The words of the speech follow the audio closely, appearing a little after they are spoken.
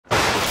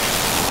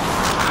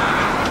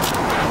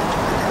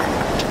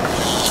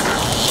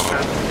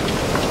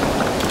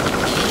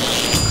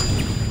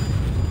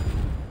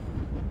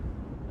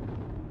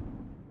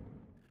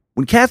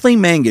When Kathleen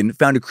Mangan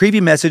found a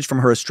creepy message from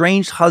her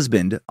estranged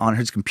husband on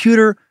his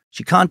computer,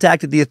 she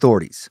contacted the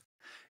authorities.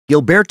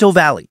 Gilberto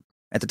Valle,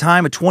 at the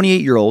time a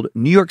 28-year-old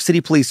New York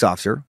City police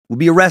officer, would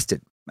be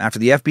arrested after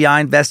the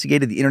FBI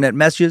investigated the internet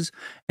messages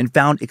and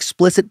found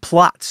explicit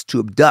plots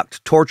to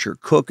abduct, torture,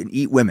 cook, and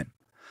eat women.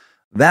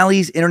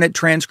 Valle's internet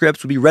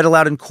transcripts would be read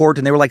aloud in court,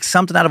 and they were like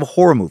something out of a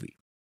horror movie.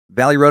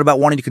 Valle wrote about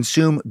wanting to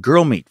consume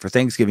girl meat for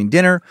Thanksgiving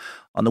dinner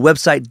on the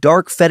website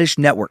Dark Fetish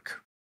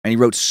Network, and he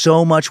wrote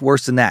so much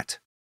worse than that.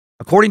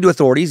 According to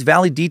authorities,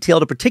 Valle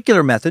detailed a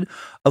particular method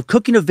of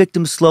cooking a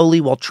victim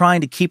slowly while trying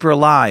to keep her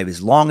alive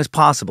as long as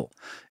possible,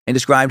 and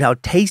described how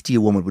tasty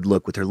a woman would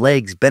look with her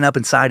legs bent up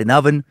inside an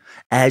oven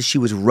as she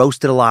was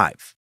roasted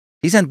alive.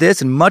 He sent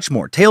this and much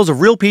more, tales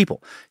of real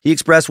people. He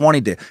expressed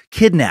wanting to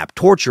kidnap,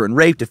 torture, and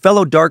rape to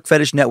fellow Dark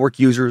Fetish Network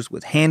users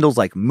with handles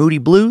like Moody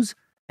Blues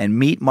and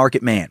Meat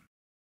Market Man.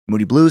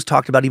 Moody Blues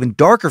talked about even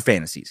darker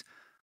fantasies,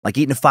 like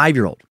eating a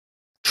 5-year-old.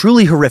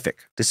 Truly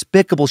horrific,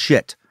 despicable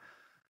shit.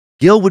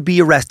 Gil would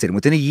be arrested, and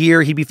within a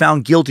year, he'd be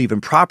found guilty of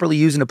improperly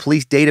using a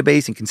police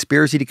database and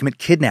conspiracy to commit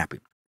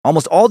kidnapping.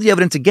 Almost all the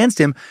evidence against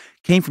him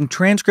came from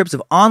transcripts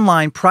of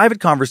online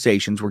private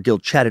conversations where Gil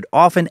chatted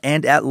often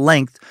and at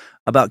length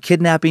about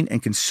kidnapping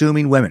and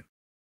consuming women.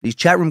 These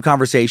chat room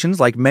conversations,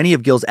 like many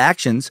of Gil's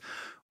actions,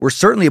 were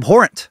certainly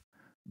abhorrent,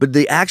 but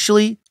they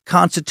actually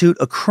constitute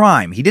a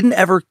crime. He didn't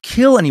ever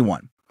kill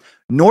anyone,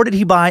 nor did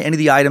he buy any of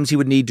the items he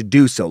would need to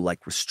do so,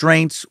 like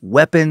restraints,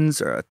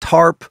 weapons, or a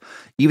tarp,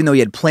 even though he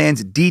had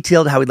plans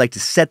detailed how he'd like to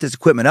set this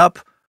equipment up.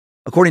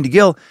 According to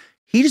Gil,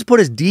 he just put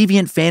his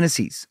deviant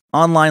fantasies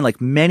online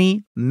like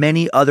many,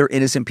 many other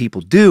innocent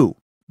people do.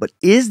 But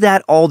is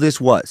that all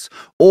this was?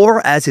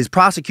 Or, as his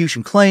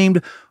prosecution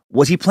claimed,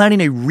 was he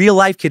planning a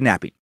real-life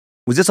kidnapping?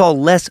 Was this all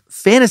less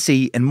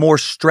fantasy and more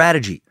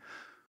strategy?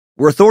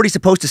 Were authorities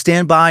supposed to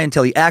stand by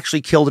until he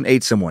actually killed and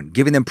ate someone,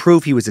 giving them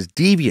proof he was as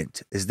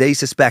deviant as they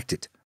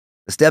suspected?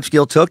 The steps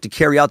Gil took to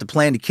carry out the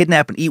plan to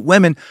kidnap and eat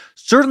women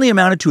certainly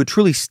amounted to a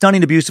truly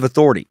stunning abuse of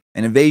authority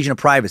and invasion of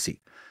privacy.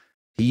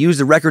 He used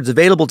the records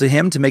available to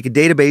him to make a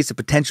database of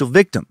potential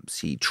victims.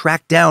 He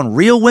tracked down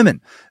real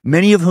women,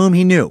 many of whom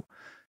he knew.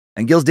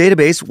 And Gil's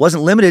database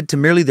wasn't limited to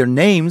merely their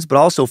names, but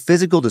also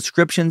physical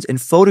descriptions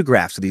and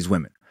photographs of these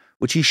women,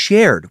 which he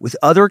shared with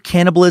other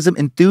cannibalism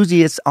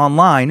enthusiasts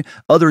online,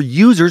 other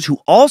users who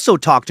also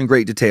talked in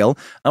great detail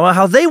about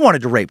how they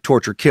wanted to rape,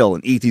 torture, kill,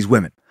 and eat these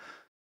women.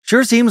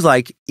 Sure seems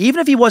like even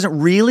if he wasn't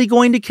really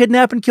going to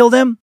kidnap and kill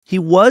them, he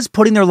was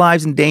putting their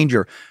lives in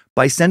danger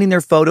by sending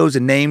their photos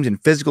and names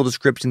and physical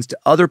descriptions to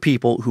other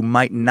people who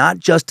might not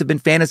just have been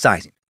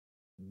fantasizing.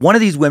 One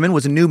of these women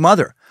was a new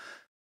mother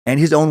and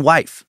his own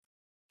wife.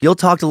 Gil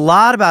talked a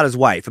lot about his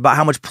wife, about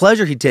how much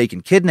pleasure he'd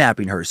taken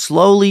kidnapping her,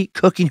 slowly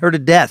cooking her to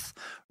death,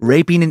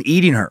 raping and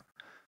eating her.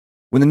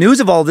 When the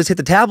news of all of this hit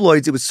the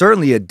tabloids, it was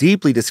certainly a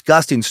deeply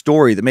disgusting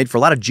story that made for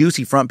a lot of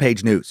juicy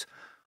front-page news.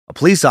 A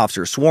police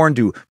officer sworn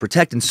to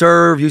protect and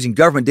serve, using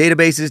government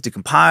databases to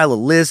compile a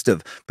list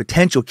of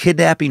potential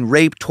kidnapping,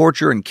 rape,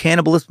 torture, and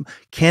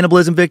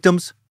cannibalism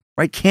victims.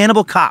 Right?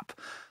 Cannibal Cop.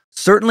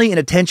 Certainly an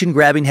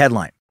attention-grabbing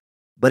headline.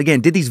 But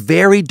again, did these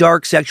very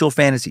dark sexual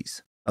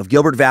fantasies of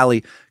Gilbert Valle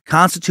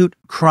constitute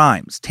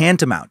crimes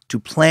tantamount to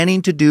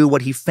planning to do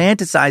what he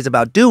fantasized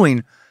about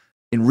doing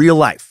in real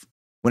life?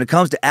 When it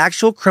comes to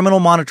actual criminal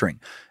monitoring,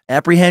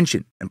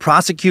 apprehension, and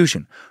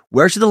prosecution,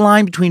 where should the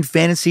line between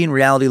fantasy and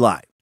reality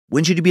lie?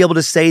 When should you be able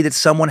to say that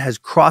someone has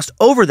crossed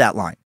over that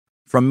line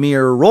from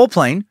mere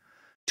role-playing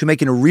to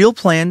making a real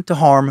plan to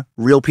harm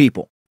real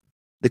people?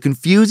 The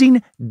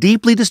confusing,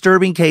 deeply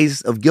disturbing case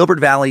of Gilbert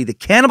Valle, the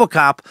Cannibal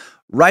Cop,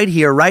 right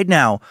here, right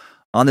now,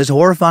 on this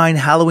horrifying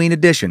Halloween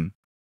edition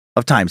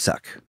of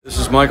Timesuck. This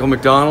is Michael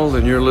McDonald,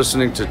 and you're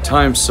listening to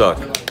Timesuck.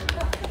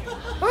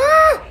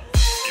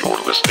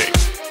 You're listening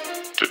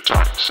to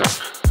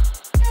Timesuck.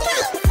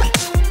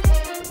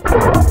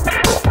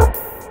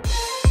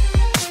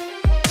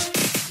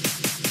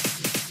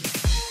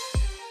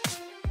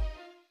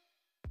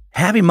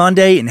 Happy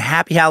Monday and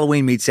happy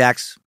Halloween, meat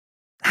sacks.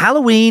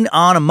 Halloween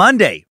on a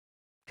Monday.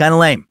 Kind of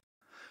lame.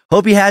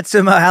 Hope you had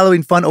some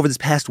Halloween fun over this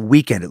past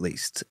weekend, at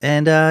least.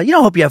 And,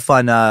 hope you have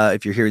fun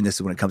if you're hearing this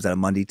when it comes out on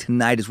Monday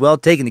tonight as well.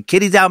 Taking the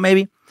kiddies out,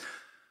 maybe.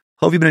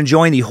 Hope you've been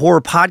enjoying the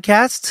horror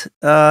podcast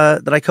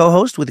that I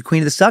co-host with the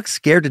Queen of the Suck,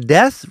 Scared to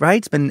Death, right?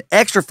 It's been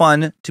extra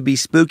fun to be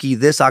spooky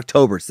this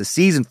October. It's the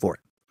season for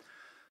it.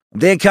 I'm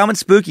Dan Cummins,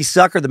 spooky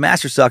sucker, the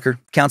master sucker,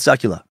 Count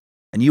Succula.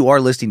 And you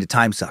are listening to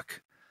Timesuck.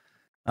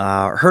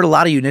 Heard a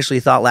lot of you initially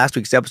thought last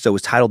week's episode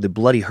was titled The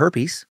Bloody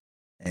Herpes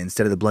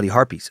instead of The Bloody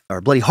Harpies,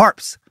 or Bloody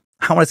Harps.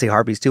 I want to say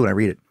harpies too when I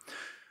read it.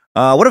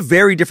 What a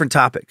very different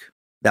topic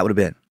that would have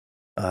been.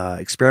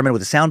 Experiment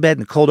with a sound bed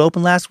and a cold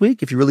open last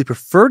week. If you really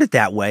preferred it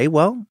that way,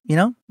 well,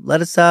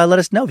 let us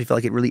know if you feel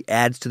like it really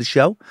adds to the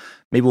show.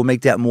 Maybe we'll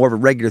make that more of a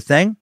regular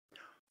thing.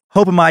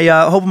 Hoping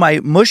my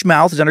mush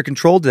mouth is under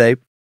control today.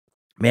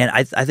 Man,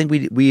 I think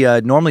we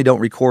normally don't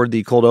record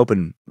the cold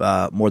open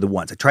more than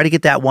once. I try to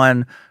get that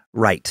one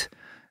right.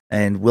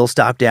 And we'll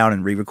stop down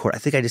and re-record. I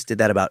think I just did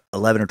that about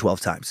 11 or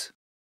 12 times.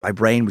 My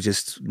brain was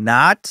just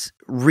not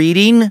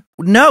reading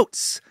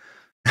notes.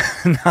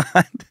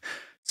 Not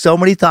so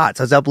many thoughts.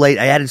 I was up late.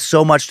 I added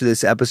so much to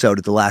this episode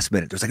at the last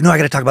minute. I was like, no, I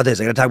got to talk about this.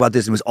 I got to talk about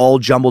this. It was all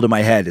jumbled in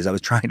my head as I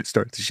was trying to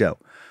start the show.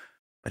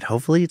 But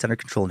hopefully it's under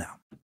control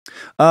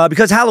now.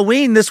 Because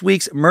Halloween, this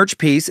week's merch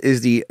piece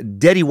is the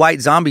Deady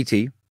White zombie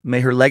tee.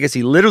 May her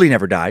legacy literally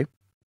never die.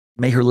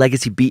 May her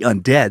legacy be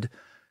undead.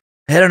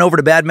 Head on over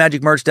to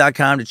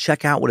badmagicmerch.com to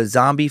check out what a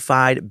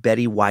zombified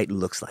Betty White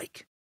looks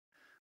like.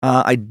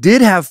 I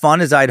did have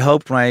fun, as I'd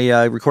hoped when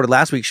I recorded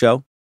last week's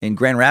show in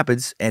Grand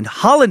Rapids and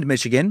Holland,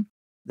 Michigan,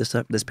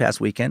 this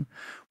past weekend.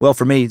 Well,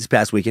 for me, this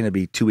past weekend, it'll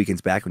be 2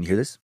 weekends back when you hear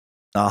this.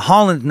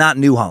 Holland, not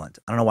New Holland.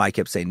 I don't know why I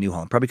kept saying New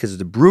Holland. Probably because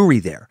there's a brewery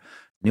there,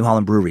 New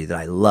Holland Brewery, that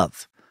I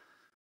love.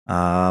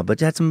 But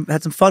had some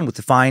fun with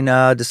the fine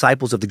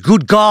disciples of the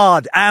good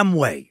God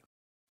Amway.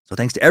 So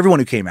thanks to everyone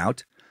who came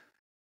out.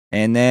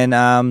 And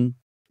then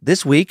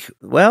this week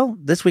I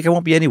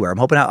won't be anywhere. I'm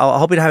hoping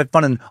to have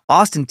fun in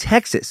Austin,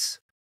 Texas,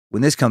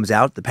 when this comes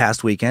out the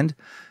past weekend.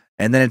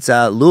 And then it's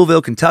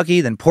Louisville,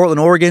 Kentucky, then Portland,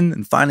 Oregon,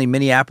 and finally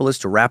Minneapolis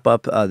to wrap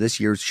up this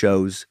year's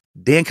shows.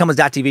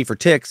 DanCummins.tv for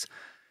ticks,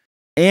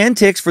 and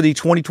ticks for the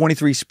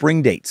 2023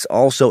 spring dates,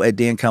 also at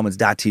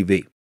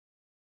DanCummins.tv.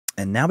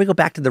 And now we go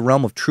back to the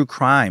realm of true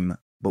crime,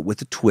 but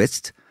with a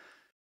twist.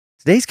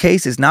 Today's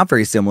case is not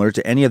very similar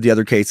to any of the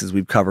other cases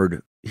we've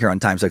covered here on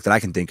Timesuck that I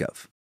can think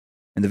of.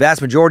 In the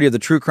vast majority of the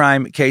true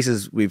crime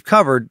cases we've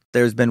covered,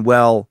 there's been,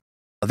 a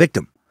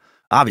victim,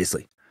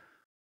 obviously.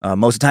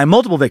 Most of the time,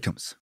 multiple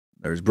victims.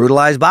 There's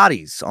brutalized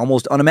bodies,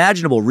 almost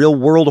unimaginable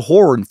real-world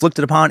horror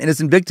inflicted upon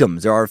innocent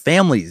victims. There are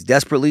families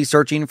desperately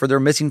searching for their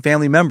missing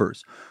family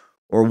members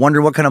or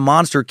wondering what kind of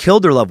monster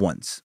killed their loved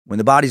ones when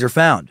the bodies are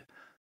found.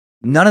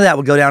 None of that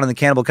would go down in the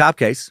Cannibal Cop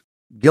case.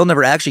 Gil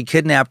never actually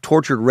kidnapped,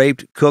 tortured,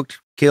 raped, cooked,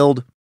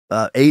 killed,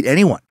 ate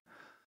anyone.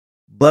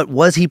 But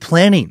was he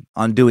planning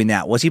on doing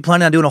that? Was he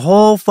planning on doing a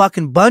whole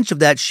fucking bunch of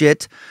that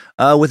shit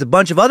with a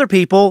bunch of other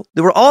people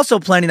that were also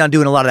planning on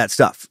doing a lot of that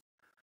stuff?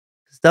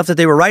 Stuff that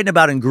they were writing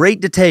about in great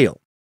detail.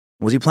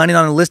 Was he planning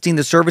on enlisting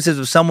the services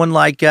of someone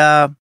like,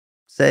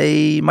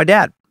 say, my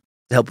dad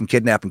to help him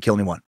kidnap and kill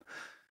anyone?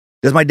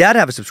 Does my dad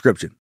have a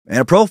subscription and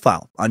a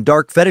profile on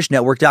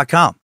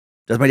darkfetishnetwork.com?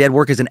 Does my dad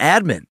work as an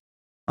admin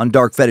on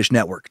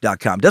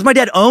darkfetishnetwork.com? Does my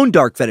dad own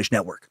Dark Fetish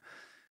Network?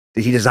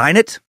 Did he design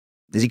it?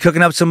 Is he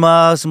cooking up some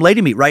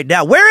lady meat right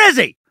now? Where is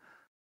he?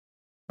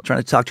 I'm trying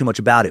to talk too much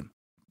about him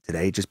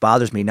today. It just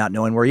bothers me not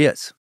knowing where he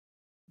is.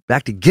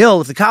 Back to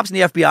Gil. If the cops and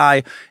the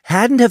FBI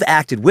hadn't have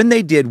acted when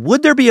they did,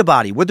 would there be a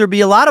body? Would there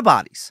be a lot of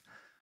bodies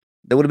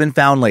that would have been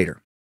found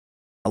later?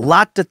 A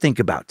lot to think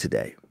about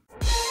today.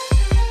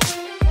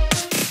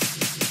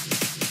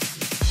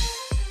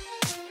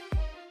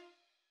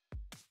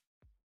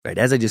 Right,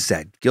 as I just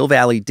said, Gil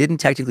Valley didn't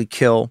technically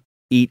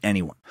eat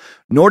anyone,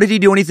 nor did he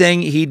do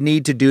anything he'd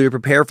need to do to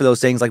prepare for those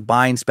things like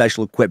buying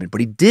special equipment. But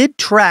he did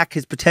track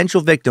his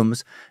potential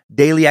victims'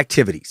 daily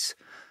activities.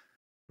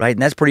 Right,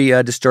 and that's pretty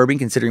disturbing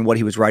considering what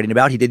he was writing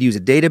about. He did use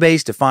a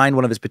database to find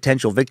one of his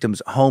potential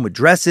victims' home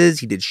addresses.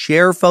 He did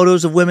share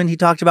photos of women he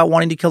talked about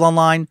wanting to kill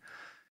online.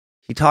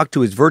 He talked to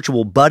his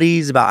virtual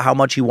buddies about how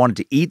much he wanted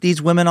to eat these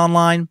women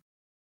online.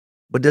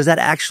 But does that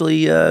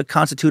actually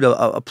constitute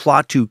a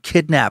plot to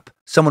kidnap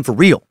someone for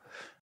real?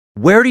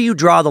 Where do you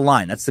draw the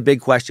line? That's the big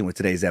question with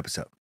today's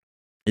episode.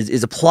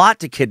 Is a plot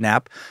to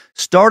kidnap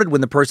started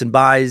when the person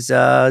buys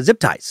zip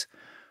ties?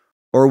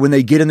 Or when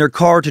they get in their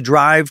car to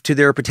drive to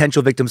their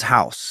potential victim's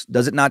house?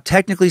 Does it not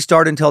technically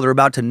start until they're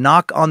about to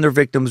knock on their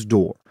victim's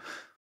door?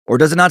 Or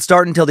does it not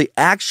start until they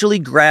actually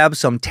grab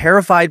some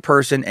terrified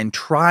person and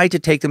try to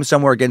take them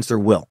somewhere against their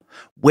will?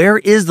 Where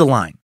is the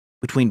line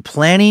between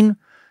planning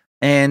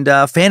and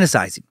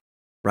fantasizing,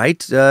 right?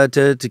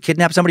 To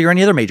kidnap somebody or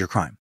any other major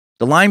crime.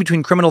 The line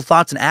between criminal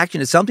thoughts and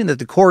action is something that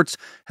the courts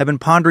have been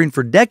pondering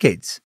for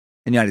decades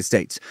in the United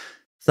States.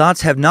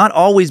 Thoughts have not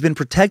always been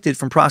protected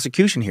from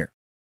prosecution here.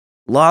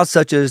 Laws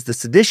such as the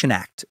Sedition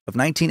Act of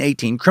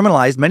 1918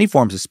 criminalized many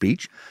forms of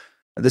speech.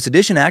 The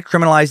Sedition Act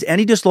criminalized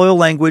any disloyal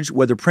language,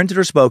 whether printed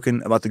or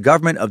spoken, about the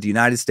government of the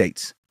United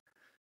States.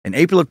 In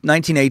April of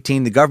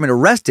 1918, the government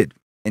arrested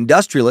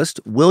industrialist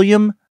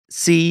William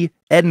C.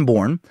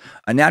 Edenborn,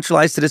 a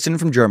naturalized citizen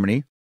from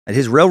Germany. At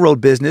his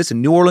railroad business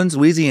in New Orleans,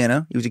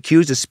 Louisiana, he was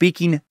accused of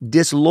speaking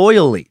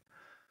disloyally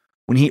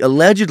when he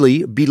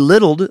allegedly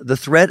belittled the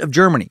threat of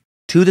Germany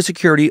to the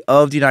security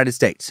of the United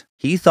States.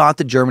 He thought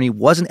that Germany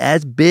wasn't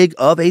as big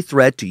of a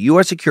threat to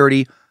U.S.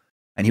 security,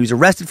 and he was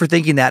arrested for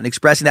thinking that and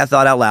expressing that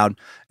thought out loud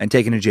and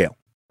taken to jail.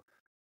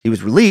 He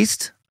was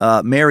released.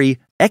 Mary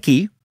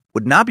Ecke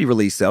would not be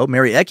released, though.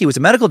 Mary Ecke was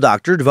a medical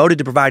doctor devoted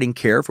to providing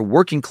care for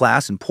working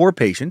class and poor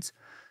patients.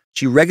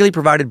 She regularly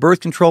provided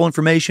birth control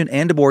information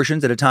and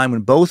abortions at a time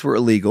when both were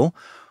illegal.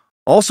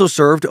 Also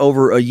served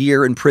over a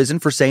year in prison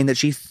for saying that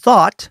she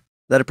thought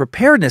that a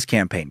preparedness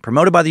campaign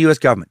promoted by the U.S.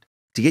 government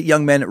to get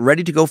young men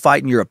ready to go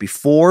fight in Europe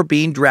before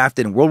being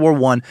drafted in World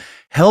War I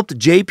helped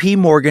J.P.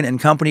 Morgan and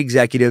company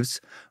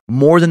executives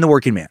more than the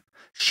working man.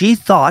 She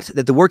thought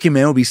that the working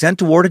man would be sent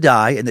to war to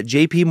die and that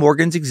J.P.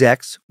 Morgan's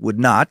execs would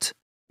not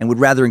and would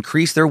rather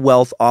increase their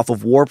wealth off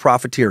of war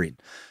profiteering.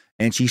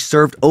 And she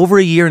served over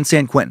a year in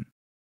San Quentin.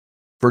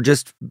 for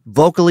just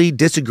vocally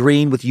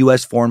disagreeing with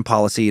U.S. foreign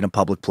policy in a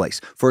public place,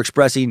 for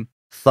expressing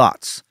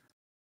thoughts.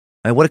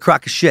 What a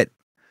crock of shit.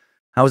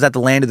 How is that the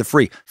land of the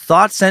free?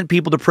 Thoughts sent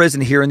people to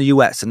prison here in the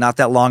U.S., and not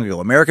that long ago.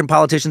 American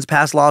politicians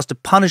passed laws to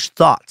punish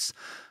thoughts.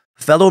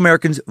 Fellow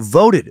Americans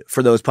voted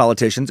for those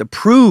politicians,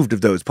 approved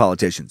of those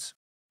politicians.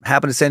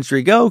 Happened a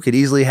century ago, could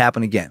easily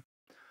happen again.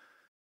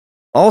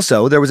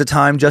 Also, there was a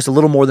time just a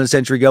little more than a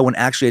century ago when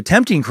actually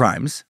attempting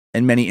crimes,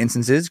 in many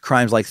instances,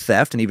 crimes like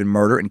theft and even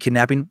murder and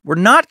kidnapping, were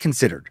not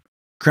considered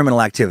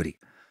criminal activity.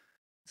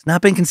 It's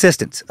not been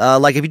consistent.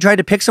 Like if you tried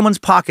to pick someone's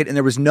pocket and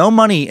there was no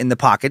money in the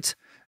pocket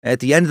at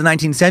the end of the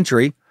 19th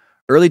century,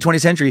 early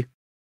 20th century,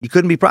 you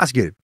couldn't be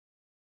prosecuted.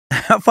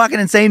 How fucking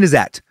insane is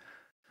that?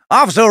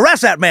 Officer,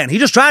 arrest that man. He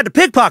just tried to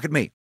pickpocket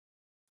me.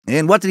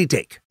 And what did he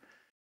take?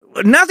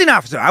 Nothing,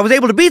 officer. I was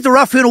able to beat the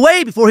ruffian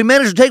away before he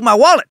managed to take my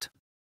wallet.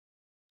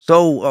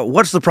 So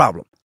what's the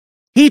problem?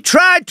 He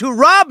tried to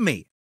rob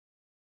me.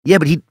 Yeah,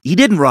 but he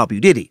didn't rob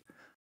you, did he?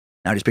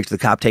 Now I just picture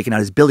the cop taking out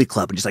his billy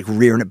club and just like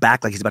rearing it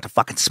back like he's about to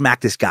fucking smack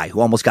this guy who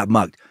almost got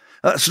mugged.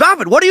 Stop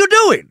it. What are you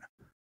doing?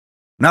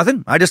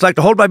 Nothing. I just like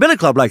to hold my billy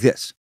club like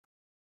this.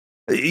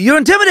 You're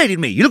intimidating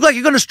me. You look like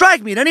you're going to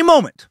strike me at any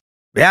moment.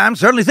 Yeah, I'm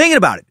certainly thinking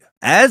about it.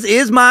 As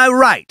is my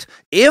right.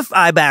 If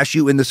I bash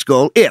you in the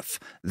skull,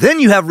 then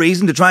you have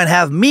reason to try and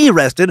have me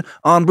arrested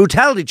on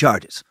brutality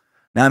charges.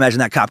 Now imagine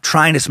that cop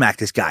trying to smack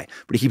this guy,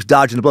 but he keeps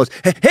dodging the blows.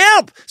 Hey,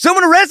 help!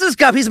 Someone arrest this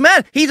cop. He's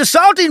mad. He's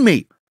assaulting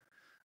me.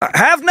 I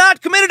have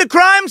not committed a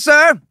crime,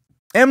 sir.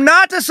 Am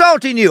not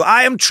assaulting you.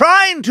 I am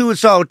trying to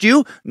assault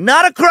you,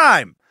 not a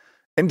crime.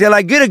 Until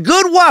I get a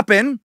good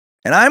whopping,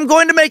 and I'm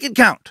going to make it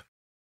count.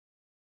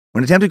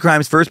 When attempted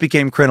crimes first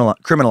became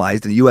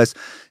criminalized in the U.S.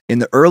 in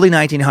the early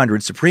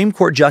 1900s, Supreme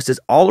Court Justice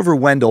Oliver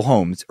Wendell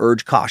Holmes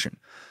urged caution,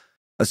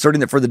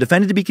 asserting that for the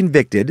defendant to be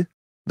convicted,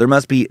 there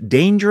must be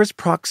dangerous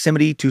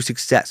proximity to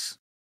success.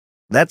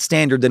 That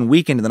standard then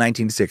weakened in the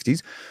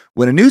 1960s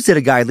when a new set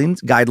of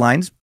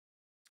guidelines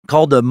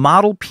called the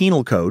Model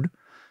Penal Code,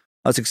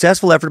 a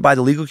successful effort by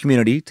the legal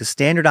community to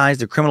standardize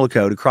the criminal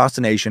code across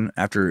the nation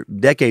after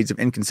decades of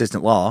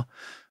inconsistent law,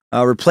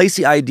 replaced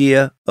the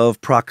idea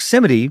of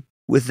proximity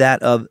with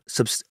that of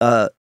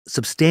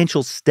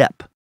substantial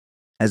step.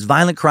 As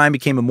violent crime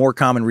became a more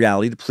common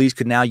reality, the police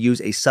could now use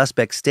a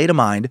suspect's state of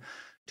mind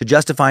to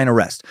justify an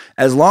arrest,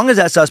 as long as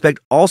that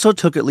suspect also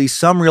took at least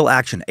some real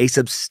action, a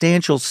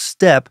substantial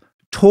step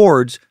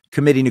towards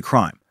committing a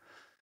crime.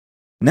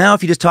 Now,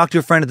 if you just talk to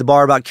a friend at the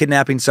bar about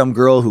kidnapping some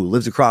girl who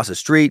lives across the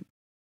street,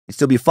 you'd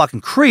still be a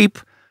fucking creep,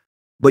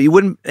 but you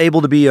wouldn't be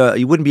able to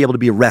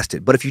be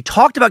arrested. But if you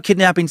talked about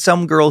kidnapping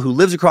some girl who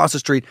lives across the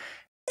street,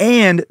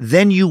 and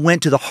then you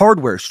went to the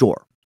hardware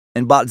store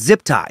and bought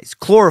zip ties,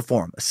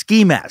 chloroform, a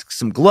ski mask,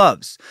 some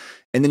gloves,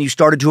 and then you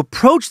started to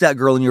approach that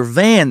girl in your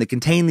van that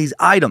contained these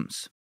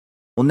items,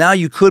 well, now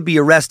you could be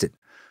arrested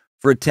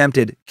for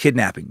attempted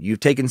kidnapping. You've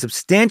taken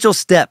substantial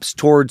steps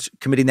towards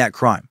committing that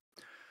crime.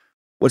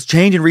 What's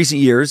changed in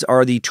recent years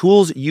are the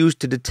tools used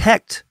to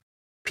detect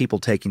people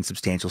taking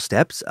substantial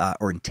steps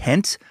or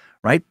intent,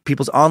 right?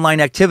 People's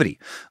online activity.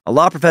 A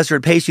law professor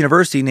at Pace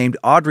University named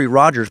Audrey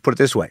Rogers put it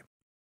this way.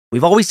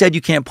 We've always said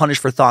you can't punish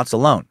for thoughts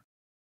alone,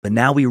 but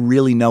now we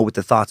really know what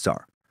the thoughts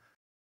are.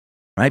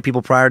 Right?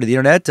 People prior to the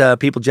internet,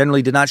 people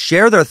generally did not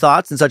share their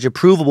thoughts in such a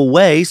provable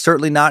way,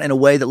 certainly not in a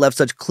way that left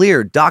such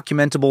clear,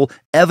 documentable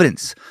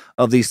evidence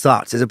of these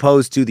thoughts, as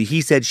opposed to the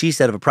he said, she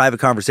said of a private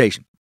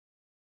conversation.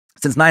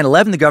 Since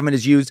 9/11, the government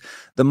has used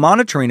the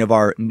monitoring of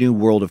our new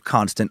world of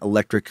constant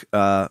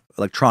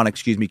electronic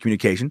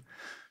communication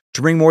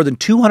to bring more than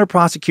 200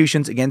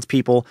 prosecutions against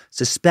people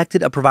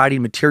suspected of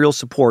providing material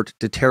support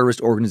to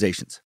terrorist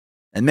organizations.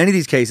 In many of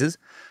these cases,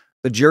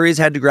 the jury has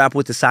had to grapple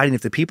with deciding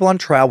if the people on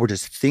trial were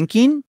just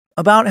thinking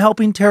about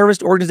helping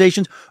terrorist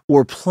organizations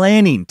or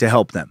planning to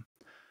help them.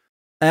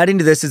 Adding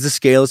to this is the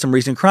scale of some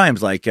recent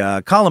crimes like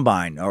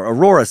Columbine or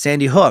Aurora,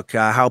 Sandy Hook,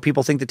 how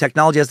people think the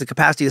technology has the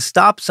capacity to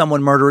stop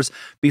someone murderers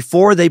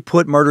before they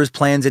put murderous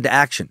plans into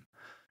action.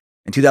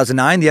 In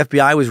 2009, the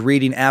FBI was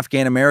reading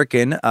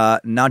Afghan-American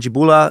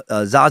Najibullah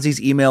Zazi's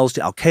emails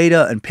to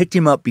al-Qaeda and picked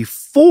him up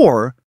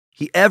before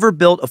he ever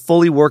built a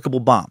fully workable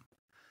bomb.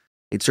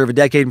 He'd serve a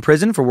decade in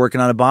prison for working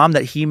on a bomb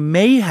that he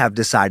may have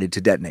decided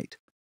to detonate.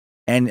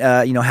 And,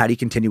 had he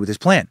continued with his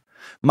plan?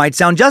 Might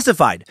sound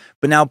justified,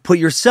 but now put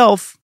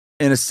yourself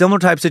in a similar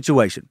type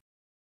situation.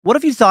 What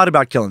if you thought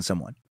about killing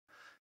someone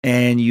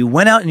and you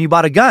went out and you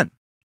bought a gun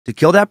to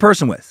kill that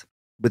person with?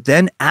 But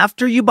then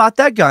after you bought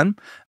that gun,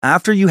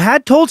 after you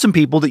had told some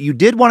people that you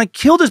did want to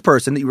kill this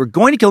person, that you were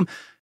going to kill him,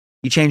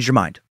 you changed your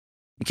mind.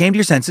 You came to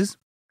your senses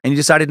and you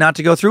decided not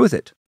to go through with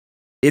it.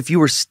 If you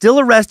were still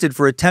arrested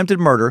for attempted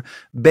murder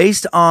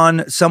based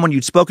on someone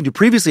you'd spoken to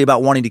previously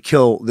about wanting to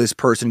kill this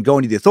person,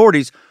 going to the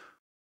authorities,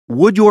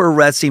 would your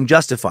arrest seem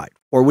justified?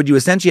 Or would you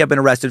essentially have been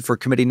arrested for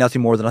committing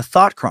nothing more than a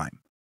thought crime?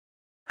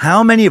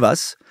 How many of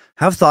us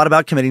have thought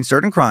about committing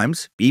certain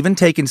crimes, even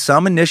taken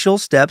some initial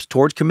steps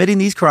towards committing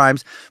these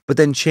crimes, but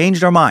then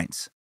changed our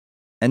minds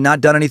and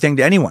not done anything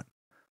to anyone?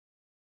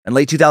 In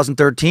late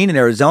 2013 in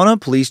Arizona,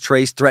 police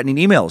traced threatening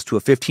emails to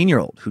a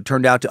 15-year-old who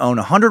turned out to own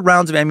 100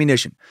 rounds of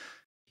ammunition.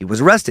 He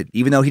was arrested,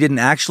 even though he didn't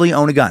actually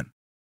own a gun.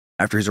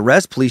 After his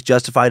arrest, police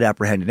justified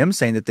apprehending him,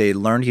 saying that they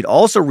learned he'd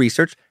also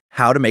researched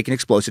how to make an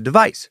explosive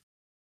device,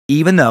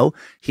 even though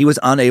he was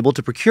unable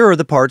to procure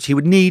the parts he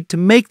would need to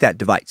make that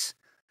device.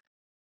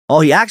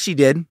 All he actually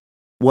did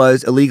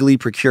was illegally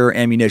procure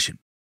ammunition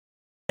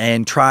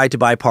and tried to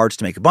buy parts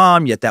to make a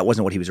bomb, yet that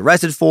wasn't what he was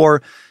arrested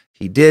for.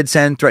 He did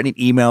send threatening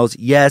emails.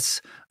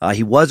 Yes,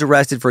 he was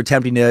arrested for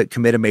attempting to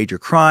commit a major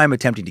crime,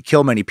 attempting to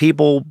kill many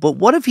people. But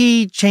what if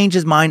he changed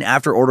his mind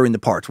after ordering the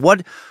parts?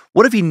 What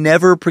if he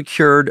never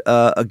procured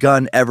a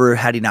gun ever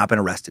had he not been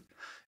arrested?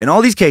 In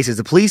all these cases,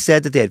 the police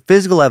said that they had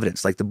physical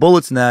evidence, like the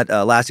bullets in that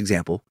last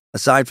example,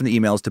 aside from the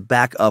emails, to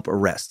back up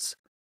arrests.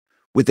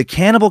 With the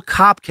Cannibal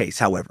Cop case,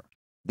 however,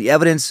 the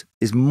evidence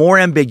is more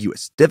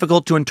ambiguous,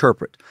 difficult to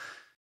interpret,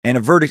 and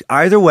a verdict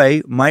either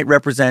way might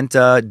represent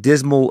a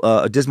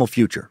dismal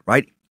future,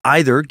 right?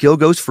 Either Gil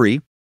goes free,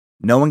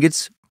 no one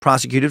gets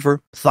prosecuted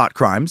for thought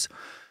crimes,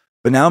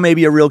 but now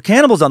maybe a real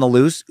cannibal's on the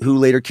loose who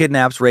later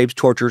kidnaps, rapes,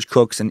 tortures,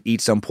 cooks, and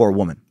eats some poor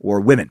woman or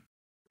women.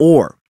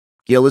 Or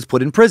Gil is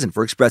put in prison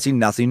for expressing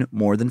nothing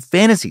more than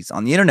fantasies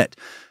on the internet,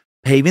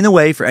 paving the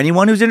way for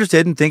anyone who's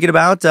interested in thinking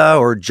about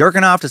or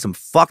jerking off to some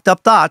fucked up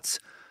thoughts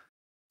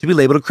to be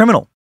labeled a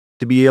criminal,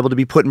 to be able to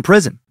be put in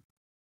prison.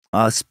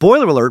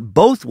 Spoiler alert,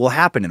 both will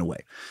happen in a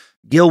way.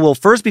 Gil will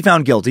first be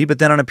found guilty, but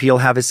then on appeal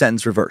have his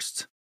sentence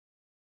reversed.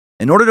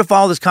 In order to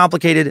follow this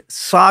complicated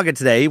saga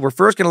today, we're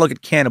first going to look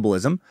at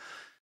cannibalism,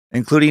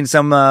 including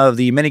some of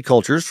the many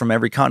cultures from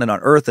every continent on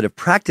Earth that have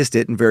practiced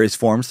it in various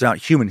forms throughout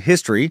human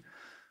history.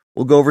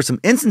 We'll go over some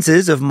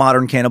instances of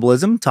modern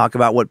cannibalism, talk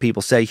about what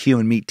people say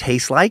human meat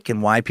tastes like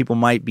and why people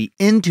might be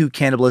into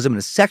cannibalism in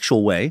a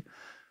sexual way.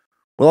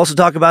 We'll also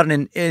talk about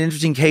an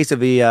interesting case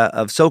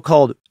of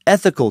so-called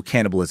ethical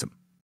cannibalism,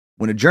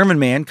 when a German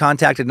man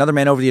contacted another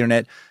man over the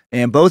internet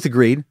and both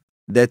agreed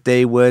that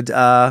they would,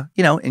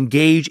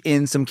 engage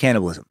in some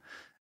cannibalism,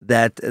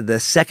 that the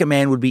second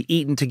man would be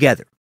eaten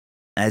together,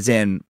 as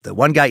in the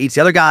one guy eats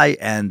the other guy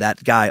and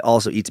that guy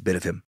also eats a bit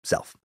of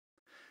himself.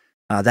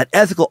 That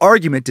ethical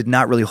argument did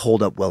not really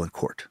hold up well in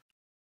court.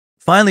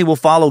 Finally, we'll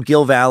follow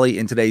Gil Valley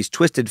in today's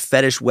twisted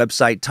fetish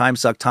website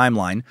Timesuck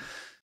timeline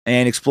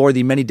and explore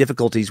the many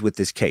difficulties with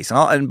this case.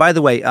 And by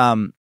the way,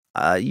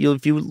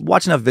 if you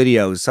watch enough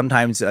videos,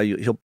 sometimes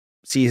he'll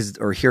see his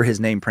or hear his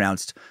name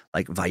pronounced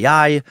like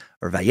Vayai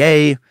or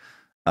Vaye.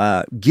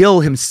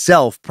 Gil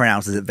himself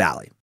pronounces it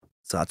Valley.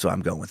 So that's why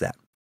I'm going with that.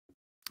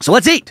 So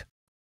let's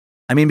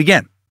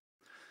begin.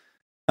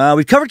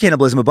 We've covered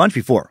cannibalism a bunch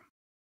before.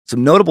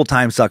 Some notable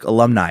Timesuck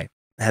alumni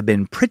have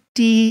been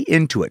pretty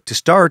into it. To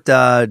start,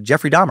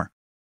 Jeffrey Dahmer,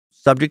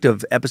 subject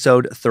of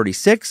episode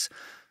 36,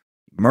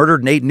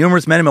 murdered and ate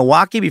numerous men in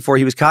Milwaukee before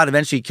he was caught and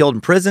eventually killed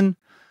in prison.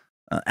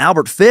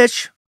 Albert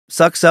Fish,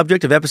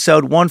 subject of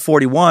episode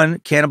 141,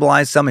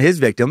 cannibalized some of his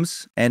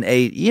victims and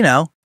ate,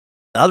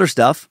 other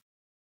stuff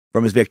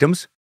from his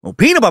victims. Well,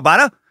 peanut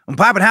butter and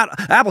popping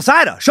apple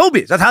cider.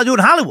 Showbiz. That's how they do it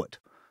in Hollywood.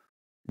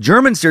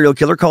 German serial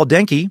killer called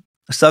Denke,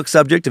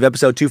 subject of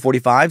episode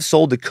 245,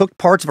 sold the cooked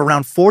parts of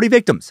around 40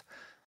 victims.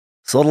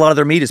 Sold a lot of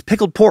their meat as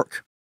pickled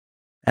pork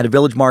at a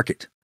village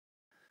market.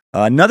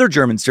 Another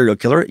German serial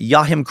killer,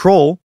 Joachim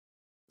Kroll,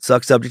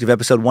 subject of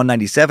episode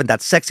 197,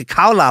 that sexy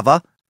cow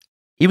lava.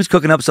 He was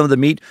cooking up some of the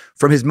meat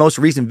from his most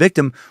recent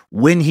victim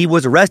when he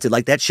was arrested,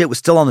 like that shit was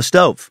still on the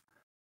stove.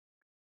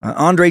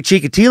 Andre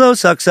Chikatilo,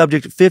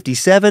 subject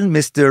 57,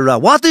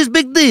 Mr. What is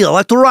big deal?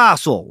 Like to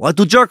wrestle, like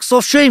to jerk so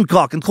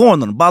shamecock and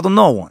corner and bother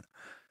no one.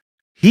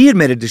 He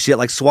admitted to shit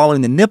like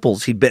swallowing the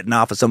nipples he'd bitten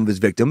off of some of his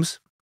victims.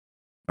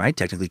 Right?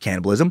 Technically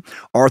cannibalism.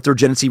 Arthur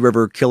Genesee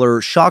River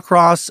killer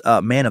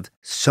Shawcross, man of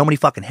so many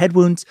fucking head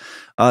wounds.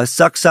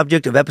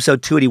 Subject of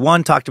episode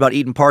 281, talked about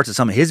eating parts of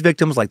some of his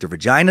victims, like their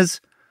vaginas.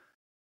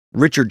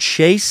 Richard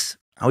Chase,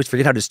 I always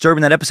forget how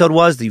disturbing that episode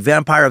was, the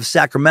vampire of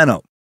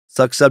Sacramento.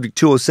 Subject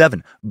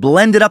 207,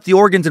 blended up the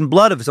organs and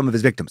blood of some of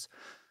his victims.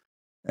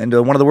 And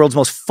one of the world's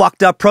most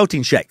fucked up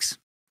protein shakes.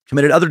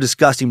 Committed other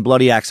disgusting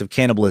bloody acts of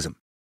cannibalism.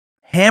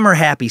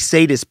 Hammer-happy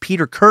sadist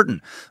Peter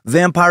Curtin,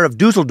 vampire of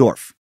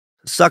Dusseldorf.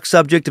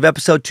 Subject of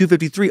episode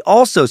 253,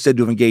 also said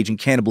to have engaged in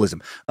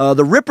cannibalism.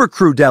 The Ripper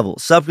Crew Devil,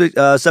 subjects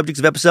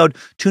of episode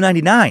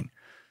 299.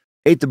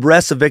 Ate the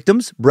breasts of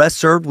victims, breasts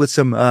served with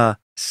some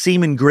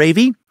semen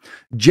gravy.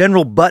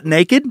 General Butt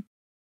Naked,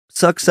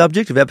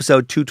 subject of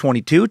episode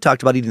 222,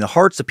 talked about eating the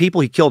hearts of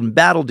people he killed in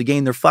battle to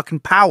gain their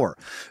fucking power.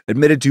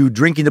 Admitted to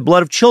drinking the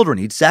blood of children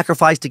he'd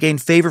sacrificed to gain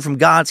favor from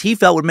gods he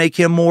felt would make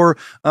him more,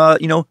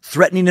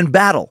 threatening in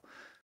battle.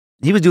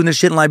 He was doing this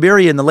shit in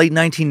Liberia in the late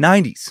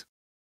 1990s.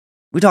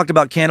 We talked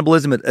about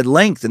cannibalism at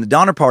length in the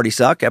Donner Party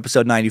Suck,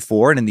 episode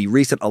 94, and in the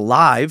recent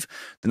Alive,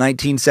 the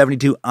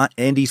 1972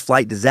 Andes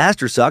Flight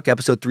Disaster Suck,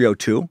 episode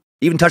 302.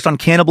 Even touched on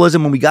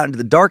cannibalism when we got into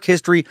the dark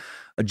history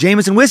of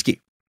Jameson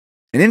whiskey,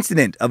 an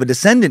incident of a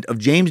descendant of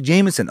James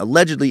Jameson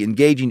allegedly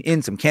engaging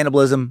in some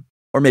cannibalism,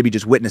 or maybe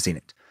just witnessing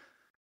it.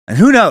 And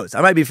who knows,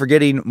 I might be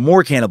forgetting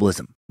more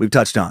cannibalism we've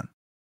touched on.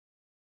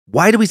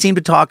 Why do we seem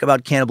to talk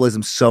about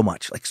cannibalism so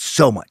much? Like,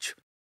 so much.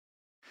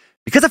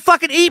 Because I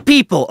fucking eat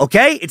people,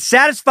 okay? It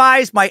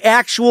satisfies my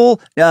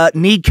actual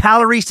need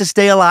calories to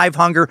stay alive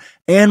hunger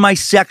and my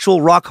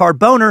sexual rock-hard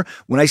boner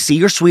when I see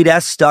your sweet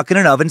ass stuck in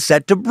an oven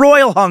set to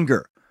broil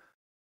hunger.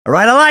 All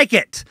right, I like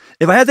it.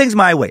 If I had things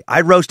my way,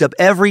 I'd roast up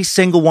every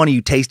single one of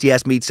you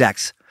tasty-ass meat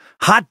sacks.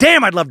 Hot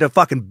damn, I'd love to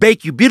fucking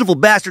bake you beautiful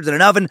bastards in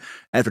an oven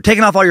after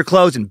taking off all your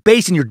clothes and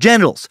basting your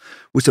genitals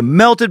with some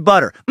melted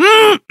butter.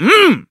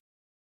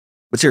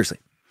 But seriously,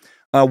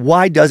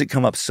 why does it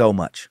come up so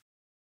much?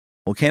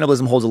 Well,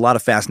 cannibalism holds a lot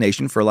of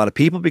fascination for a lot of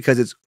people because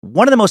it's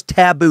one of the most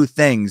taboo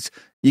things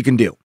you can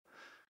do.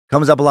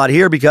 Comes up a lot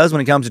here because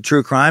when it comes to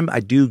true crime, I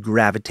do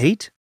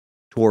gravitate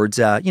towards,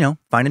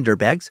 finding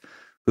dirtbags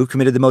who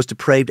committed the most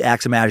depraved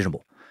acts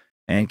imaginable.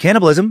 And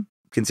cannibalism,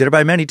 considered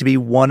by many to be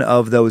one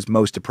of those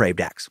most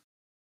depraved acts.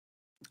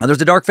 Now,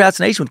 there's a dark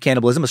fascination with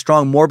cannibalism, a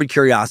strong morbid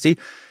curiosity,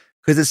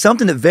 because it's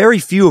something that very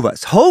few of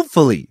us,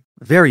 hopefully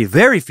very,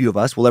 very few of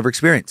us will ever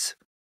experience.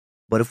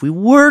 But if we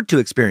were to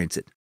experience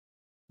it,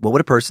 what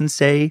would a person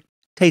say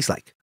tastes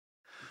like?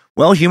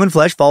 Well, human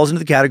flesh falls into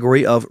the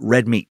category of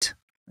red meat,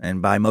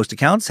 and by most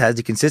accounts has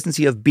the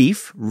consistency of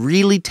beef,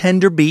 really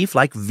tender beef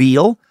like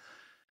veal,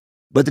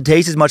 but the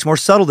taste is much more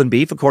subtle than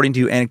beef, according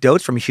to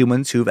anecdotes from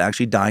humans who've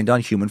actually dined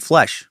on human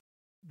flesh.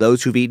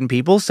 Those who've eaten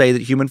people say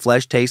that human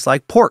flesh tastes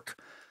like pork.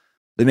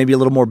 They may be a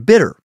little more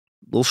bitter,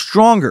 a little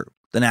stronger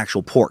than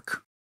actual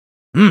pork.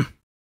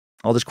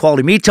 All this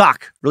quality meat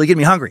talk really getting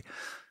me hungry.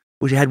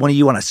 Wish I had one of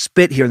you on a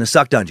spit here in the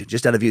Suck Dungeon,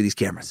 just out of view of these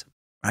cameras.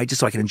 Right,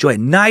 just so I can enjoy a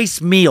nice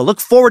meal. Look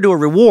forward to a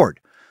reward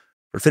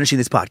for finishing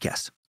this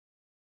podcast.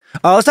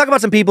 Let's talk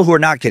about some people who are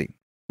not kidding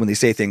when they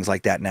say things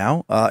like that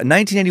now. In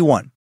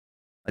 1981,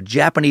 a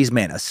Japanese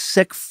man, a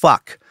sick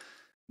fuck,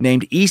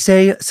 named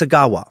Issei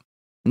Sagawa,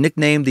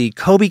 nicknamed the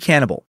Kobe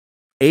Cannibal,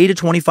 to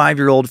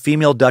 25-year-old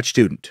female Dutch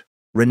student,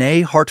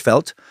 Renee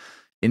Hartfeldt,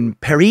 in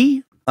Paris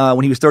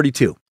when he was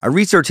 32. I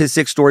researched his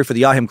sick story for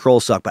the Yahim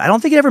Kroll Suck, but I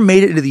don't think it ever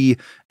made it into the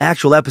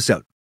actual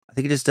episode. I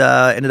think it just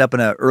ended up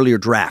in an earlier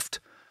draft.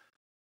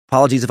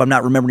 Apologies if I'm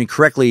not remembering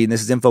correctly, and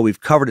this is info we've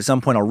covered at some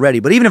point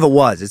already, but even if it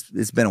was,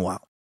 it's been a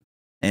while,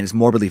 and it's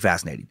morbidly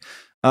fascinating.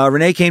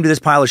 Renee came to this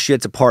pile of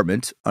shit's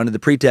apartment under the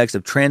pretext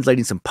of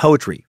translating some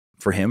poetry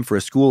for him for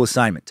a school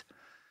assignment.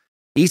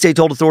 Issei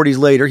told authorities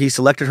later he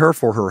selected her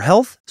for her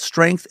health,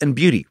 strength, and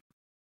beauty,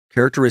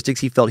 characteristics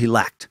he felt he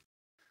lacked.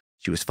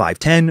 She was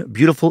 5'10",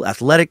 beautiful,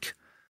 athletic.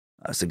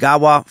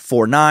 Sagawa,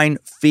 4'9",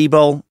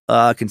 feeble,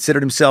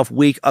 considered himself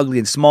weak, ugly,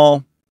 and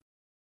small.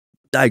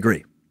 I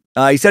agree.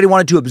 He said he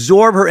wanted to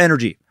absorb her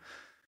energy.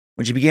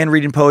 When she began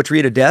reading poetry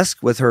at a desk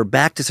with her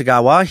back to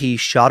Sagawa, he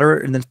shot her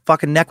in the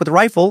fucking neck with a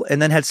rifle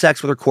and then had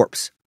sex with her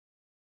corpse.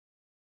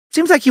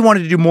 Seems like he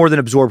wanted to do more than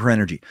absorb her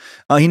energy.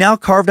 He now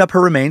carved up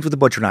her remains with a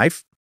butcher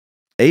knife,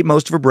 ate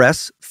most of her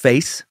breasts,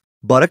 face,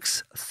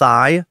 buttocks,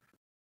 thigh,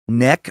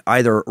 neck,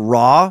 either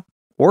raw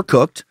or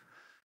cooked,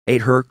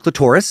 ate her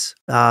clitoris,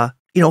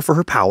 for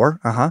her power,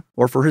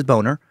 or for his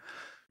boner.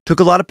 Took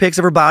a lot of pics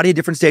of her body at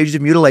different stages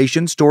of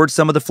mutilation, stored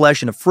some of the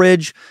flesh in a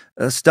fridge,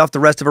 stuffed the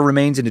rest of her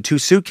remains into 2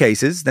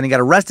 suitcases. Then he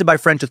got arrested by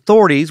French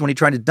authorities when he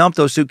tried to dump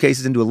those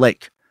suitcases into a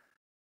lake.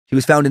 He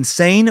was found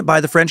insane by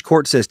the French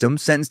court system,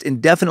 sentenced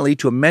indefinitely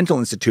to a mental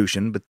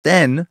institution. But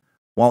then,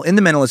 while in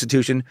the mental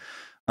institution,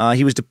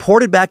 he was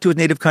deported back to his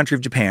native country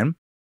of Japan.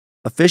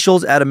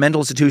 Officials at a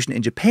mental institution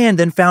in Japan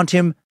then found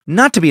him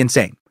not to be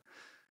insane.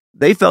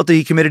 They felt that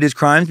he committed his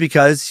crimes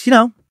because,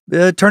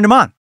 it turned him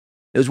on.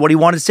 It was what he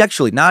wanted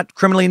sexually, not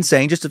criminally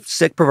insane, just a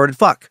sick, perverted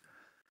fuck.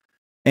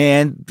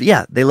 And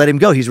yeah, they let him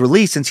go. He's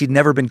released since he'd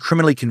never been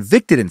criminally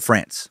convicted in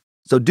France.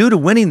 So due to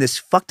winning this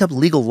fucked up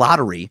legal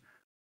lottery,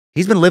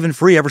 he's been living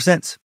free ever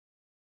since.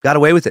 Got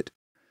away with it.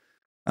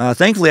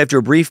 Thankfully, after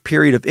a brief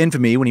period of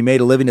infamy when he made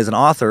a living as an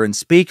author and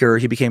speaker,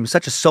 he became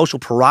such a social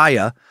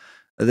pariah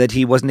that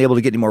he wasn't able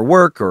to get any more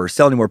work or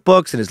sell any more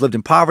books and has lived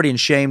in poverty and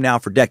shame now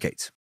for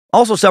decades.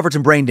 Also suffered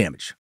some brain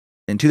damage.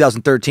 In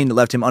 2013, it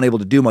left him unable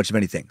to do much of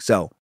anything.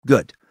 So,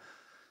 good.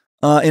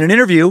 In an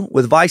interview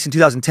with Vice in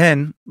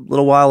 2010, a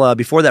little while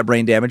before that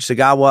brain damage,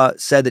 Sagawa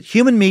said that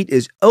human meat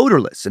is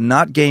odorless and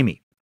not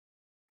gamey.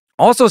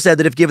 Also said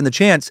that if given the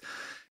chance,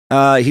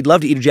 he'd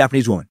love to eat a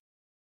Japanese woman.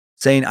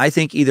 Saying, I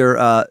think either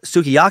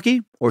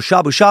sukiyaki or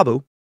shabu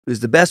shabu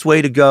is the best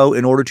way to go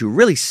in order to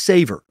really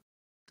savor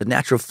the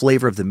natural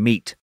flavor of the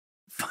meat.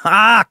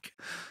 Fuck!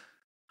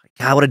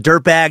 God, what a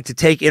dirtbag to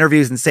take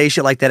interviews and say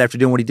shit like that after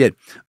doing what he did.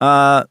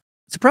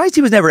 Surprised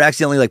he was never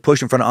accidentally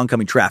pushed in front of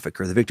oncoming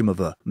traffic or the victim of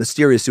a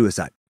mysterious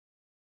suicide.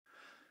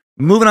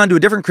 Moving on to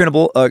a different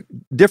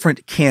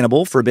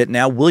cannibal for a bit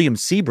now, William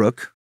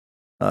Seabrook.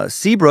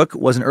 Seabrook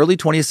was an early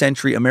 20th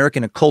century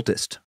American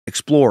occultist,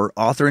 explorer,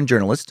 author, and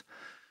journalist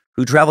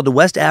who traveled to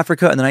West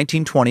Africa in the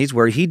 1920s,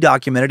 where he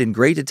documented in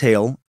great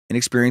detail an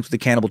experience with the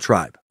cannibal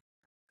tribe.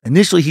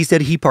 Initially, he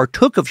said he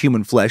partook of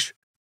human flesh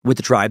with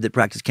the tribe that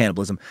practiced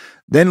cannibalism,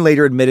 then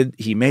later admitted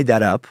he made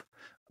that up.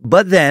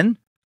 But then,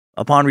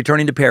 upon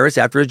returning to Paris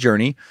after his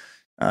journey,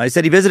 he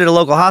said he visited a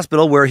local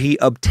hospital where he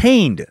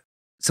obtained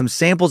some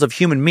samples of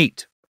human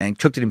meat and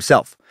cooked it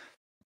himself.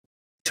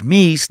 to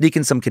me,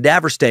 sneaking some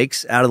cadaver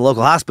steaks out of the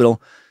local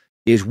hospital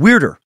is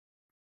weirder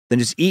than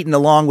just eating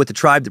along with the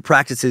tribe that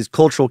practices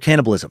cultural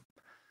cannibalism,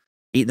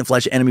 eating the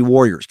flesh of enemy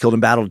warriors killed in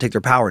battle to take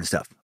their power and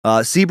stuff.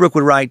 Seabrook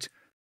would write,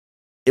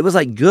 it was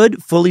like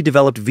good, fully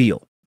developed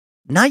veal.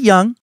 Not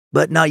young,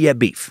 but not yet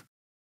beef.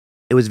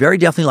 It was very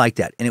definitely like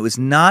that, and it was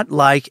not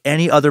like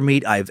any other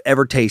meat I've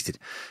ever tasted.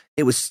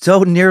 It was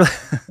so nearly,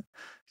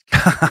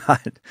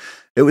 God,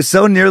 it was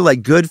so nearly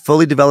like good,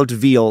 fully developed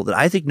veal that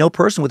I think no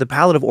person with a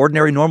palate of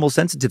ordinary normal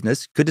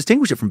sensitiveness could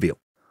distinguish it from veal.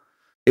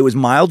 It was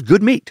mild,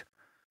 good meat,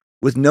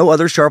 with no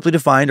other sharply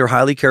defined or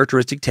highly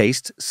characteristic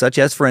taste, such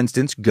as, for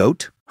instance,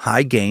 goat,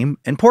 high game,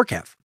 and pork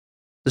calf.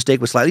 The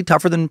steak was slightly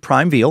tougher than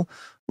prime veal, a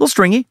little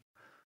stringy,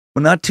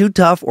 but not too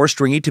tough or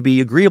stringy to be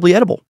agreeably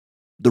edible.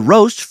 The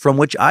roast, from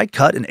which I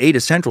cut and ate a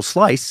central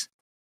slice,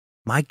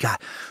 my God,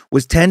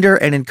 was tender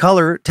and in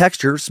color,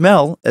 texture,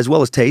 smell, as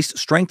well as taste,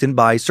 strengthened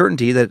by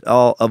certainty that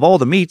of all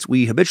the meats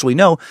we habitually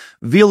know,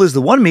 veal is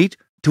the one meat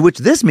to which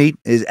this meat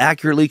is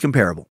accurately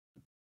comparable.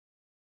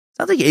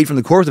 Sounds like you ate from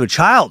the corpse of a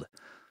child.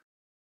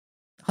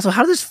 Also,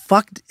 how did this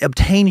fuck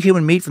obtain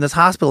human meat from this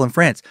hospital in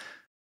France?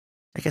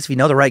 I guess if you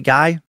know the right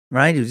guy,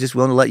 right, who's just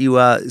willing to let you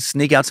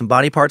sneak out some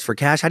body parts for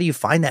cash, how do you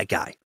find that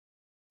guy?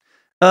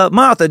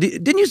 Martha,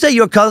 didn't you say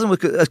your cousin was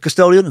a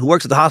custodian who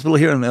works at the hospital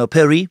here in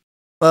Paris?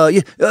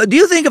 Do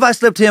you think if I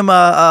slipped him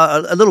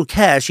a little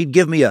cash, he'd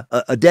give me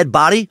a dead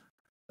body?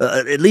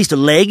 At least a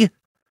leg?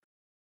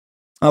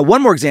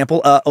 One more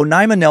example.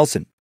 Onaima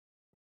Nelson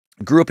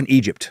grew up in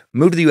Egypt,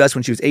 moved to the U.S.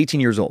 when she was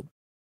 18 years old.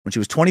 When she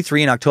was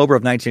 23 in October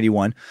of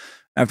 1981,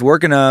 after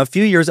working a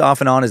few years off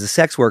and on as a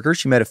sex worker,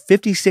 she met a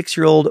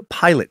 56-year-old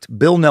pilot,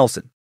 Bill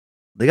Nelson.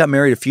 They got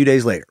married a few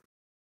days later.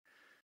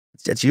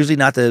 That's usually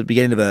not the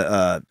beginning of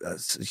a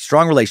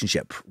strong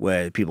relationship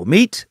where people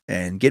meet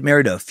and get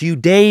married a few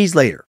days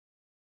later.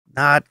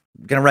 Not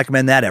going to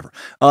recommend that ever.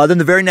 Then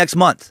the very next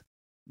month,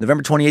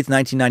 November 28th,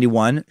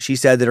 1991, she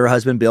said that her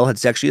husband, Bill, had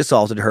sexually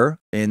assaulted her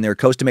in their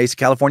Costa Mesa,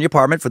 California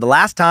apartment for the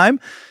last time.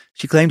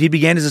 She claimed he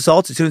began his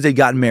assaults as soon as they'd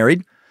gotten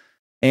married.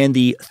 And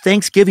the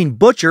Thanksgiving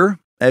butcher,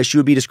 as she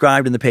would be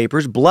described in the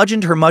papers,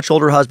 bludgeoned her much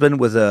older husband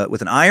with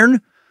an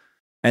iron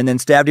and then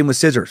stabbed him with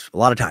scissors a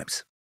lot of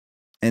times.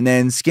 And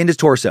then skinned his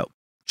torso,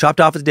 chopped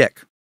off his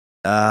dick,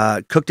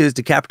 cooked his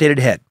decapitated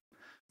head,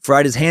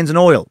 fried his hands in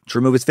oil to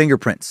remove his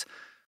fingerprints.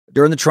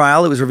 During the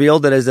trial, it was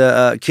revealed that as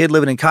a kid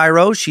living in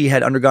Cairo, she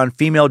had undergone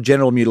female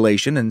genital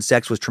mutilation and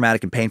sex was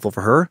traumatic and painful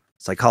for her.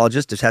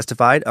 Psychologist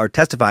testified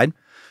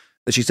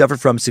that she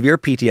suffered from severe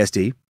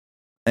PTSD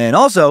and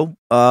also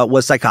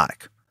was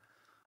psychotic.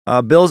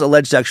 Bill's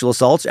alleged sexual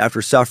assaults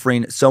after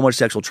suffering so much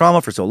sexual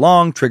trauma for so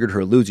long triggered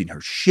her losing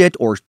her shit,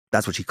 or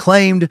that's what she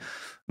claimed.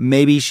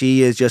 Maybe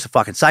she is just a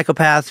fucking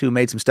psychopath who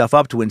made some stuff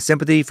up to win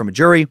sympathy from a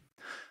jury.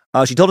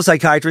 She told a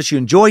psychiatrist she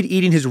enjoyed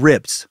eating his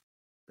ribs,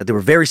 that they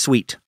were very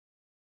sweet.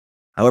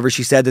 However,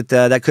 she said that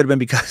that could have been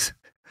because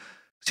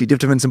she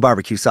dipped them in some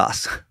barbecue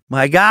sauce.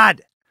 My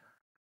God.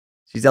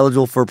 She's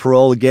eligible for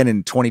parole again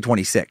in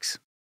 2026.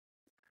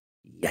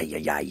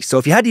 So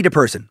if you had to eat a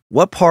person,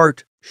 what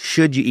part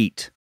should you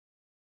eat?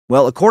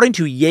 Well, according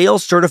to Yale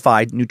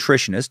certified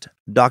nutritionist,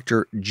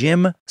 Dr.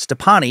 Jim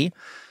Stepani,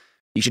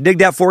 you should dig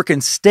that fork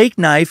and steak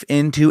knife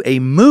into a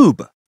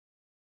moob.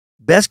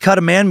 Best cut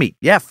of man meat.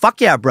 Yeah,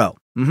 fuck yeah, bro.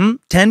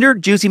 Tender,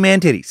 juicy man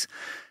titties.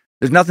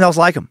 There's nothing else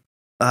like them.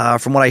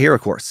 From what I hear,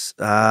 of course.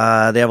 They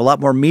have a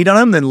lot more meat on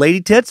them than lady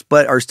tits,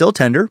 but are still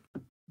tender.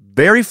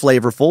 Very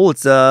flavorful.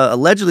 It's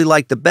allegedly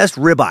like the best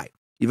ribeye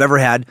you've ever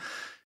had.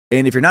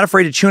 And if you're not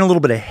afraid of chewing a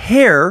little bit of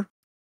hair,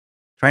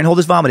 try and hold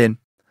this vomit in.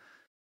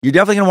 You're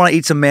definitely going to want to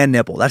eat some man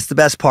nipple. That's the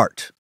best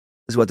part,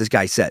 is what this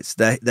guy says.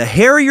 The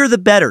hairier the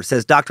better,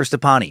 says Dr.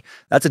 Stepani.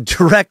 That's a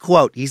direct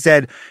quote. He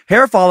said,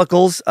 hair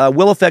follicles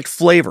will affect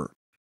flavor.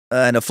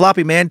 And a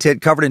floppy man tit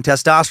covered in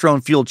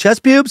testosterone-fueled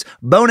chest pubes,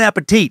 bon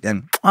appetit.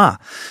 And,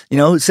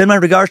 send my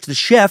regards to the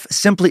chef,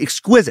 simply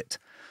exquisite.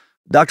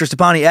 Dr.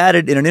 Stepani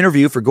added in an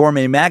interview for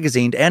Gourmet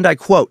Magazine, and I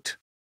quote,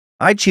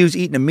 I choose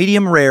eating a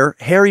medium rare,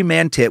 hairy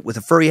man tit with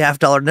a furry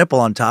 $50 nipple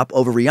on top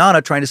over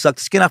Rihanna trying to suck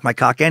the skin off my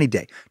cock any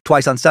day,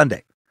 twice on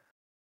Sunday.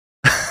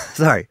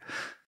 Sorry.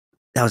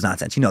 That was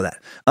nonsense. You know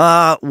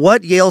that.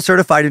 What Yale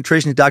certified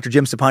nutritionist Dr.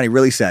 Jim Stepani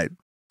really said,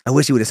 I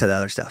wish he would have said that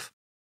other stuff.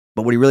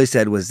 But what he really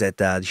said was that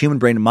the human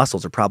brain and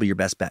muscles are probably your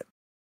best bet.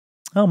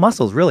 Oh,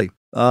 muscles, really?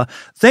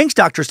 Thanks,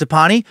 Dr.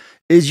 Stepani.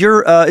 Is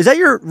that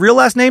your real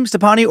last name,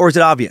 Stepani, or is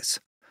it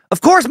obvious?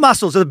 Of course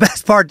muscles are the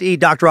best part to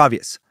eat, Dr.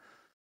 Obvious.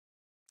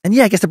 And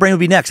yeah, I guess the brain would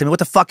be next. I mean, what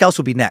the fuck else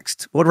would be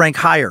next? What would rank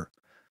higher?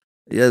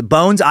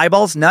 Bones,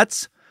 eyeballs,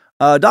 nuts?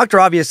 Dr.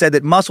 Obvious said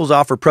that muscles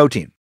offer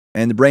protein,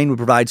 and the brain would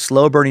provide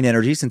slow-burning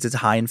energy since it's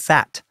high in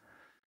fat.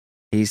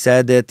 He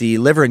said that the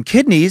liver and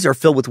kidneys are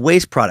filled with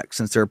waste products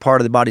since they're part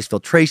of the body's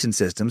filtration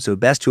system, so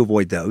best to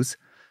avoid those.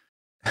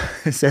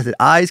 He said that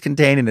eyes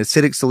contain an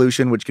acidic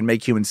solution which can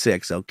make humans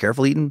sick, so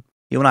careful eating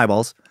human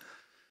eyeballs.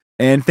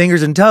 And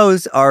fingers and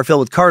toes are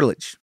filled with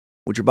cartilage,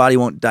 which your body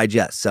won't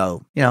digest.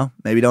 So,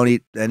 maybe don't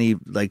eat any,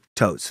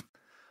 toes.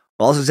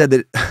 Also said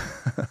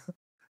that,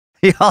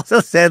 he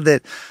also said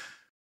that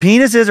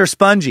penises are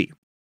spongy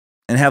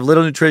and have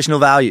little nutritional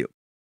value.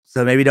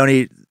 So maybe don't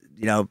eat,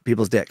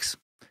 people's dicks.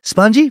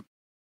 Spongy? Is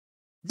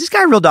this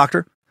guy a real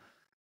doctor?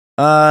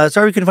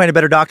 Sorry we couldn't find a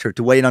better doctor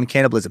to weigh in on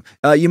cannibalism.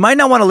 You might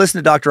not want to listen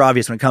to Dr.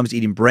 Obvious when it comes to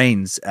eating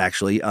brains,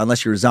 actually,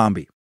 unless you're a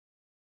zombie.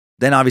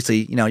 Then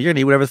obviously, you're going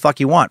to eat whatever the fuck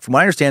you want. From what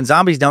I understand,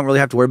 zombies don't really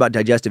have to worry about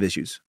digestive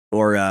issues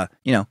or,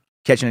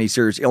 catching any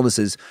serious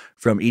illnesses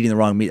from eating the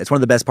wrong meat. That's one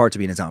of the best parts of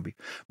being a zombie.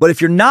 But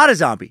if you're not a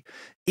zombie,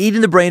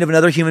 eating the brain of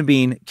another human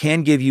being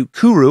can give you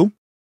kuru,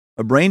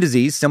 a brain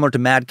disease similar to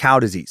mad cow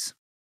disease.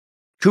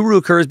 Kuru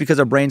occurs because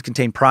our brains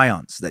contain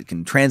prions that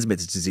can transmit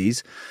this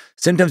disease.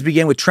 Symptoms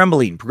begin with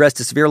trembling, progress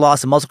to severe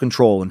loss of muscle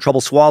control, and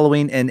trouble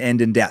swallowing, and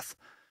end in death.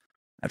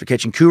 After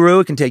catching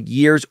Kuru, it can take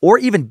years or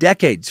even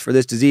decades for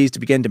this disease to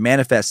begin to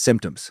manifest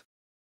symptoms.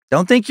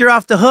 Don't think you're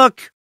off the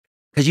hook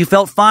because you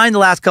felt fine the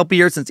last couple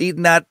years since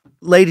eating that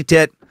lady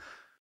tit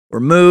or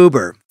moob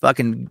or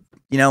fucking,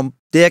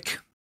 dick,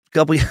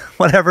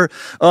 whatever.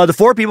 The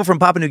 4 people from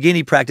Papua New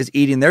Guinea practiced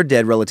eating their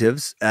dead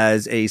relatives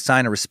as a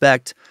sign of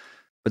respect.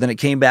 But then it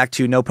came back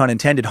to, no pun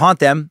intended, haunt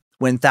them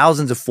when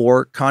thousands of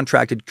 4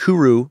 contracted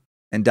Kuru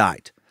and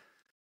died.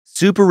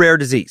 Super rare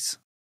disease.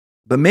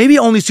 But maybe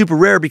only super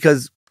rare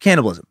because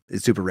cannibalism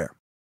is super rare.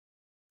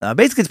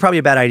 Basically, it's probably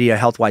a bad idea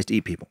health-wise to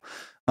eat people.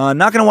 Not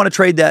going to want to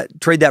trade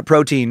that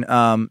protein, for,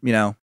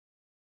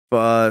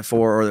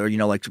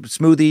 like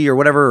smoothie or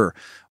whatever,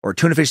 or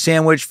tuna fish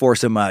sandwich for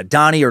some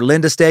Donnie or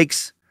Linda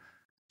steaks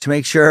to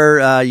make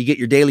sure you get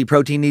your daily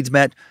protein needs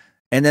met.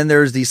 And then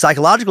there's the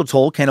psychological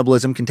toll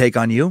cannibalism can take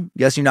on you.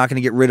 Yes, you're not going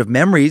to get rid of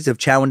memories of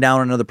chowing down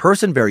on another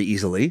person very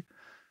easily.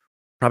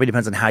 Probably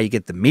depends on how you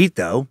get the meat,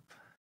 though.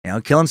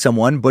 Killing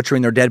someone,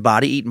 butchering their dead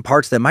body, eating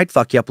parts that might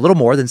fuck you up a little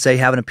more than, say,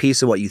 having a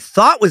piece of what you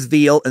thought was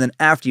veal, and then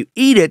after you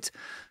eat it,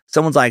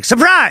 someone's like,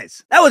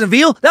 surprise! That wasn't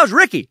veal, that was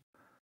Ricky.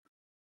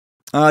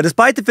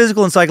 Despite the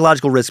physical and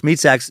psychological risks, meat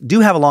sacks do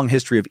have a long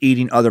history of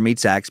eating other meat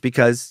sacks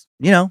because,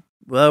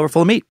 we're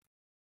full of meat.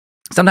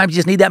 Sometimes you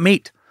just need that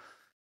meat.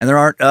 And there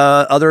aren't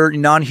other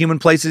non-human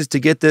places to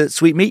get the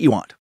sweet meat you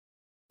want.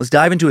 Let's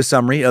dive into a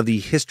summary of the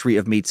history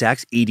of meat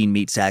sacks, eating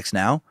meat sacks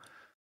now.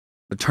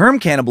 The term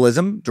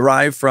cannibalism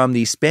derived from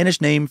the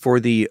Spanish name for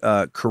the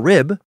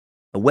Carib,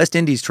 a West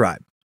Indies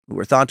tribe, who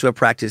were thought to have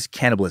practiced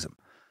cannibalism.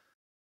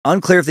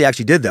 Unclear if they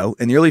actually did, though.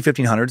 In the early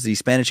 1500s, the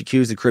Spanish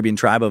accused the Caribbean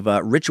tribe of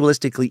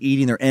ritualistically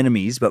eating their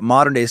enemies, but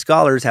modern-day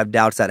scholars have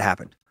doubts that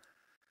happened.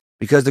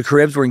 Because the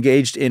Caribs were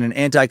engaged in an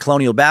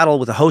anti-colonial battle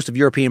with a host of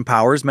European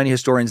powers, many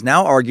historians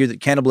now argue that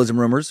cannibalism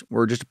rumors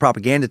were just a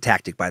propaganda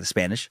tactic by the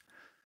Spanish,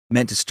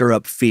 meant to stir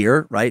up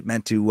fear, right?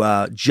 Meant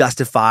to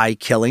justify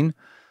killing.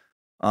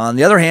 On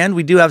the other hand,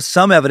 we do have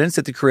some evidence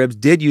that the Caribs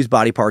did use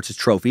body parts as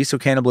trophies, so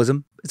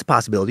cannibalism is a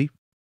possibility,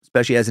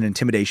 especially as an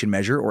intimidation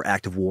measure or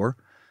act of war.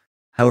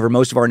 However,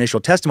 most of our initial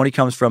testimony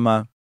comes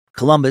from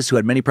Columbus, who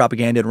had many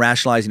propaganda and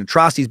rationalizing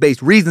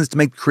atrocities-based reasons to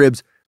make the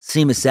Caribs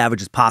seem as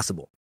savage as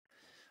possible.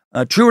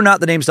 True or not,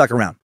 the name stuck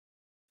around.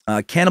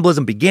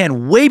 Cannibalism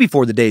began way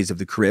before the days of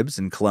the Caribs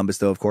and Columbus,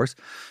 though, of course.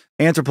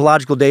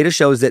 Anthropological data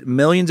shows that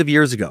millions of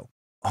years ago,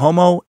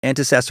 Homo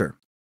antecessor,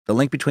 the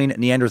link between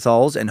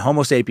Neanderthals and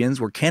Homo sapiens,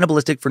 were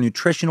cannibalistic for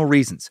nutritional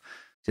reasons.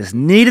 Just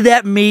needed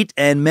that meat,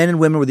 and men and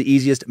women were the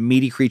easiest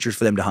meaty creatures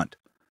for them to hunt.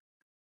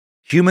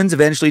 Humans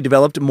eventually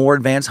developed more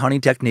advanced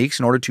hunting techniques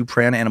in order to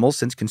prey on animals,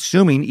 since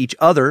consuming each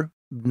other,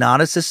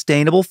 not a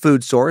sustainable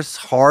food source,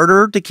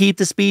 harder to keep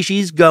the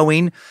species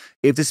going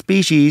if the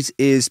species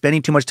is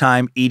spending too much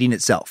time eating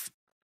itself.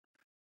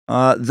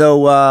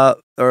 Though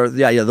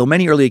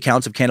many early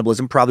accounts of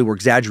cannibalism probably were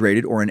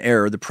exaggerated or in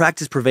error, the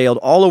practice prevailed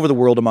all over the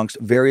world amongst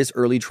various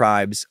early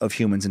tribes of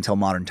humans until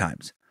modern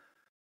times.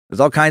 There's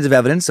all kinds of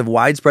evidence of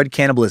widespread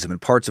cannibalism in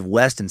parts of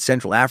West and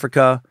Central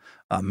Africa,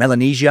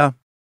 Melanesia,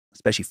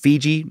 especially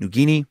Fiji, New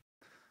Guinea,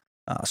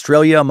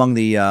 Australia, among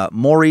the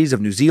Maoris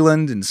of New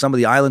Zealand, and some of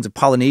the islands of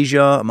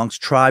Polynesia,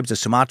 amongst tribes of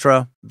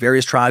Sumatra,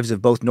 various tribes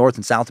of both North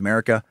and South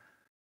America.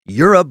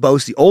 Europe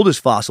boasts the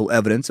oldest fossil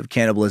evidence of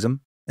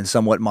cannibalism in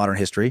somewhat modern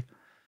history.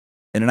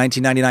 In a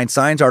 1999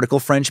 Science article,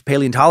 French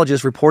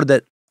paleontologists reported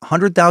that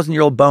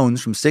 100,000-year-old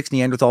bones from 6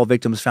 Neanderthal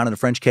victims found in a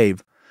French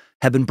cave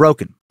have been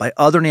broken by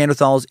other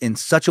Neanderthals in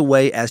such a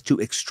way as to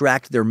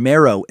extract their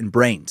marrow and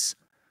brains.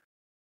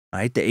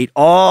 Right? They ate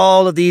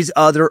all of these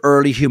other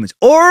early humans.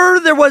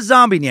 Or there was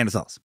zombie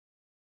Neanderthals.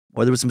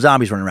 Or there was some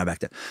zombies running around back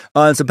then.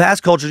 In some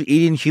past cultures,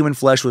 eating human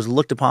flesh was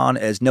looked upon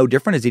as no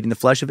different as eating the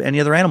flesh of any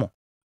other animal.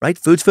 Right?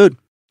 Food's food.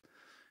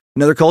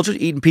 In other cultures,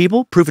 eating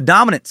people, proof of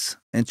dominance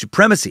and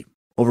supremacy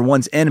over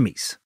one's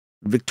enemies.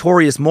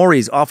 Victorious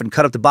Maoris often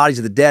cut up the bodies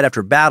of the dead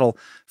after battle,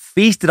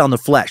 feasted on the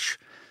flesh.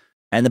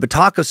 And the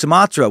Batak of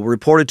Sumatra were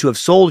reported to have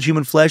sold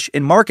human flesh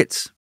in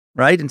markets,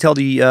 right? Until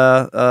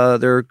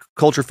their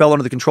culture fell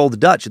under the control of the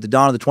Dutch at the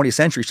dawn of the 20th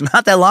century. So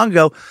not that long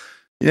ago,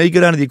 you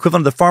go down to the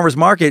equivalent of the farmer's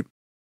market,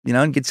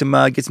 and get some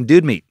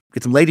dude meat,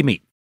 get some lady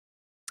meat.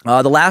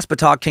 The last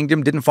Batak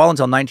kingdom didn't fall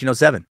until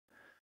 1907.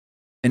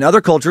 In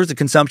other cultures, the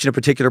consumption of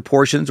particular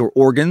portions or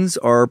organs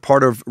are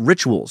part of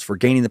rituals for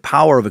gaining the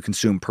power of a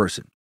consumed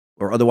person,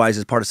 or otherwise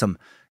as part of some,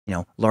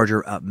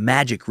 larger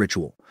magic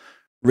ritual.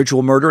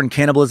 Ritual murder and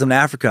cannibalism in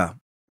Africa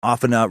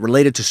often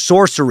related to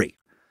sorcery.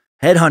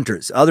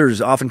 Headhunters, others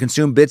often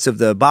consume bits of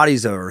the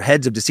bodies or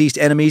heads of deceased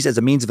enemies as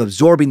a means of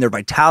absorbing their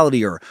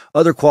vitality or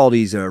other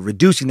qualities,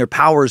 reducing their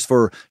powers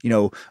for,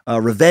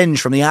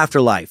 revenge from the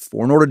afterlife,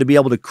 or in order to be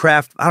able to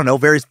craft,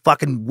 various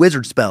fucking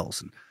wizard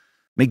spells and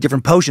make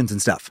different potions and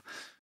stuff.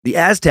 The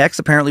Aztecs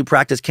apparently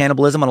practiced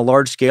cannibalism on a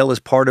large scale as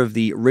part of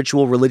the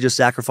ritual religious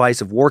sacrifice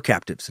of war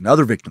captives and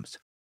other victims.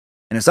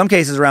 And in some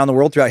cases around the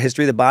world throughout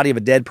history, the body of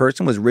a dead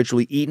person was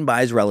ritually eaten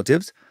by his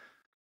relatives,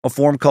 a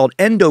form called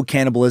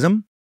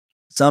endocannibalism.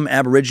 Some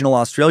Aboriginal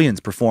Australians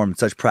performed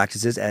such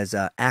practices as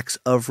acts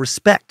of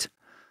respect.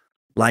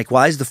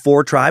 Likewise, the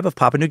Fore tribe of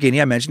Papua New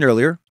Guinea, I mentioned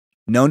earlier,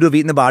 known to have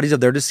eaten the bodies of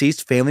their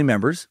deceased family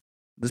members.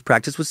 This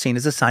practice was seen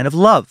as a sign of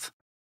love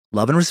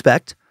and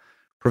respect,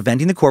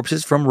 preventing the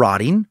corpses from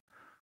rotting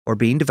or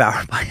being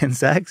devoured by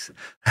insects.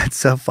 That's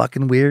so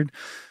fucking weird.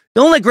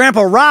 Don't let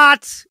Grandpa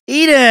rot.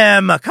 Eat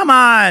him. Come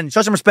on.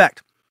 Show some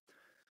respect.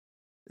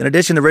 In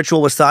addition, the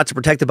ritual was thought to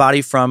protect the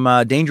body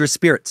from dangerous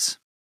spirits.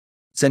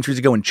 Centuries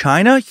ago in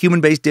China,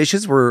 human-based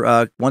dishes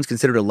were once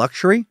considered a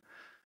luxury.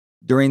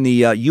 During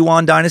the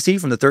Yuan dynasty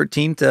from the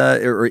 13th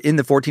or in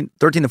the 13th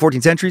to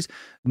 14th centuries,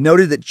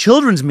 noted that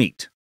children's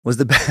meat was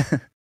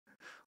the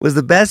was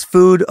the best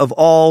food of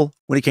all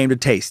when it came to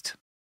taste.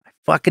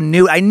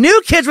 I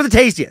knew kids were the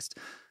tastiest.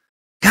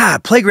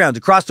 God, playgrounds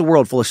across the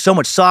world full of so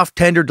much soft,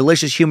 tender,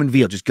 delicious human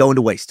veal just going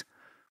to waste.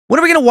 When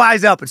are we going to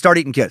wise up and start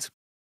eating kids?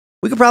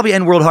 We could probably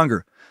end world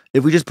hunger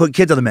if we just put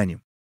kids on the menu.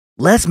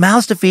 Less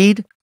mouths to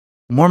feed,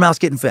 more mouths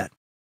getting fed.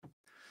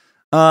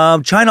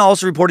 China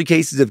also reported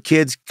cases of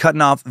kids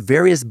cutting off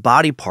various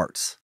body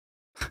parts,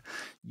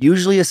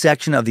 usually a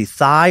section of the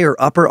thigh or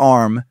upper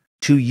arm,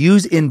 to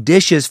use in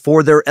dishes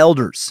for their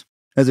elders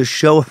as a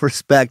show of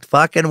respect.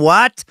 Fucking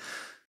what?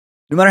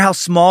 No matter how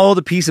small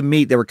the piece of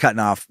meat they were cutting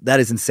off, that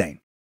is insane.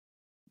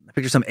 I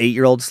picture some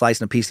 8-year-old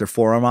slicing a piece of their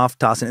forearm off,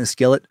 tossing it in a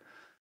skillet,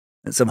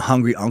 and some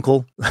hungry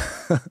uncle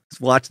is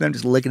watching them,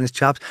 just licking his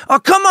chops. Oh,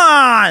 come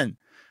on!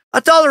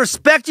 That's all the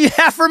respect you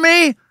have for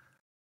me?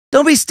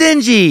 Don't be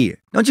stingy.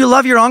 Don't you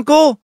love your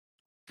uncle?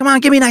 Come on,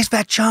 give me a nice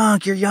fat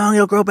chunk. You're young,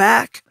 it'll grow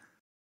back.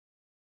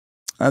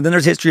 Then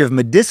there's history of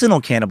medicinal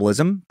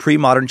cannibalism.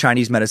 Pre-modern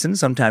Chinese medicine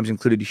sometimes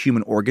included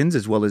human organs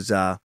as well as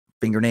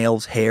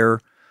fingernails, hair.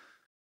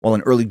 While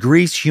in early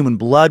Greece, human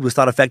blood was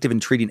thought effective in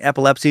treating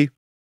epilepsy.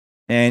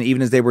 And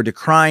even as they were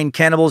decrying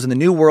cannibals in the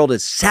New World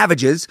as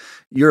savages,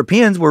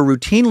 Europeans were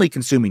routinely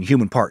consuming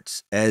human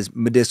parts as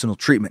medicinal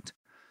treatment.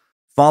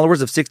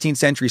 Followers of 16th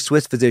century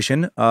Swiss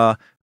physician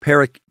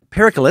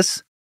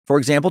Pericles, for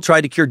example,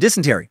 tried to cure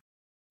dysentery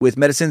with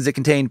medicines that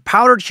contained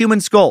powdered human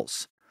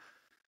skulls.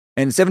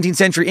 And in 17th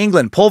century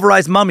England,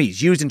 pulverized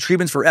mummies used in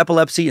treatments for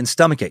epilepsy and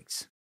stomach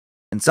aches.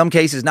 In some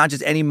cases, not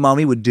just any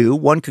mummy would do.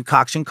 One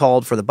concoction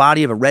called for the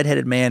body of a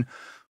red-headed man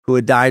who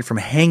had died from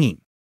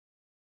hanging.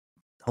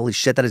 Holy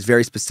shit, that is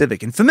very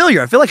specific and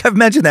familiar. I feel like I've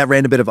mentioned that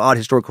random bit of odd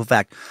historical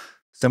fact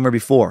somewhere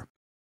before.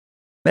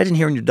 Imagine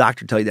hearing your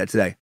doctor tell you that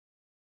today.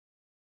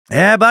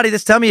 Yeah, buddy,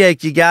 this tummy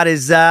ache you got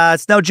is,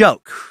 it's no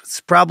joke.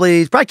 It's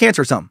probably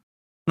cancer or something.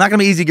 Not going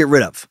to be easy to get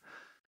rid of.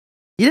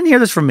 You didn't hear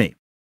this from me,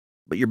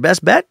 but your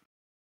best bet?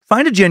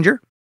 Find a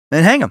ginger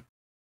and hang him.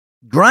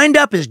 Grind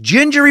up his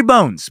gingery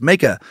bones.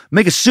 Make a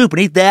soup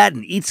and eat that,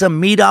 and eat some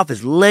meat off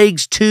his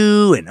legs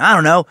too, and I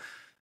don't know,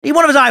 eat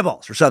one of his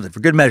eyeballs or something for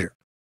good measure.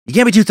 You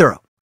can't be too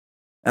thorough.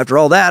 After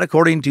all that,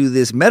 according to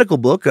this medical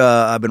book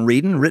I've been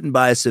reading, written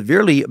by a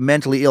severely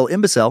mentally ill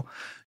imbecile,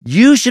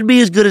 you should be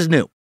as good as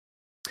new.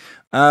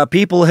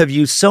 People have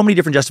used so many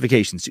different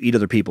justifications to eat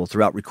other people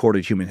throughout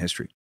recorded human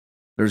history.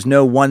 There's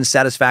no one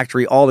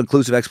satisfactory,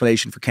 all-inclusive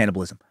explanation for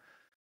cannibalism.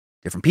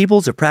 Different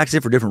peoples have practiced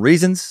it for different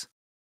reasons,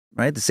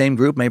 right? The same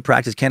group may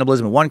practice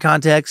cannibalism in one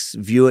context,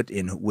 view it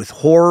with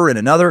horror in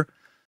another.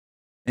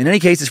 In any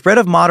case, the spread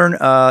of modern,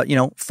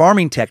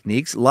 farming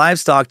techniques,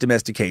 livestock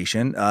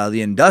domestication,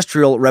 the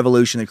industrial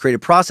revolution that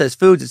created processed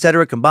foods,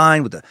 etc.,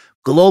 combined with the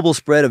global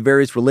spread of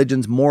various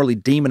religions morally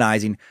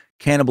demonizing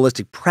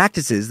cannibalistic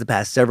practices the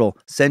past several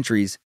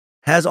centuries,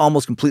 has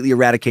almost completely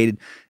eradicated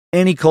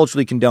any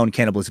culturally condoned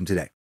cannibalism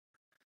today.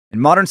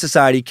 In modern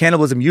society,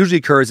 cannibalism usually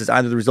occurs as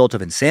either the result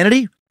of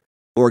insanity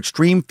or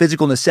extreme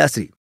physical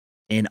necessity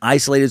in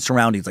isolated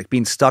surroundings, like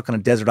being stuck on a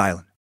desert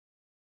island.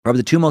 Probably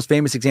the two most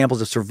famous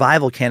examples of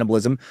survival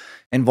cannibalism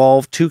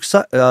involve two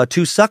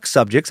suck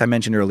subjects I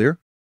mentioned earlier,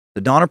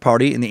 the Donner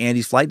Party and the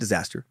Andes flight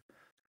disaster.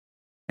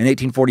 In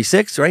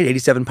 1846,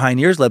 87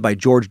 pioneers led by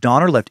George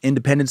Donner left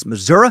Independence,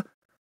 Missouri,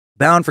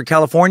 bound for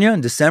California.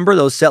 In December,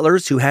 those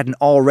settlers who hadn't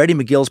already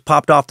McGill's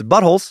popped off their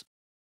buttholes,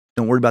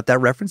 don't worry about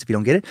that reference if you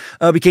don't get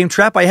it, became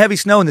trapped by heavy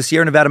snow in the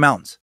Sierra Nevada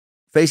mountains.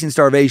 Facing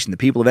starvation, the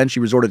people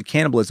eventually resorted to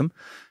cannibalism.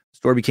 The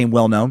story became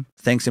well known,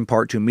 thanks in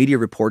part to media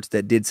reports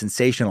that did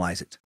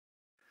sensationalize it.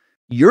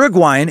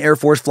 Uruguayan Air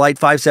Force Flight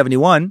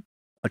 571,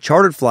 a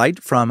chartered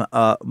flight from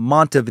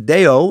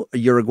Montevideo,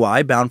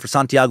 Uruguay, bound for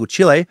Santiago,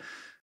 Chile,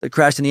 that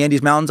crashed in the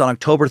Andes Mountains on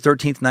October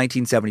 13th,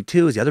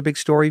 1972, is the other big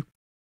story.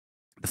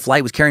 The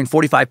flight was carrying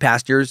 45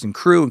 passengers and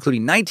crew,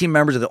 including 19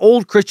 members of the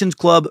Old Christians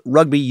Club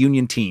rugby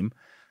union team,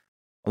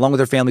 along with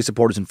their family,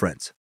 supporters, and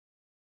friends.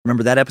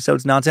 Remember that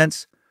episode's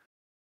nonsense?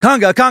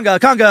 Conga, conga,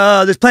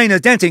 conga, this plane is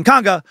dancing,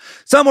 conga.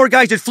 Some more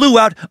guys just flew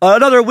out,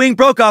 another wing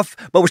broke off,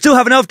 but we still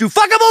have enough to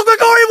fuckable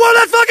Gregorian.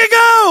 Let's fucking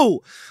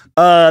go!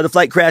 The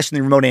flight crashed in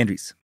the remote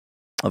Andes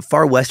of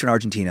far western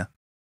Argentina,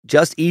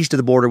 just east of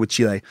the border with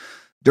Chile.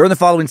 During the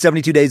following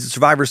 72 days, the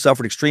survivors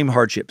suffered extreme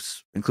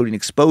hardships, including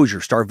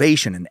exposure,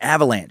 starvation, and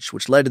avalanche,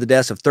 which led to the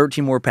deaths of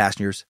 13 more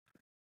passengers.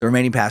 The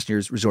remaining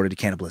passengers resorted to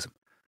cannibalism.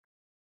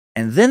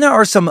 And then there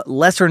are some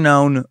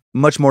lesser-known,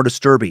 much more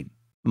disturbing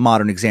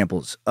modern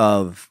examples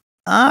of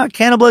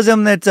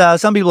cannibalism that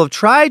some people have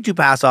tried to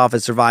pass off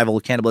as survival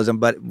cannibalism,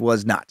 but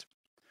was not.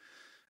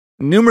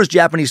 Numerous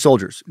Japanese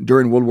soldiers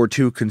during World War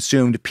II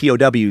consumed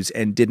POWs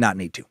and did not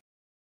need to.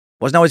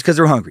 Wasn't always because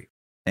they were hungry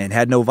and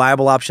had no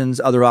viable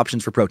other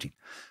options for protein.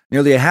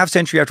 Nearly a half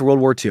century after World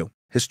War II,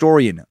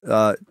 historian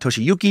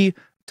Toshiyuki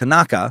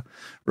Tanaka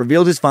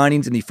revealed his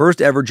findings in the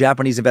first ever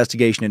Japanese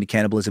investigation into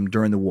cannibalism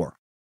during the war.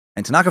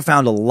 And Tanaka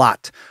found a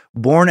lot.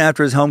 Born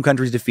after his home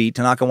country's defeat,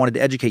 Tanaka wanted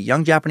to educate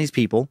young Japanese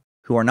people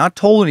who are not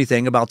told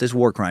anything about this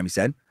war crime, he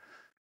said.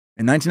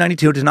 In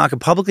 1992, Tanaka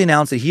publicly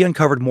announced that he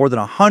uncovered more than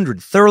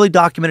 100 thoroughly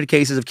documented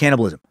cases of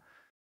cannibalism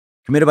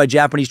committed by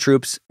Japanese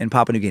troops in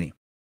Papua New Guinea.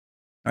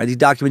 All right, these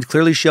documents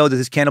clearly show that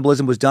this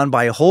cannibalism was done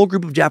by a whole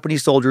group of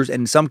Japanese soldiers,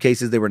 and in some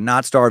cases, they were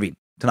not starving,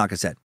 Tanaka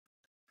said.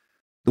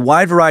 The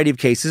wide variety of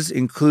cases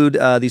include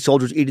these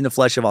soldiers eating the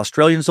flesh of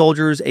Australian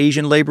soldiers,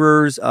 Asian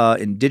laborers,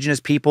 indigenous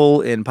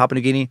people in Papua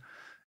New Guinea.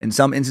 In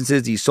some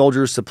instances, these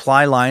soldiers'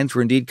 supply lines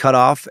were indeed cut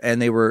off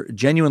and they were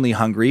genuinely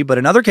hungry. But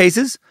in other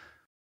cases,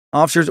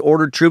 officers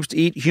ordered troops to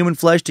eat human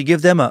flesh to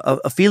give them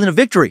a feeling of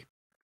victory.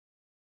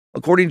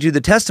 According to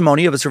the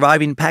testimony of a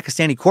surviving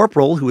Pakistani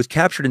corporal who was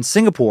captured in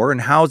Singapore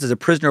and housed as a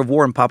prisoner of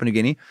war in Papua New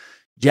Guinea,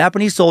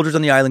 Japanese soldiers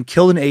on the island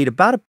killed and ate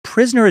about a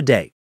prisoner a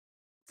day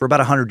for about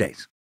 100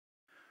 days.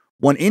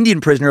 One Indian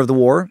prisoner of the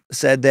war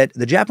said that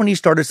the Japanese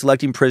started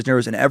selecting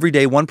prisoners, and every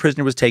day one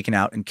prisoner was taken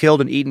out and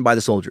killed and eaten by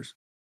the soldiers.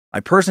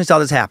 I personally saw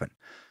this happen,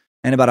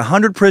 and about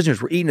 100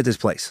 prisoners were eaten at this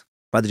place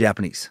by the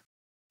Japanese.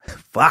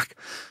 Fuck.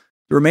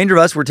 The remainder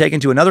of us were taken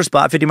to another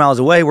spot 50 miles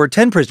away where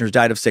 10 prisoners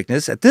died of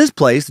sickness. At this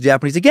place, the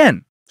Japanese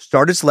again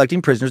started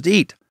selecting prisoners to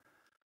eat.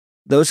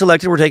 Those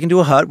selected were taken to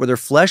a hut where their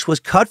flesh was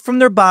cut from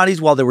their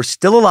bodies while they were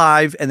still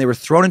alive, and they were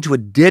thrown into a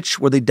ditch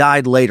where they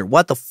died later.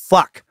 What the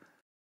fuck?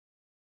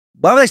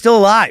 Why were they still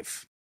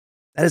alive?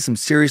 That is some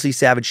seriously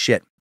savage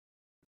shit.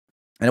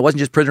 And it wasn't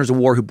just prisoners of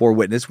war who bore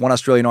witness. One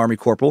Australian Army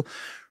corporal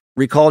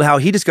recalled how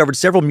he discovered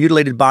several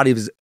mutilated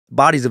bodies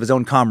of his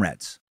own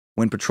comrades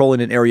when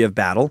patrolling an area of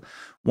battle.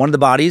 One of the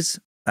bodies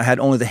had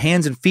only the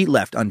hands and feet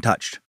left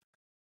untouched.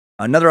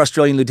 Another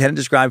Australian lieutenant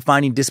described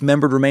finding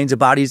dismembered remains of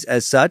bodies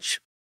as such.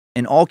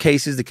 In all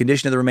cases, the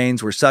condition of the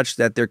remains were such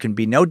that there can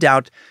be no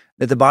doubt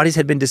that the bodies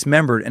had been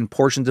dismembered and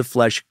portions of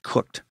flesh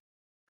cooked.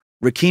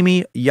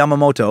 Rikimi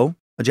Yamamoto,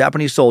 a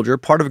Japanese soldier,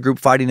 part of a group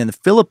fighting in the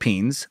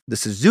Philippines, the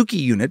Suzuki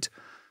unit,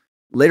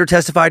 later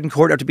testified in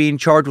court after being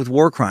charged with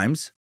war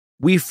crimes.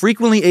 We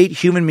frequently ate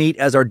human meat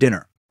as our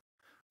dinner,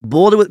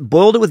 boiled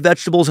it with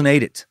vegetables and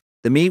ate it.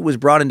 The meat was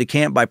brought into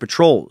camp by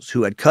patrols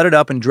who had cut it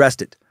up and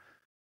dressed it.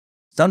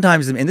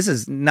 Sometimes, and this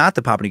is not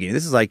the Papua New Guinea,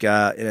 this is like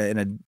in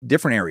a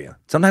different area.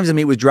 Sometimes the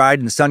meat was dried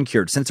and sun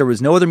cured. Since there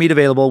was no other meat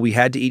available, we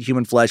had to eat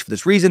human flesh. For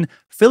this reason,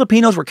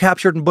 Filipinos were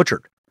captured and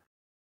butchered.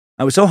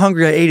 I was so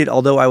hungry I ate it,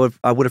 although I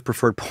would have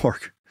preferred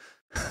pork.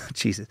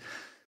 Jesus.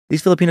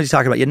 These Filipinos he's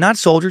talking about, not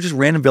soldiers, just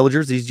random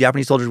villagers. These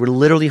Japanese soldiers were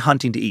literally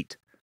hunting to eat.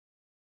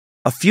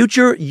 A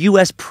future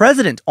U.S.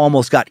 president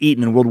almost got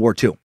eaten in World War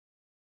II.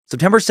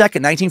 September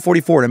 2nd,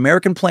 1944, an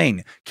American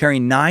plane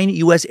carrying 9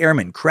 U.S.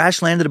 airmen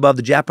crash-landed above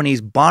the Japanese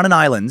Bonin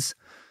Islands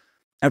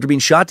after being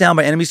shot down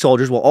by enemy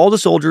soldiers. While all the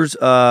soldiers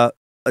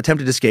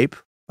attempted to escape,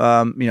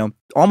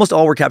 almost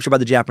all were captured by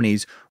the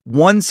Japanese.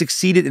 One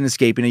succeeded in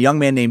escaping, a young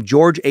man named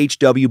George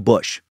H.W.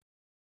 Bush.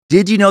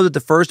 Did you know that the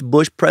first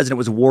Bush president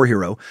was a war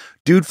hero?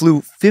 Dude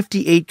flew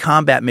 58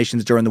 combat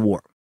missions during the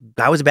war.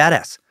 Guy was a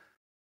badass.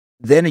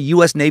 Then a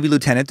U.S. Navy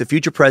lieutenant, the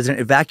future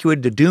president,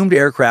 evacuated a doomed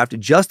aircraft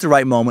at just the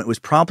right moment, was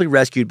promptly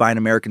rescued by an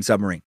American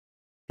submarine.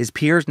 His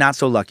peers, not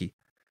so lucky.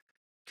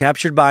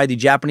 Captured by the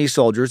Japanese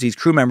soldiers, these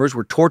crew members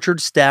were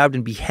tortured, stabbed,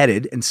 and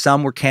beheaded, and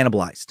some were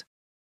cannibalized.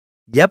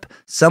 Yep,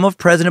 some of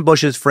President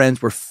Bush's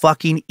friends were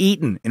fucking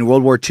eaten in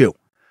World War II.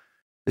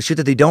 The shit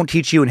that they don't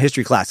teach you in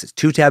history classes.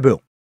 Too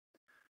taboo.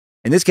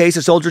 In this case,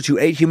 the soldiers who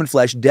ate human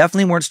flesh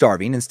definitely weren't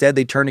starving. Instead,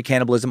 they turned to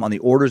cannibalism on the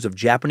orders of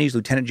Japanese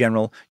Lieutenant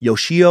General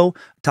Yoshio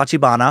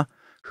Tachibana,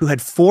 who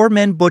had 4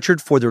 men butchered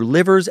for their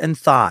livers and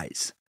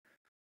thighs.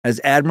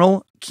 As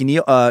Admiral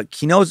Kinizo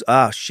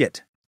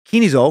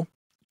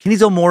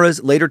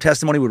Mora's later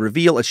testimony would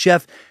reveal, a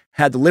chef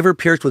had the liver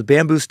pierced with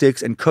bamboo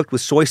sticks and cooked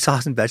with soy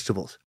sauce and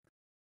vegetables.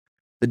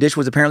 The dish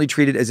was apparently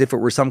treated as if it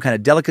were some kind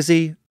of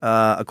delicacy.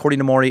 According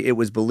to Mori, it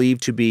was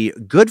believed to be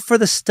good for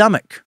the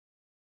stomach.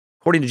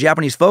 According to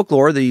Japanese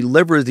folklore, the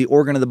liver is the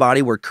organ of the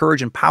body where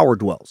courage and power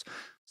dwells.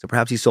 So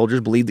perhaps these soldiers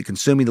believed that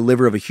consuming the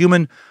liver of a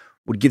human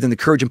would give them the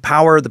courage and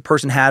power the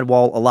person had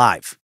while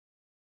alive.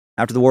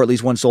 After the war, at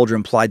least one soldier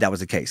implied that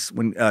was the case.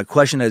 When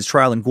questioned at his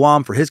trial in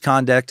Guam for his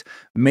conduct,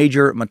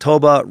 Major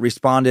Matoba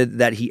responded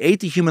that he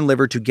ate the human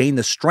liver to gain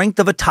the strength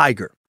of a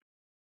tiger.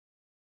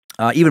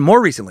 Even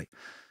more recently,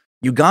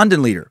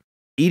 Ugandan leader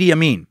Idi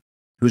Amin,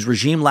 whose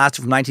regime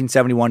lasted from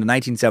 1971 to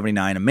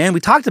 1979, a man we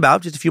talked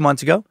about just a few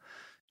months ago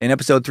in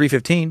episode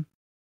 315,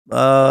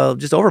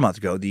 just over a month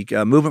ago, the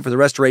movement for the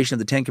restoration of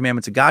the Ten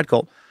Commandments of God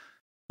cult.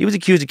 He was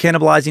accused of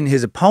cannibalizing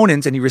his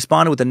opponents, and he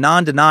responded with a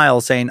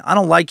non-denial saying, "I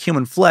don't like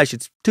human flesh.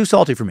 It's too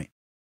salty for me."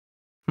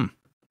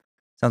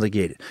 Sounds like he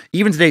ate it.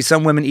 Even today,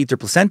 some women eat their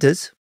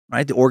placentas,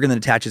 right? The organ that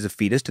attaches a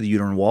fetus to the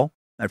uterine wall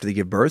after they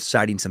give birth,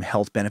 citing some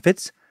health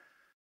benefits.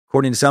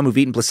 According to some who've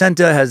eaten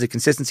placenta, has the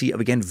consistency of,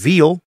 again,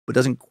 veal, but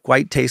doesn't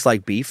quite taste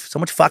like beef. So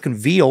much fucking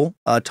veal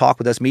talk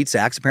with us meat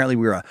sacks. Apparently,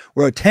 we're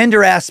a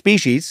tender-ass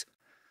species.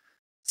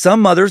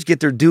 Some mothers get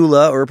their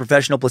doula or a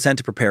professional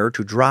placenta preparer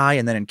to dry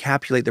and then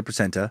encapsulate their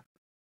placenta,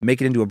 make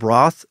it into a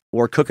broth,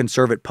 or cook and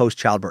serve it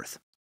post-childbirth.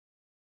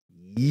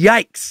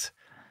 Yikes.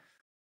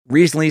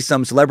 Recently,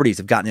 some celebrities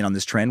have gotten in on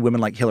this trend. Women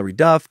like Hillary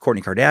Duff,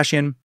 Kourtney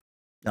Kardashian,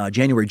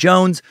 January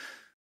Jones.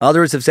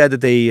 Others have said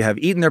that they have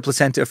eaten their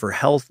placenta for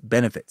health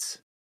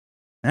benefits.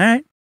 All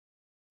right.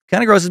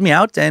 Kind of grosses me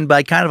out. And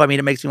by kind of, I mean,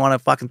 it makes me want to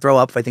fucking throw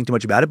up if I think too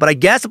much about it. But I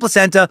guess a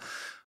placenta,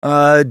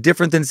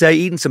 different than, say,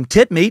 eating some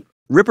tit meat,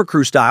 Ripper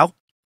Crew style.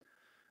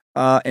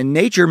 In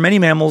nature, many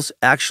mammals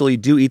actually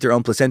do eat their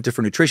own placenta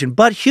for nutrition,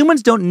 but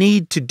humans don't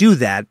need to do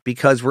that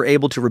because we're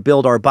able to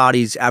rebuild our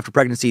bodies after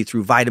pregnancy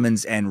through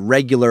vitamins and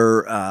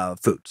regular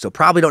food. So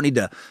probably don't need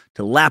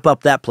to lap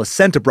up that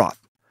placenta broth.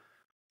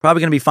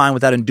 Probably going to be fine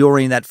without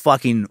enduring that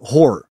fucking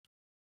horror.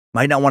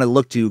 Might not want to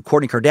look to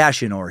Kourtney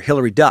Kardashian or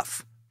Hillary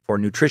Duff for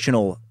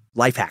nutritional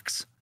life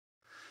hacks.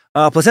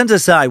 Placenta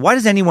aside, why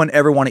does anyone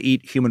ever want to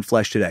eat human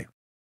flesh today?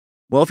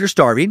 Well, if you're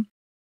starving,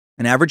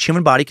 an average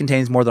human body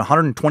contains more than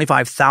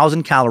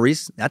 125,000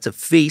 calories. That's a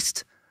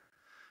feast.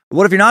 But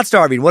what if you're not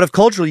starving? What if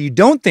culturally you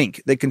don't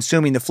think that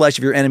consuming the flesh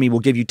of your enemy will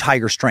give you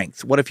tiger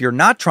strength? What if you're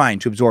not trying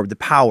to absorb the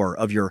power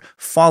of your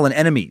fallen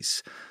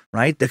enemies,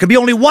 right? There could be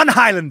only one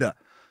Highlander.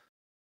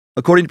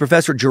 According to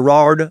Professor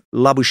Gerard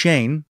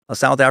Labouchaine, a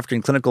South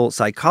African clinical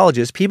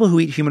psychologist, people who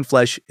eat human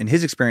flesh, in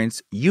his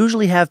experience,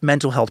 usually have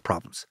mental health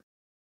problems.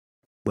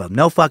 Well,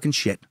 no fucking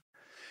shit.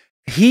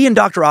 He and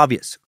Dr.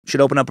 Obvious should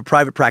open up a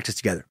private practice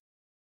together.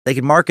 They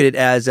could market it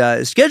as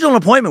schedule an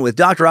appointment with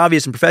Dr.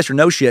 Obvious and Professor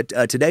No Shit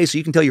today so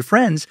you can tell your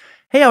friends,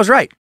 hey, I was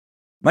right.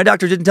 My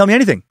doctor didn't tell me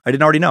anything I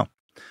didn't already know.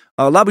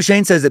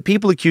 Labouchaine says that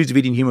people accused of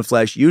eating human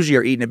flesh usually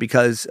are eating it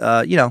because,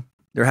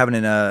 they're having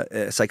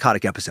a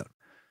psychotic episode,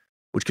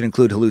 which can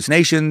include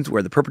hallucinations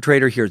where the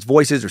perpetrator hears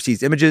voices or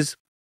sees images.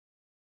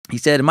 He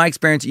said, in my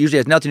experience, it usually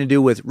has nothing to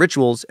do with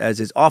rituals, as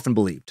is often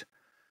believed.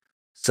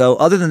 So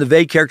other than the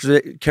vague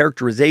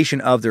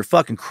characterization of they're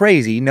fucking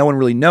crazy, no one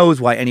really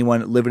knows why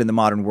anyone living in the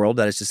modern world,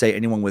 that is to say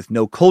anyone with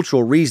no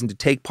cultural reason to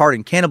take part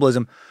in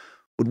cannibalism,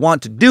 would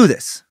want to do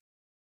this.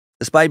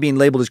 Despite being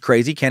labeled as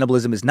crazy,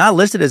 cannibalism is not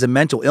listed as a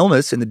mental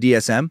illness in the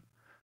DSM,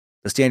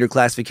 the standard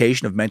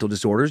classification of mental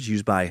disorders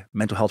used by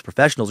mental health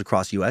professionals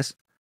across the U.S.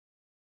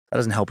 That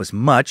doesn't help us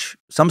much.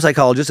 Some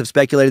psychologists have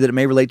speculated that it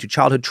may relate to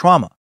childhood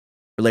trauma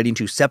relating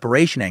to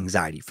separation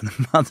anxiety from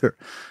the mother,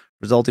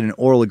 resulting in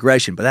oral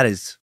aggression, but that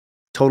is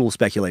total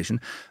speculation.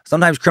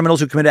 Sometimes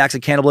criminals who commit acts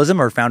of cannibalism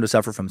are found to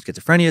suffer from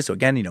schizophrenia. So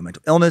again,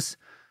 mental illness.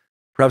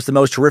 Perhaps the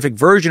most horrific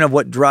version of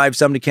what drives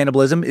some to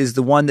cannibalism is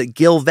the one that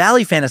Gil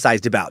Valley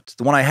fantasized about.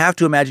 The one I have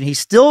to imagine he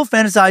still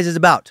fantasizes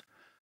about.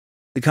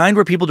 The kind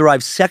where people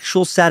derive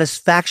sexual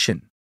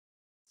satisfaction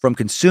from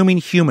consuming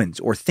humans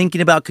or thinking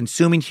about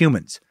consuming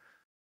humans.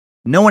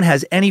 No one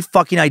has any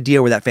fucking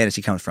idea where that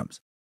fantasy comes from.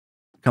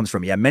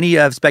 Yeah, many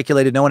have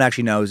speculated. No one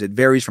actually knows. It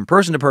varies from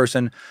person to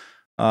person.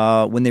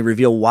 When they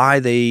reveal why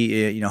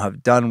they,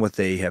 have done what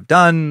they have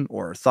done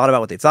or thought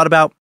about what they've thought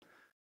about.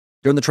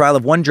 During the trial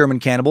of one German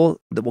cannibal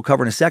that we'll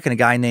cover in a second, a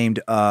guy named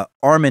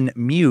Armin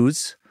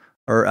Muse,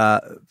 or I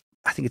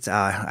think it's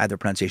either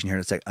pronunciation here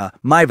in a second.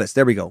 Mivus,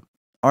 there we go.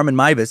 Armin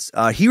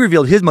Mivus, he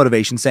revealed his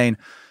motivation, saying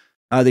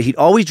that he'd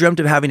always dreamt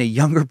of having a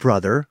younger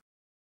brother,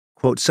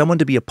 quote, someone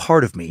to be a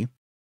part of me,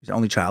 his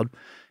only child,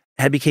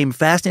 had become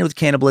fascinated with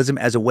cannibalism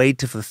as a way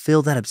to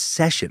fulfill that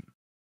obsession.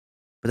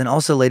 But then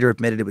also later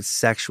admitted it was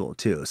sexual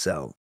too.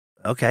 So,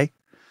 okay.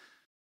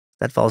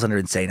 That falls under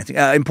insane. I think,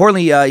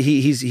 importantly,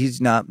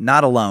 he's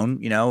not alone.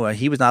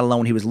 He was not alone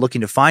when he was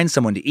looking to find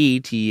someone to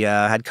eat. He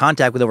had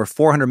contact with over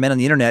 400 men on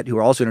the internet who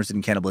are also interested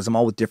in cannibalism,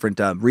 all with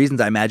different reasons,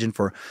 I imagine,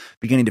 for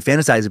beginning to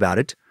fantasize about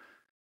it.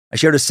 I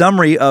shared a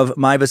summary of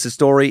Mivus'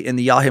 story in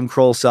the Yahim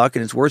Kroll Suck,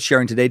 and it's worth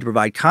sharing today to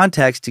provide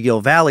context to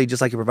Gil Valley,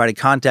 just like it provided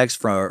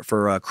context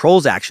for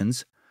Kroll's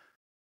actions.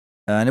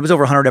 And it was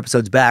over 100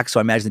 episodes back, so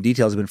I imagine the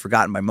details have been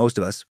forgotten by most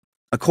of us.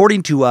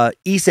 According to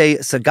Issei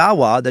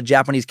Sagawa, the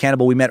Japanese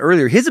cannibal we met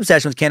earlier, his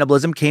obsession with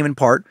cannibalism came in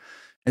part,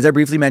 as I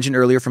briefly mentioned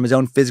earlier, from his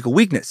own physical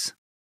weakness.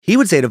 He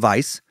would say to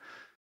Vice,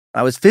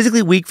 I was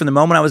physically weak from the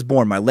moment I was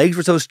born. My legs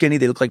were so skinny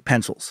they looked like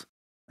pencils.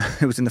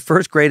 It was in the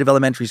first grade of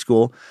elementary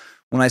school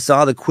when I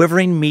saw the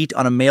quivering meat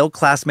on a male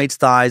classmate's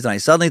thighs, and I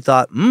suddenly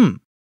thought,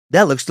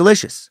 that looks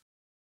delicious.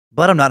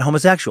 But I'm not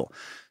homosexual.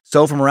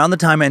 So from around the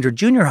time I entered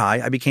junior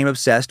high, I became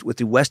obsessed with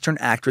the Western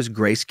actress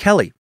Grace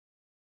Kelly.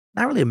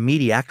 Not really a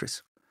meaty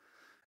actress.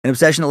 An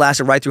obsession that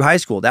lasted right through high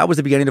school. That was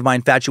the beginning of my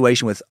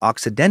infatuation with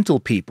Occidental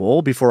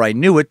people. Before I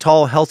knew it,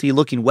 tall,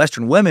 healthy-looking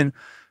Western women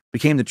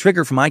became the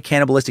trigger for my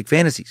cannibalistic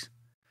fantasies.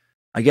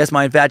 I guess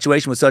my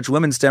infatuation with such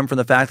women stemmed from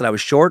the fact that I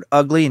was short,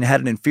 ugly, and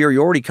had an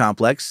inferiority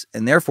complex,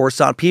 and therefore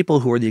sought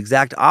people who were the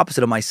exact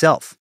opposite of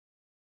myself.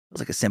 It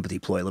was like a sympathy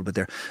ploy a little bit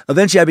there.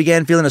 Eventually, I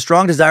began feeling a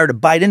strong desire to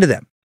bite into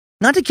them.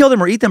 Not to kill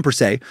them or eat them per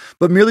se,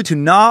 but merely to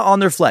gnaw on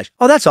their flesh.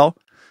 Oh, that's all.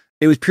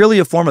 It was purely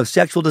a form of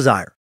sexual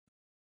desire.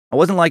 It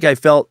wasn't like I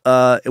felt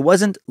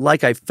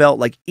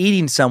like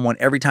eating someone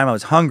every time I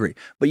was hungry.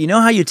 But you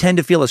know how you tend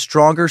to feel a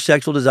stronger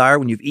sexual desire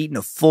when you've eaten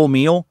a full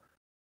meal?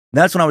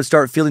 That's when I would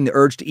start feeling the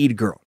urge to eat a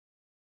girl.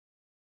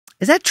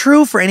 Is that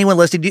true for anyone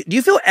listening? Do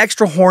you feel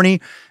extra horny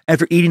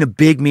after eating a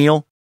big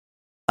meal?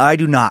 I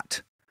do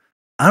not.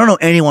 I don't know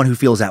anyone who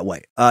feels that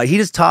way. He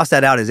just tossed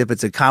that out as if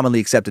it's a commonly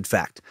accepted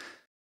fact.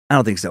 I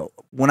don't think so.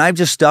 When I've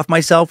just stuffed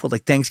myself with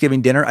like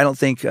Thanksgiving dinner, I don't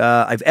think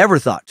I've ever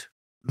thought,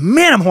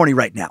 man, I'm horny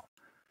right now.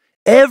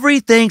 Every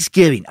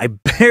Thanksgiving, I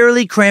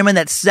barely cram in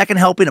that second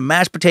helping of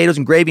mashed potatoes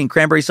and gravy and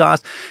cranberry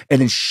sauce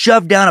and then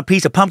shove down a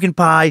piece of pumpkin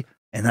pie,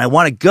 and then I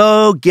want to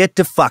go get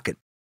to fucking.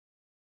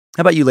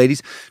 How about you,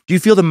 ladies? Do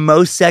you feel the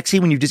most sexy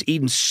when you've just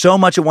eaten so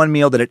much at one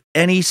meal that at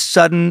any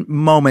sudden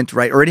moment,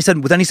 right, or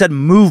with any sudden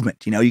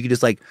movement, you can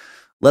just like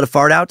let a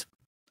fart out?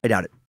 I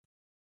doubt it.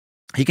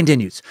 He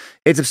continues.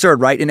 It's absurd,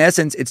 right? In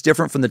essence, it's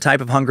different from the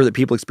type of hunger that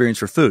people experience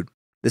for food.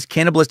 This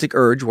cannibalistic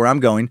urge, where I'm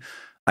going,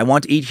 I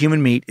want to eat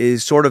human meat,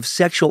 is sort of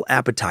sexual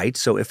appetite.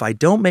 So if I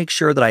don't make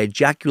sure that I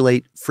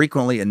ejaculate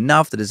frequently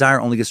enough, the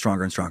desire only gets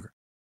stronger and stronger.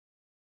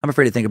 I'm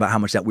afraid to think about how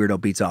much that weirdo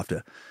beats off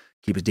to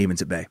keep his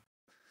demons at bay.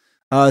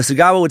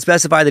 Sagawa would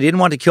specify that he didn't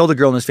want to kill the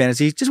girl in his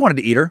fantasy, he just wanted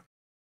to eat her.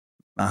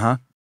 As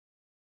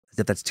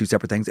if that's two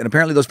separate things. And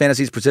apparently those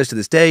fantasies persist to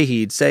this day.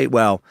 He'd say,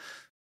 apparently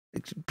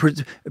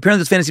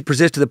this fantasy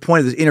persists to the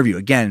point of this interview.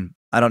 Again,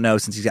 I don't know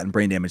since he's gotten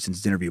brain damage since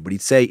his interview, but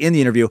he'd say in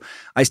the interview,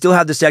 I still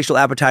have the sexual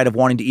appetite of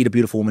wanting to eat a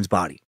beautiful woman's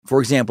body. For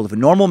example, if a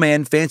normal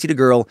man fancied a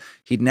girl,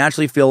 he'd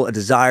naturally feel a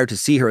desire to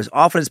see her as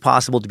often as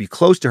possible, to be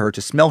close to her,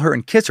 to smell her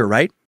and kiss her,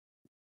 right?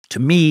 To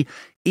me,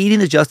 eating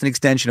is just an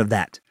extension of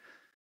that.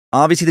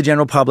 Obviously, the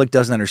general public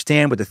doesn't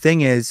understand, but the thing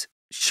is,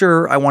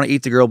 sure, I want to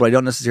eat the girl, but I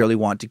don't necessarily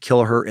want to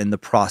kill her in the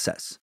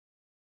process.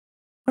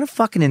 What a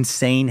fucking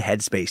insane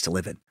headspace to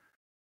live in.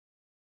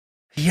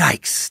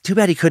 Yikes. Too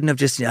bad he couldn't have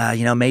just,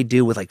 made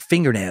do with like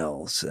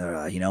fingernails,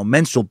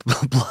 menstrual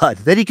blood.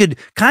 That he could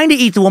kind of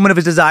eat the woman of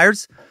his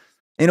desires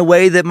in a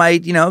way that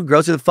might,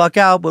 gross her the fuck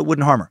out, but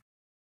wouldn't harm her.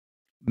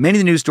 Many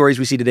of the news stories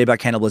we see today about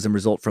cannibalism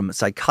result from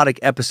psychotic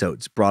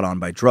episodes brought on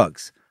by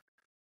drugs.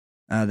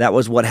 That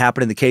was what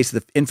happened in the case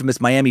of the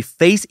infamous Miami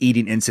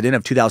face-eating incident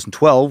of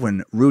 2012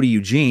 when Rudy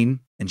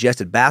Eugene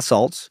ingested bath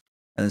salts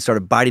and then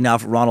started biting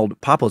off Ronald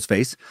Papo's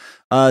face.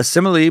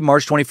 Similarly,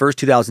 March 21st,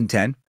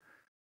 2010,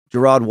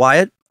 Gerard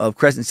Wyatt of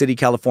Crescent City,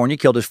 California,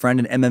 killed his friend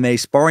and MMA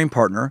sparring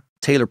partner,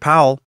 Taylor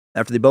Powell,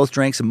 after they both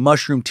drank some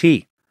mushroom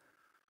tea.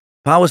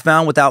 Powell was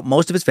found without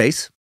most of his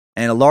face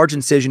and a large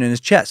incision in his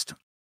chest.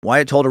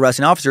 Wyatt told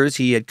arresting officers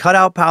he had cut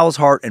out Powell's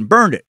heart and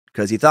burned it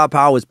because he thought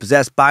Powell was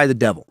possessed by the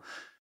devil.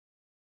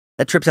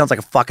 That trip sounds like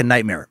a fucking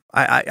nightmare.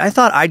 I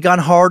thought I'd gone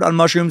hard on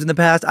mushrooms in the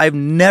past. I've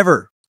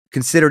never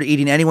considered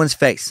eating anyone's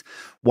face.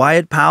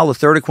 Wyatt, Powell, a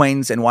third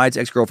acquaintance, and Wyatt's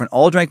ex-girlfriend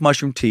all drank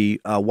mushroom tea.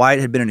 Wyatt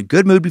had been in a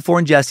good mood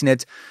before ingesting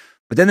it,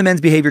 but then the men's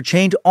behavior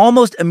changed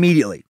almost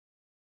immediately.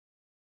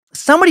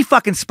 Somebody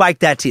fucking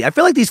spiked that tea. I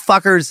feel like these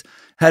fuckers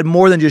had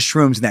more than just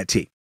shrooms in that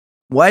tea.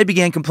 Wyatt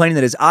began complaining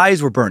that his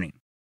eyes were burning.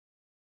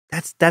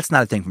 That's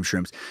not a thing from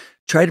shrooms.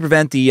 Tried to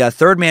prevent the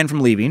third man from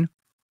leaving,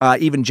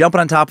 even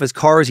jumping on top of his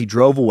car as he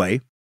drove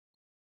away.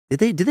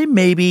 Did they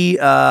maybe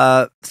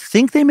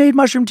think they made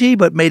mushroom tea,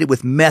 but made it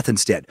with meth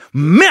instead?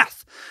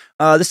 Meth!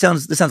 This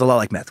sounds a lot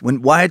like meth.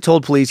 When Wyatt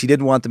told police he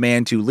didn't want the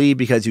man to leave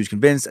because he was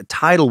convinced a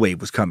tidal wave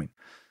was coming,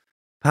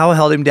 Powell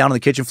held him down on the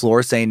kitchen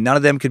floor, saying none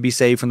of them could be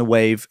saved from the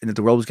wave and that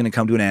the world was going to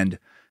come to an end.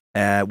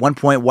 At one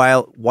point,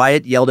 while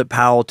Wyatt yelled at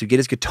Powell to get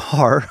his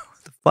guitar,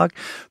 what the fuck?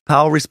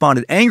 Powell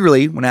responded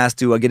angrily when asked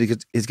to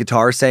get his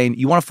guitar, saying,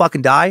 "You want to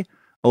fucking die?"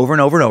 over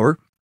and over and over.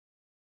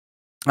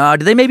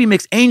 Did they maybe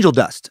mix angel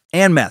dust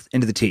and meth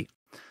into the tea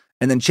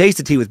and then chase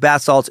the tea with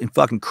bath salts and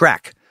fucking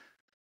crack?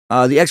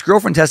 The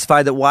ex-girlfriend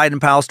testified that Wyatt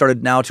and Powell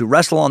started now to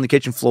wrestle on the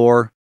kitchen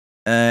floor,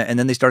 and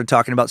then they started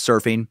talking about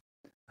surfing.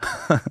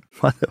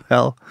 What the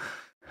hell?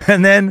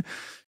 And then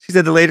she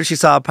said that later she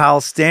saw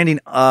Powell standing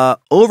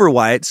over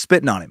Wyatt,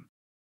 spitting on him.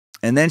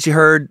 And then she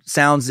heard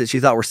sounds that she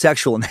thought were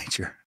sexual in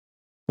nature.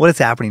 What is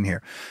happening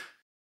here?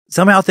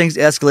 Somehow things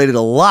escalated a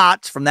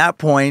lot from that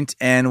point,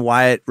 and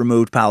Wyatt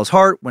removed Powell's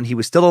heart when he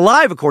was still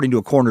alive, according to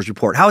a coroner's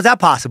report. How is that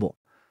possible?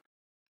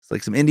 It's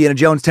like some Indiana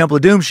Jones Temple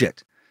of Doom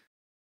shit.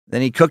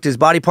 Then he cooked his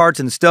body parts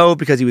in the stove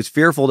because he was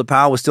fearful that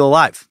Powell was still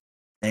alive,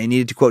 and he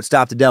needed to, quote,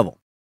 stop the devil.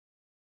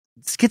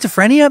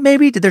 Schizophrenia,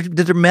 maybe? Did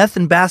their meth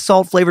and bath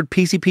salt flavored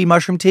PCP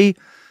mushroom tea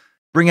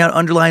bring out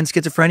underlying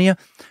schizophrenia?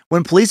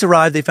 When police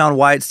arrived, they found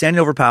Wyatt standing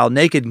over a pile,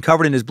 naked and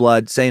covered in his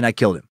blood, saying, "I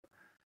killed him."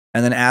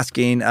 And then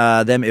asking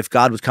them if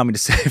God was coming to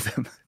save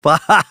him.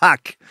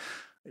 Fuck.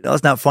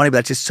 It's not funny, but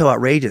that's just so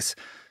outrageous.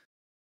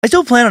 I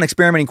still plan on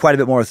experimenting quite a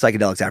bit more with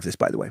psychedelics after this,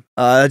 by the way.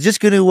 Just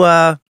going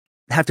to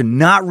have to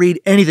not read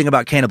anything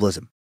about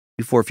cannibalism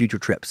before future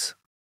trips.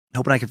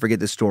 Hoping I can forget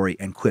this story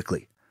and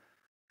quickly.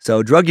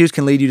 So drug use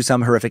can lead you to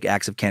some horrific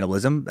acts of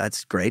cannibalism.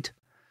 That's great.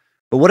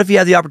 But what if you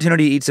had the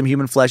opportunity to eat some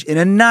human flesh in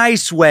a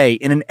nice way,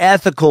 in an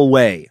ethical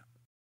way?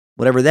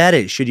 Whatever that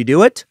is, should you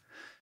do it?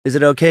 Is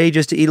it okay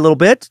just to eat a little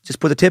bit? Just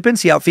put the tip in,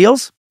 see how it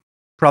feels?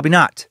 Probably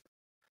not.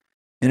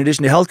 In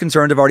addition to health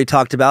concerns I've already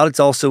talked about, it's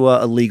also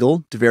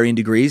illegal to varying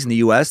degrees in the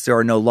U.S. There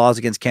are no laws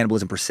against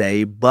cannibalism per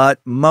se,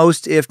 but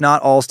most, if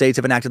not all, states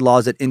have enacted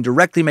laws that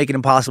indirectly make it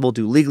impossible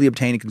to legally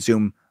obtain and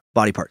consume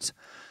body parts.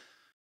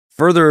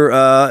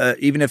 Further,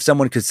 even if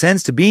someone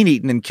consents to being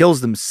eaten and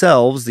kills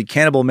themselves, the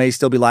cannibal may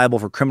still be liable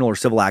for criminal or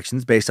civil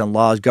actions based on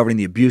laws governing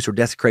the abuse or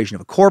desecration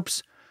of a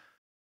corpse,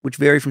 which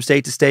vary from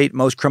state to state.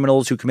 Most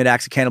criminals who commit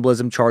acts of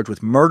cannibalism charged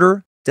with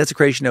murder,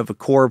 desecration of a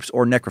corpse,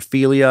 or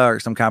necrophilia,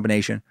 or some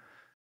combination.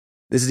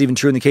 This is even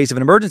true in the case of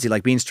an emergency,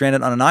 like being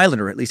stranded on an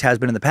island, or at least has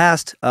been in the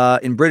past.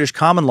 In British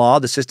common law,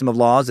 the system of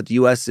laws that the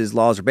U.S.'s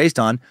laws are based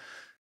on,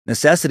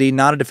 necessity,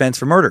 not a defense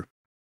for murder.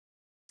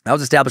 That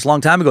was established a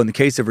long time ago in the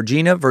case of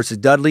Regina versus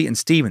Dudley and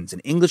Stevens, an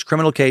English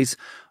criminal case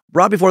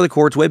brought before the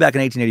courts way back in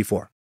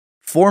 1884.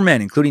 4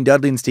 men, including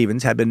Dudley and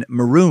Stevens, had been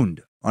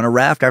marooned on a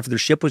raft after their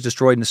ship was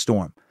destroyed in a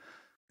storm.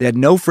 They had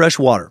no fresh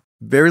water,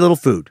 very little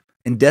food.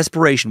 In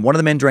desperation, one of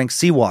the men drank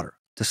seawater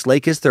to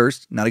slake his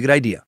thirst, not a good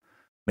idea.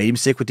 Made him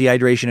sick with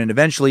dehydration, and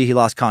eventually he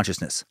lost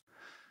consciousness.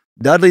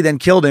 Dudley then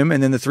killed him,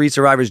 and then the 3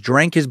 survivors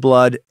drank his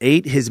blood,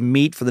 ate his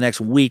meat for the next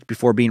week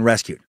before being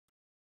rescued.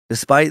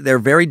 Despite their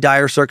very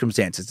dire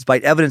circumstances,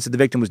 despite evidence that the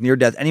victim was near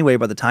death anyway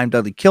by the time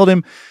Dudley killed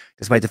him,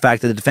 despite the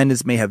fact that the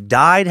defendants may have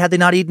died had they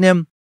not eaten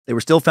him, they were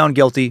still found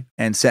guilty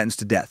and sentenced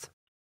to death.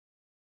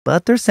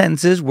 But their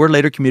sentences were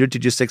later commuted to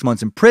just 6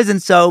 months in prison,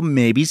 so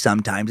maybe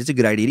sometimes it's a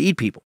good idea to eat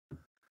people.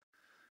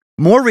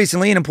 More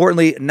recently, and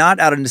importantly, not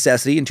out of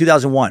necessity, in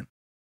 2001,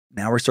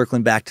 now we're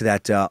circling back to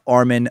that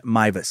Armin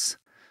Meiwes,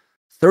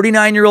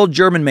 39-year-old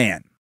German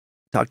man,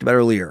 talked about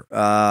earlier,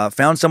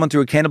 found someone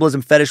through a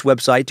cannibalism fetish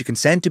website to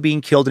consent to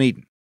being killed and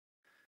eaten.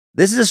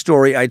 This is a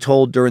story I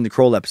told during the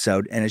Kroll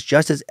episode, and it's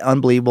just as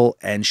unbelievable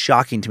and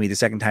shocking to me the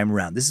second time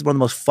around. This is one of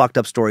the most fucked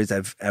up stories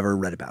I've ever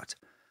read about.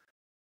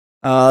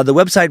 The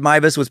website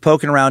Meiwes was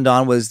poking around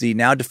on was the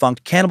now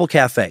defunct Cannibal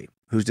Cafe,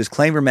 whose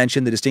disclaimer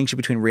mentioned the distinction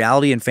between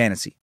reality and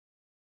fantasy.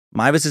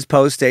 Meiwes'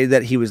 post stated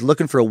that he was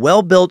looking for a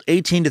well-built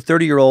 18 to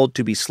 30-year-old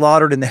to be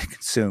slaughtered and then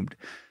consumed.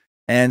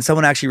 And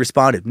someone actually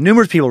responded.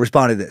 Numerous people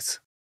responded to this,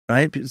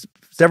 right?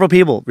 Several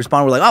people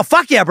responded, were like, "Oh,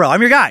 fuck yeah, bro,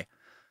 I'm your guy."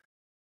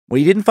 Well,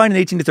 he didn't find an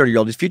 18 to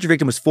 30-year-old. His future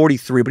victim was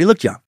 43, but he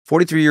looked young.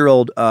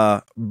 43-year-old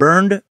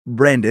Bernd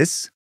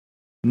Brandis,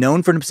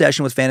 known for an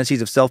obsession with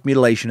fantasies of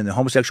self-mutilation in the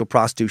homosexual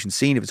prostitution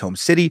scene of his home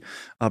city.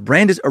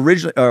 Brandis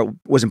originally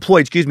was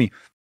employed,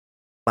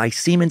 by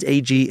Siemens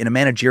AG in a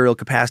managerial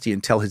capacity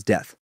until his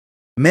death.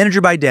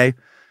 Manager by day,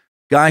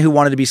 guy who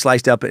wanted to be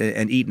sliced up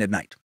and eaten at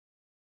night.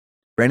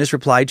 Brandis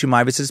replied to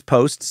Meiwes'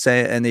 post,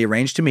 and they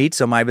arranged to meet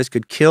so Meiwes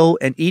could kill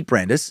and eat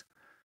Brandis.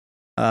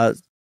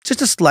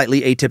 Just a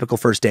slightly atypical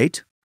first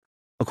date.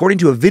 According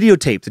to a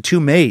videotape the two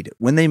made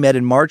when they met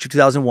in March of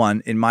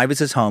 2001 in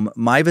Meiwes' home,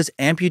 Meiwes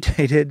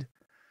amputated...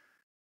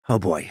 Oh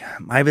boy,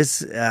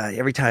 Meiwes,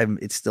 every time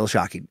it's still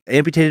shocking.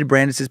 Amputated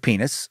Brandis'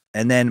 penis,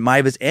 and then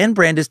Meiwes and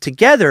Brandis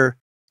together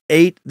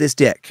ate this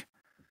dick.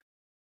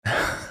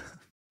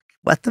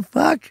 What the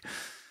fuck?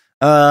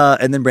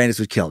 And then Brandis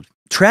was killed.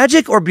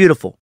 Tragic or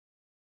beautiful?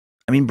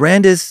 I mean,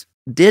 Brandis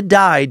did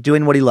die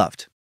doing what he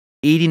loved,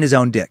 eating his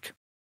own dick.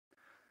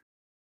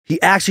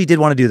 He actually did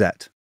want to do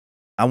that.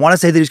 I want to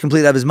say that he was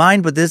completely out of his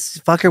mind, but this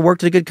fucker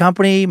worked at a good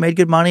company, made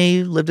good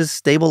money, lived a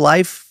stable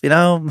life, He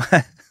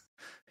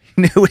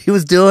knew what he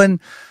was doing.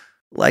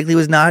 Likely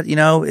was not,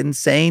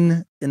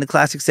 insane in the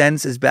classic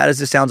sense. As bad as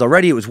this sounds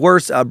already, it was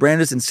worse.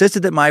 Brandis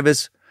insisted that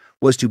Meiwes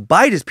was to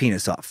bite his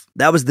penis off.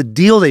 That was the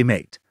deal they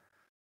made.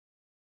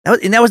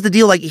 That was the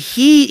deal. Like,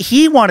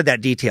 he wanted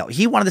that detail.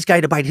 He wanted this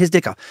guy to bite his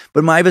dick off.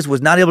 But Meiwes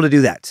was not able to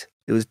do that.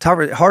 It was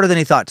harder than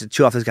he thought to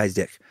chew off this guy's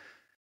dick.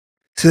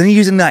 So then he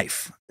used a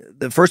knife.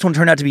 The first one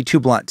turned out to be too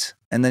blunt.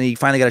 And then he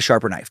finally got a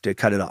sharper knife to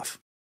cut it off.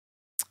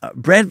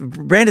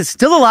 Brandis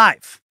still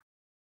alive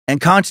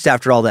and conscious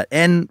after all that.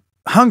 And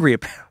hungry,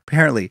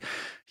 apparently.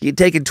 He had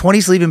taken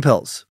 20 sleeping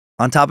pills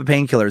on top of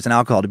painkillers and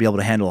alcohol to be able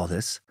to handle all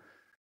this.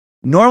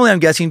 Normally, I'm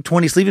guessing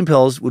 20 sleeping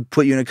pills would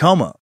put you in a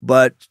coma.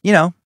 But,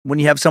 when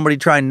you have somebody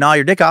try and gnaw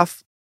your dick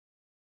off,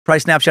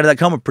 probably snaps you out of that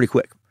coma pretty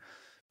quick.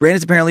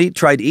 Brandis apparently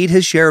tried to eat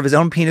his share of his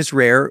own penis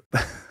rare.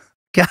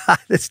 God,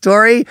 the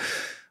story.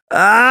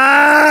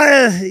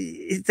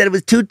 He said it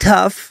was too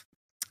tough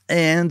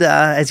and,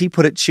 as he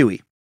put it,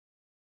 chewy.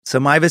 So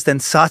Meiwes then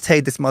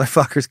sauteed this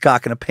motherfucker's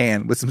cock in a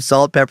pan with some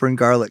salt, pepper, and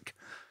garlic.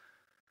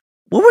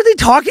 What were they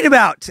talking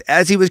about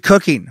as he was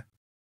cooking?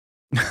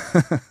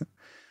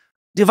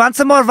 Do you want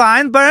some more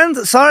wine, Bernd?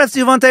 Sorry if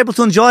you weren't able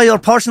to enjoy your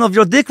portion of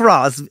your dick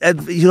raw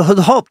as you had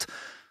hoped.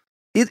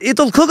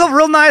 It'll cook up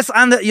real nice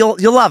and you'll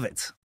love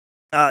it.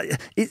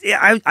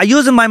 I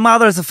use my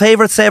mother's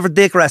favorite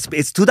dick recipe.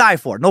 It's to die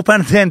for. No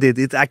pun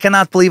intended. I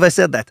cannot believe I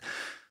said that.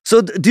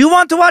 So do you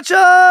want to watch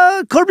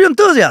Curb Your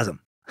Enthusiasm?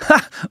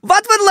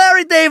 What would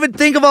Larry David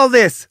think of all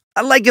this?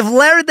 Like if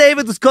Larry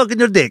David was cooking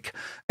your dick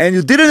and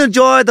you didn't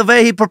enjoy the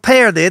way he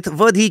prepared it,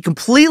 would he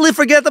completely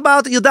forget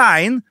about you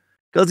dying?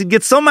 Because he'd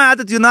get so mad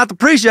that you're not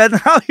appreciating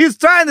how he's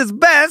trying his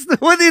best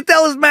when he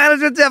tell his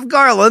manager, Jeff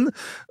Garland,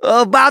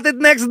 about it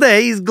next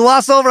day. He's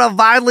gloss over how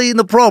wildly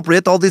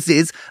inappropriate all this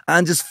is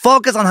and just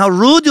focus on how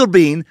rude you're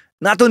being,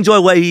 not to enjoy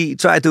the way he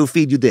tried to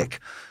feed you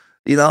dick.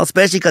 You know,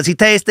 especially because he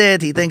tasted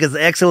it, he thinks it's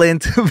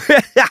excellent.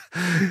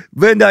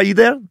 Ben, are you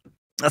there?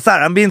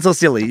 Sorry, I'm being so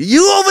silly.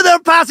 You over there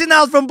passing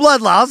out from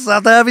blood loss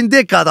after having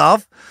dick cut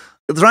off,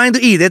 trying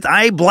to eat it.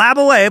 I blab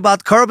away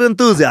about Curb Your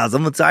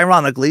Enthusiasm. It's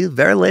ironically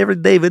very Larry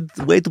David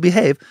way to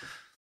behave.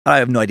 I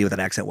have no idea what that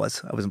accent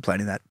was. I wasn't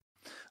planning that.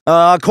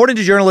 According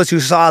to journalists who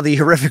saw the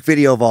horrific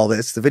video of all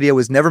this, the video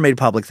was never made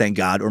public, thank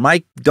God, or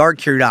my dark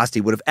curiosity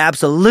would have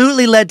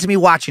absolutely led to me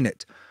watching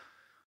it.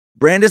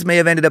 Brandis may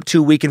have ended up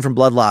too weakened from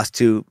blood loss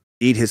to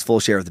eat his full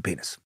share of the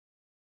penis.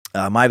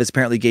 Mivas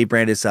apparently gave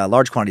Brandis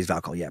large quantities of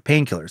alcohol,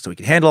 painkillers, so he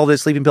could handle all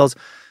this, sleeping pills.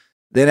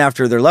 Then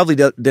after their lovely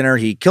dinner,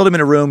 he killed him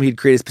in a room he'd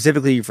created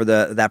specifically for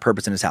that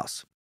purpose in his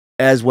house,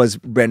 as was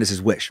Brandis's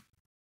wish.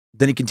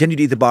 Then he continued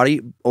to eat the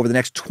body over the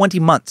next 20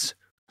 months,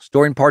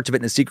 storing parts of it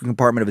in a secret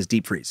compartment of his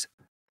deep freeze.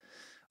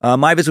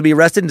 Mivas would be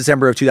arrested in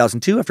December of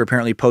 2002 after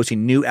apparently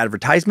posting new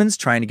advertisements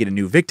trying to get a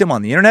new victim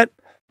on the internet.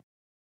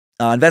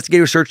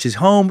 Investigators searched his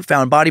home,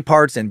 found body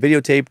parts, and the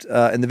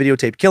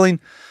videotaped killing.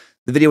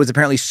 The video was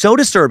apparently so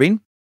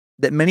disturbing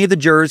that many of the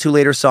jurors who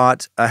later saw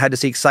it had to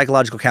seek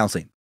psychological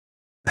counseling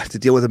to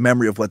deal with the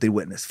memory of what they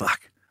witnessed.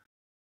 Fuck.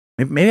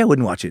 Maybe I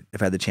wouldn't watch it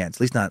if I had the chance.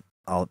 At least not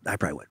all. I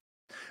probably would.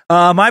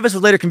 Mivas was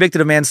later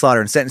convicted of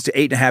manslaughter and sentenced to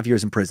 8.5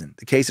 years in prison.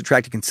 The case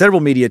attracted considerable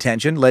media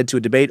attention, led to a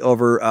debate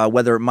over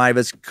whether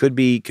Mivas could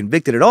be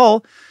convicted at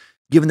all,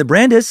 given that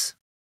Brandis,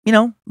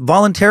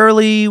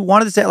 voluntarily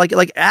wanted this,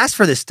 asked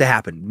for this to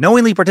happen,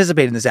 knowingly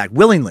participated in this act,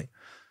 willingly.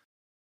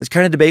 This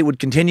kind of debate would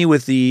continue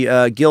with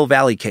the Gill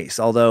Valley case,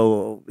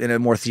 although in a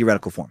more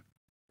theoretical form.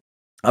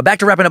 Back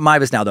to wrapping up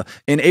Mivas now, though.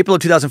 In April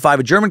of 2005,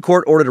 a German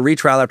court ordered a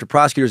retrial after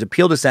prosecutors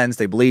appealed a sentence.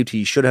 They believed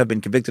he should have been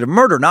convicted of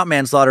murder, not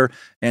manslaughter,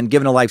 and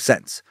given a life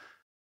sentence.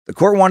 The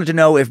court wanted to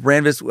know if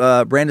Brandis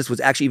was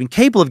actually even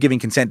capable of giving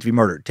consent to be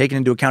murdered, taking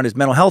into account his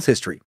mental health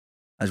history,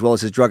 as well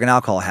as his drug and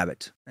alcohol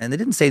habit. And they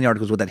didn't say in the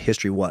articles what that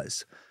history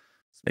was.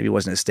 Maybe it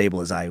wasn't as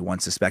stable as I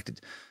once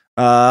suspected.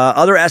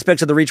 Other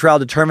aspects of the retrial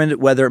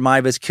determined whether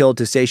Mivas killed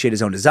to satiate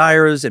his own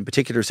desires, in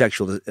particular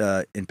sexual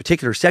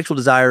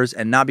desires,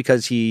 and not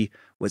because he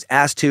was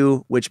asked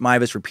to, which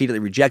Mivas repeatedly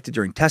rejected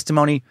during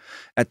testimony.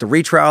 At the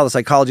retrial, the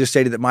psychologist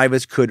stated that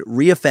Mivas could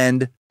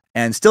reoffend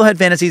and still had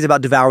fantasies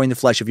about devouring the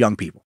flesh of young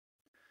people.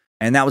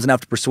 And that was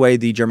enough to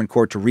persuade the German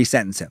court to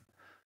resentence him.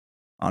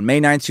 On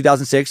May 9th,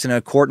 2006, in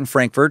a court in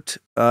Frankfurt,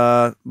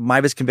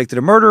 Mivas convicted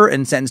of murder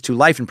and sentenced to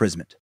life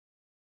imprisonment.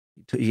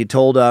 He had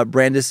told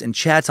Brandis in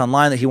chats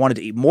online that he wanted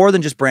to eat more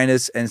than just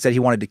Brandis and said he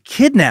wanted to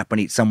kidnap and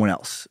eat someone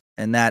else.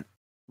 And that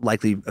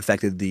likely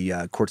affected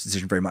the court's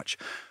decision very much.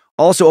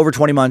 Also, over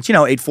 20 months,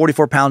 ate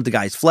 44 pounds of the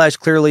guy's flesh,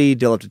 clearly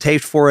developed a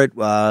taste for it,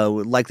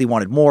 likely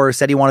wanted more,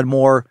 said he wanted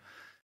more.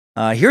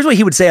 Here's what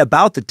he would say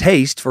about the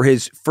taste for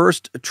his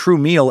first true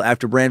meal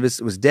after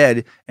Brandis was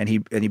dead and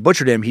he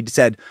butchered him. He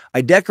said,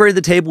 "I decorated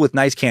the table with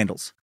nice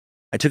candles.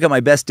 I took out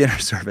my best dinner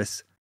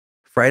service,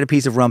 fried a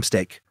piece of rump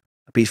steak,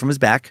 a piece from his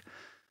back,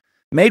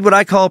 made what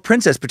I call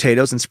princess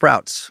potatoes and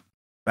sprouts.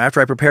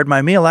 After I prepared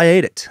my meal, I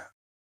ate it."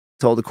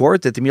 Told the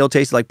court that the meal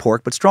tasted like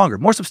pork, but stronger,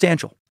 more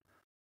substantial.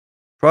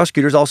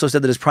 Prosecutors also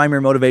said that his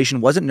primary motivation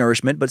wasn't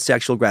nourishment, but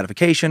sexual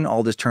gratification.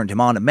 All this turned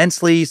him on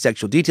immensely.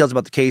 Sexual details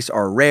about the case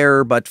are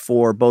rare, but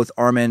for both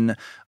Armin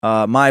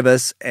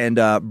Mivas and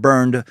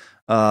Bernd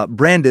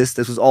Brandis,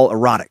 this was all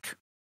erotic,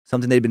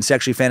 something they'd been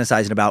sexually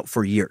fantasizing about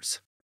for years.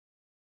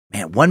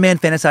 Man, one man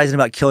fantasizing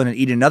about killing and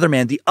eating another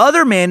man, the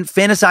other man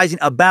fantasizing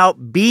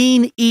about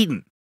being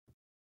eaten.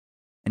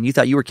 And you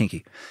thought you were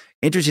kinky.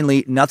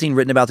 Interestingly, nothing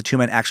written about the two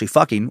men actually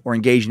fucking or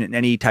engaging in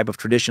any type of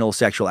traditional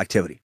sexual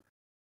activity.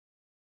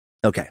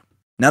 Okay,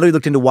 now that we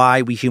looked into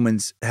why we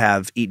humans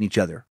have eaten each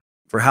other,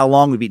 for how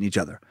long we've eaten each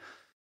other,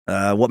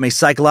 what may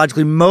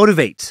psychologically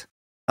motivate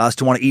us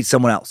to want to eat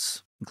someone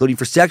else, including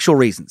for sexual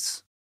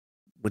reasons,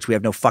 which we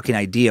have no fucking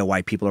idea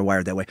why people are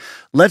wired that way.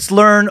 Let's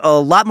learn a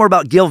lot more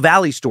about Gill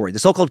Valley's story, the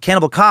so-called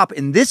Cannibal Cop,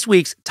 in this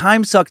week's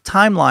Timesuck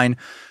Timeline,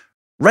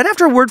 right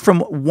after a word from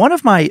one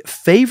of my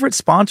favorite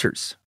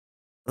sponsors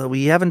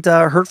we haven't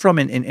heard from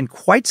in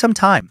quite some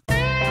time.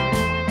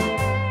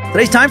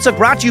 Today's Timesuck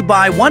brought to you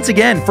by, once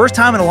again, first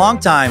time in a long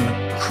time,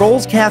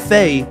 Kroll's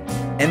Cafe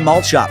and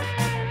Malt Shop.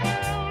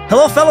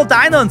 Hello, fellow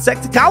diner and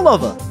sexy cow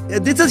lover.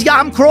 This is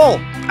Jan Kroll.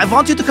 I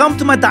want you to come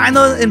to my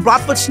diner in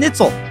Bratwurst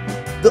Schnitzel.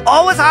 They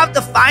always have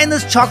the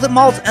finest chocolate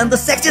malt and the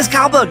sexiest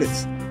cow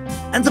burgers.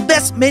 and the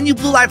best menu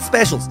blue light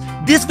specials.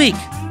 This week,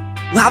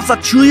 we have the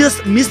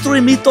chewiest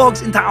mystery meat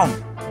dogs in town.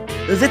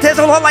 They taste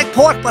a lot like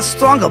pork, but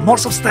stronger, more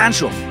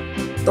substantial.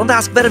 Don't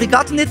ask where we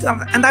gotten it,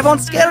 and I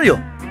won't scare you.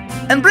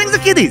 And bring the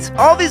kiddies.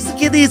 All these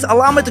kiddies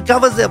allow me to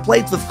cover their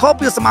plates with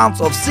copious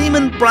amounts of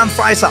Seaman brand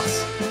fry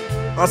sauce.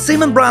 Our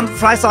Seaman brand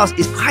fry sauce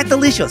is quite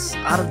delicious.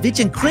 Our rich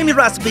and creamy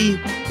recipe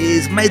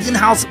is made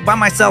in-house by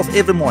myself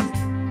every morning.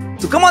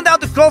 So come on down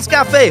to Kroll's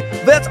Cafe,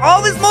 where it's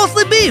always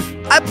mostly beef.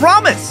 I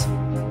promise.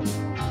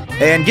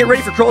 And get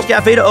ready for Kroll's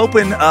Cafe to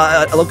open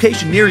a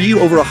location near you.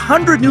 Over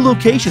 100 new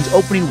locations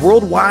opening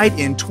worldwide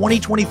in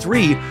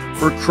 2023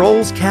 for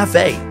Kroll's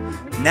Cafe.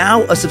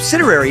 Now a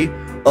subsidiary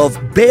of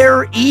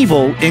Bear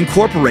Evil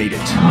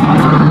Incorporated.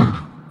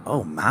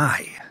 Oh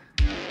my.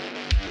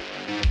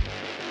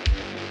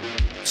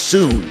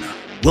 Soon,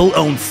 we'll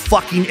own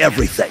fucking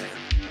everything.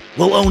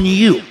 We'll own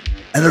you.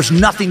 And there's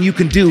nothing you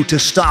can do to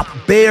stop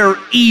Bear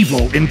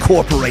Evil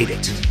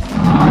Incorporated.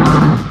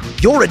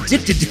 You're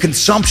addicted to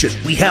consumption.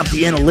 We have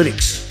the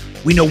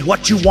analytics. We know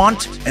what you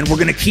want, and we're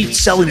gonna keep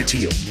selling it to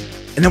you.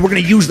 And then we're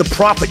gonna use the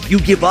profit you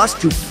give us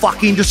to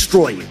fucking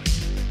destroy you.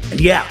 And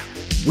yeah,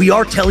 we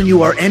are telling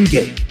you our end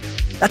game.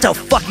 That's how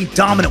fucking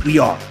dominant we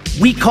are.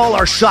 We call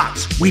our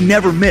shots. We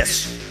never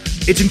miss.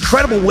 It's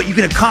incredible what you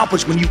can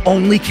accomplish when you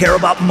only care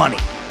about money.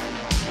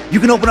 You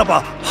can open up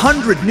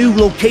 100 new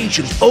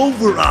locations,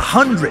 over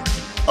 100,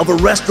 of a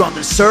restaurant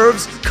that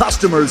serves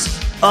customers,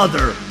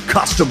 other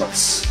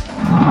customers.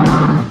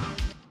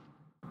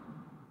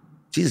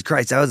 Jesus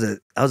Christ, that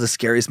was the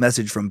scariest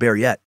message from Bear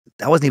yet.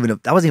 That wasn't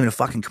even a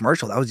fucking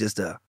commercial. That was just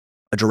a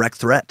direct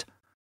threat.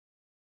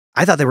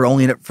 I thought they were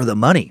only in it for the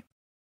money,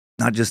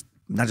 not just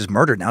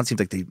murder. Now it seems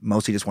like they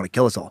mostly just want to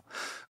kill us all.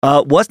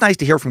 What's nice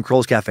to hear from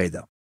Kroll's Cafe,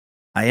 though,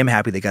 I am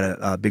happy they got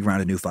a big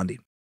round of new funding.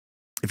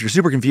 If you're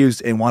super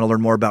confused and want to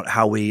learn more about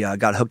how we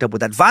got hooked up with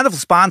that wonderful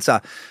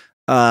sponsor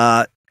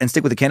and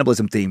stick with the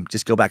cannibalism theme,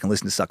 just go back and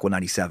listen to Suck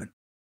 197.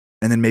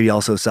 And then maybe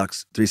also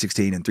Sucks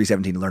 316 and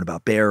 317 to learn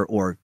about Bear,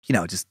 or,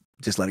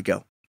 just let it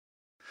go.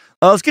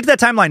 Let's get to that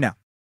timeline now.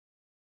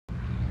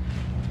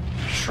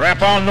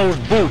 Strap on those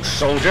boots,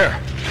 soldier.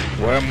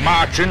 We're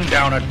marching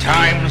down a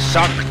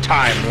Timesuck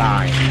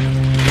timeline.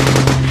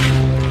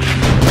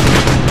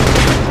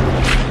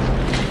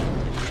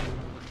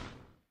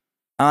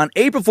 On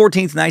April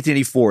 14th,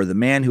 1984, the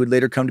man who would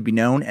later come to be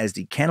known as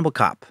the Cannibal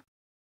Cop,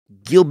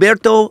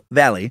 Gilberto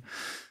Valle,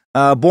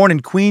 born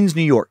in Queens,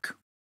 New York.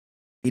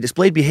 He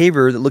displayed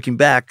behavior that, looking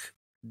back,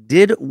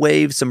 did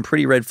wave some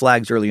pretty red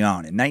flags early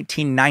on. In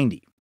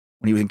 1990,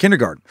 when he was in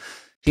kindergarten,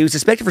 he was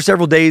suspected for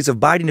several days of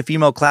biting a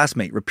female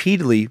classmate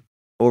repeatedly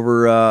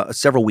over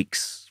several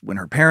weeks. When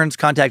her parents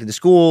contacted the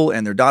school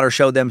and their daughter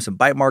showed them some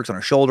bite marks on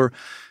her shoulder,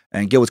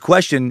 and Gil was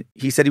questioned,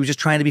 he said he was just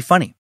trying to be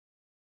funny.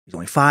 He's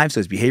only 5, so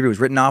his behavior was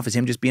written off as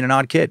him just being an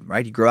odd kid,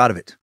 right? He'd grow out of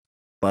it.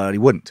 But he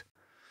wouldn't.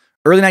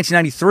 Early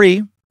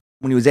 1993,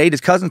 when he was 8,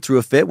 his cousin threw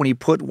a fit when he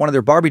put one of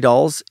their Barbie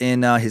dolls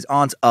in his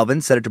aunt's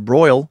oven, set it to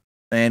broil,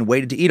 and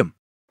waited to eat him.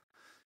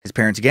 His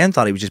parents, again,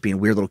 thought he was just being a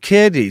weird little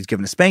kid. He was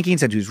given a spanking,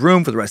 sent to his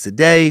room for the rest of the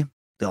day.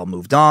 They all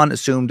moved on,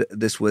 assumed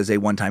this was a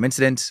one-time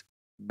incident.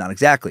 Not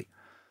exactly.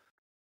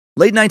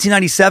 Late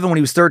 1997, when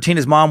he was 13,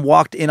 his mom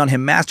walked in on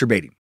him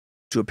masturbating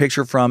to a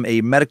picture from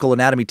a medical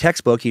anatomy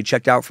textbook he had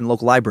checked out from the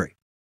local library.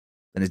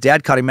 Then his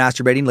dad caught him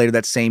masturbating later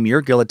that same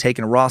year. Gil had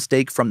taken a raw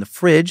steak from the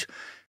fridge.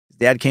 His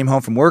dad came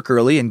home from work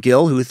early, and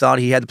Gil, who thought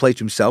he had the place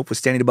to himself, was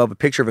standing above a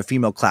picture of a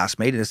female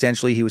classmate, and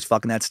essentially he was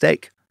fucking that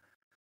steak.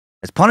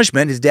 As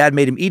punishment, his dad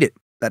made him eat it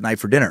that night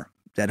for dinner.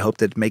 Dad hoped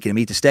that making him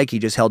eat the steak he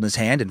just held in his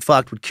hand and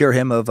fucked would cure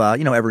him of,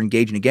 ever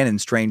engaging again in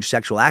strange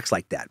sexual acts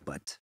like that,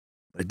 but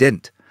it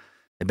didn't.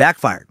 It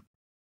backfired.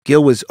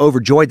 Gil was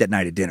overjoyed that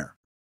night at dinner.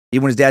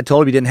 Even when his dad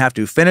told him he didn't have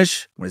to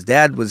finish, when his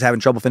dad was having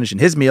trouble finishing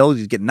his meal, he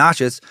was getting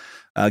nauseous,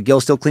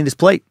 Gil still cleaned his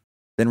plate,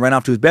 then ran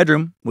off to his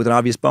bedroom with an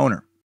obvious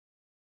boner.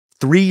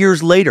 3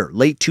 years later,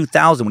 late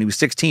 2000, when he was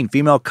 16,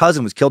 female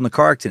cousin was killed in a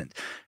car accident.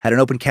 Had an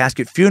open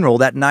casket funeral.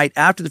 That night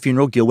after the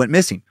funeral, Gil went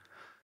missing.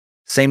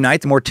 Same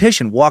night, the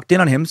mortician walked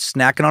in on him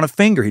snacking on a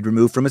finger he'd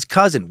removed from his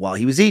cousin. While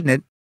he was eating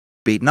it,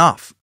 beaten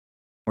off.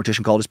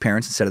 Mortician called his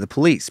parents instead of the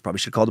police. Probably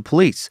should have called the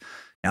police.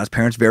 Now his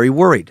parents very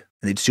worried,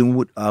 and they'd soon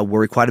would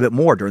worry quite a bit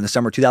more. During the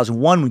summer of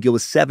 2001, when Gil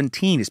was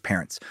 17, his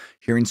parents,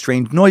 hearing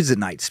strange noises at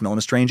night, smelling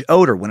a strange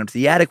odor, went up to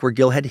the attic where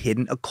Gil had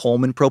hidden a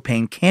Coleman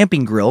propane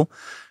camping grill,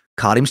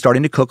 caught him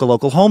starting to cook a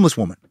local homeless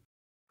woman,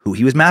 who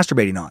he was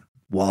masturbating on,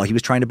 while he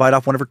was trying to bite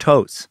off one of her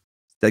toes.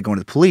 Instead of going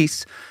to the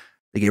police,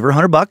 they gave her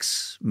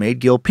 $100, made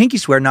Gil pinky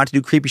swear not to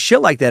do creepy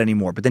shit like that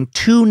anymore. But then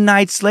 2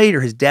 nights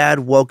later, his dad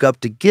woke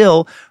up to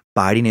Gil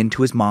biting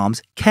into his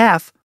mom's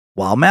calf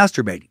while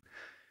masturbating.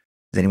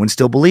 Does anyone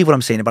still believe what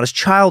I'm saying about his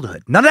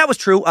childhood? None of that was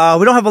true. We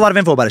don't have a lot of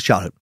info about his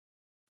childhood.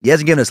 He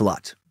hasn't given us a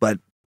lot, but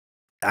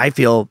I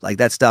feel like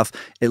that stuff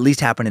at least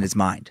happened in his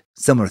mind.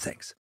 Similar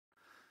things.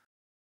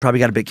 Probably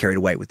got a bit carried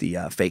away with the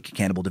fake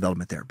cannibal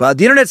development there. But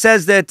the internet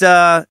says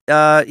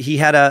that he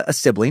had a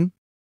sibling,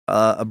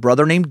 a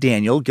brother named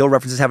Daniel. Gil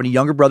references having a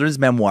younger brother in his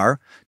memoir.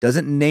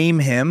 Doesn't name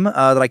him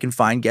that I can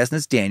find. Guessing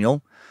it's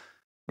Daniel.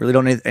 Really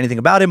don't know anything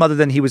about him other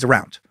than he was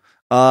around.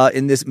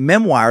 In this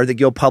memoir that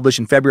Gil published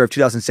in February of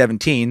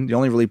 2017, the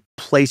only really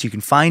place you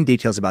can find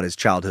details about his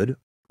childhood,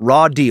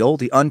 Raw Deal,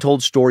 the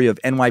untold story of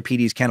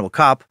NYPD's Cannibal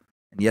Cop,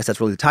 and yes, that's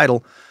really the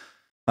title,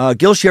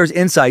 Gil shares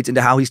insights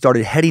into how he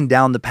started heading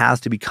down the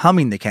path to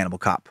becoming the Cannibal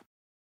Cop.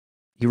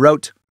 He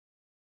wrote,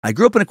 I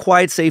grew up in a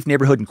quiet, safe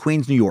neighborhood in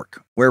Queens, New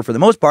York, where for the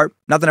most part,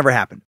 nothing ever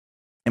happened.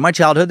 In my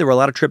childhood, there were a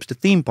lot of trips to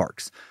theme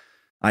parks.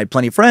 I had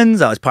plenty of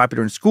friends, I was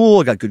popular in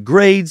school, I got good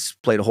grades,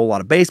 played a whole lot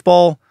of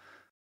baseball.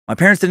 My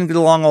parents didn't get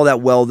along all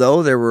that well,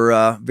 though. There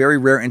were very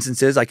rare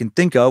instances I can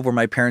think of where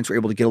my parents were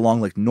able to get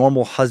along like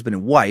normal husband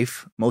and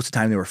wife. Most of the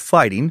time they were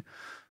fighting.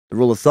 The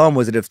rule of thumb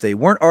was that if they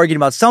weren't arguing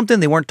about something,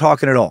 they weren't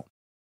talking at all.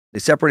 They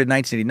separated in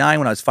 1989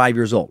 when I was 5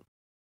 years old.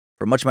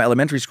 For much of my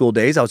elementary school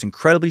days, I was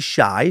incredibly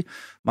shy.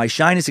 My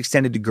shyness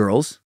extended to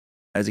girls.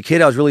 As a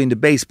kid, I was really into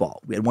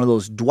baseball. We had one of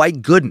those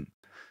Dwight Gooden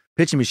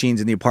pitching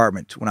machines in the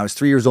apartment when I was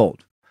 3 years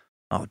old.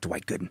 Oh,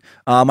 Dwight Gooden.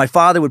 My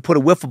father would put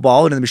a wiffle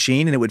ball into the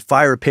machine and it would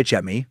fire a pitch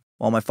at me.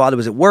 While my father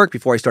was at work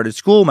before I started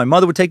school, my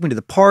mother would take me to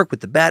the park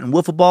with the bat and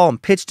wiffle ball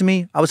and pitch to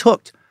me. I was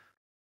hooked.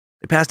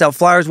 They passed out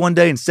flyers one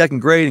day in second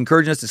grade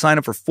encouraging us to sign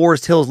up for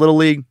Forest Hills Little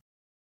League.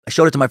 I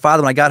showed it to my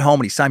father when I got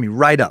home and he signed me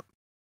right up.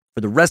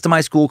 For the rest of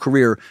my school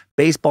career,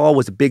 baseball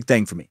was a big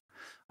thing for me.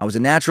 I was a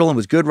natural and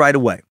was good right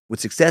away. With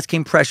success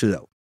came pressure,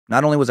 though.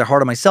 Not only was I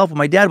hard on myself, but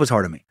my dad was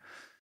hard on me.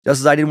 Just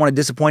as I didn't want to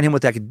disappoint him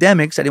with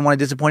academics, I didn't want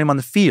to disappoint him on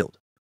the field.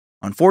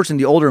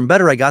 Unfortunately, the older and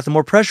better I got, the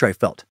more pressure I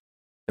felt.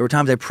 There were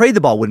times I prayed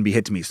the ball wouldn't be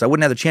hit to me, so I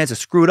wouldn't have the chance to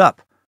screw it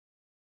up.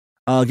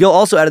 Gil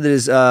also added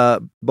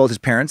that both his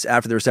parents,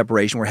 after their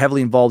separation, were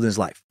heavily involved in his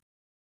life.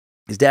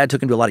 His dad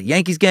took him to a lot of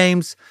Yankees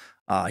games.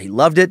 He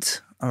loved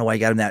it. I don't know why he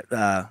got him that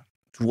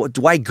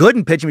Dwight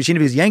Gooden pitching machine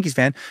if he was a Yankees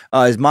fan.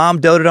 His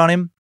mom doted on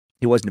him.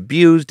 He wasn't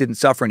abused, didn't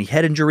suffer any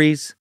head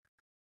injuries.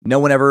 No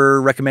one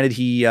ever recommended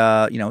he,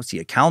 see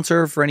a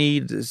counselor for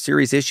any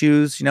serious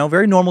issues.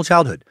 Very normal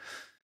childhood.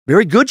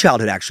 Very good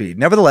childhood, actually.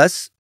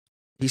 Nevertheless,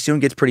 he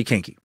soon gets pretty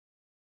kinky.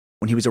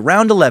 When he was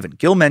around 11,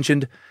 Gil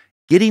mentioned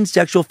getting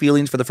sexual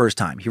feelings for the first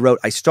time. He wrote,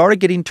 I started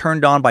getting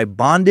turned on by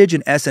bondage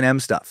and S&M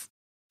stuff.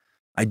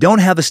 I don't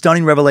have a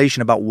stunning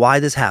revelation about why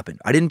this happened.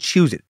 I didn't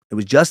choose it. It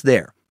was just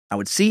there. I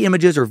would see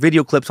images or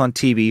video clips on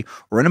TV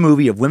or in a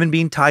movie of women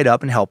being tied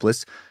up and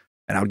helpless,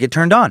 and I would get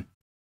turned on.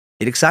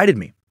 It excited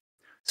me.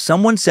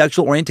 Someone's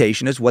sexual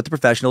orientation is what the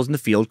professionals in the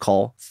field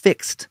call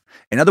fixed.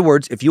 In other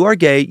words, if you are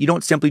gay, you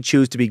don't simply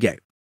choose to be gay.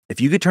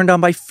 If you get turned on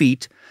by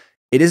feet,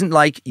 it isn't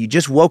like you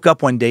just woke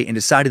up one day and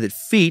decided that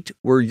feet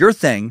were your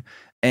thing,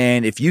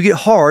 and if you get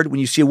hard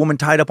when you see a woman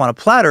tied up on a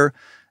platter,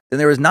 then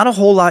there is not a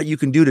whole lot you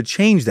can do to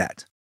change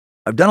that.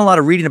 I've done a lot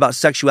of reading about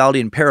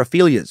sexuality and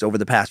paraphilias over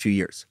the past few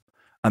years.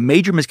 A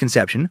major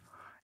misconception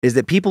is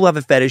that people who have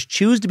a fetish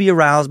choose to be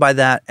aroused by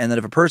that, and that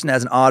if a person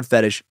has an odd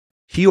fetish,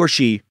 he or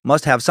she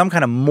must have some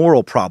kind of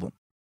moral problem.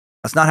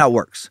 That's not how it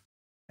works.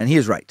 And he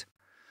is right.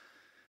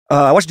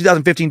 I watched a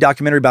 2015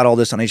 documentary about all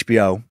this on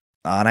HBO.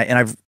 And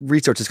I've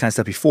researched this kind of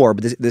stuff before,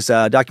 but this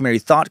documentary,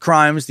 Thought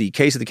Crimes, the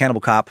case of the Cannibal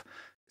Cop,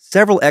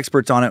 several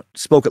experts on it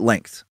spoke at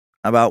length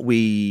about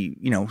we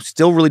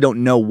still really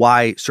don't know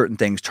why certain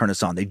things turn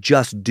us on. They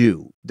just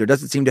do. There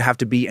doesn't seem to have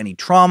to be any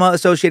trauma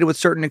associated with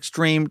certain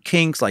extreme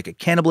kinks like a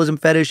cannibalism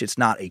fetish. It's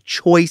not a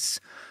choice.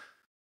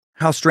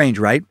 How strange,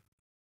 right?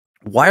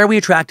 Why are we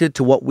attracted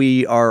to what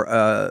we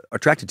are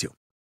attracted to?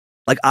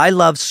 Like, I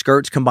love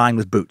skirts combined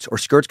with boots or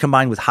skirts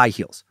combined with high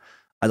heels.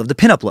 I love the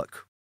pinup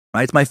look,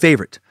 right? It's my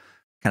favorite.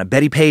 Kind of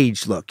Betty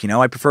Page look.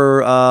 I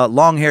prefer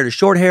long hair to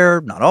short hair.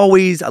 Not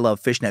always. I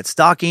love fishnet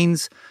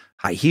stockings,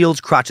 high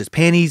heels, crotchless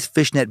panties,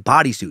 fishnet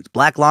bodysuits,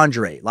 black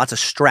lingerie, lots of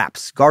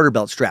straps, garter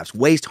belt straps,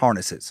 waist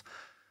harnesses.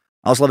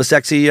 I also love a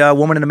sexy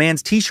woman in a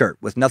man's t-shirt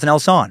with nothing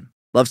else on.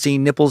 Love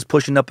seeing nipples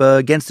pushing up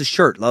against the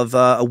shirt. Love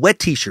a wet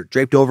t-shirt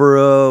draped over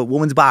a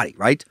woman's body,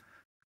 right?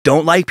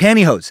 Don't like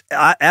pantyhose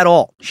at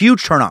all.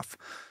 Huge turnoff.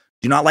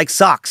 Do not like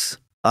socks.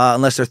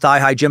 Unless they're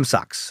thigh-high gym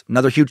socks.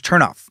 Another huge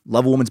turnoff.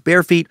 Love a woman's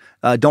bare feet.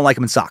 Don't like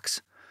them in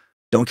socks.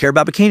 Don't care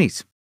about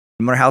bikinis.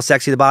 No matter how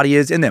sexy the body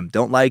is in them.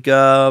 Don't like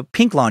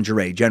pink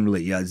lingerie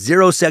generally.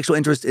 Zero sexual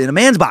interest in a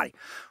man's body.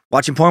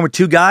 Watching porn with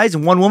two guys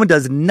and one woman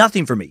does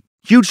nothing for me.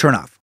 Huge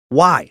turnoff.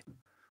 Why?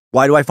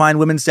 Why do I find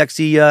women's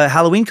sexy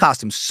Halloween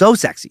costumes so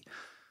sexy?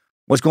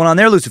 What's going on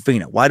there,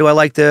 Lucifina? Why do I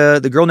like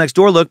the girl next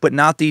door look but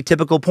not the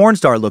typical porn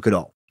star look at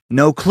all?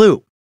 No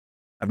clue.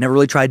 I've never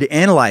really tried to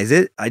analyze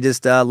it. I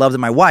just love that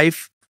my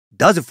wife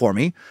does it for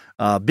me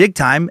big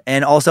time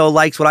and also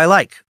likes what I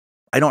like.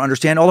 I don't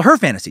understand all of her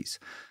fantasies.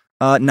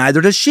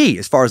 Neither does she,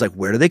 as far as like,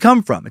 where do they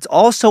come from? It's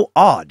all so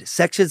odd.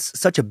 Sex is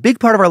such a big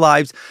part of our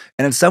lives,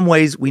 and in some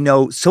ways, we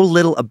know so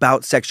little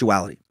about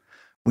sexuality.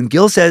 When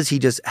Gil says he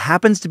just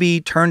happens to be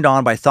turned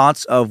on by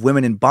thoughts of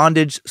women in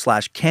bondage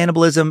 /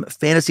 cannibalism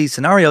fantasy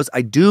scenarios,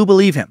 I do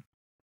believe him.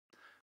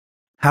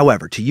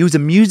 However, to use a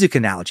music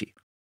analogy,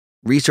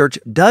 research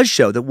does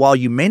show that while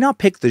you may not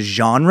pick the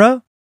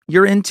genre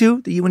you're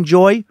into, that you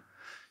enjoy,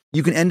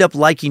 you can end up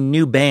liking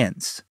new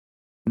bands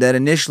that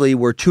initially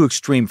were too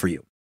extreme for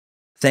you.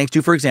 Thanks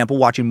to, for example,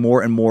 watching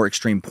more and more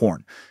extreme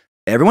porn.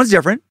 Everyone's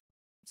different.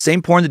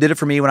 Same porn that did it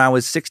for me when I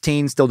was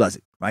 16 still does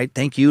it, right?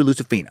 Thank you,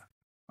 Lucifina.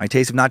 My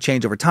tastes have not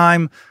changed over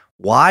time.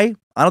 Why?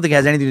 I don't think it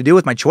has anything to do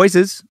with my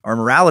choices or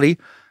morality.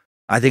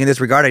 I think in this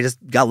regard, I just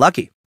got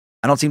lucky.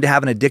 I don't seem to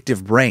have an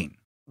addictive brain,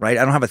 right?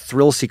 I don't have a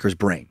thrill seeker's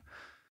brain,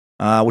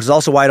 which is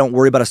also why I don't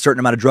worry about a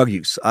certain amount of drug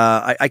use.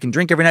 I can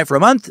drink every night for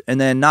a month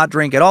and then not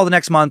drink at all the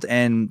next month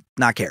and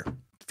not care.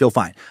 Feel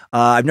fine.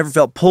 I've never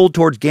felt pulled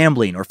towards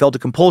gambling or felt a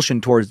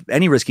compulsion towards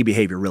any risky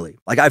behavior, really.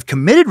 Like I've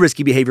committed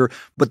risky behavior,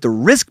 but the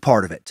risk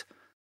part of it,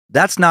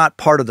 that's not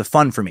part of the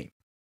fun for me.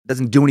 It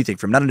doesn't do anything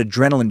for me. I'm not an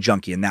adrenaline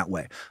junkie in that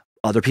way.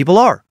 Other people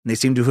are, and they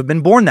seem to have been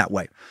born that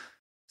way.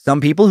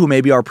 Some people who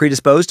maybe are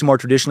predisposed to more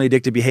traditionally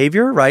addictive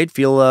behavior, right,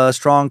 feel a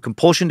strong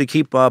compulsion to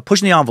keep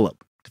pushing the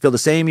envelope, to feel the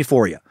same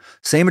euphoria,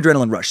 same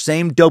adrenaline rush,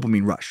 same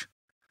dopamine rush,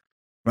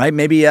 right?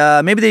 Maybe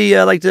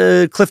they like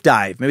to cliff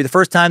dive. Maybe the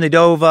first time they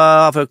dove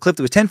off a cliff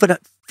that was 10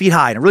 feet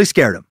high and it really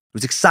scared them. It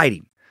was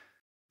exciting.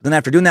 Then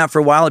after doing that for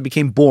a while, it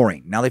became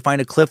boring. Now they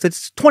find a cliff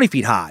that's 20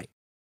 feet high,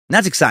 and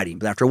that's exciting.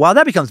 But after a while,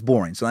 that becomes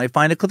boring. So they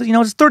find a cliff that,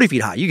 it's 30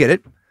 feet high. You get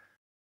it.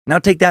 Now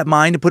take that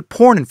mind and put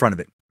porn in front of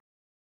it.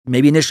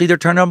 Maybe initially they're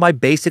turned on by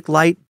basic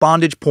light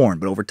bondage porn,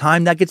 but over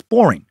time that gets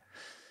boring.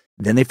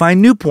 Then they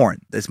find new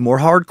porn that's more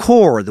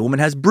hardcore. The woman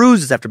has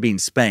bruises after being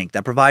spanked.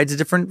 That provides a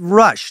different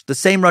rush, the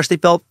same rush they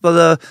felt for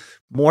the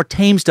more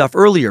tame stuff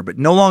earlier, but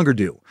no longer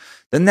do.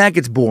 Then that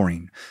gets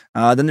boring.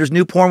 Then there's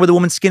new porn where the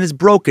woman's skin is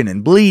broken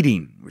and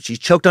bleeding. She's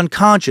choked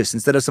unconscious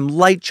instead of some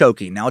light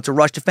choking. Now it's a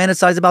rush to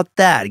fantasize about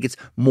that. It gets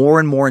more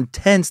and more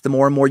intense the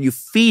more and more you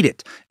feed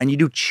it, and you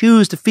do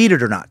choose to feed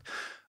it or not.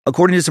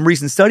 According to some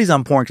recent studies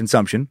on porn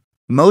consumption,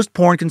 most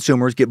porn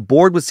consumers get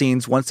bored with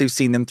scenes once they've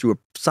seen them through a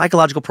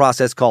psychological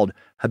process called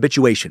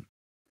habituation.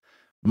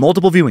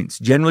 Multiple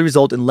viewings generally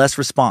result in less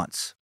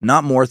response,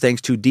 not more,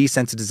 thanks to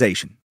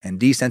desensitization. And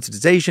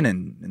desensitization,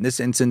 and in this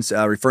instance,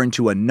 referring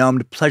to a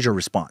numbed pleasure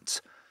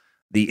response.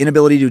 The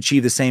inability to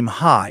achieve the same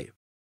high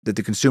that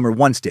the consumer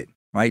once did,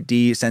 right?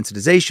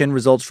 Desensitization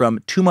results from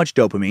too much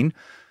dopamine,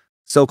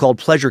 so-called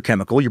pleasure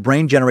chemical. Your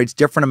brain generates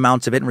different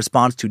amounts of it in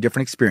response to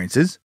different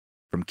experiences.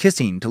 From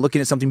kissing to looking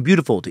at something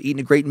beautiful to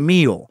eating a great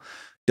meal.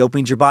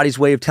 Dopamine's your body's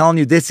way of telling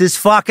you, this is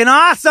fucking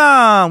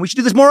awesome. We should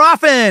do this more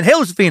often. Hey,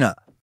 Josephina.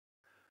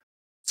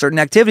 Certain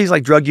activities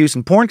like drug use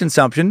and porn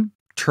consumption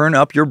turn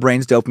up your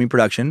brain's dopamine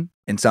production,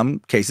 in some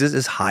cases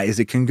as high as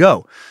it can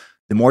go.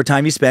 The more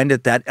time you spend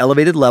at that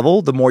elevated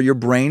level, the more your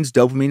brain's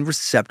dopamine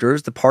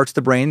receptors, the parts of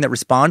the brain that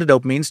respond to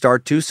dopamine,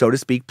 start to, so to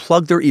speak,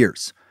 plug their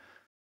ears.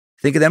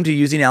 Think of them to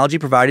use the analogy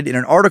provided in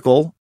an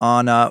article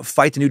on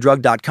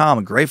fightthenewdrug.com,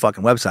 a great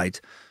fucking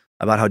website,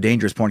 about how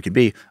dangerous porn can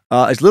be,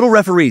 as little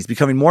referees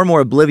becoming more and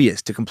more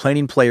oblivious to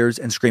complaining players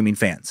and screaming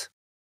fans.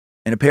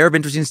 In a pair of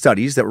interesting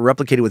studies that were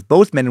replicated with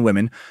both men and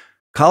women,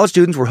 college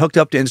students were hooked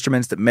up to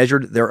instruments that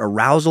measured their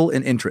arousal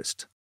and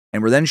interest,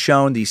 and were then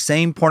shown the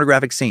same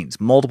pornographic scenes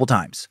multiple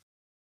times,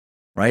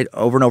 right?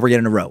 Over and over again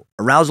in a row.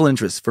 Arousal and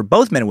interest for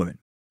both men and women,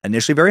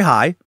 initially very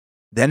high,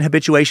 then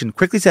habituation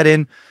quickly set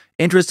in,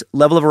 interest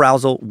level of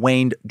arousal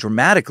waned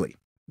dramatically.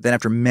 Then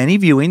after many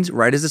viewings,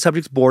 right as the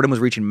subject's boredom was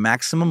reaching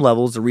maximum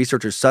levels, the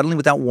researchers suddenly,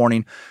 without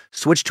warning,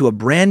 switched to a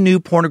brand new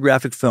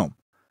pornographic film.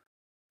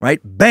 Right?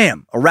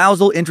 Bam!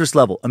 Arousal, interest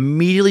level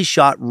immediately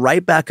shot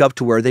right back up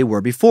to where they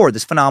were before.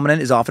 This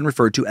phenomenon is often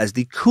referred to as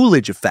the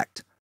Coolidge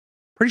effect.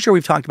 Pretty sure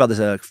we've talked about this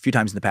a few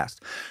times in the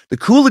past. The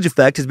Coolidge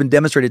effect has been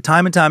demonstrated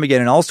time and time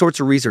again in all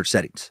sorts of research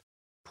settings.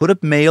 Put a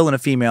male and a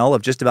female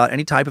of just about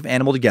any type of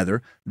animal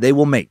together, they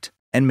will mate,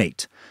 and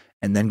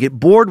then get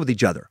bored with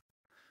each other.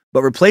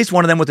 But replace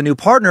one of them with a new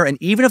partner, and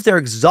even if they're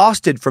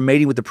exhausted from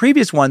mating with the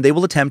previous one, they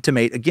will attempt to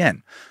mate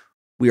again.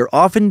 We are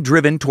often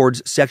driven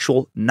towards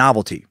sexual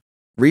novelty.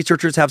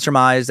 Researchers have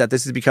surmised that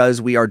this is because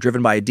we are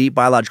driven by a deep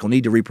biological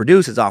need to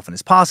reproduce as often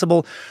as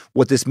possible.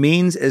 What this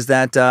means is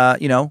that,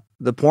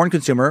 the porn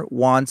consumer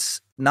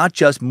wants not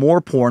just more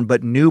porn,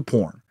 but new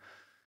porn.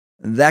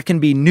 That can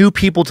be new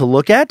people to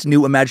look at,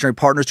 new imaginary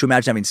partners to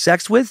imagine having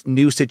sex with,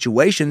 new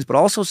situations, but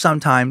also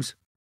sometimes,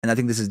 and I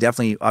think this is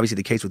definitely obviously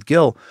the case with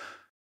Gil,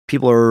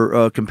 people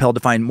are compelled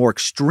to find more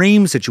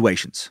extreme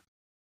situations,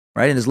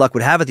 right? And as luck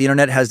would have it, the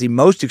internet has the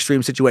most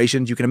extreme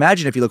situations you can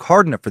imagine if you look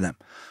hard enough for them.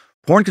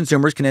 Porn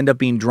consumers can end up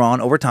being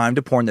drawn over time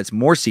to porn that's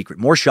more secret,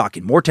 more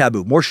shocking, more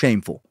taboo, more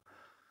shameful.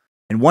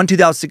 In one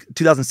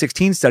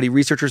 2016 study,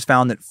 researchers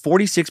found that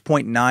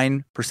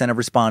 46.9% of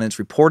respondents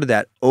reported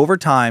that over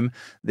time,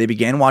 they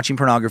began watching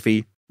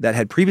pornography that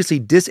had previously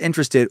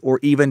disinterested or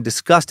even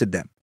disgusted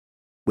them.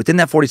 Within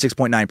that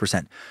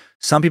 46.9%,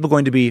 some people are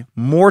going to be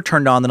more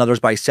turned on than others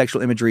by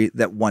sexual imagery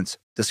that once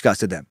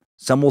disgusted them.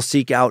 Some will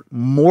seek out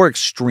more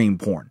extreme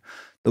porn.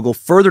 They'll go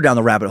further down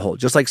the rabbit hole,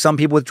 just like some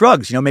people with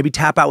drugs, maybe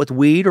tap out with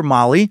weed or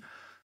Molly.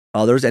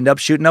 Others end up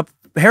shooting up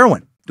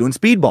heroin, doing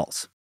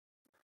speedballs.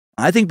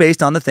 I think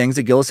based on the things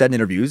that Gil has said in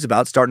interviews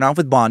about starting off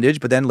with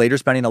bondage, but then later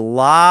spending a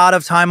lot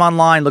of time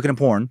online looking at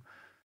porn,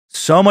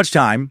 so much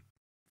time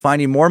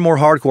finding more and more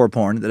hardcore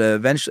porn that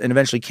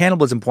eventually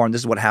cannibalism porn,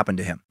 this is what happened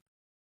to him.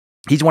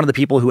 He's one of the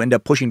people who end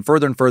up pushing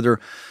further and further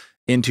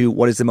into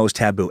what is the most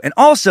taboo. And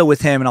also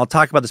with him, and I'll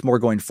talk about this more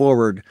going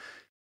forward,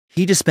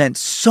 he just spent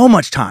so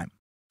much time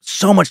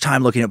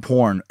looking at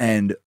porn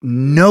and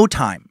no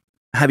time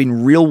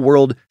having real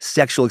world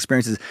sexual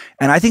experiences.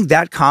 And I think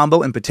that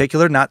combo in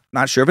particular, not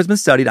sure if it's been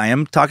studied. I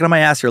am talking on my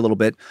ass here a little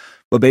bit,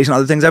 but based on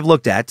other things I've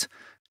looked at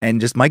and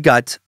just my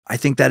gut, I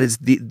think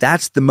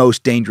that's the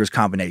most dangerous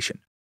combination.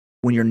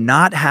 When you're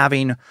not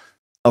having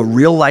a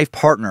real life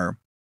partner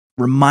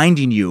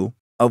reminding you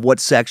of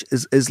what sex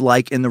is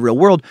like in the real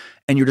world,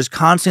 and you're just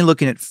constantly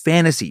looking at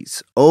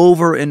fantasies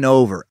over and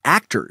over,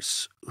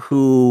 actors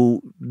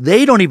who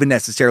they don't even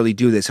necessarily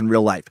do this in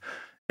real life.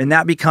 And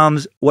that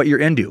becomes what you're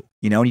into,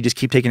 and you just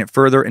keep taking it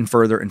further and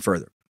further and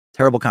further.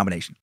 Terrible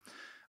combination.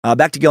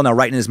 Back to Gil now,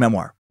 writing his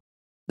memoir.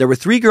 There were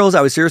 3 girls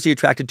I was seriously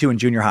attracted to in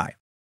junior high.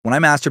 When I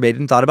masturbated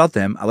and thought about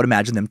them, I would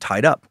imagine them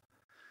tied up.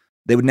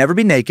 They would never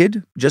be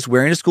naked, just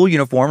wearing a school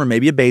uniform or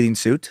maybe a bathing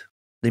suit.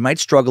 They might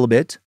struggle a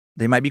bit.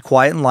 They might be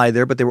quiet and lie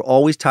there, but they were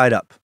always tied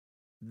up.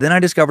 Then I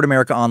discovered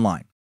America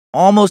Online.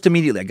 Almost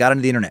immediately, I got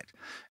into the internet,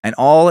 and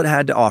all it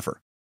had to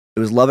offer, it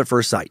was love at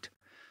first sight.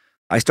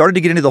 I started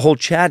to get into the whole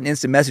chat and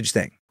instant message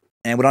thing,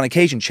 and would on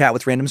occasion chat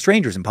with random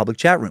strangers in public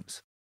chat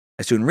rooms.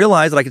 I soon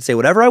realized that I could say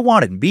whatever I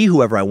wanted and be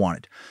whoever I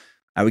wanted.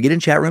 I would get in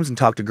chat rooms and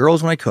talk to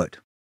girls when I could.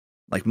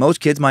 Like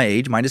most kids my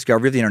age, my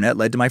discovery of the internet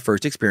led to my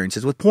first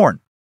experiences with porn.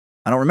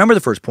 I don't remember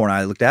the first porn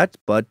I looked at,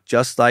 but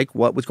just like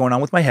what was going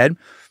on with my head,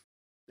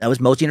 I was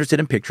mostly interested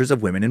in pictures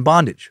of women in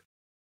bondage.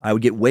 I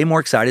would get way more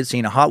excited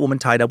seeing a hot woman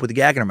tied up with a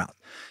gag in her mouth,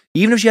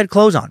 even if she had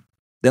clothes on,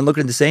 than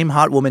looking at the same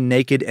hot woman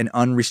naked and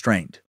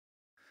unrestrained.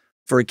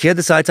 For a kid,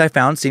 the sites I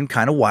found seemed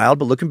kind of wild,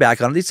 but looking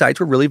back on it, these sites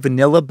were really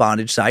vanilla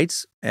bondage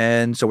sites,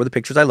 and so were the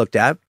pictures I looked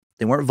at.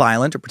 They weren't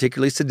violent or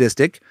particularly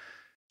sadistic,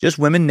 just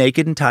women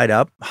naked and tied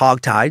up,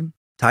 hog-tied,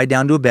 tied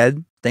down to a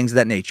bed, things of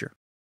that nature.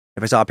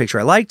 If I saw a picture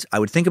I liked, I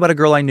would think about a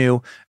girl I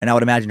knew, and I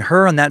would imagine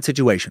her in that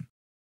situation.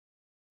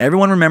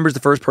 Everyone remembers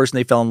the first person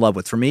they fell in love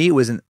with. For me, it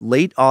was in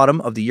late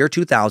autumn of the year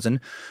 2000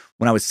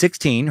 when I was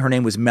 16. Her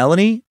name was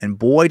Melanie, and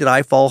boy, did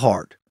I fall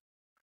hard.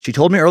 She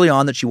told me early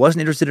on that she wasn't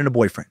interested in a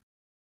boyfriend.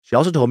 She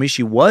also told me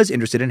she was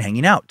interested in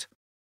hanging out.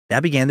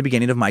 That began the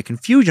beginning of my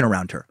confusion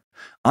around her.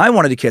 I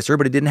wanted to kiss her,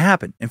 but it didn't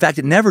happen. In fact,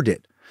 it never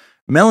did.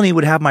 Melanie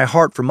would have my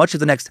heart for much of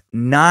the next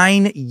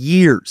 9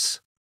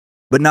 years,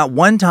 but not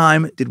one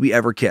time did we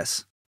ever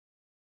kiss.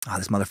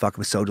 This motherfucker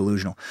was so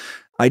delusional.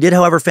 I did,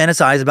 however,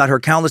 fantasize about her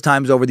countless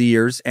times over the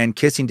years, and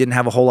kissing didn't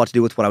have a whole lot to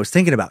do with what I was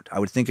thinking about. I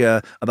would think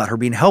about her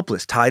being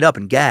helpless, tied up,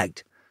 and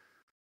gagged.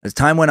 As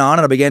time went on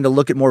and I began to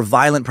look at more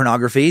violent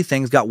pornography,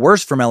 things got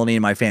worse for Melanie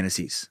in my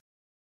fantasies.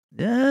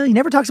 He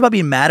never talks about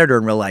being mad at her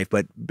in real life,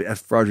 but as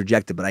far as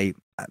rejected, but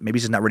maybe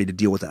he's just not ready to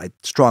deal with it. I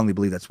strongly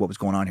believe that's what was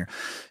going on here.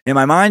 In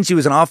my mind, she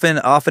was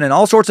often in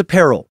all sorts of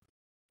peril,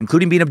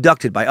 including being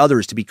abducted by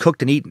others to be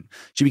cooked and eaten.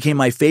 She became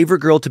my favorite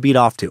girl to beat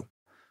off to.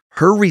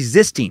 Her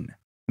resisting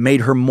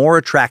made her more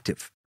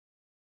attractive.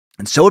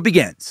 And so it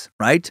begins,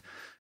 right?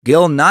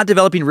 Gil not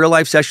developing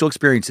real-life sexual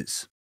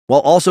experiences,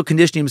 while also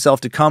conditioning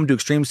himself to come to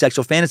extreme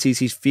sexual fantasies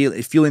he's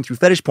fueling through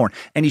fetish porn.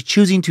 And he's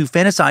choosing to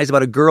fantasize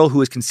about a girl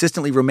who is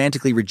consistently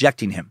romantically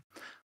rejecting him.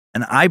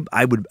 And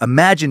I would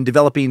imagine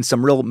developing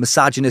some real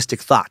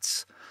misogynistic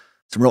thoughts,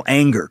 some real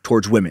anger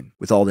towards women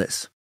with all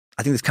this.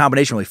 I think this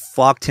combination really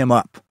fucked him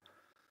up.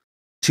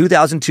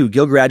 2002,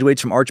 Gil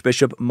graduates from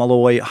Archbishop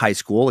Malloy High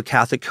School, a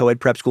Catholic co-ed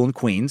prep school in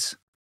Queens.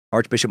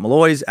 Archbishop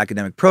Malloy's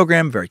academic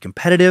program, very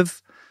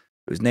competitive.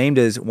 It was named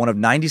as one of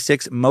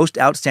 96 most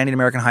outstanding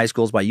American high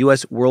schools by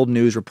U.S. World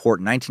News Report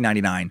in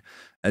 1999,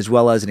 as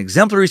well as an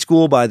exemplary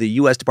school by the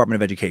U.S. Department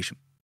of Education.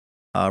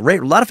 A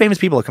lot of famous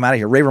people have come out of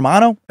here. Ray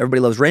Romano,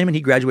 everybody loves Raymond.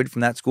 He graduated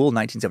from that school in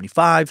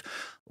 1975.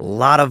 A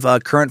lot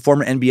of current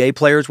former NBA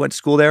players went to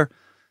school there.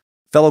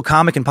 Fellow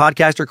comic and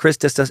podcaster Chris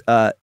Chris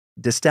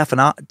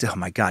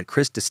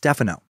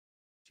DiStefano.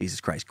 Jesus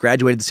Christ.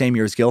 Graduated the same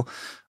year as Gil.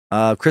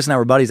 Chris and I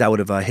were buddies. I would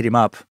have hit him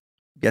up,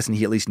 guessing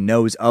he at least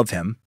knows of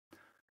him.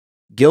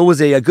 Gil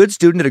was a good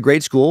student at a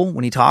great school.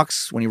 When he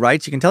talks, when he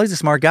writes, you can tell he's a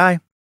smart guy.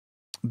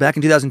 Back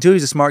in 2002,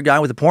 he's a smart guy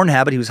with a porn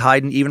habit he was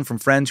hiding even from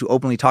friends who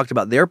openly talked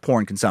about their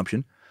porn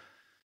consumption.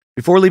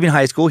 Before leaving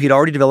high school, he'd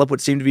already developed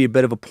what seemed to be a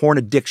bit of a porn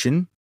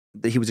addiction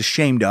that he was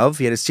ashamed of.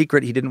 He had a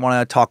secret he didn't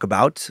want to talk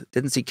about,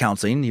 didn't seek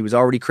counseling. He was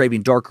already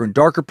craving darker and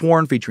darker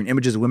porn featuring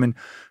images of women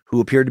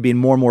who appeared to be in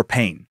more and more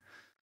pain.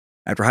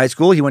 After high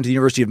school, he went to the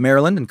University of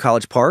Maryland in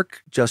College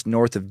Park, just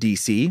north of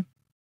D.C. In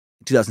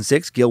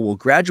 2006, Gil will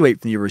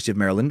graduate from the University of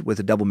Maryland with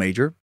a double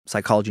major,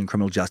 psychology and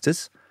criminal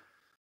justice.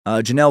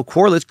 Janelle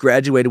Corliss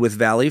graduated with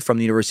Valley from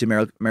the University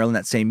of Maryland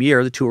that same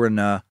year. The two were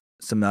in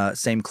some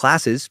same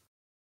classes.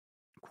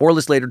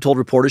 Corliss later told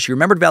reporters she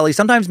remembered Valley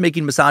sometimes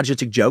making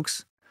misogynistic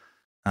jokes.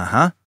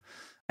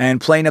 And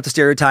playing up the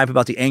stereotype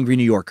about the angry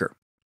New Yorker.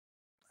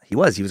 He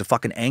was a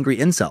fucking angry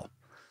incel.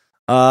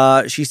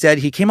 She said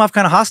he came off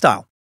kind of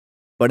hostile,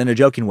 but in a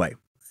joking way.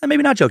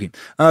 Maybe not joking.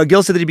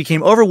 Gil said that he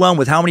became overwhelmed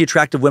with how many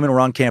attractive women were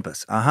on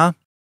campus.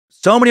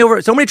 So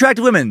many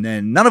attractive women,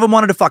 and none of them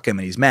wanted to fuck him,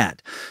 and he's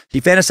mad.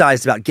 He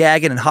fantasized about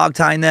gagging and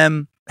hog-tying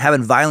them,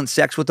 having violent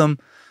sex with them.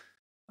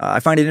 I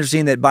find it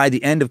interesting that by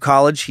the end of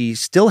college, he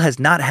still has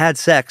not had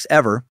sex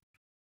ever.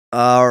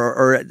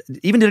 or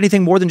even did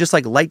anything more than just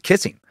like light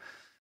kissing.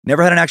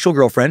 Never had an actual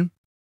girlfriend,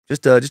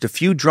 just a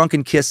few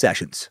drunken kiss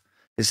sessions.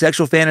 His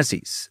sexual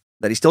fantasies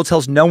that he still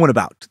tells no one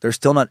about. They're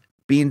still not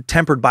being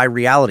tempered by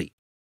reality,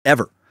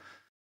 ever.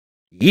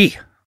 Yee.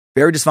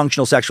 Very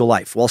dysfunctional sexual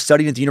life. While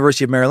studying at the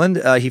University of Maryland,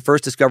 he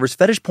first discovers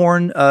fetish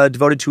porn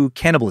devoted to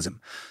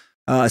cannibalism,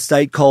 a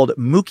site called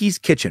Mookie's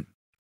Kitchen.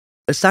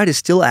 The site is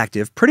still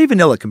active, pretty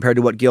vanilla compared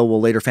to what Gil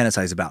will later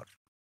fantasize about.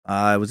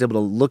 I was able to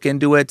look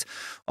into it.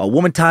 A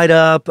woman tied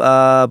up,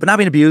 but not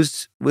being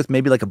abused, with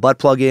maybe like a butt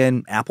plug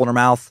in, apple in her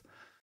mouth,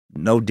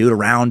 no dude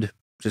around,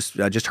 just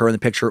her in the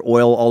picture,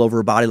 oil all over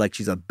her body like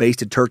she's a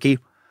basted turkey,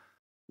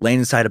 laying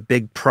inside a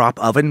big prop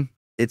oven.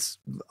 It's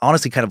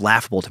honestly kind of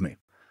laughable to me.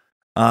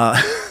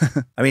 I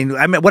mean,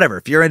 whatever.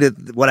 If you're into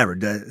whatever,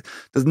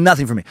 does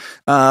nothing for me.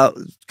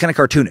 Kind of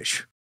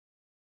cartoonish.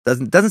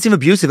 Doesn't seem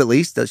abusive, at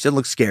least. She doesn't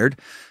look scared.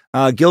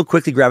 Gil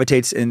quickly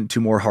gravitates into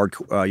more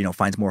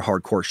finds more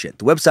hardcore shit.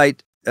 The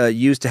website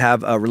used to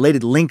have a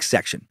related links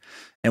section,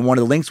 and one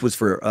of the links was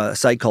for a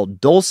site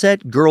called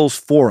Dulcet Girls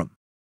Forum.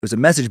 It was a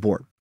message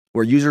board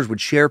where users would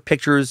share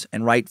pictures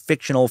and write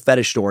fictional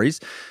fetish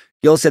stories.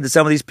 Gil said that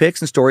some of these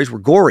pics and stories were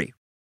gory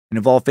and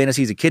involved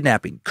fantasies of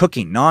kidnapping,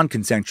 cooking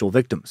non-consensual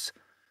victims.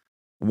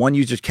 One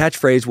user's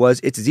catchphrase was,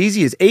 "It's as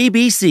easy as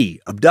ABC,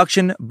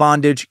 abduction,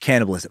 bondage,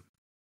 cannibalism."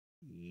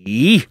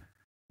 Yee.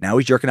 Now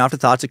he's jerking off to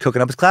thoughts of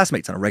cooking up his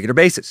classmates on a regular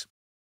basis.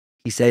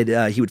 He said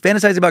he would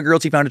fantasize about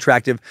girls he found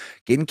attractive,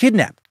 getting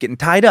kidnapped, getting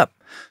tied up,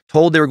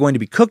 told they were going to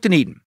be cooked and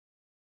eaten.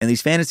 In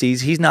these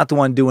fantasies, he's not the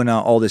one doing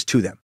all this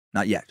to them.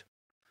 Not yet.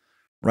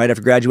 Right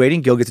after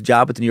graduating, Gil gets a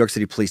job at the New York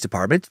City Police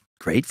Department.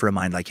 Great for a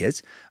mind like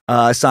his.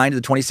 Assigned to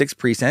the 26th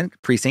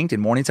precinct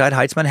in Morningside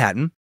Heights,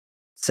 Manhattan.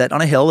 Set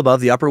on a hill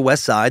above the Upper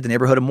West Side, the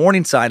neighborhood of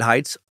Morningside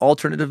Heights,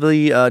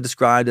 alternatively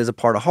described as a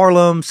part of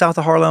Harlem, south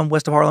of Harlem,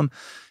 west of Harlem,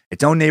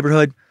 its own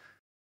neighborhood.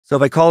 So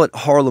if I call it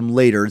Harlem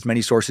later, as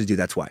many sources do,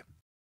 that's why.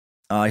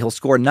 He'll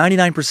score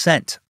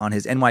 99% on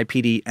his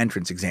NYPD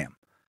entrance exam.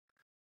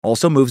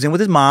 Also moves in with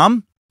his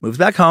mom, moves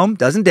back home,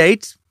 doesn't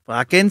date,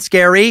 fucking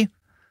scary.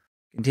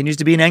 Continues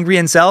to be an angry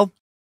incel.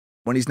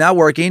 When he's not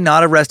working,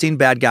 not arresting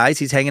bad guys,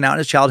 he's hanging out in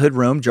his childhood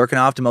room, jerking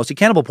off to mostly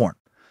cannibal porn.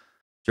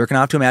 Jerking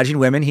off to imagined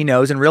women he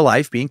knows in real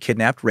life being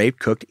kidnapped, raped,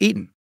 cooked,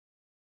 eaten.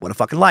 What a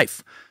fucking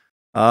life.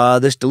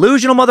 This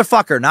delusional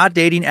motherfucker, not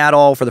dating at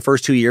all for the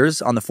first 2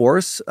 years on the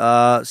force,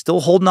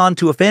 still holding on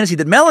to a fantasy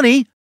that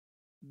Melanie,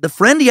 the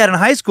friend he had in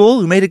high school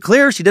who made it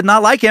clear she did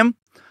not like him,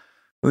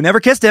 who never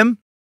kissed him,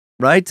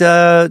 right,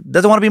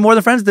 doesn't want to be more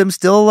than friends with him,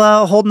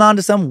 still holding on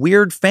to some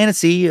weird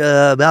fantasy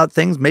about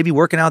things maybe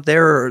working out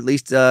there, or at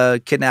least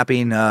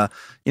kidnapping,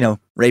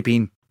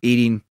 raping,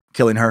 eating,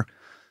 killing her.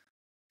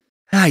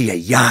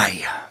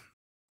 Ay.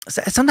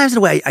 Sometimes in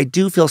a way, I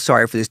do feel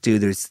sorry for this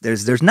dude.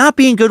 There's not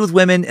being good with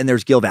women, and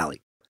there's Gil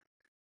Valley.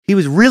 He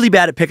was really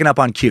bad at picking up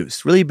on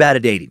cues, really bad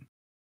at dating.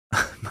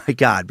 My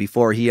God,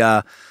 before he,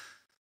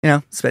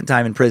 spent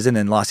time in prison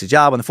and lost his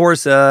job on the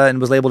force and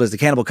was labeled as the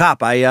Cannibal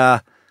Cop. I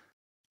can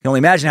only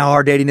imagine how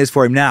hard dating is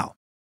for him now.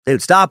 They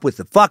would stop with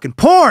the fucking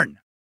porn.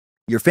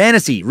 Your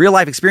fantasy, real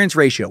life experience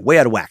ratio, way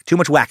out of whack. Too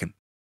much whacking.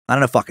 Not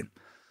enough fucking.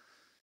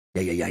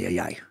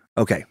 Yeah.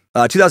 Okay.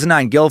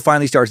 2009, Gil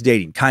finally starts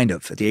dating, kind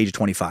of, at the age of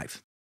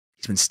 25.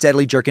 He's been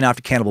steadily jerking off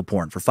to cannibal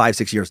porn for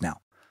 5-6 years now.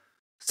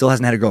 Still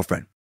hasn't had a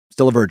girlfriend.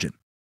 Still a virgin.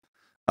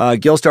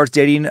 Gil starts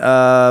dating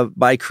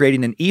by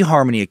creating an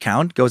eHarmony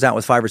account, goes out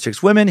with 5 or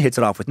 6 women, hits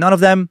it off with none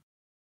of them.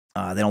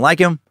 They don't like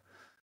him.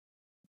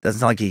 Doesn't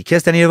sound like he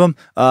kissed any of them.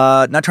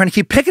 Not trying to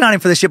keep picking on him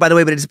for this shit, by the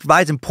way, but it just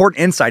provides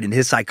important insight into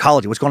his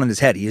psychology, what's going on in his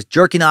head. He is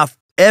jerking off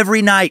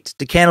every night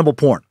to cannibal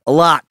porn. A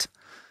lot.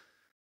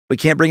 But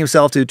he can't bring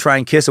himself to try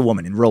and kiss a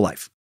woman in real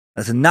life.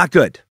 That's not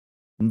good.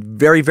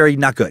 Very, very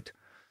not good.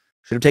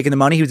 Should have taken the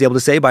money he was able to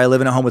save by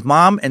living at home with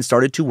mom and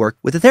started to work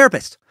with a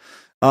therapist.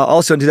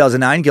 Also in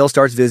 2009, Gil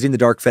starts visiting the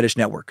Dark Fetish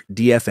Network,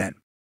 DFN.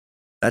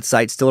 That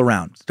site's still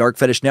around. Dark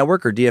Fetish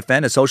Network, or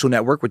DFN, a social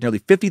network with nearly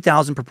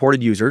 50,000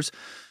 purported users.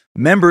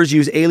 Members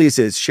use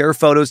aliases, share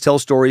photos, tell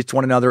stories to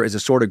one another as a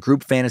sort of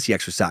group fantasy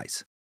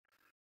exercise.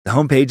 The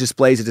homepage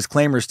displays a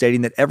disclaimer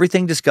stating that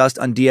everything discussed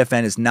on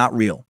DFN is not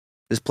real.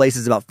 This place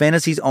is about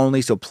fantasies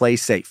only, so play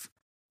safe.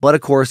 But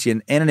of course,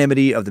 the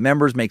anonymity of the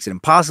members makes it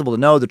impossible to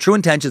know the true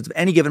intentions of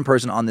any given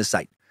person on this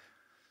site.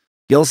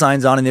 Gil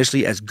signs on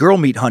initially as Girl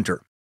Meat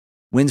Hunter,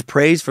 wins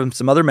praise from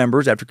some other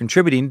members after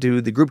contributing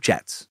to the group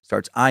chats,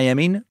 starts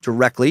IMing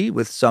directly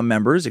with some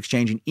members,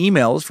 exchanging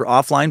emails for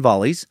offline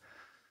volleys.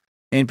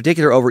 In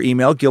particular, over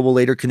email, Gil will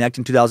later connect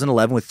in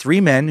 2011 with 3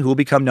 men who will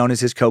become known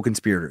as his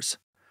co-conspirators.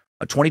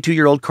 A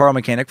 22-year-old car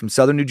mechanic from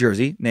southern New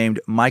Jersey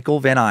named Michael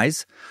Van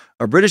Nuys,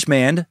 a British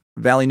man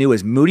Valley knew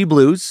as Moody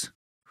Blues,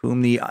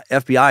 whom the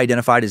FBI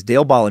identified as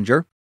Dale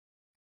Bollinger.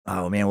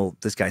 Oh man, well,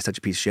 this guy's such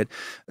a piece of shit.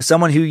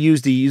 Someone who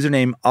used the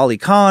username Ali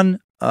Khan,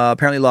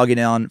 apparently logging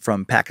on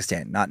from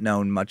Pakistan, not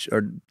known much,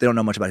 or they don't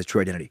know much about his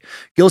true identity.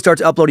 Gil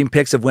starts uploading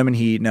pics of women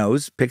he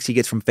knows, pics he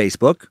gets from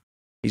Facebook.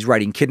 He's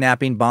writing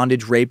kidnapping,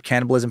 bondage, rape,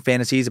 cannibalism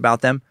fantasies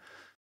about them.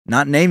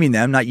 Not naming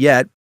them, not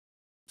yet.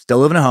 Still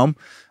living at home.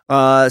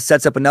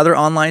 Sets up another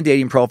online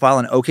dating profile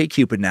on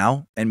OkCupid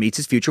now and meets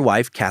his future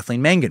wife,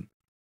 Kathleen Mangan.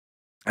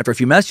 After a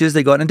few messages,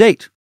 they go on a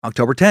date,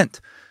 October 10th.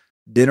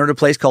 Dinner at a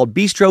place called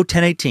Bistro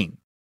 1018.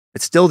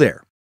 It's still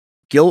there.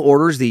 Gil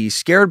orders the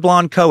scared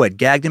blonde co-ed,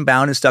 gagged and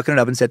bound and stuck in an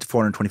oven set to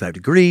 425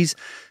 degrees.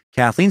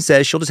 Kathleen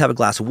says she'll just have a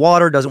glass of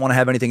water, doesn't want to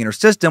have anything in her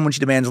system when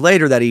she demands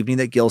later that evening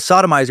that Gil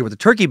sodomize her with a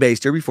turkey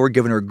baster before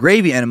giving her a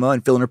gravy enema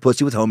and filling her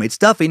pussy with homemade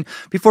stuffing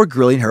before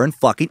grilling her and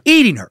fucking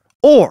eating her.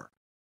 Or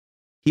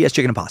he has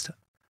chicken and pasta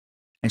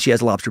and she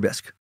has a lobster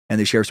bisque and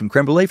they share some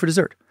creme brulee for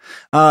dessert.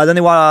 Then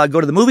they want to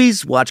go to the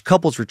movies, watch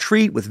Couples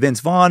Retreat with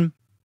Vince Vaughn.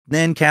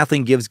 Then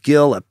Kathleen gives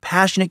Gil a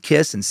passionate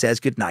kiss and says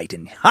goodnight.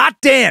 And hot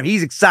damn,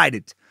 he's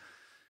excited.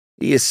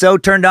 He is so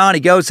turned on. He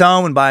goes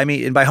home, and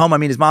by home I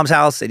mean his mom's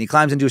house, and he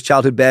climbs into his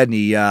childhood bed, and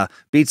he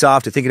beats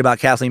off to thinking about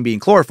Kathleen being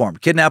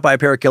chloroformed, kidnapped by a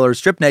pair of killers,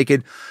 stripped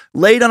naked,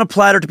 laid on a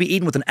platter to be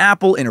eaten with an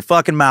apple in her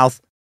fucking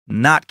mouth.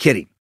 Not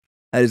kidding.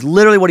 That is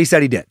literally what he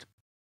said he did.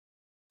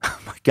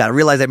 Oh my God, I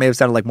realize that may have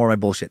sounded like more of my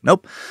bullshit.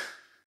 Nope.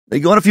 They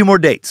go on a few more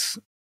dates,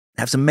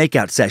 have some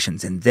makeout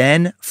sessions, and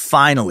then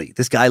finally,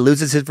 this guy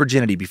loses his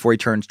virginity before he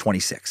turns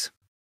 26.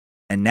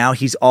 And now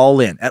he's all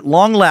in. At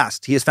long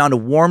last, he has found a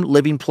warm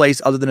living place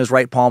other than his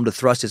right palm to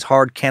thrust his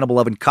hard cannibal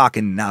oven cock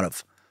in and out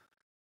of.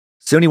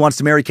 Soon he wants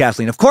to marry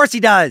Kathleen. Of course he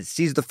does.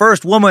 She's the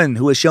first woman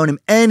who has shown him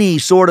any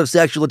sort of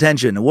sexual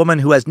attention. A woman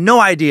who has no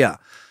idea.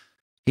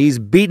 He's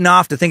beaten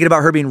off to thinking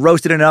about her being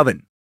roasted in an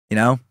oven. You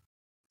know?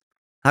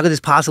 How could this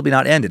possibly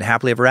not end in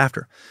happily ever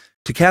after?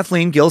 To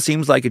Kathleen, Gil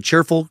seems like a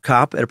cheerful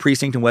cop at a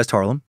precinct in West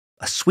Harlem.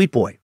 A sweet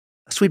boy.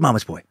 A sweet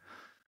mama's boy.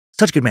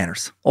 Such good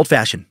manners.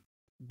 Old-fashioned.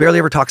 Barely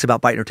ever talks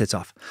about biting her tits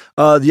off.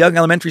 The young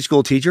elementary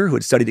school teacher who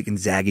had studied at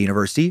Gonzaga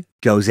University,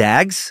 go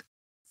Zags,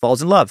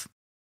 falls in love.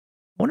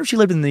 I wonder if she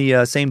lived in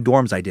the same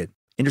dorms I did.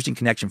 Interesting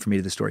connection for me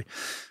to the story.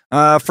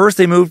 First,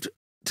 they moved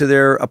to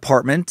their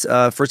apartment,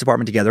 first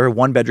apartment together,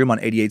 one bedroom on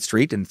 88th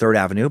Street and 3rd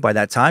Avenue. By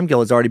that time, Gil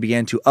has already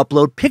began to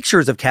upload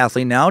pictures of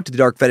Kathleen now to the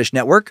Dark Fetish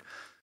Network.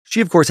 She,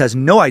 of course, has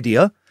no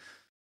idea.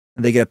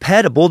 And they get a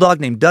pet, a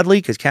bulldog named Dudley,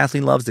 because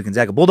Kathleen loves the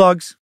Gonzaga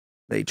Bulldogs.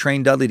 They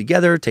train Dudley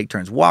together, take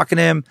turns walking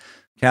him.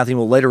 Kathleen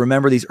will later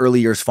remember these early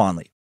years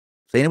fondly,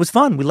 saying it was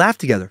fun. We laughed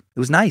together. It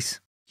was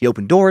nice. He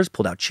opened doors,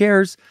 pulled out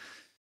chairs.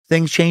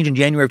 Things changed in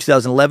January of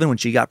 2011 when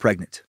she got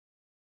pregnant.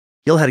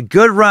 Gil had a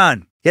good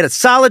run. He had a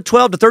solid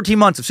 12 to 13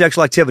 months of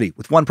sexual activity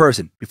with one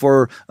person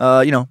before,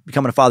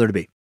 becoming a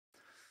father-to-be.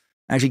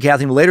 Actually,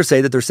 Kathleen will later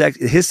say that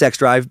his sex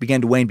drive began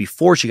to wane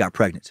before she got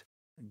pregnant.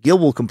 Gil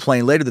will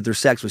complain later that their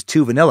sex was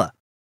too vanilla.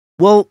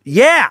 Well,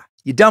 yeah,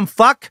 you dumb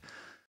fuck.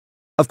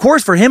 Of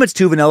course, for him, it's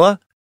too vanilla.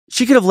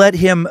 She could have let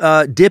him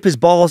dip his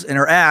balls in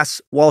her ass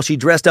while she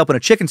dressed up in a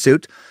chicken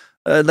suit,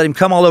 let him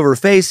come all over her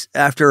face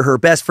after her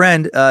best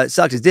friend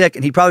sucked his dick,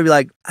 and he'd probably be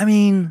like, that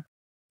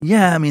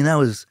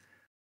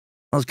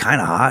was kind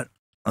of hot.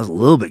 That was a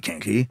little bit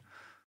kinky.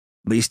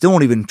 But you still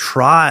won't even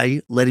try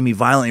letting me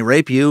violently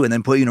rape you and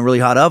then put you in a really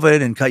hot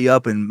oven and cut you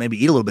up and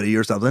maybe eat a little bit of you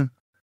or something.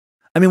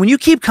 I mean, when you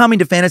keep coming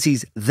to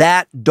fantasies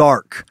that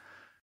dark,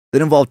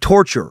 that involve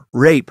torture,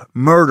 rape,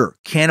 murder,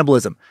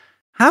 cannibalism,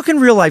 how can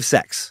real life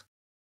sex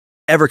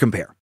ever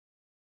compare?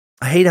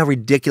 I hate how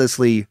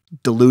ridiculously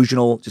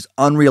delusional, just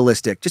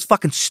unrealistic, just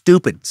fucking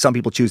stupid some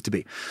people choose to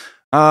be.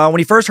 When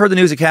he first heard the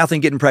news of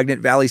Kathleen getting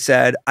pregnant, Valley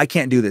said, I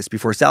can't do this,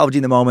 before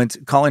salvaging the moment,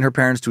 calling her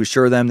parents to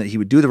assure them that he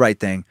would do the right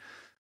thing.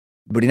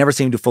 But he never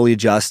seemed to fully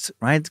adjust,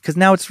 right? Because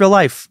now it's real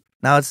life.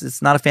 Now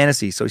it's not a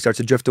fantasy, so he starts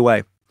to drift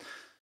away.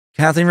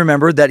 Kathleen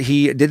remembered that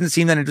he didn't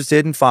seem that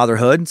interested in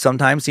fatherhood,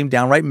 sometimes seemed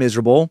downright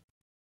miserable.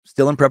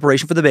 Still in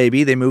preparation for the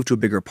baby, they moved to a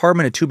bigger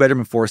apartment, a 2-bedroom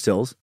in Forest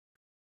Hills.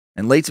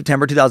 In late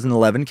September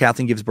 2011,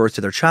 Kathleen gives birth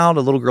to their child,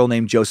 a little girl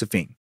named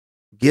Josephine.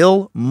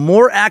 Gil,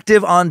 more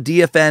active on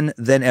DFN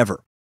than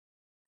ever.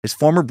 His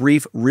former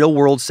brief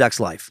real-world sex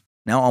life,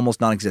 now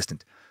almost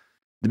non-existent.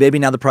 The baby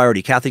now the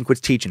priority. Kathleen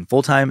quits teaching.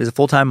 Is a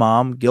full-time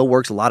mom. Gil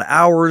works a lot of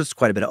hours,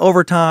 quite a bit of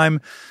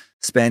overtime.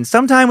 Spends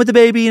some time with the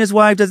baby, and his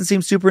wife doesn't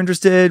seem super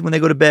interested. When they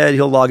go to bed,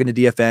 he'll log into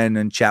DFN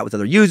and chat with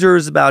other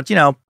users about,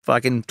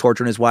 fucking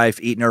torturing his wife,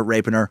 eating her,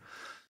 raping her,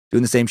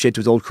 doing the same shit to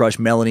his old crush,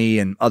 Melanie,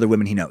 and other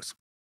women he knows.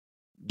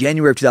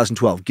 January of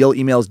 2012, Gil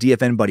emails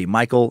DFN buddy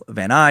Michael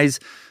Van Nuys,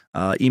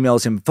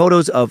 emails him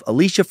photos of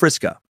Alicia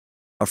Friska,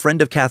 a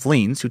friend of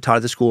Kathleen's who taught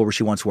at the school where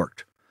she once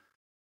worked.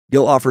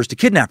 Gil offers to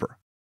kidnap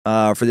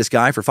her for this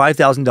guy for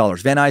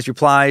 $5,000. Van Nuys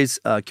replies,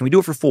 can we do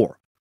it for $4,000?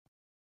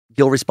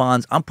 Gil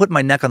responds, I'm putting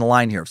my neck on the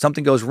line here. If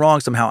something goes wrong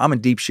somehow, I'm in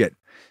deep shit.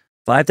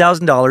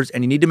 $5,000,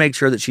 and you need to make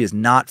sure that she is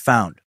not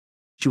found.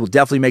 She will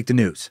definitely make the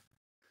news.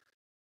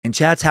 In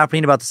chats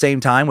happening about the same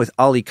time with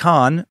Ali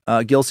Khan,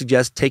 Gil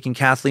suggests taking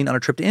Kathleen on a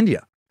trip to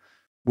India,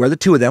 where the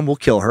two of them will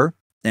kill her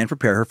and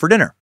prepare her for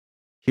dinner.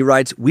 He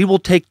writes, we will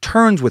take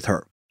turns with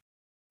her,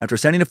 after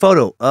sending a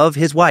photo of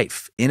his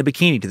wife in a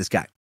bikini to this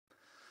guy.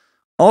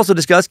 Also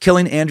discussed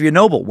killing Andrea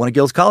Noble, one of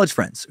Gil's college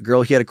friends, a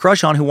girl he had a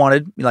crush on who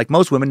wanted, like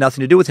most women,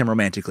 nothing to do with him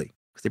romantically,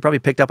 because they probably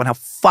picked up on how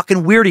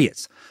fucking weird he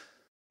is.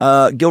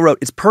 Gil wrote,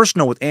 it's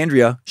personal with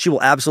Andrea. She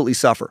will absolutely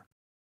suffer.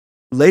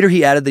 Later,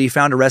 he added that he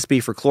found a recipe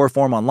for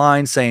chloroform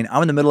online, saying,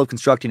 I'm in the middle of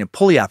constructing a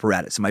pulley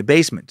apparatus in my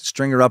basement to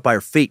string her up by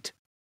her feet.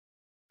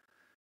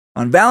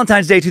 On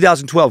Valentine's Day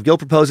 2012, Gil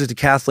proposes to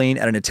Kathleen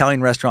at an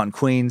Italian restaurant in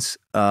Queens,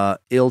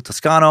 Il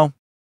Toscano.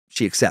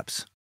 She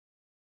accepts.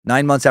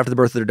 9 months after the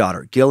birth of their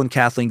daughter, Gil and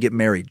Kathleen get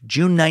married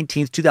June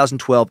 19th,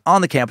 2012,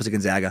 on the campus of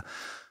Gonzaga.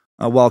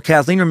 While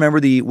Kathleen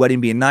remembered the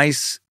wedding being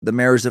nice, the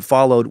marriage that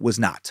followed was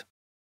not.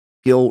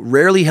 Gil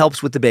rarely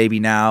helps with the baby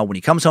now. When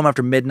he comes home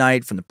after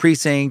midnight from the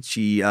precinct,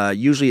 she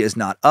usually is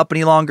not up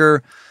any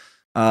longer.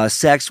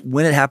 Sex,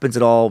 when it happens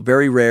at all,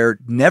 very rare,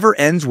 never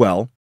ends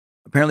well.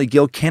 Apparently,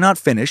 Gil cannot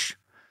finish.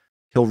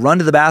 He'll run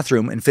to the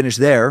bathroom and finish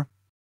there,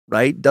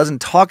 right? Doesn't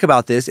talk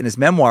about this in his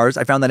memoirs.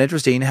 I found that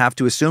interesting. Have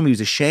to assume he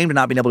was ashamed of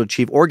not being able to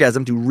achieve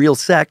orgasm through real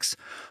sex,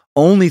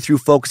 only through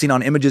focusing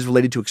on images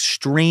related to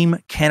extreme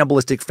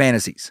cannibalistic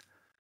fantasies.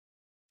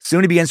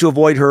 Soon he begins to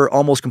avoid her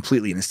almost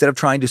completely. And instead of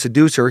trying to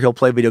seduce her, he'll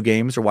play video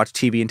games or watch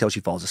TV until she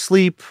falls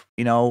asleep,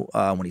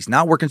 when he's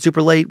not working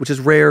super late, which is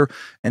rare.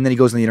 And then he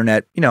goes on the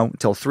internet,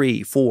 until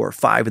 3, 4,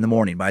 5 in the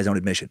morning by his own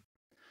admission.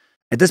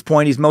 At this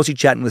point, he's mostly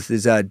chatting with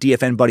his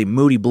DFN buddy,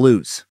 Moody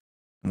Blues.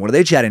 And what are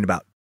they chatting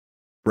about?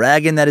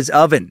 Bragging that his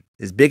oven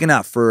is big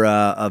enough for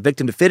a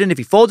victim to fit in if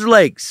he folds her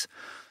legs.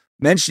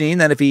 Mentioning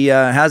that if he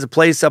has a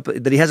place up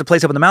in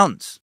the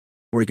mountains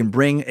where he can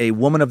bring a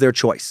woman of their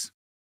choice.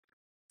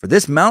 For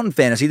this mountain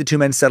fantasy, the two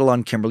men settle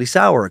on Kimberly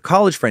Sauer, a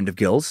college friend of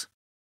Gil's.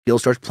 Gil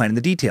starts planning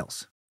the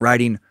details,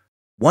 writing,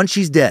 once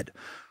she's dead,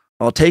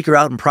 I'll take her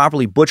out and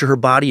properly butcher her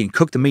body and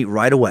cook the meat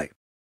right away.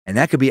 And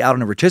that could be out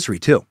on a rotisserie,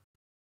 too.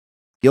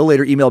 Gil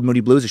later emailed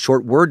Moody Blues a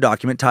short Word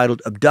document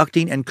titled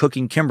Abducting and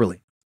Cooking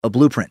Kimberly, a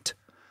blueprint.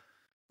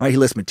 All right, he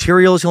lists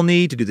materials he'll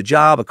need to do the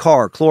job, a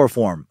car,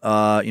 chloroform,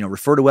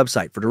 refer to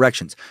website for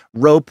directions,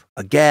 rope,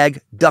 a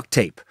gag, duct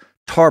tape,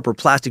 tarp or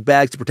plastic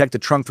bags to protect the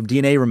trunk from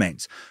DNA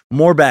remains,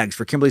 more bags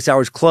for Kimberly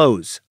Sauer's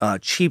clothes,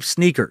 cheap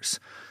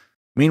sneakers.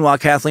 Meanwhile,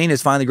 Kathleen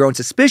has finally grown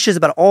suspicious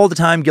about all the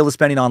time Gil is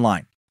spending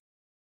online.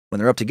 When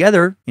they're up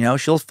together,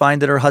 she'll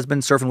find that her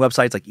husband's surfing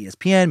websites like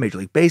ESPN, Major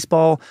League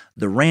Baseball,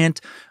 The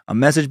Rant, a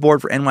message board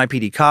for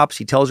NYPD cops.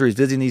 He tells her he's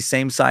visiting these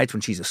same sites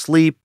when she's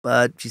asleep,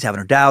 but she's having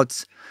her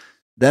doubts.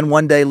 Then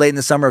one day late in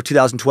the summer of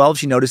 2012,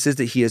 she notices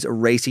that he is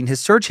erasing his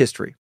search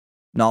history.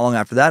 Not long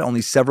after that,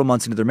 only several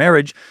months into their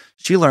marriage,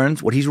 she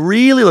learns what he's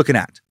really looking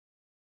at.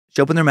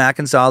 She opened their Mac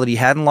and saw that he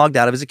hadn't logged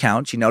out of his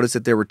account. She noticed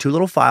that there were 2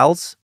 little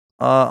files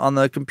on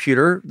the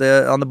computer,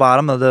 on the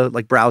bottom of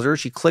the browser.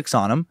 She clicks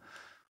on them,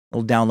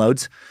 little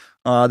downloads.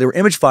 They were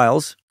image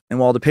files, and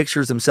while the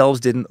pictures themselves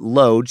didn't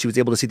load, she was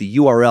able to see the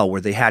URL where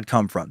they had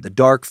come from, the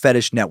Dark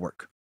Fetish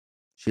Network.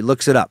 She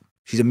looks it up.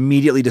 She's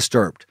immediately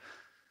disturbed.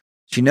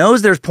 She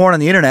knows there's porn on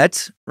the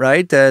internet,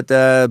 right?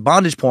 That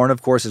bondage porn,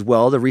 of course, as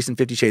well. The recent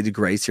 50 Shades of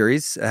Grey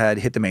series had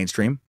hit the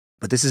mainstream,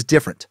 but this is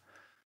different.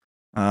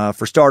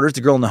 For starters,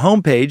 the girl on the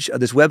homepage of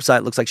this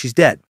website looks like she's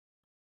dead.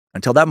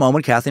 Until that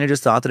moment, Kathleen had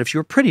just thought that if she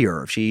were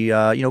prettier, if she,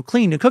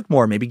 cleaned and cooked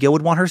more, maybe Gil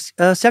would want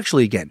her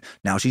sexually again.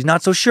 Now she's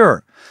not so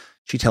sure.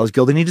 She tells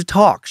Gil they need to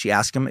talk. She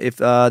asks him if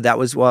that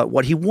was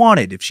what he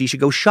wanted, if she should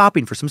go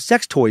shopping for some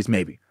sex toys,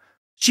 maybe.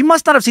 She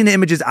must not have seen the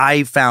images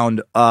I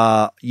found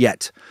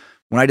yet.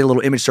 When I did a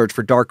little image search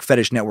for Dark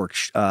Fetish Network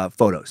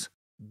photos.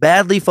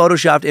 Badly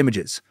photoshopped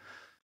images,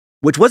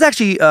 which was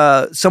actually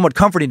somewhat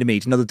comforting to me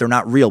to know that they're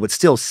not real, but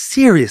still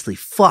seriously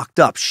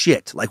fucked up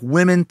shit. Like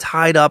women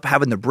tied up,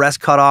 having their breasts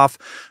cut off,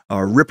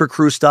 Ripper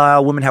Crew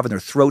style, women having their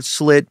throats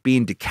slit,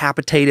 being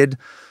decapitated,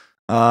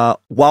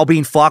 while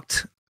being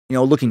fucked,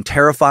 looking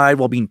terrified,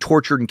 while being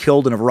tortured and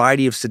killed in a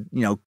variety of,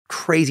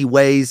 crazy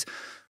ways.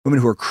 Women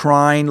who are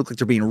crying, look like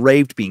they're being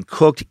raped, being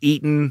cooked,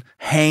 eaten,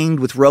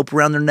 hanged with rope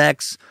around their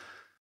necks.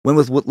 Women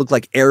with what looked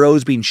like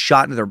arrows being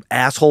shot into their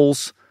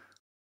assholes.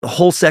 The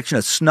whole section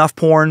of snuff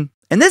porn.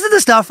 And this is the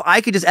stuff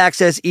I could just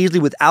access easily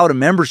without a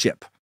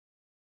membership.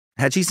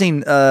 Had she seen,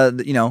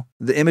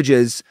 the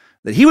images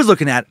that he was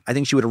looking at, I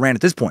think she would have ran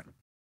at this point.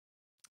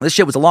 This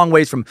shit was a long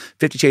ways from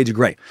 50 Shades of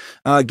Grey.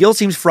 Gil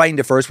seems frightened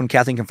at first when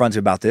Kathleen confronts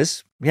him about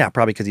this. Yeah,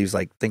 probably because he was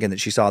thinking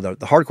that she saw the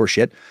hardcore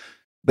shit.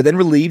 But then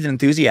relieved and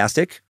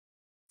enthusiastic.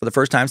 For the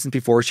first time since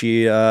before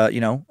she,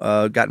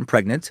 gotten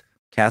pregnant.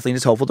 Kathleen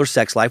is hopeful their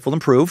sex life will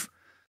improve.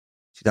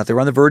 She thought they were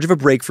on the verge of a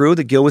breakthrough,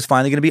 that Gil was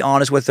finally going to be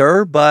honest with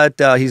her, but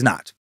he's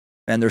not.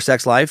 And their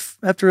sex life,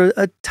 after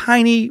a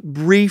tiny,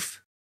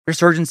 brief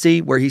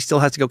resurgency where he still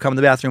has to go come in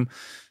the bathroom,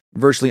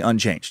 virtually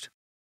unchanged.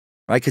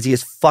 Right? Because he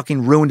has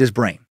fucking ruined his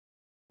brain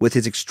with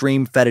his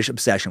extreme fetish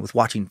obsession, with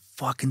watching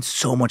fucking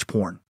so much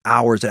porn.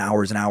 Hours and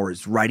hours and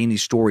hours, writing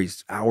these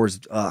stories, hours,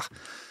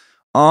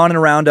 On and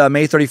around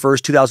May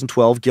 31st,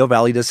 2012, Gil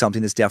Valley does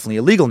something that's definitely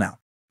illegal now.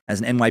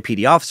 As an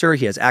NYPD officer,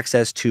 he has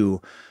access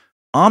to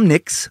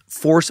Omnix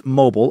Force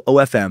Mobile,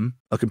 OFM,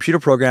 a computer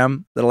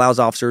program that allows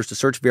officers to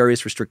search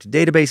various restricted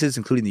databases,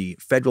 including the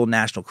Federal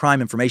National Crime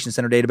Information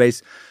Center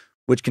database,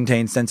 which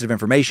contains sensitive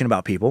information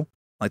about people,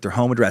 like their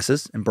home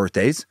addresses and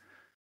birthdays.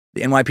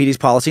 The NYPD's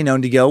policy,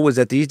 known to Gil, was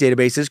that these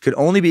databases could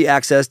only be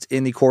accessed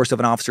in the course of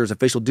an officer's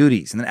official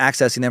duties, and that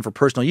accessing them for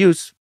personal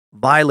use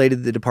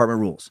violated the department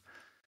rules.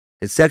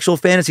 His sexual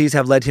fantasies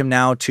have led him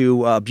now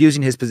to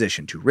abusing his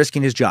position, to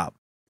risking his job.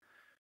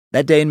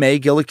 That day in May,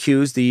 Gill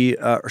accused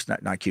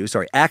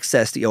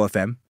accessed the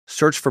OFM,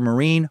 searched for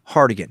Maureen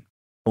Hardigan,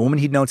 a woman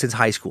he'd known since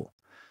high school,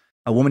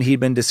 a woman he'd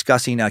been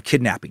discussing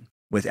kidnapping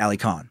with Ali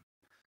Khan.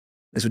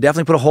 This would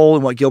definitely put a hole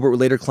in what Gilbert would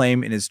later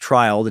claim in his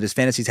trial, that his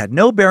fantasies had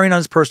no bearing on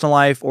his personal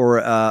life or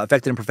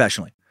affected him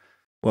professionally.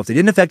 Well, if they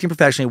didn't affect him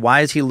professionally,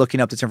 why is he looking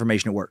up this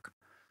information at work?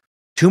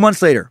 2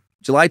 months later,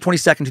 July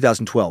 22nd,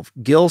 2012,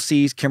 Gill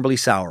sees Kimberly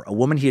Sauer, a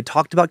woman he had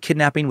talked about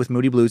kidnapping with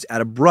Moody Blues,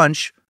 at a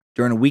brunch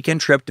during a weekend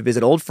trip to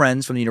visit old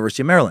friends from the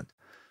University of Maryland,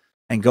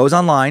 and goes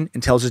online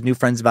and tells his new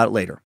friends about it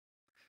later.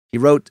 He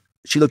wrote,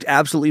 "She looked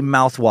absolutely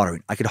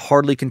mouth-watering. I could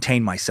hardly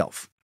contain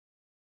myself."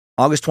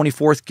 August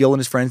 24th, Gill and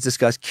his friends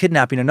discussed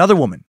kidnapping another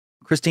woman,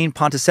 Christine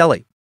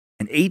Ponticelli,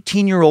 an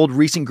 18-year-old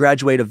recent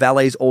graduate of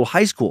Valle's old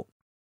high school,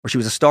 where she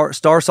was a star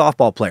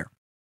softball player.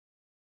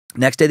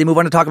 Next day, they move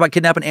on to talk about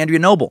kidnapping Andrea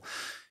Noble.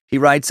 He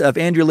writes, "If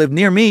Andrea lived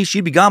near me,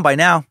 she'd be gone by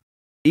now.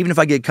 Even if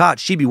I get caught,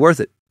 she'd be worth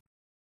it."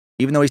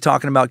 Even though he's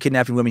talking about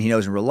kidnapping women he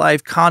knows in real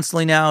life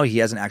constantly now, he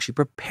hasn't actually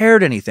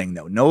prepared anything,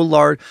 though. No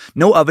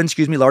oven,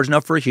 large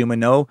enough for a human,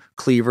 no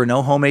cleaver,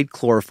 no homemade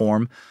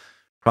chloroform.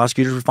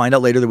 Prosecutors would find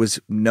out later there was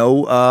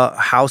no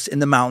house in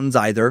the mountains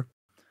either,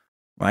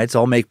 right? It's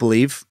all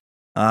make-believe.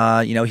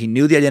 He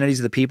knew the identities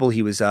of the people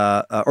he was,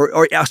 and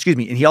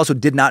he also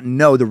did not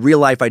know the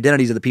real-life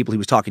identities of the people he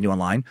was talking to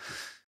online.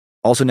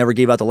 Also never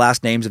gave out the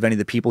last names of any of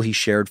the people he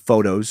shared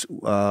photos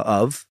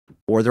of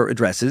or their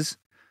addresses.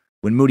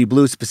 When Moody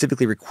Blues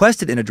specifically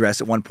requested an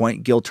address at one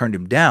point, Gill turned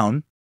him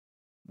down.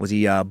 Was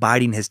he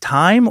biding his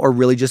time or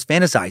really just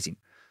fantasizing?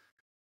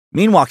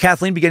 Meanwhile,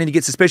 Kathleen beginning to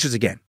get suspicious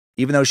again.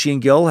 Even though she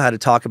and Gill had to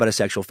talk about his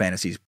sexual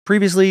fantasies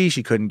previously,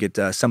 she couldn't get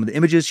some of the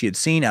images she had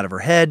seen out of her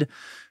head.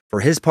 For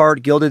his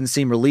part, Gill didn't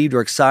seem relieved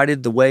or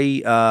excited the way,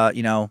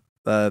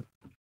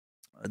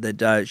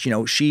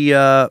 she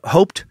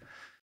hoped.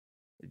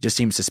 It just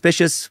seemed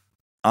suspicious.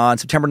 On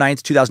September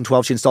 9th,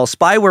 2012, she installed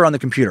spyware on the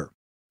computer,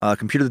 a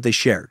computer that they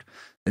shared.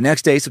 The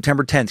next day,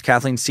 September 10th,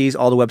 Kathleen sees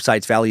all the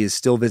websites Valley is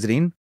still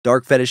visiting: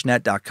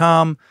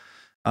 darkfetishnet.com,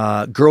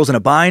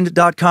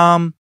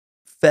 girlsinabind.com,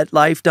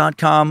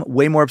 fetlife.com.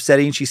 Way more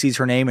upsetting, she sees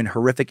her name in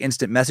horrific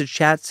instant message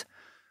chats.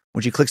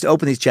 When she clicks to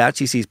open these chats,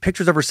 she sees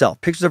pictures of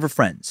herself, pictures of her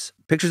friends,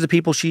 pictures of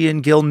people she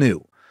and Gill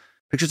knew,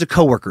 pictures of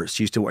coworkers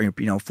she used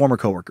to, former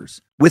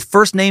coworkers, with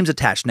first names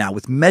attached now,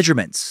 with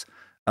measurements,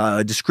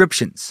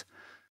 descriptions.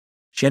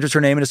 She enters her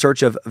name in a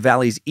search of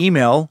Valley's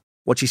email.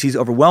 What she sees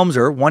overwhelms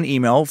her. One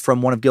email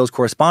from one of Gill's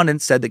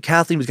correspondents said that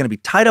Kathleen was going to be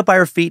tied up by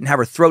her feet and have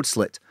her throat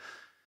slit.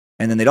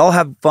 And then they'd all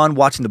have fun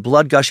watching the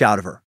blood gush out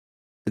of her.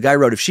 The guy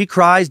wrote, "If she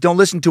cries, don't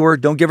listen to her,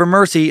 don't give her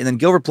mercy." And then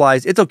Gill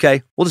replies, "It's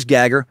okay, we'll just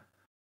gag her."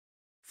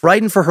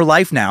 Frightened for her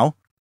life now,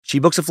 she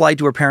books a flight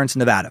to her parents in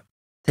Nevada,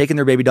 taking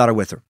their baby daughter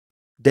with her.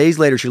 Days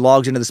later, she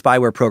logs into the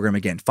spyware program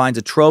again, finds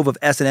a trove of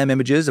S&M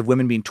images of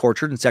women being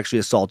tortured and sexually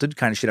assaulted,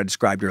 kind of shit I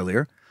described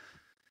earlier.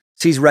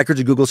 Sees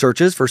records of Google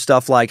searches for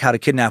stuff like how to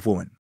kidnap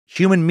women,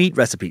 human meat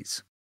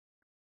recipes.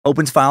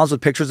 Opens files with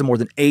pictures of more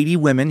than 80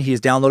 women he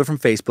has downloaded from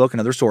Facebook and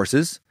other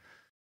sources.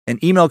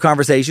 In email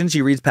conversations,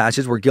 he reads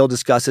passages where Gill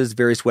discusses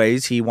various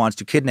ways he wants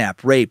to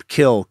kidnap, rape,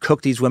 kill,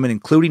 cook these women,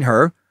 including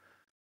her.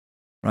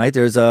 Right?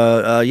 There's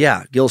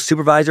Gill's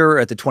supervisor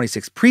at the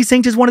 26th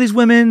precinct is one of these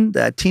women,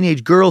 that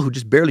teenage girl who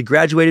just barely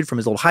graduated from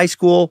his old high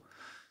school.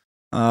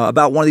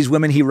 About one of these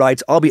women, he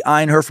writes, "I'll be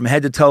eyeing her from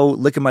head to toe,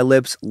 licking my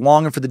lips,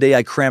 longing for the day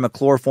I cram a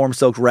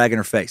chloroform-soaked rag in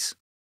her face."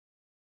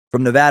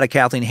 From Nevada,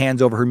 Kathleen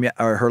hands over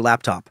her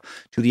laptop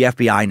to the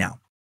FBI now,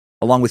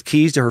 along with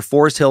keys to her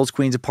Forest Hills,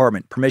 Queens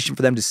apartment, permission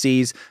for them to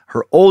seize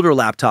her older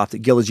laptop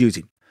that Gill is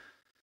using.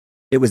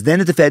 It was then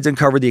that the feds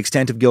uncovered the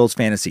extent of Gill's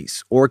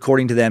fantasies, or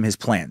according to them, his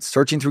plans.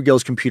 Searching through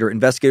Gill's computer,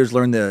 investigators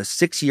learned the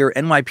 6-year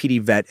NYPD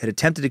vet had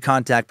attempted to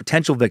contact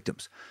potential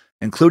victims,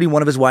 including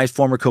one of his wife's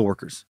former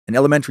coworkers, an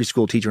elementary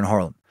school teacher in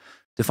Harlem,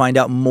 to find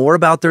out more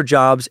about their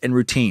jobs and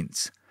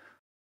routines.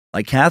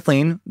 Like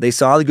Kathleen, they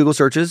saw the Google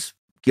searches.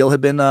 Gill had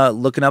been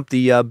looking up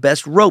the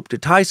best rope to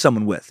tie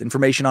someone with,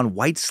 information on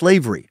white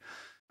slavery,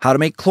 how to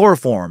make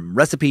chloroform,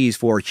 recipes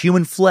for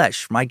human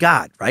flesh. My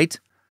God, right?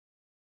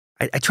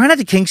 I try not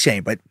to kink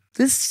shame, but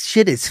this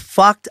shit is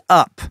fucked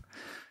up.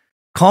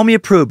 Call me a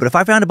prude, but if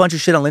I found a bunch of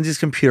shit on Lindsay's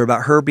computer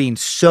about her being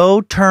so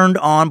turned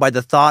on by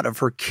the thought of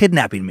her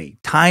kidnapping me,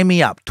 tying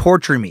me up,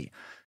 torturing me,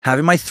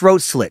 having my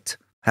throat slit,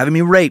 having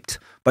me raped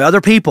by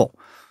other people,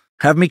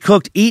 having me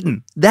cooked,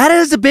 eaten, that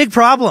is a big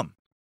problem.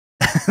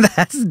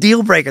 That's a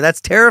deal breaker.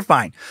 That's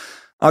terrifying.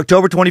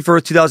 October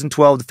 21st,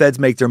 2012, the feds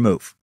make their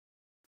move.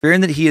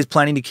 Fearing that he is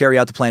planning to carry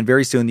out the plan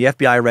very soon, the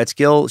FBI arrests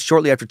Gill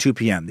shortly after 2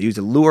 p.m. They use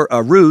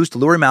a ruse to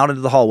lure him out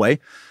into the hallway,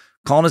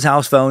 calling his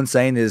house phone,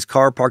 saying that his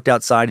car parked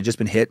outside had just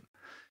been hit.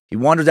 He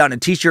wanders out in a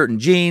t-shirt and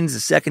jeans. The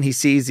second he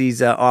sees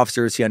these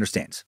officers, he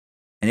understands.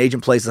 An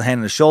agent places a hand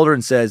on his shoulder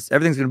and says,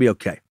 "Everything's going to be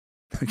okay."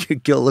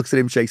 Gill looks at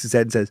him, shakes his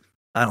head, and says,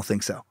 "I don't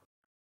think so."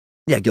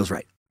 Yeah, Gill's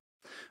right.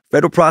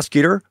 Federal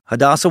prosecutor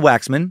Hadassah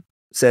Waxman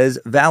says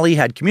Valley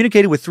had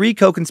communicated with 3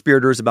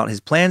 co-conspirators about his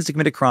plans to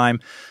commit a crime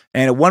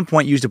and at one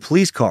point used a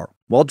police car,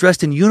 while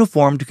dressed in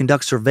uniform to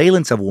conduct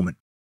surveillance of a woman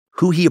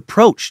who he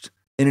approached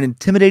in an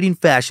intimidating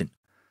fashion.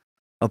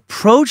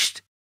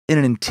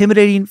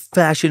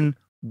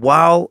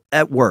 While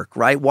at work,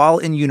 right? While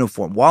in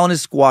uniform, while in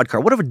his squad car.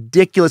 What a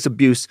ridiculous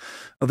abuse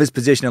of his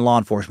position in law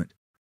enforcement.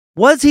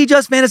 Was he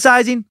just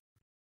fantasizing?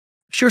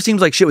 Sure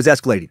seems like shit was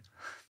escalating.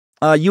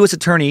 U.S.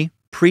 Attorney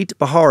Preet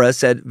Bharara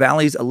said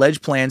Valley's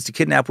alleged plans to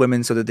kidnap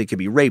women so that they could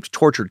be raped,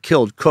 tortured,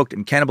 killed, cooked,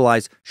 and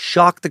cannibalized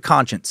shocked the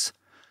conscience.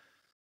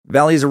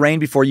 Valley is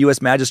arraigned before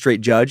U.S. Magistrate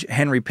Judge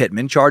Henry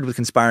Pittman, charged with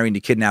conspiring to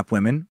kidnap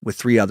women with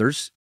 3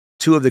 others.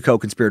 2 of the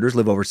co-conspirators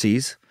live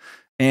overseas,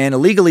 and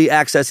illegally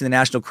accessing the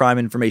National Crime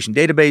Information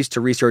Database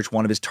to research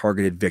one of his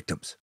targeted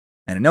victims.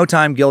 And in no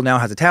time, Gill now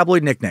has a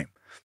tabloid nickname,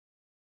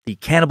 the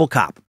Cannibal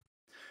Cop.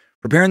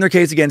 Preparing their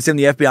case against him,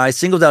 the FBI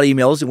singles out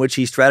emails in which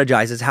he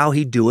strategizes how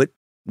he'd do it,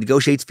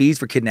 negotiates fees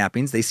for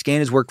kidnappings, they scan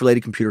his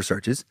work-related computer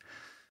searches.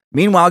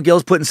 Meanwhile,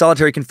 Gill's put in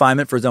solitary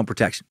confinement for his own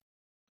protection.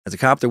 As a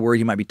cop, they're worried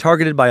he might be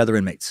targeted by other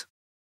inmates.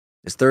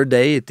 His 3rd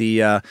day at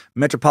the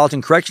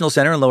Metropolitan Correctional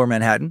Center in Lower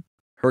Manhattan,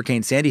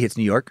 Hurricane Sandy hits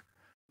New York.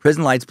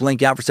 Prison lights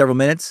blink out for several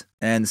minutes,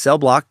 and the cell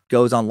block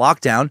goes on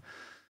lockdown.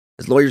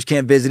 His lawyers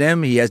can't visit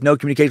him. He has no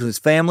communication with his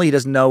family. He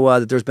doesn't know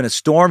that there's been a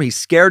storm. He's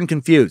scared and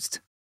confused.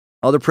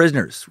 Other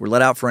prisoners were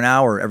let out for an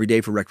hour every day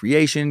for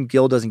recreation.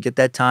 Gill doesn't get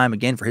that time,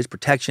 again, for his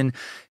protection.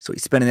 So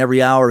he's spending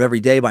every hour of every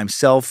day by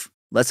himself.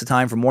 Less of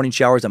time for morning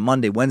showers on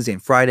Monday, Wednesday,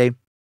 and Friday.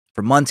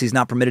 For months, he's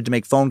not permitted to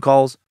make phone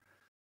calls.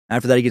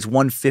 After that, he gets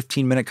one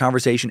 15-minute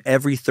conversation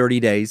every 30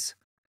 days.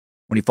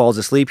 When he falls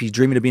asleep, he's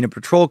dreaming of being in a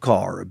patrol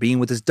car, or being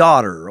with his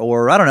daughter,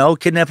 or, I don't know,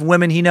 kidnapping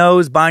women he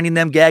knows, binding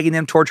them, gagging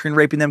them, torturing,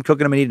 raping them,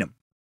 cooking them, and eating them.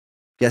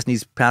 Guessing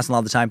he's passing a lot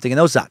of the time thinking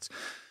those thoughts.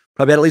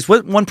 Probably had at least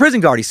one prison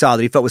guard he saw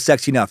that he felt was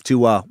sexy enough to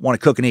want to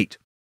cook and eat.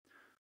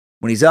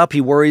 When he's up,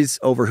 he worries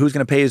over who's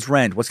going to pay his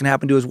rent, what's going to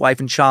happen to his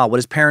wife and child, what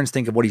his parents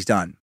think of what he's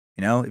done,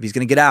 if he's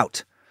going to get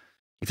out.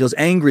 He feels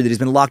angry that he's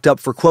been locked up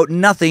for, quote,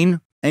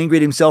 nothing, angry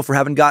at himself for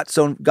having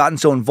gotten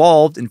so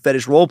involved in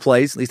fetish role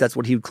plays, at least that's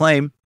what he would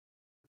claim.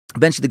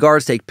 Eventually, the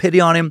guards take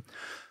pity on him.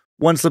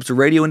 One slips a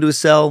radio into his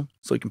cell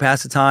so he can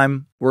pass the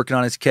time working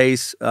on his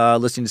case,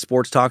 listening to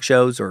sports talk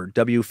shows or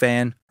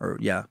WFAN.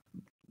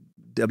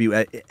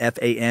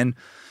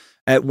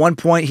 At one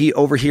point, he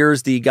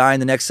overhears the guy in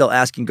the next cell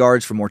asking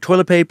guards for more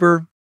toilet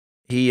paper.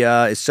 He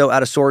is so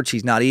out of sorts,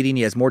 he's not eating.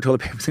 He has more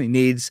toilet paper than he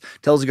needs.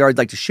 Tells the guards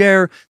like to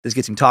share. This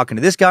gets him talking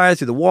to this guy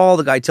through the wall.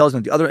 The guy tells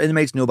him that the other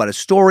inmates knew about his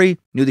story,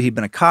 knew that he'd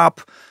been a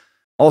cop.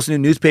 Also knew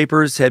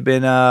newspapers had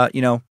been,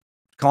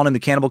 calling him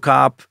the Cannibal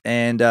Cop.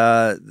 And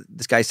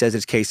this guy says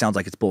his case sounds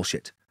like it's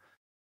bullshit.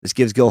 This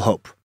gives Gill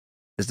hope.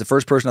 This is the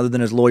first person other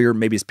than his lawyer,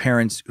 maybe his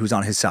parents, who's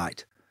on his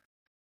side.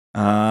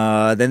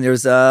 Then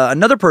there's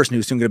another person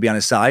who's soon going to be on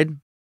his side.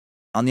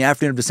 On the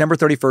afternoon of December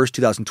 31st,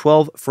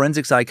 2012,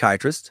 forensic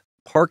psychiatrist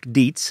Park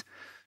Dietz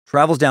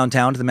travels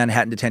downtown to the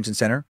Manhattan Detention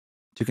Center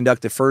to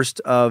conduct the first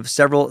of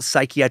several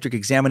psychiatric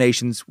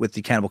examinations with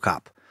the Cannibal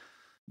Cop.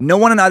 No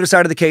one on either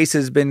side of the case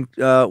has been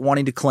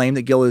wanting to claim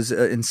that Gill is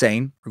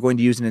insane or going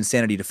to use an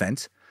insanity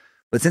defense.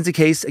 But since the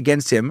case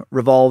against him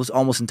revolves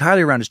almost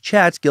entirely around his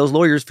chats, Gill's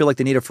lawyers feel like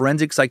they need a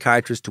forensic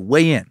psychiatrist to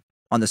weigh in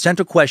on the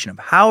central question of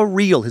how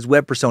real his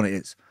web persona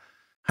is,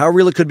 how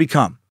real it could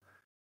become.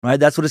 Right?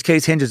 That's what his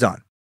case hinges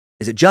on.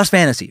 Is it just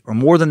fantasy or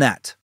more than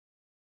that?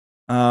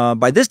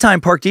 By this time,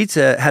 Park Dietz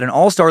had an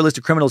all-star list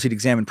of criminals he'd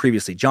examined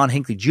previously. John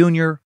Hinckley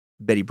Jr.,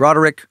 Betty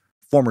Broderick,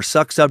 former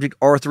Suck subject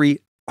Arthur,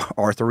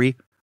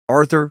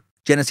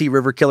 Genesee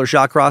River Killer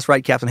Shawcross,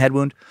 right? Captain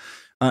Headwound,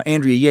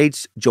 Andrea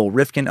Yates, Joel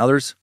Rifkin,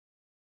 others.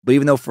 But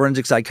even though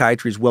forensic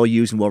psychiatry is well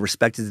used and well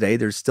respected today,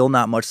 there's still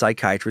not much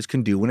psychiatrists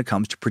can do when it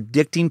comes to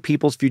predicting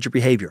people's future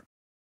behavior,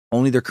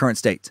 only their current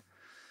state.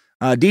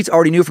 Dietz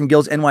already knew from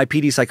Gill's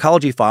NYPD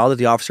psychology file that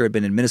the officer had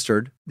been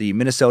administered the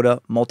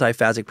Minnesota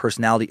Multiphasic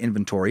Personality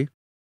Inventory,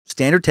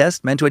 standard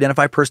test meant to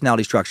identify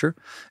personality structure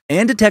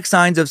and detect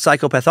signs of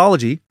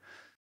psychopathology.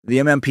 The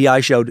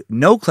MMPI showed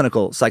no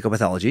clinical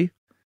psychopathology.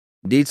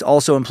 Dietz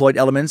also employed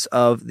elements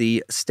of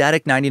the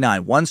Static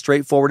 99, one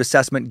straightforward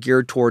assessment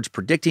geared towards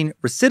predicting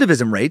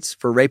recidivism rates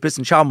for rapists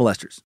and child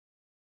molesters.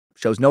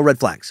 Shows no red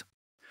flags.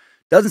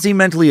 Doesn't seem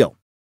mentally ill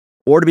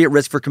or to be at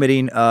risk for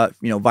committing,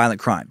 violent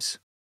crimes.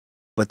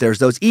 But there's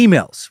those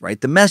emails, right?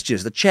 The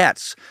messages, the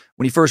chats.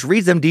 When he first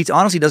reads them, Dietz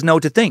honestly doesn't know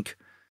what to think.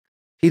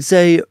 He'd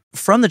say,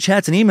 from the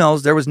chats and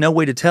emails, there was no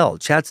way to tell.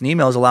 Chats and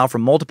emails allow for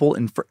multiple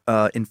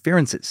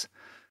inferences.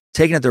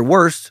 Taken at their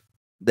worst,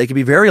 they can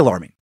be very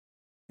alarming.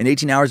 In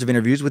 18 hours of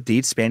interviews with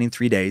Dietz spanning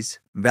 3 days,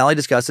 Valley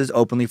discusses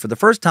openly for the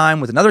first time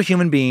with another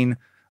human being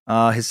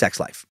his sex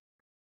life.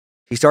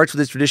 He starts with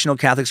his traditional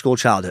Catholic school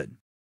childhood.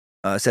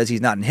 Says he's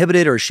not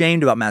inhibited or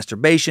ashamed about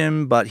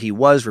masturbation, but he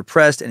was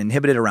repressed and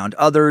inhibited around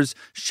others,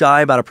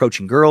 shy about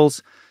approaching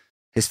girls.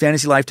 His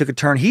fantasy life took a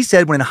turn, he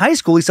said, when in high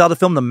school he saw the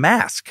film The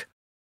Mask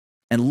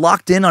and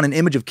locked in on an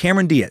image of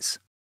Cameron Diaz,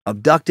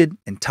 abducted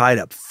and tied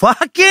up.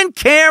 Fucking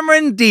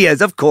Cameron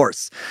Diaz, of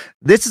course.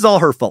 This is all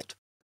her fault.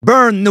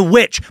 Burn the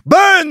witch!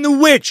 Burn the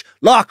witch!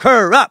 Lock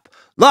her up!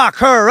 Lock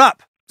her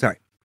up! Sorry.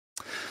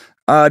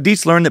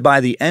 Dietz learned that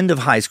by the end of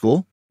high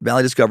school,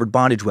 Valley discovered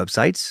bondage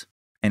websites,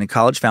 and in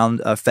college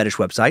found fetish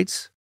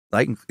websites,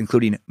 like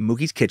including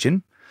Mookie's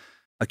Kitchen,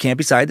 a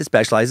campy site that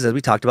specializes, as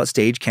we talked about,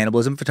 stage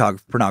cannibalism,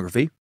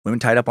 pornography, women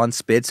tied up on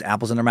spits,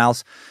 apples in their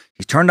mouths.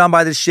 He's turned on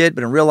by this shit,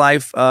 but in real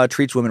life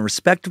treats women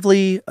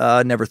respectfully,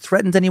 never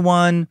threatens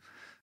anyone,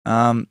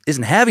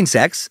 isn't having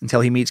sex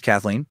until he meets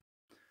Kathleen.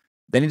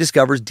 Then he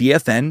discovers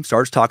DFN,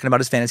 starts talking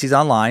about his fantasies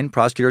online.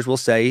 Prosecutors will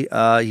say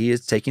he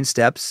is taking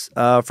steps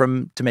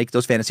to make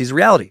those fantasies a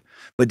reality.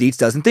 But Dietz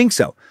doesn't think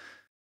so.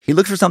 He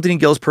looks for something in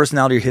Gil's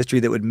personality or history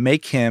that would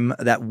make him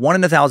that 1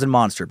 in 1,000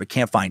 monster, but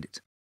can't find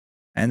it.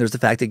 And there's the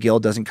fact that Gil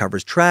doesn't cover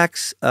his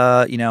tracks,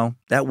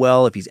 that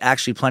well. If he's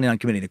actually planning on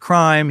committing a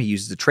crime, he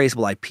uses a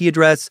traceable IP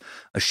address,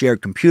 a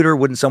shared computer.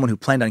 Wouldn't someone who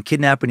planned on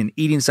kidnapping and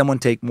eating someone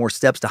take more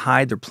steps to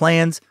hide their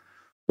plans?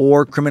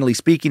 Or, criminally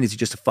speaking, is he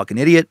just a fucking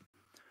idiot?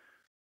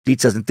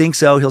 Dietz doesn't think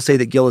so. He'll say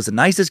that Gil is the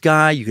nicest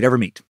guy you could ever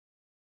meet.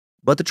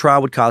 But the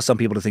trial would cause some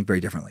people to think very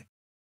differently.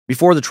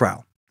 Before the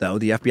trial, though,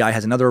 the FBI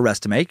has another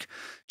arrest to make.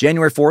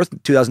 January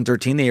 4th,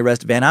 2013, they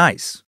arrest Van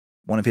Nuys,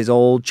 one of his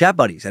old chat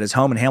buddies, at his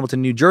home in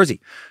Hamilton, New Jersey.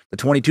 The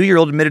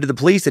 22-year-old admitted to the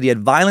police that he had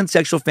violent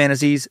sexual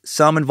fantasies,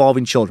 some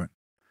involving children.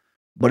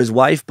 But his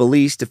wife,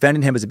 Belize,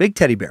 defended him as a big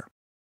teddy bear,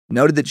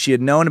 noted that she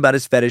had known about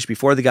his fetish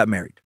before they got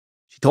married.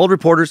 She told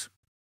reporters,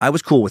 "I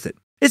was cool with it.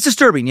 It's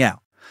disturbing, yeah.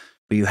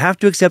 But you have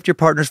to accept your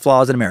partner's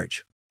flaws in a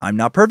marriage. I'm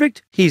not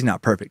perfect. He's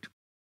not perfect."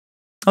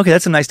 Okay,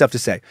 that's some nice stuff to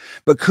say.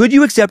 But could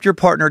you accept your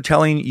partner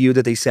telling you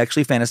that they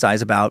sexually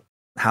fantasize about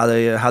how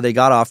they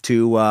got off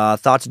to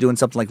thoughts of doing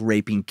something like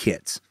raping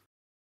kids?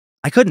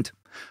 I couldn't.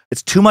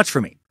 It's too much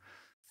for me.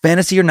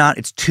 Fantasy or not,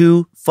 it's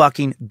too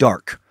fucking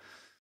dark.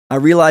 I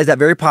realize that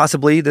very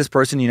possibly this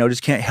person,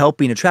 just can't help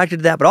being attracted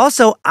to that. But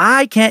also,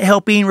 I can't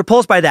help being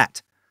repulsed by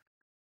that.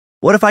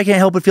 What if I can't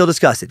help but feel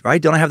disgusted,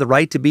 right? Don't I have the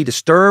right to be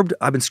disturbed?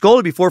 I've been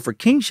scolded before for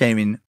kink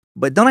shaming,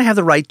 but don't I have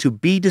the right to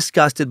be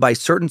disgusted by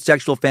certain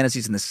sexual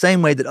fantasies in the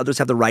same way that others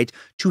have the right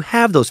to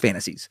have those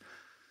fantasies?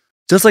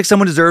 Just like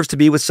someone deserves to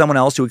be with someone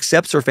else who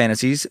accepts their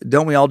fantasies,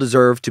 don't we all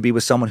deserve to be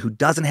with someone who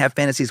doesn't have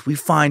fantasies we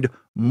find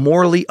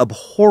morally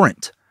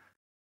abhorrent?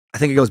 I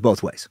think it goes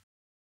both ways.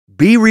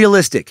 Be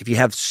realistic. If you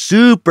have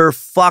super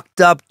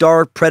fucked up,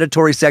 dark,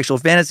 predatory sexual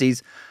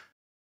fantasies,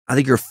 I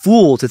think you're a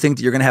fool to think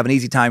that you're going to have an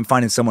easy time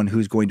finding someone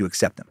who's going to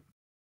accept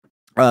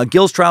them.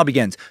 Gil's trial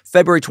begins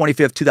February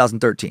 25th,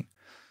 2013.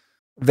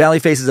 Valley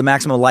faces a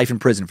maximum of life in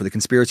prison for the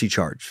conspiracy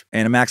charge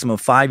and a maximum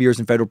of 5 years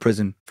in federal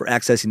prison for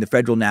accessing the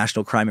Federal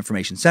National Crime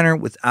Information Center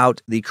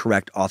without the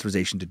correct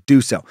authorization to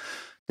do so.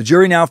 The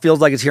jury now feels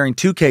like it's hearing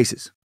two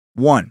cases.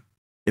 One,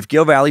 if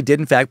Gil Valley did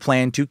in fact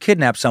plan to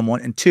kidnap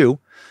someone, and two,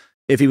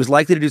 if he was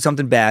likely to do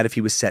something bad if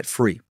he was set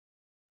free.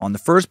 On the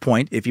first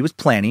point, if he was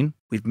planning,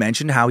 we've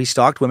mentioned how he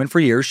stalked women for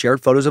years,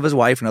 shared photos of his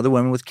wife and other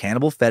women with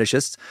cannibal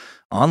fetishists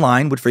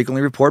online, would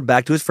frequently report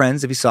back to his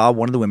friends if he saw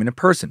one of the women in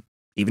person,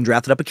 even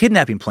drafted up a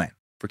kidnapping plan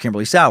for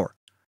Kimberly Sauer.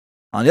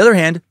 On the other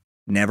hand,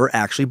 never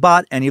actually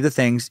bought any of the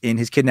things in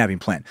his kidnapping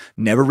plan,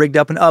 never rigged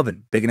up an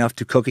oven big enough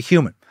to cook a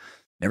human,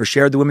 never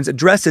shared the women's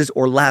addresses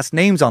or last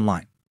names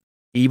online,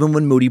 even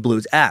when Moody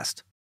Blues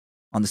asked.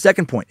 On the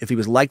second point, if he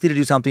was likely to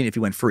do something if he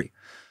went free.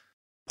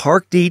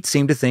 Park Dietz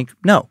seemed to think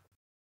no.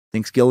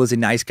 Thinks Gil is a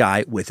nice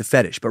guy with a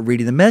fetish, but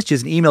reading the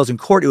messages and emails in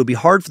court, it would be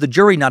hard for the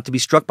jury not to be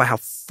struck by how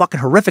fucking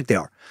horrific they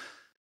are.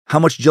 How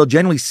much Gil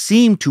genuinely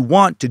seemed to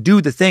want to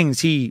do the things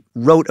he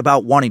wrote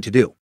about wanting to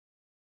do.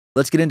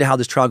 Let's get into how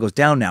this trial goes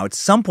down now. At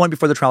some point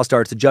before the trial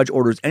starts, the judge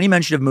orders any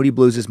mention of Moody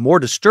Blues' more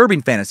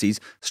disturbing fantasies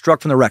struck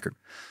from the record.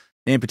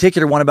 In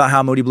particular, one about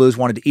how Moody Blues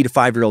wanted to eat a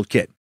 5-year-old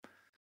kid.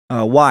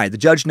 Why? The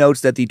judge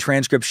notes that the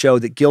transcripts show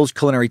that Gil's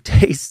culinary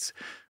tastes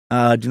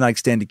do not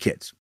extend to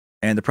kids,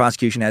 and the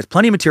prosecution has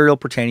plenty of material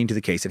pertaining to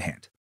the case at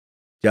hand.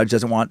 Judge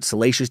doesn't want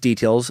salacious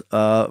details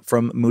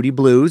from Moody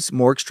Blues.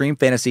 More extreme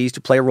fantasies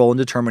to play a role in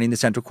determining the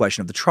central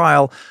question of the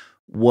trial: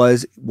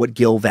 was what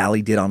Gil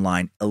Valley did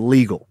online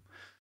illegal?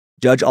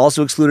 Judge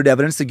also excluded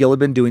evidence that Gil had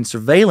been doing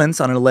surveillance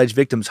on an alleged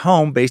victim's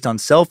home based on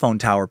cell phone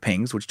tower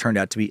pings, which turned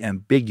out to be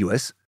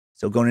ambiguous.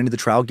 So going into the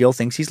trial, Gil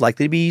thinks he's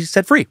likely to be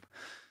set free.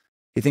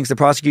 He thinks the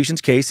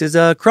prosecution's case is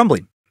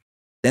crumbling.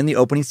 Then the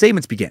opening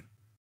statements begin.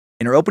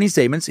 In her opening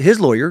statements,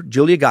 his lawyer,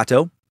 Julia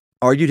Gatto,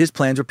 argued his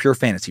plans were pure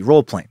fantasy,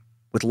 role-playing,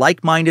 with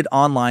like-minded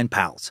online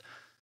pals,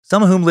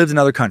 some of whom lived in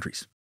other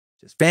countries.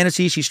 Just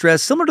fantasy, she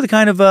stressed, similar to the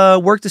kind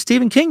of work that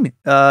Stephen King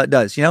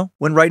does,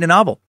 when writing a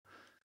novel.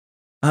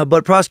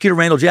 But prosecutor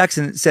Randall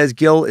Jackson says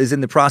Gil is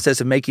in the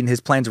process of making his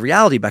plans a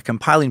reality by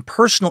compiling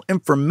personal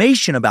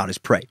information about his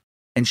prey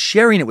and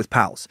sharing it with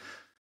pals.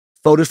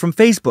 Photos from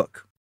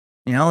Facebook,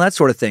 that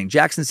sort of thing.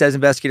 Jackson says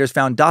investigators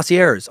found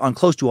dossiers on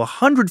close to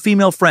 100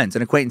 female friends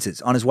and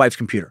acquaintances on his wife's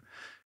computer,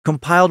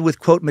 compiled with,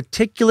 quote,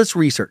 meticulous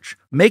research.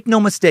 Make no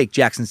mistake,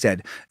 Jackson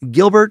said,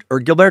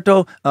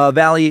 Gilberto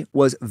Valley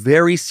was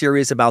very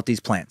serious about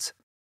these plans.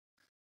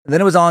 And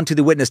then it was on to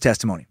the witness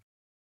testimony.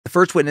 The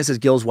first witness is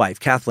Gil's wife,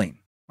 Kathleen.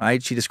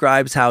 Right? She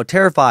describes how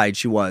terrified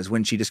she was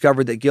when she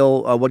discovered that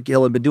what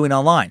Gil had been doing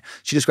online.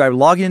 She described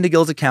logging into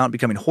Gil's account,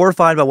 becoming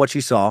horrified by what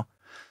she saw.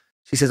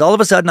 She says, all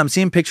of a sudden, I'm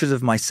seeing pictures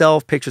of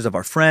myself, pictures of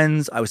our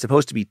friends. I was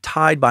supposed to be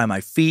tied by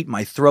my feet,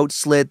 my throat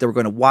slit. They were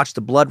going to watch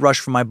the blood rush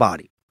from my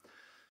body.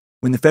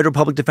 When the federal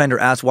public defender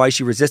asked why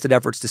she resisted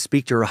efforts to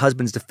speak to her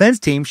husband's defense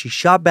team, she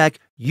shot back,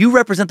 "You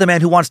represent the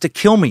man who wants to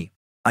kill me.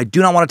 I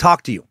do not want to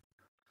talk to you."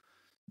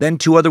 Then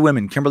two other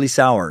women, Kimberly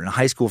Sauer and a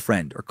high school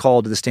friend, are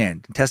called to the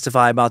stand and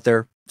testify about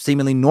their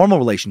seemingly normal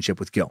relationship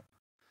with Gil.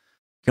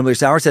 Kimberly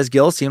Sauer says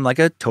Gil seemed like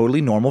a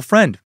totally normal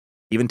friend.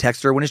 Even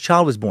texted her when his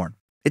child was born.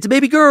 "It's a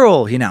baby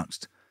girl," he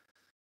announced.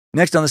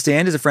 Next on the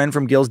stand is a friend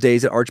from Gil's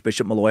days at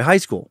Archbishop Malloy High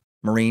School,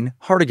 Maureen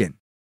Hartigan.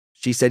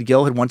 She said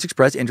Gil had once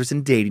expressed interest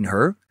in dating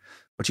her,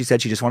 but she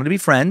said she just wanted to be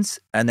friends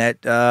and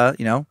that,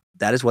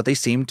 that is what they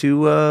seemed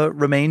to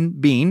remain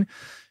being.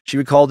 She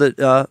recalled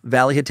that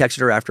Valley had texted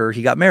her after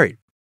he got married.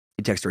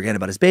 He texted her again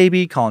about his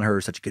baby, calling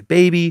her such a good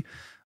baby.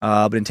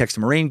 But in text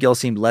to Maureen, Gil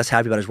seemed less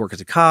happy about his work as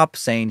a cop,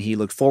 saying he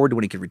looked forward to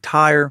when he could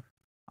retire.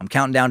 "I'm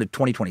counting down to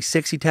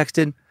 2026, he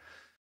texted.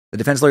 The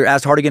defense lawyer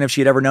asked Hartigan if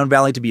she had ever known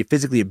Valley to be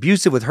physically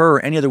abusive with her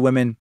or any other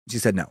women. She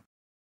said no.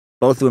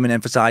 Both the women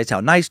emphasized how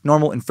nice,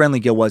 normal, and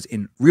friendly Gil was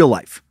in real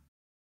life.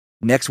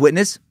 Next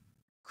witness,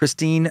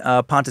 Christine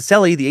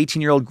Ponticelli, the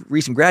 18-year-old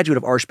recent graduate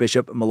of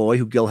Archbishop Malloy,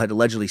 who Gil had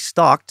allegedly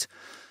stalked.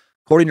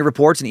 According to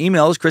reports and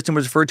emails, Kristen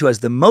was referred to as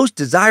the most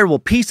desirable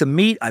piece of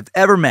meat I've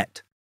ever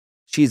met.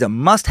 She's a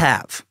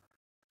must-have.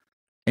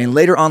 In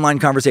later online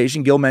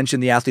conversation, Gil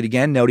mentioned the athlete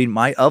again, noting,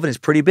 "My oven is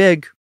pretty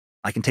big.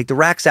 I can take the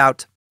racks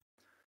out."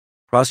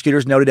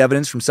 Prosecutors noted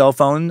evidence from cell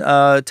phone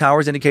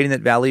towers indicating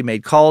that Valley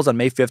made calls on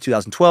May 5th,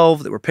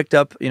 2012 that were picked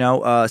up,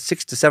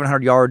 600 to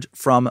 700 yards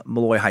from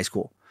Malloy High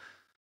School.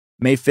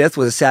 May 5th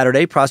was a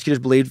Saturday. Prosecutors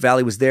believed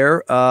Valley was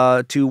there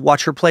to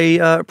watch her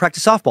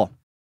practice softball.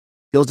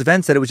 Gil's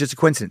defense said it was just a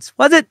coincidence.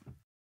 Was it?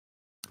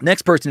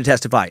 Next person to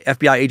testify,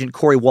 FBI agent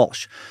Corey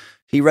Walsh.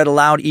 He read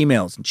aloud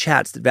emails and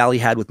chats that Valley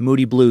had with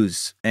Moody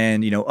Blues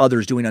and,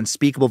 others doing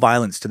unspeakable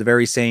violence to the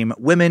very same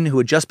women who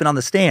had just been on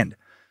the stand.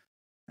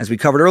 As we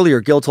covered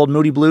earlier, Gil told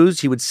Moody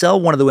Blues he would sell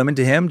one of the women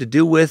to him to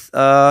do with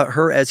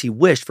her as he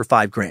wished for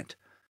 $5,000.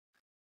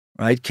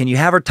 Right? "Can you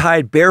have her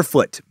tied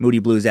barefoot?" Moody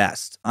Blues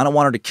asked. "I don't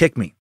want her to kick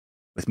me."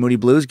 With Moody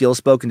Blues, Gil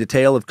spoke in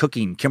detail of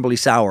cooking Kimberly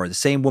Sauer, the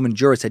same woman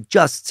jurors had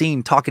just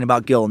seen talking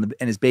about Gil and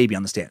his baby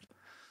on the stand.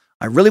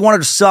 "I really want her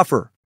to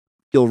suffer,"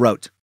 Gil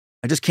wrote.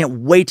 "I just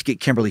can't wait to get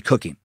Kimberly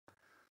cooking."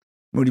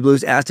 Moody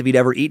Blues asked if he'd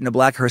ever eaten a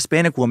black or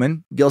Hispanic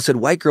woman. Gil said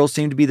white girls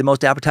seemed to be the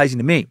most appetizing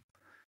to me.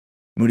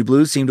 Moody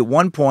Blues suggested at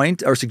one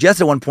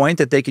point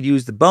that they could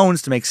use the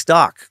bones to make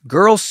stock.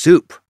 "Girl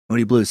soup,"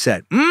 Moody Blues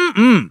said.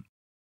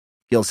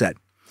 Gil said.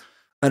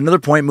 At another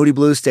point, Moody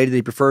Blues stated that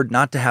he preferred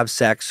not to have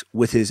sex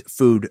with his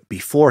food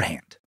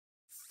beforehand.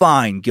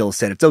 "Fine," Gil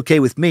said. "It's okay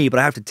with me, but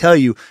I have to tell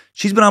you,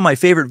 she's been one of my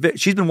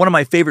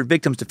favorite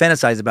victims to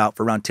fantasize about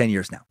for around 10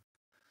 years now."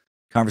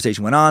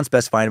 Conversation went on,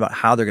 specifying about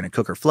how they're going to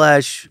cook her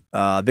flesh,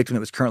 a victim that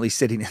was currently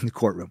sitting in the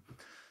courtroom.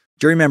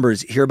 Jury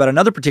members hear about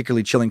another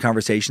particularly chilling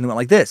conversation that went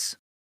like this.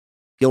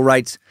 Gil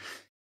writes,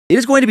 "It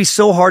is going to be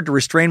so hard to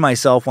restrain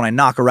myself when I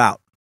knock her out,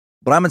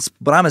 but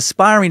I'm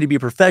aspiring to be a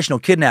professional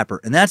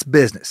kidnapper, and that's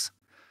business.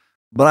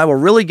 But I will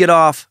really get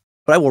off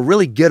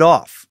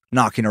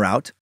knocking her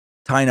out,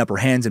 tying up her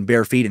hands and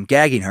bare feet and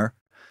gagging her.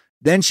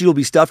 Then she will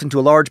be stuffed into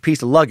a large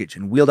piece of luggage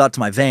and wheeled out to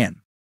my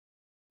van."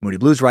 Moody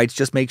Blues writes,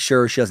 "Just make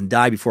sure she doesn't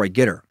die before I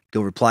get her."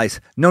 Gil replies,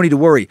 "No need to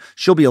worry.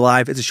 She'll be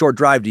alive. It's a short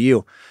drive to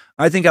you.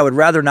 I think I would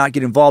rather not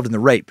get involved in the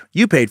rape.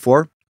 You paid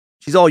for her.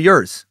 She's all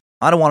yours.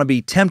 I don't want to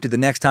be tempted the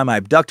next time I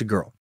abduct a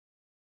girl."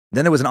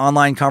 Then there was an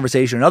online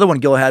conversation, another one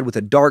Gil had with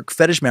a dark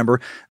fetish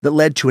member that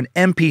led to an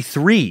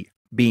MP3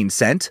 being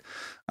sent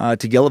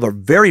to Gil of a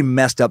very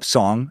messed up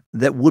song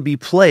that would be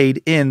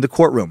played in the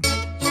courtroom.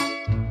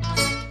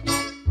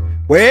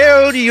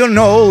 "Well, you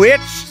know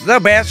it's the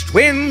best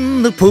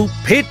when the poop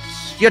hits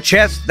your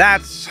chest.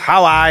 That's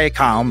how I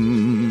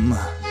come.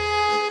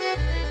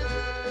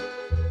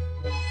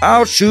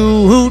 I'll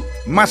shoot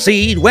my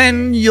seed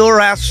when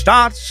your ass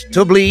starts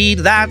to bleed.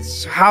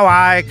 That's how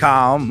I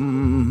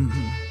come.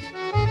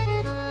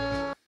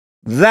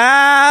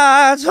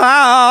 That's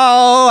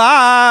how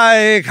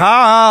I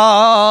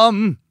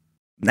come."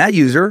 That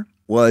user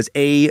was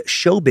a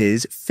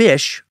Showbiz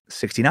Fish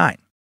 69.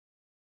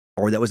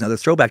 Or that was another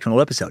throwback to an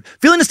old episode.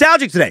 Feeling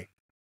nostalgic today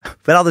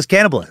about all this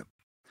cannibalism.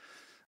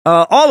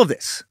 All of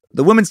this,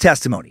 the women's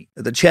testimony,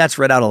 the chats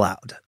read out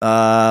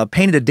aloud,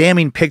 painted a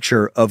damning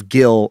picture of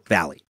Gil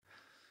Valley.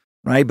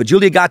 Right? But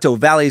Julia Gatto,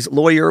 Valley's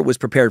lawyer, was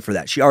prepared for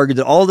that. She argued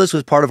that all of this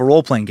was part of a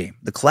role-playing game,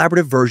 the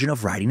collaborative version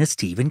of writing a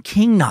Stephen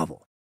King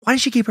novel. Why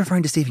does she keep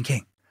referring to Stephen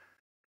King?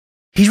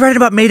 He's writing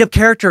about made-up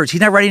characters.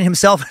 He's not writing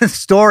himself in the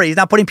story. He's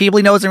not putting people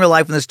he knows in real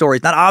life in the story.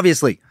 It's not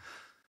obviously.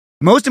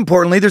 Most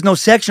importantly, there's no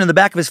section in the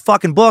back of his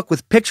fucking book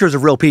with pictures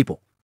of real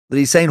people that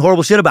he's saying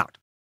horrible shit about.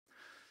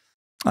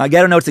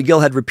 Gatto notes that Gil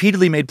had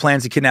repeatedly made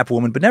plans to kidnap a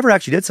woman, but never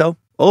actually did so.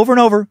 Over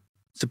and over.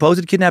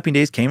 Supposed kidnapping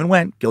days came and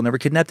went. Gil never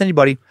kidnapped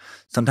anybody.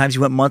 Sometimes he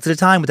went months at a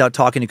time without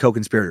talking to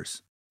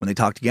co-conspirators. When they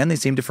talked again, they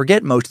seemed to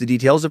forget most of the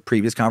details of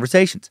previous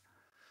conversations.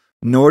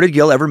 Nor did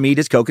Gil ever meet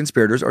his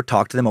co-conspirators or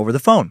talk to them over the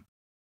phone.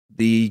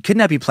 The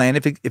kidnapping plan,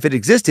 if it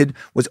existed,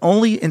 was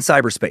only in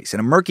cyberspace, in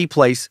a murky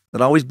place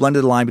that always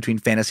blended the line between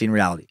fantasy and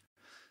reality.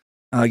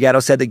 Gatto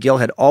said that Gil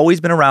had always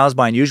been aroused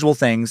by unusual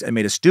things and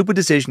made a stupid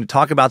decision to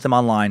talk about them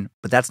online,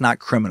 but that's not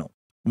criminal.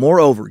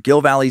 Moreover,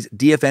 Gil Valley's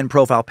DFN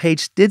profile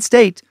page did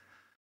state,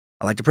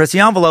 "I like to press the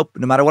envelope,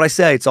 but no matter what I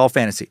say, it's all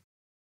fantasy."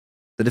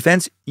 The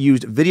defense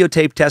used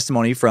videotape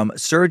testimony from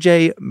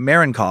Sergei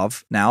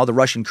Marenkov, now the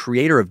Russian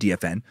creator of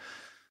DFN.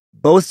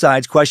 Both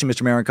sides questioned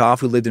Mr. Marenkov,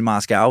 who lived in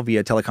Moscow,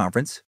 via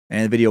teleconference,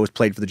 and the video was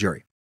played for the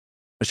jury.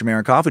 Mr.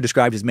 Marenkov, who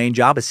described his main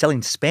job as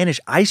selling Spanish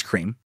ice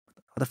cream,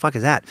 what the fuck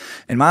is that,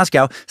 in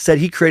Moscow, said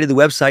he created the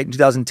website in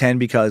 2010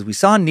 because we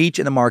saw a niche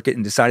in the market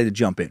and decided to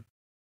jump in.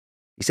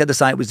 He said the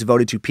site was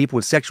devoted to people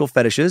with sexual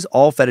fetishes,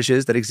 all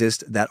fetishes that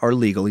exist that are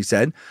legal, he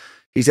said.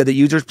 He said that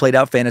users played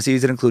out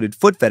fantasies that included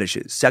foot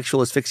fetishes,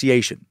 sexual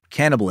asphyxiation,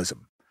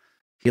 cannibalism.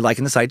 He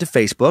likened the site to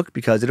Facebook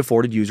because it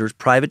afforded users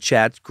private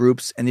chats,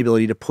 groups, and the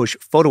ability to push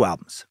photo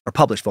albums, or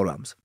publish photo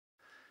albums.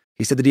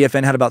 He said the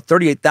DFN had about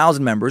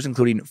 38,000 members,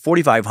 including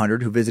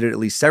 4,500 who visited at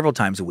least several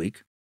times a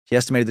week. He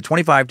estimated that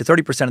 25 to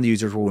 30% of the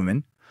users were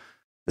women.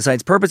 The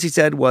site's purpose, he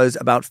said, was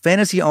about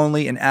fantasy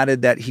only, and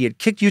added that he had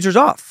kicked users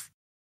off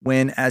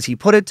when, as he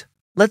put it,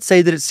 let's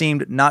say that it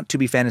seemed not to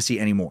be fantasy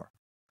anymore.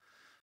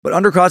 But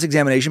under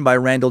cross-examination by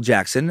Randall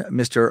Jackson,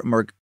 Mr.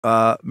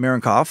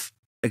 Marenkov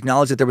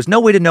acknowledged that there was no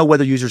way to know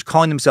whether users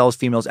calling themselves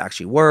females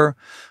actually were.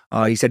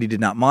 He said he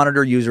did not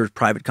monitor users'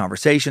 private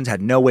conversations,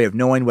 had no way of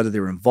knowing whether they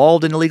were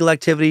involved in illegal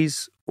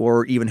activities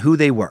or even who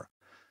they were.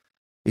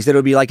 He said it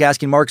would be like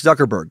asking Mark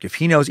Zuckerberg if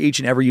he knows each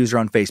and every user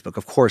on Facebook.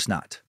 Of course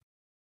not.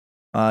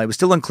 It was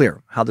still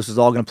unclear how this was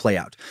all going to play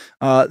out.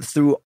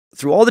 Through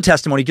all the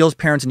testimony, Gil's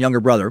parents and younger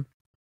brother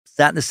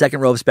sat in the second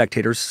row of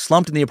spectators,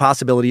 slumped in the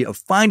possibility of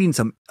finding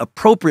some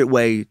appropriate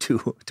way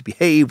to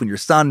behave when your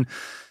son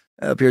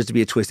appears to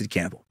be a twisted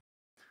cannibal.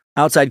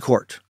 Outside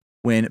court,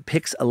 when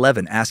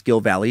Pix11 asked Gil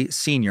Valley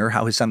Sr.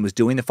 how his son was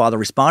doing, the father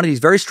responded, "He's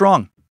very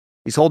strong.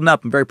 He's holding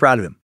up. I'm very proud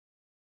of him."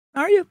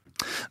 Are you?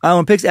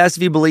 When Pix asked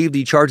if he believed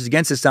the charges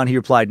against his son, he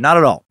replied, "Not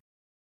at all.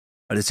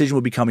 A decision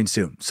will be coming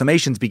soon."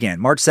 Summations began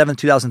March 7,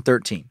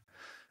 2013.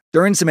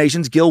 During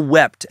summations, Gil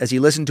wept as he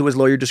listened to his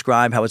lawyer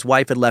describe how his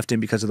wife had left him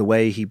because of the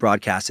way he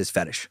broadcast his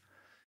fetish.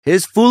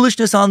 "His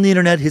foolishness on the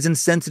internet, his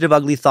insensitive,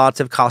 ugly thoughts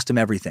have cost him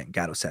everything,"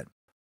 Gatto said.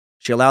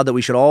 She allowed that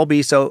we should all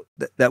be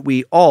that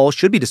we all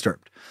should be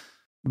disturbed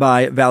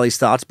by Valley's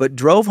thoughts, but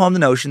drove home the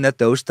notion that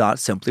those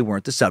thoughts simply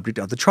weren't the subject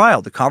of the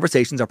trial. "The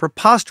conversations are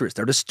preposterous.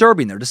 They're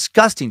disturbing. They're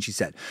disgusting," she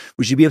said.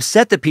 "We should be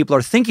upset that people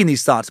are thinking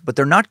these thoughts, but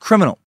they're not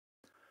criminal."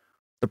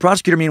 The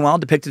prosecutor, meanwhile,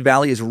 depicted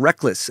Valley as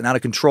reckless and out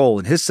of control.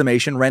 In his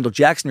summation, Randall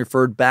Jackson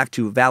referred back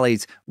to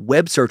Valley's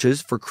web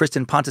searches for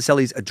Kristen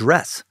Ponticelli's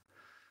address.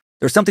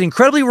 "There's something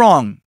incredibly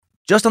wrong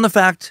just on the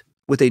fact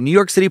with a New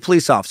York City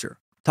police officer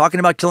talking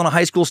about killing a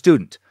high school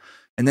student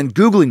and then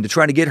Googling to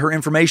try to get her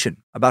information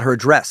about her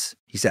address,"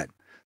 he said.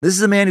 "This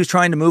is a man who's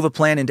trying to move a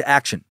plan into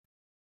action."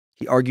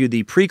 He argued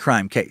the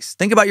pre-crime case.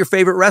 "Think about your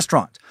favorite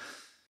restaurant.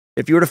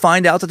 If you were to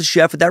find out that the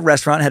chef at that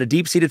restaurant had a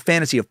deep-seated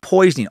fantasy of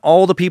poisoning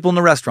all the people in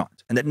the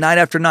restaurant, and that night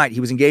after night he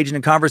was engaging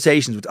in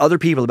conversations with other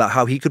people about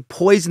how he could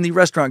poison the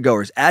restaurant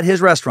goers at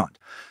his restaurant,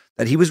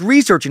 that he was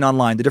researching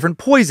online the different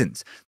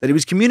poisons, that he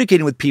was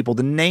communicating with people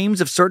the names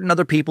of certain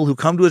other people who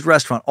come to his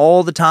restaurant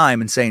all the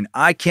time and saying,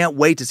 'I can't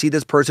wait to see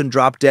this person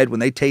drop dead when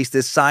they taste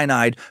this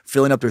cyanide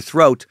filling up their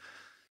throat.'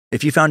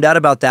 If you found out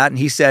about that and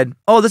he said,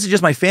 'Oh, this is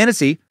just my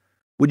fantasy,'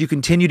 would you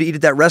continue to eat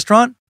at that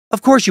restaurant?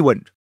 Of course you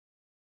wouldn't."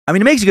 I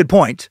mean, it makes a good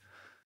point,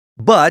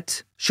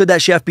 but should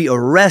that chef be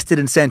arrested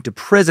and sent to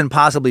prison,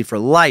 possibly for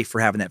life, for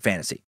having that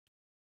fantasy?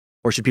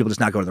 Or should people just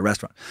not go to the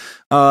restaurant?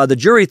 The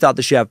jury thought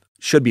the chef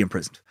should be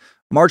imprisoned.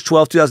 March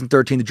 12,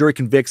 2013, the jury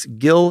convicts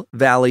Gil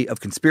Valley of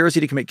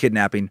conspiracy to commit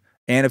kidnapping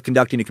and of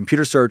conducting a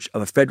computer search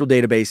of a federal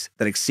database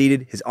that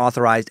exceeded his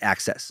authorized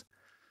access.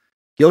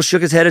 Gil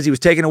shook his head as he was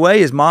taken away.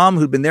 His mom,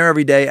 who'd been there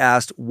every day,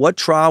 asked what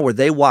trial were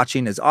they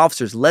watching. As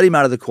officers led him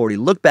out of the court, he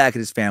looked back at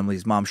his family.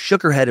 His mom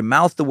shook her head and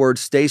mouthed the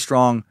words, "Stay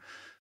strong,"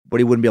 but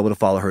he wouldn't be able to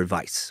follow her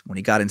advice. When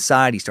he got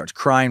inside, he starts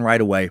crying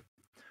right away.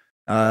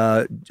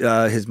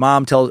 His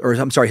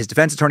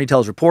defense attorney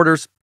tells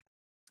reporters,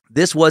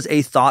 this was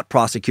a thought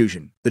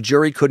prosecution. The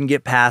jury couldn't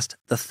get past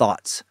the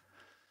thoughts.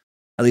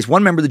 At least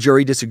one member of the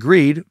jury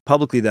disagreed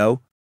publicly,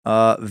 though.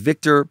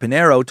 Victor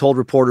Pinero told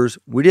reporters,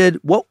 we did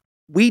what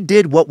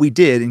we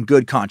did in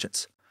good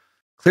conscience.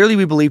 Clearly,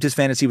 we believed his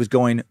fantasy was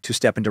going to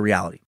step into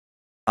reality.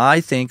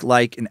 I think,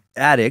 like an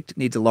addict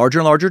needs a larger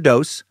and larger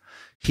dose,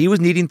 he was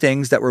needing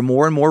things that were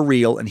more and more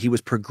real, and he was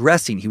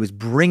progressing. He was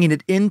bringing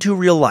it into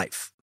real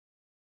life.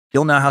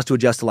 Gil now has to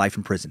adjust to life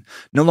in prison.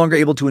 No longer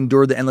able to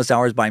endure the endless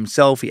hours by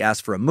himself, he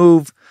asked for a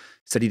move,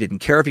 said he didn't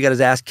care if he got his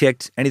ass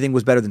kicked. Anything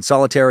was better than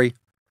solitary.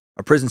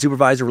 A prison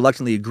supervisor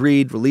reluctantly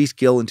agreed, released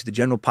Gil into the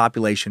general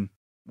population.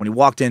 When he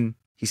walked in,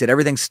 he said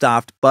everything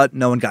stopped, but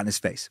no one got in his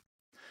face.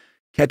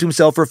 Kept to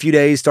himself for a few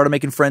days, started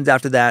making friends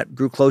after that,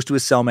 grew close to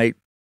his cellmate,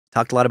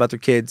 talked a lot about their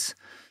kids.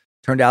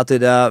 Turned out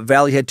that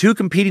Valley had two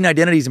competing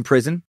identities in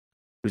prison.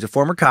 He was a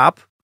former cop,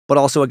 but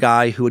also a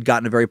guy who had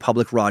gotten a very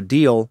public raw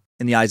deal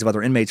in the eyes of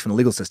other inmates from the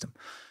legal system.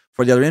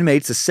 For the other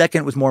inmates, the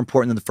second was more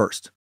important than the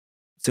first.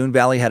 Soon,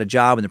 Valley had a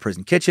job in the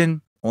prison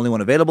kitchen, only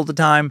one available at the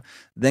time,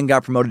 then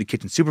got promoted to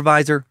kitchen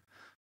supervisor.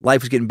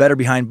 Life was getting better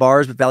behind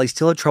bars, but Valley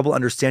still had trouble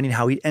understanding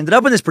how he ended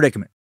up in this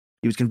predicament.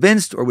 He was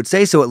convinced, or would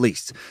say so at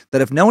least,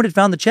 that if no one had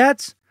found the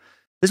chats,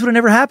 this would have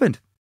never happened.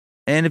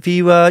 And if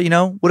he, would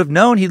have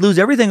known he'd lose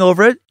everything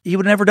over it, he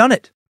would have never done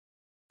it.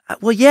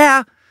 Well,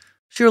 yeah,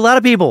 sure, a lot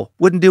of people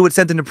wouldn't do what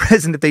sent them to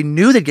prison if they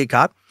knew they'd get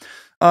caught.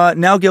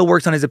 Now Gil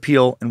works on his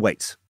appeal and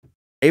waits.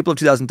 April of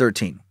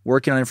 2013,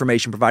 working on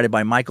information provided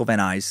by Michael Van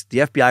Nuys, the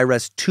FBI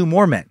arrests two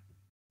more men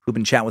who've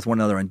been chatting with one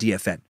another on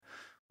DFN.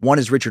 One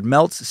is Richard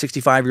Meltz, a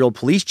 65-year-old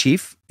police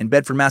chief in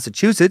Bedford,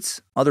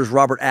 Massachusetts. Other is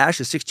Robert Ash,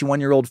 a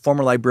 61-year-old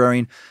former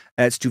librarian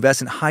at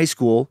Stuyvesant High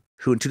School,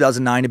 who in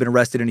 2009 had been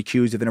arrested and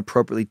accused of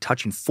inappropriately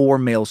touching 4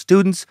 male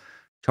students,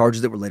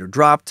 charges that were later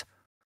dropped.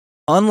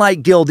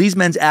 Unlike Gil, these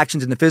men's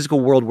actions in the physical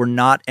world were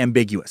not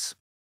ambiguous.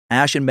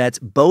 Ash and Metz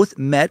both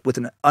met with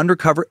an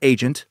undercover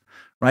agent.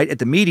 Right at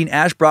the meeting,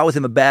 Ash brought with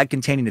him a bag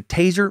containing a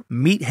taser,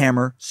 meat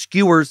hammer,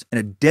 skewers, and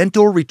a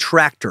dental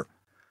retractor.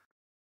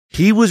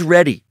 He was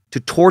ready to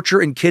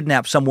torture and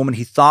kidnap some woman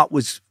he thought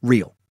was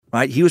real.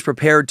 Right? He was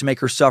prepared to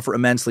make her suffer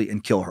immensely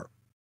and kill her.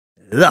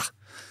 Ugh.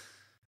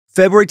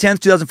 February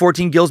 10th,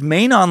 2014, Gil's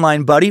main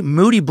online buddy,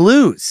 Moody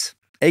Blues,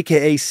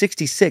 aka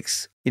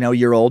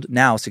 66-year-old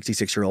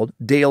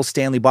Dale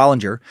Stanley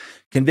Bollinger,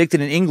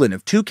 convicted in England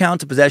of 2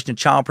 counts of possession of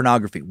child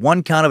pornography,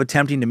 1 count of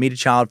attempting to meet a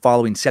child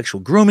following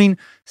sexual grooming,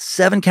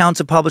 7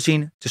 counts of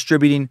publishing,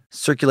 distributing,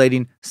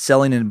 circulating,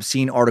 selling an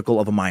obscene article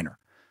of a minor.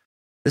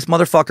 This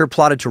motherfucker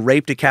plotted to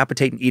rape,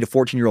 decapitate, and eat a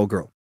 14-year-old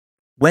girl.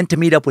 Went to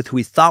meet up with who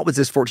he thought was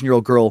this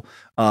 14-year-old girl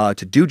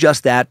to do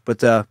just that, but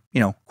the,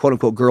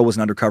 quote-unquote girl was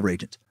an undercover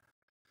agent.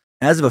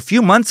 As of a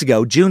few months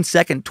ago, June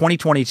 2nd,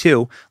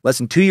 2022, less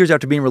than 2 years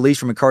after being released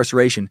from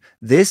incarceration,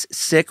 this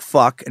sick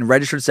fuck and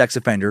registered sex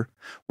offender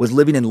was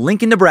living in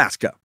Lincoln,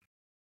 Nebraska.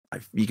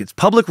 It's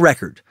public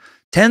record,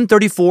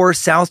 1034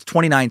 South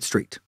 29th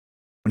Street.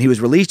 When he was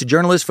released, a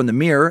journalist from the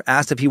Mirror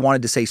asked if he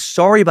wanted to say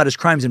sorry about his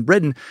crimes in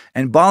Britain,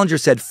 and Bollinger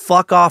said,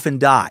 "Fuck off and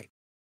die."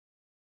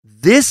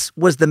 This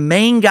was the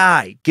main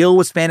guy Gil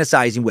was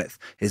fantasizing with,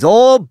 his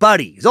old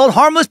buddy, his old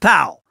harmless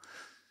pal,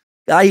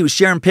 guy he was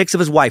sharing pics of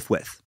his wife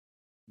with.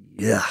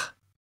 Yeah.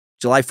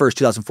 July 1st,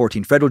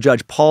 2014, federal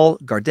judge Paul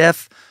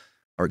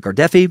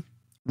Gardeffi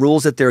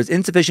rules that there is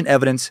insufficient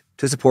evidence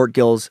to support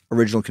Gil's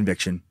original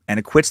conviction and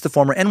acquits the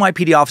former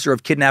NYPD officer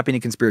of kidnapping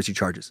and conspiracy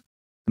charges,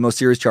 the most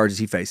serious charges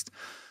he faced.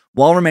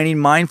 While remaining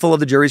mindful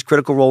of the jury's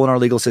critical role in our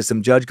legal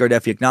system, Judge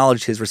Gardeffi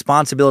acknowledged his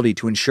responsibility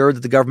to ensure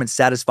that the government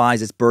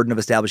satisfies its burden of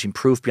establishing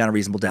proof beyond a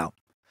reasonable doubt.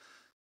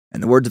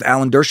 In the words of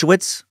Alan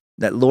Dershowitz,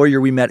 that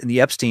lawyer we met in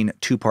the Epstein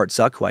 2-part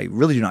suck, who I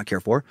really do not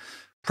care for,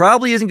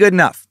 probably isn't good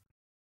enough.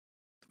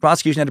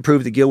 Prosecution had to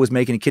prove that Gil was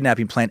making a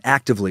kidnapping plan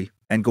actively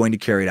and going to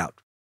carry it out.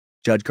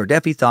 Judge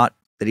Gardeffi thought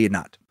that he had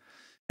not.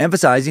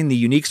 Emphasizing the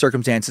unique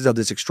circumstances of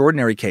this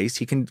extraordinary case,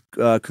 he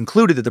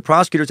concluded that the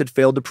prosecutors had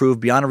failed to prove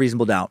beyond a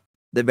reasonable doubt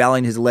that Valley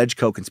and his alleged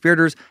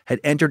co-conspirators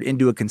had entered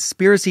into a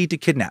conspiracy to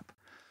kidnap.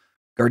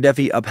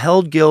 Gardeffi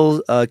upheld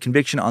Gil's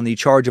conviction on the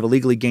charge of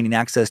illegally gaining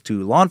access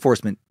to law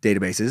enforcement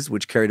databases,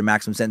 which carried a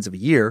maximum sentence of a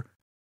year,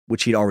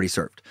 which he'd already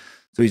served.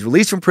 So he's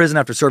released from prison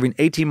after serving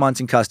 18 months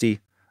in custody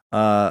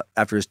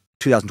after his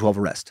 2012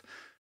 arrest.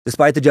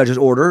 Despite the judge's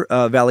order,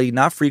 Valley,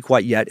 not free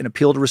quite yet, an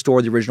appeal to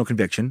restore the original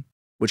conviction,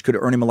 which could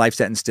earn him a life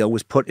sentence still,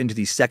 was put into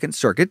the Second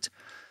Circuit.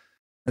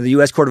 The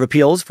U.S. Court of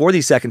Appeals for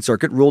the Second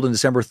Circuit ruled on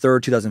December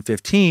 3rd,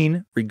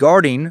 2015,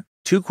 regarding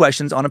 2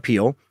 questions on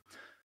appeal.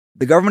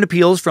 The government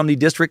appeals from the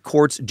district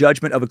court's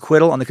judgment of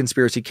acquittal on the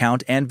conspiracy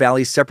count, and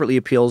Valley separately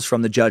appeals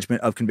from the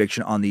judgment of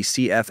conviction on the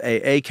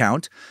CFAA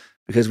count,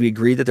 because we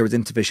agreed that there was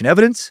insufficient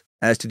evidence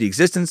as to the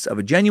existence of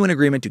a genuine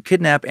agreement to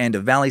kidnap and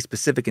of Valley's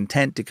specific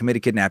intent to commit a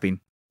kidnapping.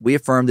 We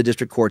affirmed the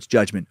district court's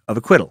judgment of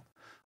acquittal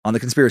on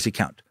the conspiracy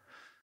count.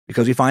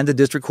 Because we find the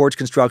district court's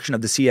construction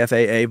of the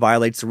CFAA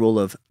violates the rule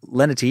of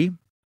lenity,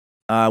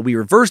 we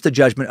reversed the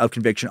judgment of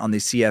conviction on the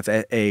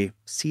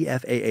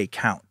CFAA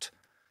count.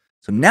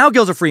 So now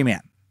Gil's a free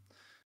man.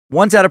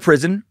 Once out of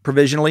prison,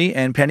 provisionally,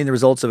 and pending the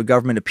results of a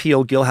government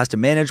appeal, Gil has to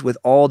manage with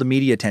all the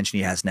media attention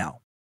he has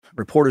now.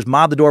 Reporters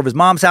mob the door of his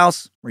mom's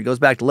house, where he goes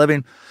back to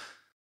living.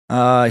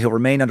 He'll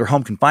remain under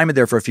home confinement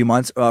there for a few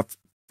months.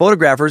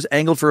 Photographers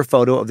angled for a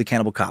photo of the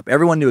Cannibal Cop.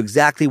 Everyone knew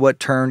exactly what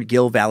turned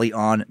Gil Valley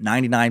on.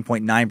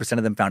 99.9%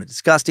 of them found it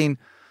disgusting.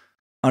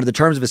 Under the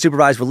terms of a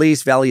supervised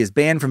release, Valley is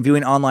banned from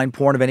viewing online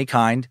porn of any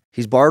kind.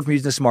 He's barred from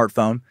using a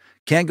smartphone.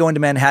 Can't go into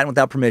Manhattan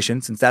without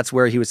permission, since that's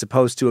where he was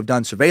supposed to have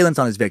done surveillance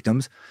on his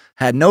victims.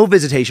 Had no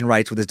visitation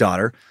rights with his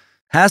daughter.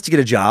 Has to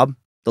get a job.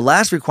 The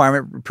last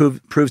requirement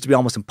proves to be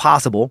almost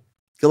impossible.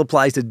 Gil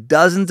applies to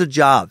dozens of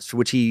jobs for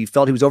which he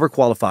felt he was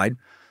overqualified.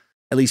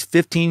 At least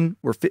 15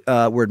 were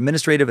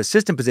administrative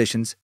assistant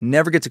positions.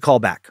 Never gets a call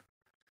back.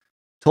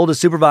 Told his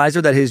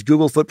supervisor that his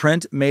Google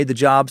footprint made the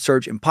job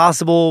search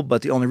impossible,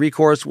 but the only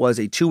recourse was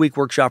a 2-week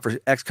workshop for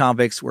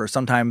ex-convicts where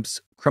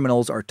sometimes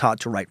criminals are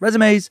taught to write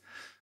resumes,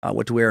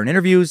 what to wear in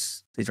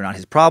interviews. These are not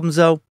his problems,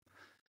 though.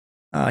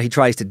 He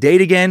tries to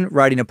date again,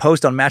 writing a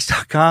post on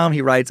Match.com.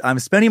 He writes, I'm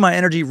spending my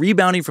energy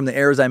rebounding from the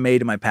errors I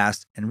made in my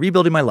past and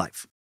rebuilding my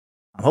life.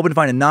 I'm hoping to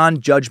find a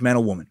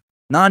non-judgmental woman.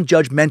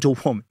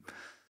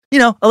 You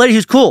know, a lady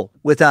who's cool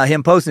with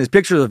him posting his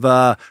pictures of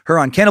her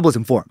on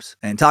cannibalism forums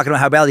and talking about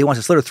how badly he wants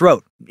to slit her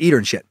throat, eat her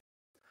and shit.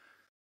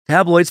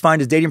 Tabloids find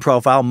his dating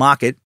profile,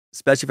 mock it,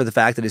 especially for the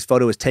fact that his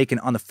photo was taken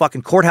on the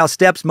fucking courthouse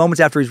steps moments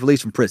after he's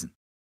released from prison.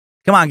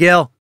 Come on,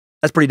 Gil.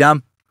 That's pretty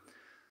dumb.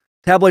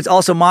 Tabloids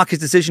also mock his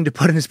decision to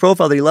put in his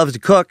profile that he loves to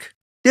cook.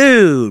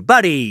 Dude,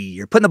 buddy,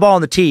 you're putting the ball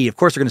in the tee. Of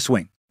course they're going to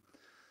swing.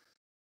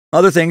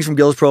 Other things from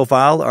Gil's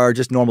profile are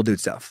just normal dude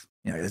stuff.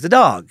 You know, he has a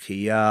dog.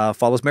 He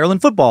follows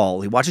Maryland football.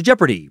 He watches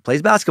Jeopardy,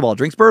 plays basketball,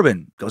 drinks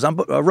bourbon, goes on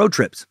road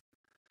trips.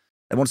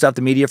 That won't stop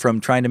the media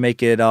from trying to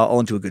make it all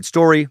into a good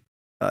story.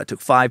 It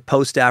took 5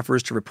 Post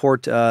staffers to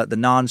report the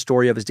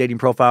non-story of his dating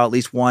profile. At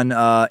least one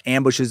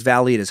ambushes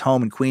Valley at his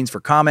home in Queens for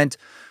comment.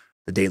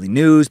 The Daily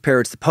News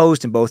parrots the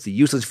Post in both the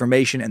useless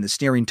information and the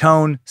sneering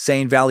tone,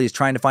 saying Valley is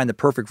trying to find the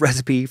perfect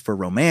recipe for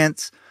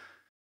romance.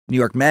 New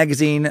York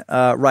Magazine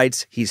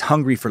writes, he's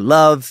hungry for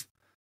love.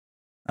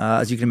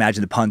 As you can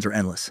imagine, the puns are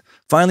endless.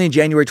 Finally, in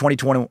January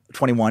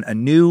 2021, a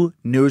new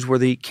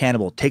newsworthy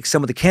cannibal takes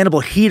some of the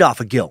cannibal heat off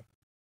of Gil.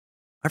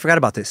 I forgot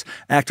about this.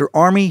 Actor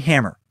Armie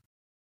Hammer,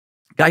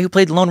 guy who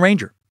played the Lone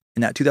Ranger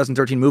in that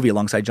 2013 movie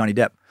alongside Johnny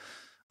Depp,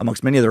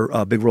 amongst many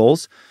other big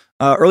roles.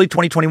 Early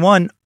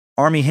 2021,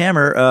 Armie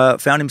Hammer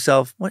found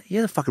himself, he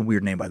had a fucking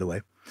weird name, by the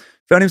way,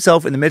 found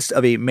himself in the midst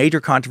of a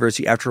major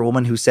controversy after a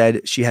woman who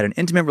said she had an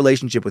intimate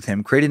relationship with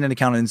him created an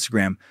account on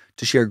Instagram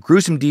to share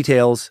gruesome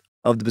details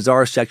of the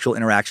bizarre sexual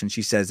interactions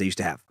she says they used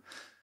to have.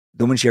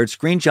 The woman shared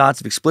screenshots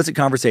of explicit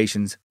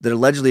conversations that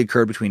allegedly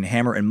occurred between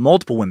Hammer and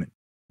multiple women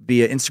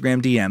via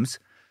Instagram DMs.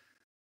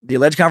 The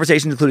alleged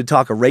conversations included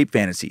talk of rape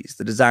fantasies,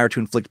 the desire to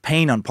inflict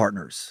pain on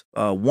partners,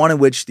 one in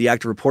which the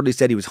actor reportedly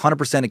said he was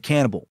 100% a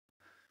cannibal.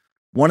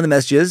 One of the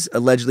messages,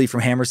 allegedly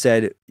from Hammer,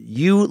 said,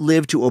 "You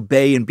live to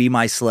obey and be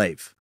my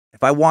slave.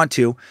 If I want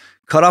to,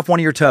 cut off one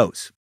of your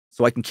toes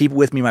so I can keep it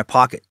with me in my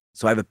pocket,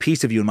 so I have a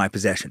piece of you in my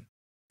possession."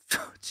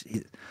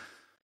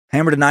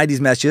 Hammer denied these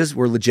messages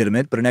were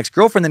legitimate, but an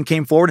ex-girlfriend then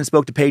came forward and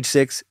spoke to Page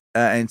Six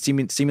and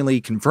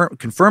seemingly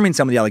confirming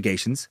some of the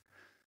allegations.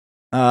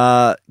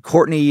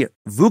 Courtney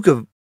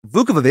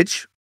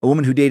Vukovic, a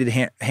woman who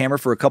dated Hammer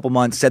for a couple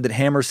months, said that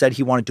Hammer said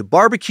he wanted to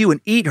barbecue and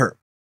eat her.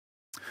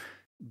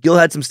 Gil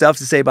had some stuff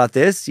to say about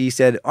this. He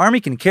said,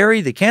 Armie can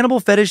carry the cannibal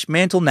fetish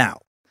mantle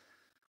now.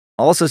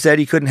 Also said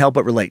he couldn't help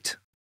but relate.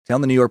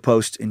 Telling the New York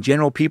Post, in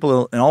general,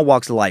 people in all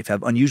walks of life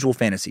have unusual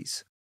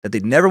fantasies that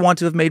they'd never want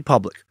to have made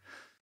public.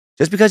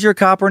 Just because you're a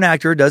cop or an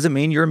actor doesn't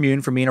mean you're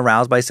immune from being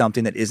aroused by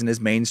something that isn't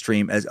as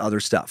mainstream as other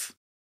stuff.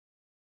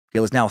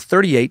 Gil is now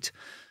 38.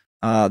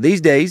 These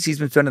days, he's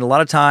been spending a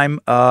lot of time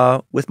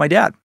with my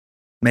dad.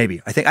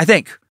 Maybe. I think.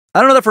 I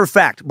don't know that for a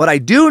fact, but I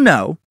do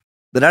know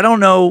that I don't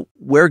know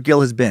where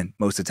Gil has been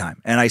most of the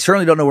time. And I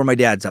certainly don't know where my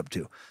dad's up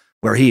to,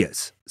 where he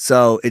is.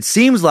 So it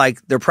seems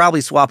like they're probably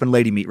swapping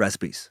lady meat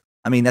recipes.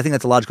 I mean, I think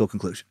that's a logical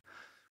conclusion.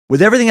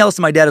 With everything else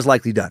that my dad has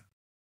likely done,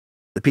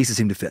 the pieces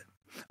seem to fit.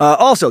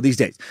 Also, these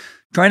days,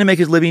 trying to make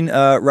his living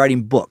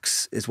writing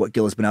books is what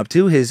Gil has been up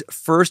to. His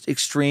first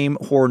extreme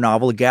horror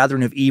novel, A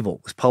Gathering of Evil,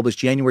 was published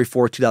January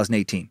 4th,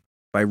 2018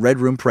 by Red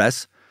Room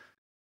Press.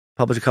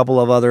 Published a couple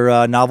of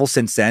other novels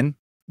since then.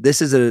 This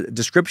is a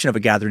description of A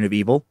Gathering of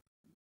Evil.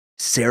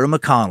 Sarah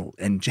McConnell,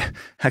 and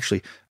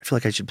actually, I feel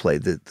like I should play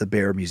the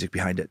bear music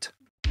behind it.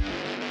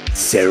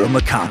 Sarah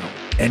McConnell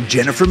and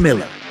Jennifer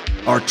Miller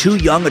are 2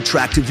 young,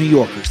 attractive New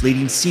Yorkers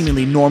leading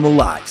seemingly normal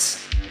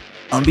lives.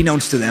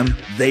 Unbeknownst to them,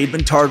 they've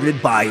been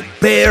targeted by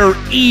Bear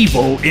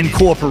Evil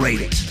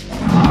Incorporated,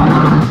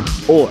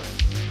 or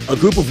a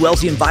group of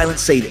wealthy and violent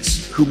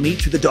sadists who meet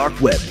through the dark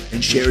web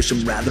and share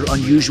some rather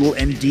unusual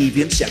and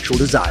deviant sexual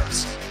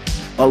desires,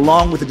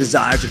 along with a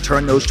desire to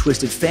turn those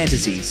twisted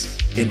fantasies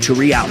into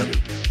reality.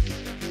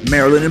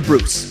 Marilyn and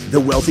Bruce, the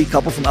wealthy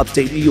couple from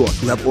upstate New York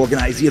who have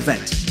organized the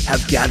event,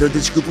 have gathered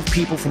this group of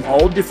people from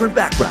all different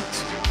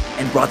backgrounds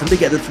and brought them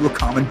together through a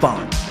common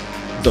bond: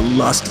 the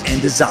lust and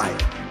desire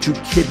to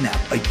kidnap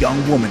a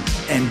young woman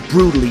and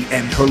brutally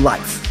end her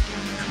life.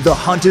 The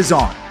hunt is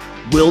on.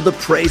 Will the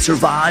prey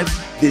survive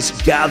this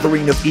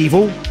gathering of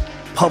evil?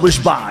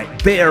 Published by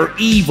Bear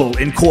Evil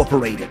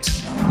Incorporated.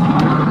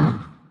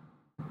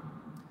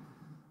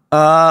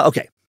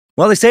 Okay.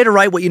 Well, they say to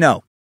write what you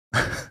know.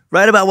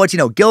 Write about what you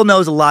know. Gil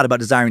knows a lot about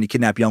desiring to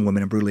kidnap young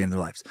women and brutally end their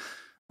lives.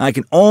 I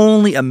can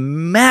only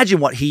imagine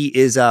what he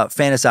is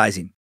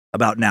fantasizing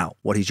about now,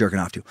 what he's jerking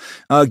off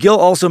to. Gil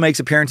also makes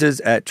appearances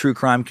at true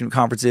crime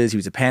conferences. He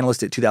was a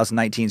panelist at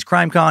 2019's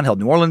CrimeCon, held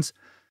in New Orleans.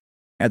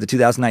 At the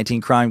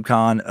 2019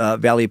 CrimeCon,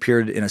 Valley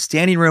appeared in a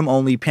standing room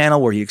only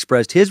panel where he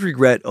expressed his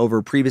regret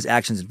over previous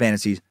actions and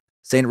fantasies,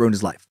 saying it ruined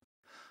his life.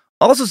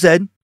 Also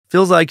said,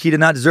 feels like he did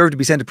not deserve to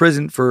be sent to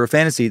prison for a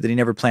fantasy that he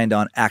never planned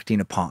on acting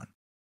upon.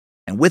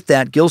 And with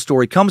that, Gil's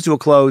story comes to a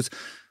close.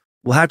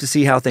 We'll have to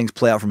see how things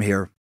play out from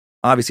here.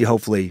 Obviously,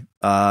 hopefully,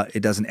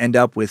 it doesn't end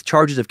up with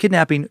charges of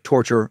kidnapping,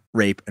 torture,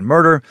 rape, and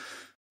murder.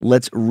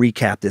 Let's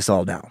recap this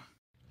all now.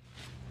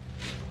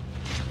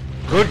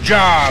 Good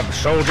job,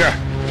 soldier.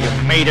 You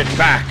made it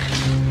back.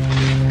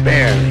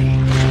 Barely.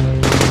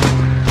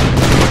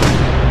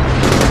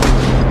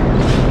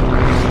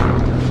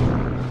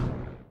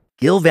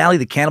 Gil Valley,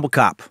 the Cannibal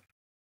Cop.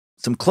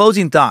 Some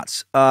closing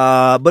thoughts.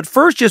 But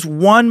first, just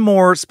one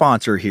more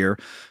sponsor here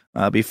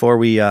before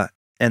we end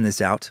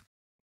this out.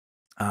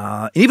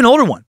 An even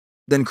older one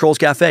than Kroll's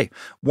Cafe.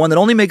 One that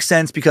only makes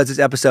sense because this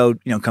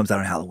episode, comes out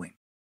on Halloween.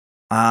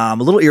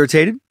 I'm a little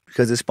irritated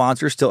because this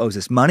sponsor still owes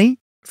us money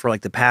for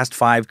like the past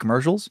 5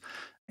 commercials.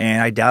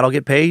 And I doubt I'll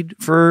get paid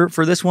for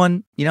this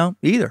one,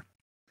 either.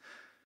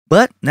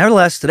 But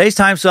nevertheless, today's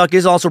Timesuck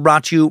is also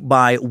brought to you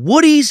by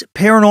Woody's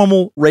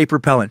Paranormal Rape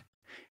Repellent.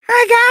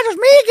 Hey guys, it's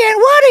me again,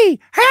 Woody.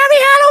 Happy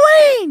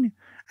Halloween.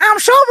 I'm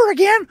sober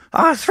again,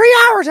 3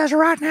 hours as of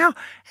right now,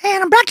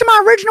 and I'm back to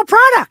my original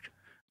product,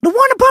 the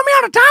one that put me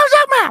on the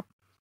Timesuck map.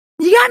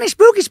 You got any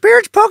spooky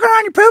spirits poking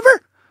around your pooper?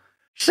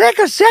 Sick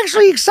of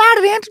sexually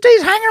excited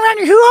entities hanging around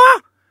your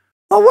hoo-ha?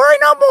 Well, worry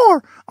no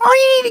more. All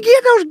you need to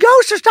get those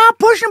ghosts to stop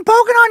pushing and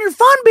poking on your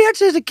fun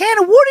bits is a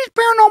can of Woody's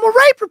Paranormal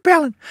Rape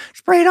Repellent.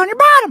 Spray it on your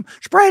bottom.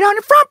 Spray it on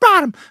your front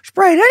bottom.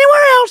 Spray it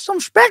anywhere else some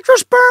spectral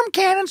sperm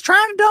cannons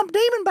trying to dump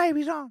demon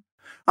babies on.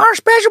 Our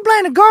special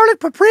blend of garlic,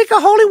 paprika,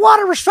 holy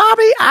water,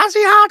 wasabi, icy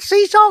hot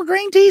sea salt,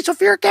 green tea,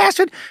 sulfuric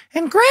acid,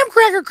 and graham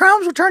cracker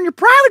crumbs will turn your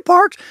private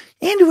parts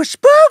into a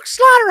spook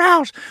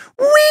slaughterhouse.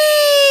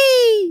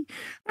 Whee!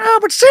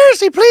 But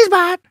seriously, please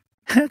buy it.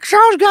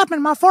 Charles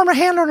Gutman, my former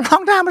handler and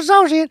longtime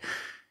associate,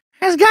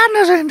 has gotten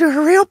us into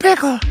a real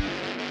pickle.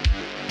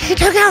 He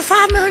took out a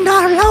 $5 million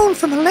loan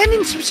from a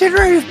lending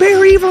subsidiary of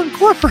Bear Evil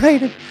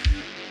Incorporated.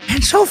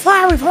 And so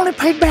far, we've only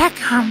paid back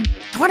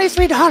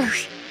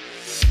 $23.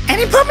 And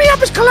he put me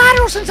up as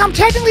collateral since I'm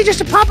technically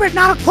just a puppet,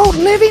 not a, quote,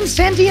 living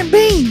sentient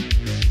being.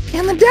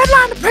 And the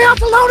deadline to pay off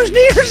the loan is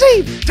New Year's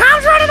Eve.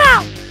 Time's running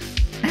out.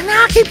 And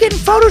now I keep getting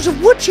photos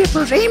of wood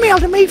chippers emailed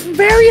to me from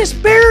various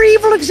Bear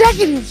Evil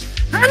executives.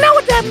 I know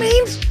what that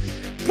means.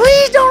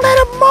 Please don't let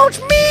them mulch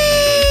me.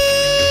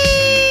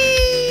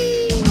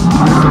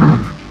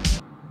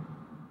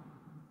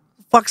 What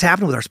the fuck's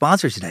happening with our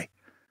sponsors today?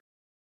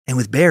 And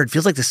with Bear, it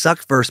feels like the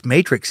Suckverse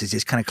Matrix is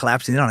just kind of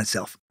collapsing in on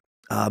itself.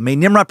 May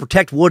Nimrod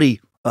protect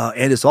Woody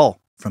and us all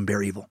from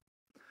Bear Evil.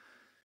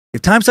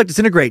 If Timesuck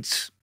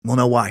disintegrates, we'll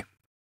know why.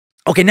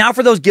 Okay, now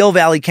for those Gil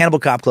Valley Cannibal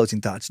Cop closing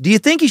thoughts. Do you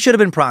think he should have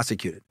been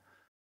prosecuted?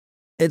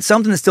 It's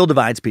something that still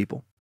divides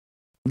people.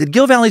 Did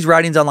Gil Valley's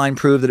writings online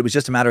prove that it was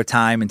just a matter of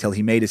time until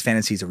he made his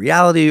fantasies a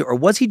reality, or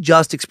was he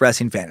just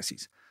expressing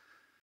fantasies?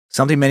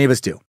 Something many of us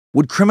do.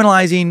 Would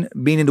criminalizing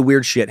being into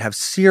weird shit have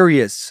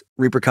serious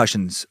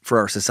repercussions for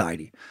our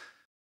society?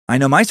 I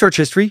know my search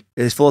history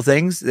is full of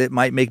things that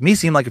might make me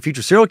seem like a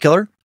future serial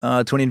killer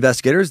to any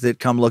investigators that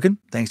come looking,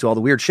 thanks to all the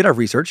weird shit I've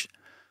researched.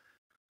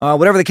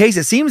 Whatever the case,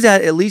 it seems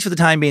that, at least for the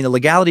time being, the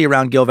legality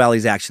around Gil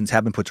Valley's actions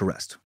have been put to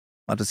rest.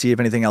 We'll have to see if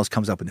anything else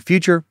comes up in the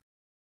future.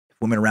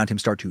 Women around him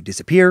start to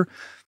disappear.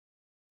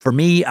 For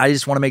me, I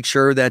just want to make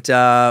sure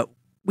that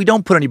we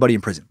don't put anybody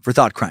in prison for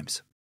thought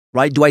crimes,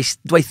 right? Do I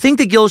think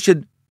that Gil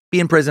should be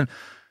in prison?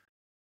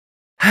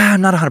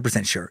 I'm not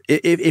 100% sure.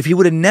 If he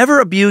would have never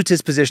abused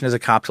his position as a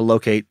cop to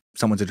locate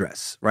someone's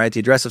address, right? The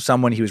address of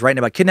someone he was writing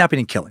about kidnapping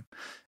and killing.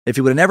 If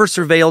he would have never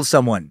surveilled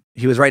someone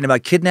he was writing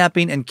about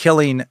kidnapping and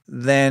killing,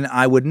 then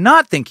I would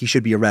not think he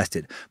should be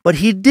arrested. But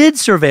he did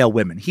surveil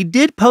women. He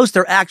did post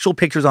their actual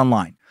pictures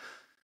online.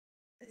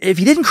 If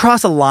he didn't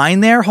cross a line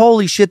there,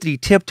 holy shit, did he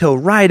tiptoe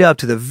right up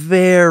to the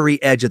very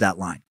edge of that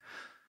line.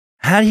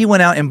 Had he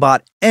went out and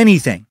bought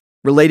anything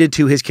related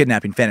to his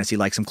kidnapping fantasy,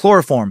 like some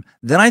chloroform,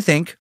 then I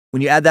think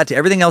when you add that to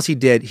everything else he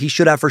did, he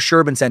should have for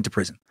sure been sent to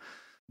prison.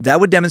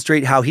 That would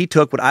demonstrate how he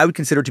took what I would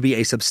consider to be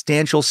a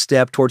substantial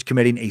step towards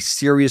committing a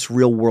serious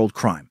real-world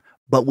crime.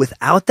 But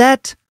without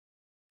that,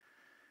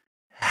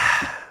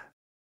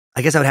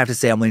 I guess I would have to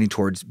say I'm leaning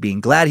towards being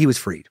glad he was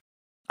freed.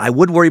 I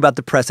would worry about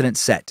the precedent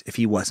set if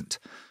he wasn't.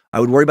 I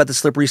would worry about the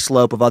slippery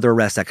slope of other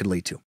arrests that could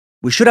lead to.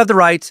 We should have the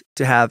right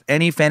to have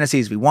any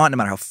fantasies we want, no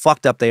matter how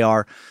fucked up they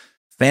are.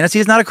 Fantasy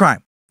is not a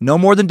crime. No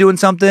more than doing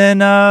something,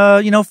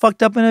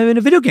 fucked up in a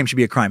video game should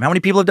be a crime. How many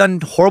people have done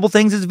horrible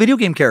things as a video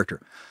game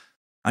character?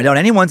 I doubt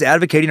anyone's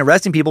advocating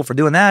arresting people for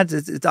doing that.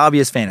 It's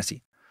obvious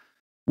fantasy.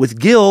 With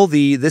Gil,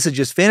 this is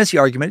just fantasy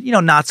argument,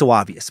 not so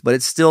obvious, but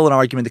it's still an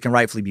argument that can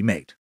rightfully be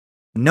made.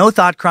 No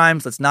thought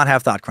crimes. Let's not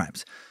have thought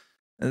crimes.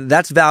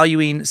 That's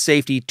valuing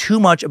safety too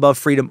much above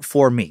freedom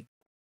for me.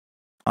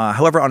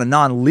 However, on a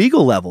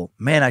non-legal level,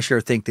 man, I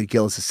sure think that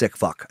Gil is a sick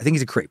fuck. I think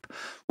he's a creep.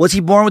 Was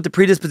he born with the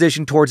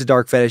predisposition towards a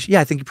dark fetish?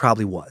 Yeah, I think he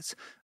probably was.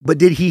 But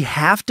did he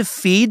have to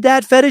feed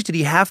that fetish? Did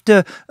he have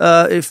to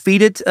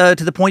feed it to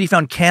the point he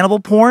found cannibal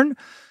porn?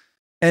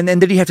 And then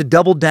did he have to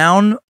double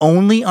down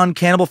only on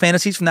cannibal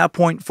fantasies from that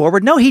point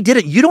forward? No, he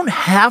didn't. You don't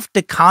have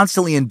to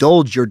constantly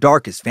indulge your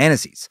darkest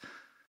fantasies,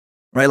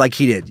 right? Like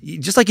he did.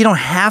 Just like you don't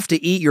have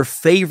to eat your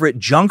favorite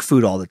junk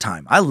food all the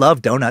time. I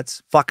love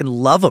donuts. Fucking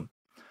love them.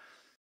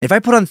 If I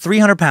put on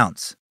 300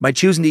 pounds by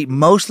choosing to eat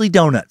mostly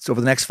donuts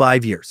over the next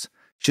 5 years,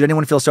 should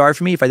anyone feel sorry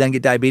for me if I then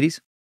get diabetes?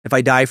 If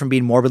I die from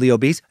being morbidly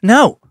obese?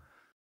 No.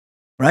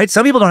 Right?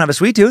 Some people don't have a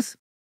sweet tooth.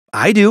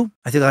 I do.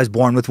 I think I was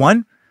born with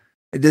one.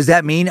 Does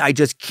that mean I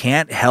just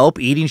can't help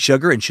eating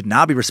sugar and should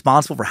not be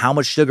responsible for how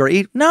much sugar I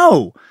eat?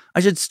 No.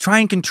 I should try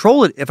and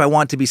control it if I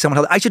want to be someone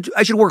healthy.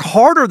 I should work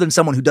harder than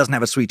someone who doesn't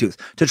have a sweet tooth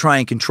to try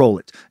and control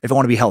it if I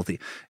want to be healthy.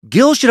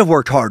 Gil should have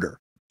worked harder.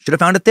 Should have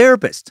found a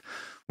therapist.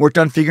 Worked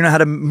on figuring out how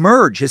to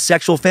merge his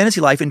sexual fantasy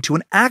life into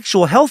an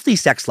actual healthy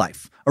sex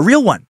life. A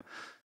real one.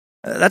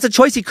 That's a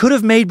choice he could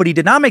have made, but he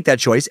did not make that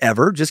choice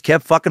ever. Just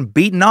kept fucking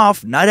beating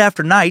off night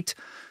after night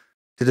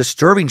to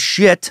disturbing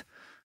shit,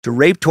 to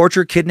rape,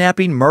 torture,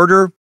 kidnapping,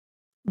 murder.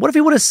 What if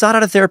he would have sought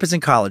out a therapist in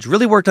college,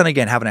 really worked on,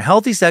 again, having a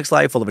healthy sex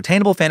life full of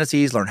attainable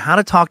fantasies, learn how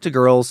to talk to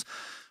girls,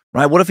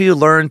 right? What if he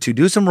learned to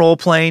do some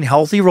role-playing,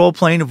 healthy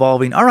role-playing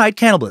involving, all right,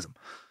 cannibalism,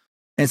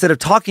 instead of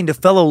talking to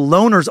fellow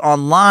loners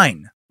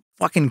online,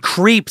 fucking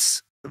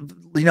creeps,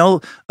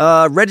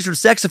 registered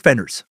sex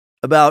offenders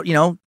about,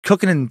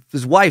 cooking and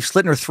his wife,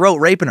 slitting her throat,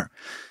 raping her.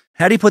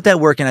 Had he put that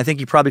work in, I think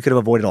he probably could have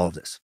avoided all of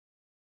this.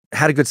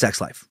 Had a good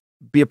sex life.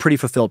 Be a pretty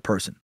fulfilled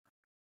person.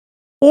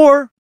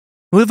 Or,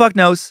 who the fuck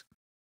knows?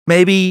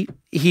 Maybe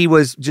he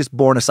was just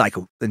born a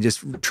psycho and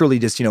truly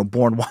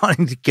born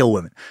wanting to kill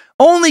women.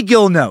 Only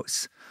Gil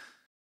knows.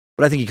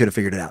 But I think he could have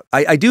figured it out.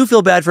 I do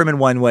feel bad for him in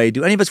one way.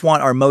 Do any of us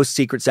want our most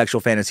secret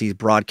sexual fantasies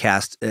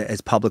broadcast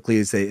as publicly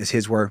as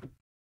his were?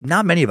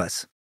 Not many of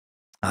us.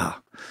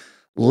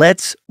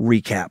 Let's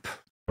recap.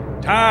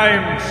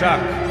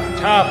 Timesuck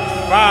Top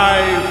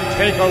 5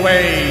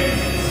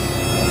 Takeaways.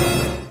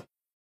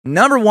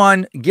 Number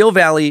 1, Gil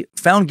Valley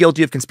found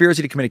guilty of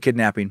conspiracy to commit a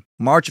kidnapping,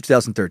 March of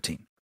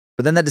 2013.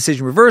 But then that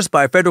decision reversed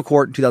by a federal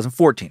court in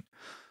 2014.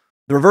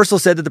 The reversal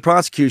said that the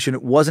prosecution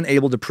wasn't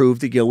able to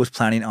prove that Gil was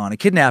planning on a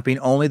kidnapping,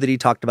 only that he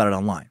talked about it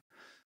online.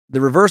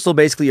 The reversal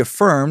basically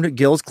affirmed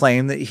Gil's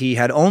claim that he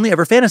had only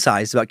ever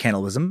fantasized about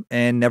cannibalism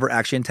and never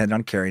actually intended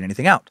on carrying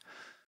anything out.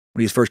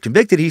 When he was first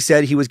convicted, he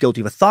said he was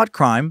guilty of a thought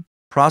crime,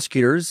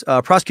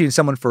 prosecuting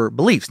someone for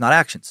beliefs, not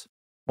actions.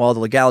 While the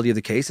legality of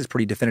the case is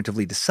pretty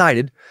definitively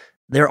decided,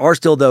 there are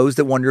still those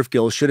that wonder if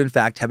Gil should in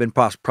fact have been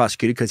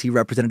prosecuted because he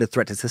represented a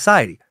threat to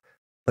society.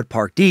 But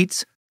Park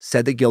Dietz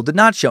said that Gil did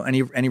not show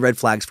any red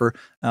flags for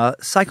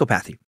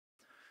psychopathy.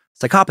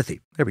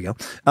 There we go.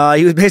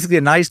 He was basically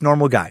a nice,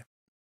 normal guy,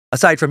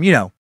 aside from,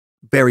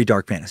 very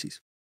dark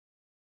fantasies.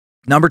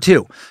 Number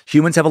 2,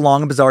 humans have a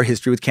long and bizarre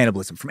history with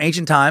cannibalism. From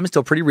ancient times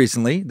till pretty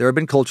recently, there have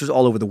been cultures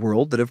all over the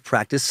world that have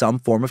practiced some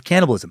form of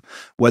cannibalism,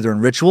 whether in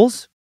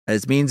rituals,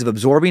 as means of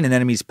absorbing an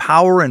enemy's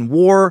power in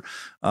war,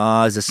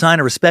 as a sign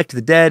of respect to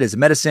the dead, as a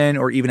medicine,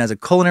 or even as a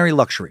culinary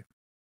luxury.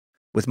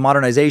 With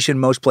modernization,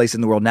 most places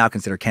in the world now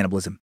consider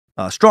cannibalism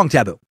a strong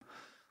taboo.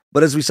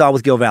 But as we saw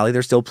with Gil Valley,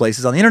 there's still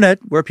places on the internet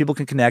where people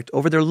can connect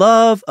over their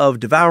love of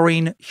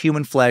devouring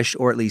human flesh,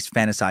 or at least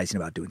fantasizing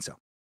about doing so.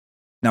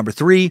 Number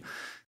 3,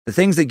 the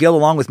things that Gil,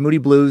 along with Moody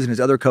Blues and his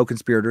other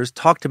co-conspirators,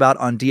 talked about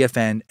on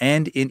DFN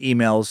and in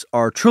emails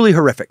are truly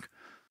horrific.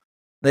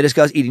 They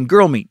discuss eating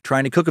girl meat,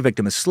 trying to cook a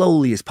victim as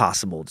slowly as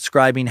possible,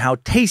 describing how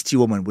tasty a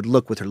woman would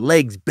look with her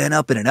legs bent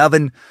up in an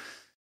oven.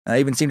 I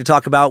even seem to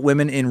talk about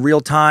women in real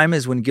time,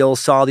 as when Gil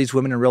saw these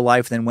women in real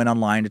life, then went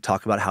online to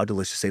talk about how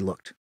delicious they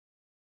looked.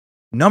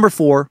 Number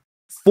 4,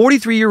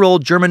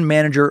 43-year-old German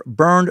manager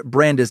Bernd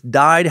Brandes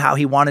died how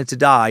he wanted to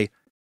die,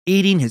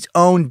 eating his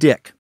own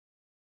dick.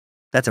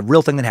 That's a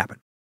real thing that happened.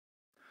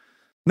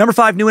 Number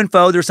 5, new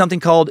info. There's something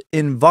called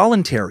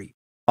involuntary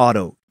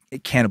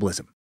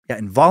auto-cannibalism. Yeah,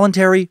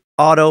 involuntary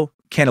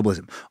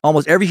auto-cannibalism.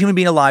 Almost every human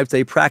being alive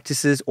today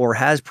practices or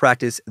has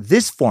practiced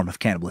this form of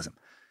cannibalism.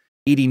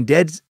 Eating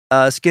dead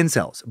skin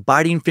cells,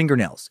 biting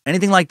fingernails,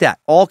 anything like that,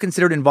 all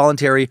considered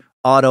involuntary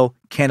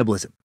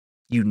auto-cannibalism.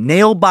 You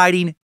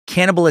nail-biting,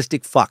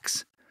 cannibalistic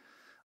fucks.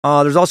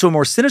 There's also a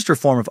more sinister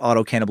form of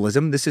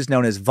auto-cannibalism. This is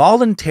known as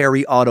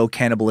voluntary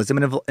auto-cannibalism,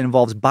 and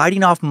involves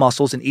biting off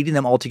muscles and eating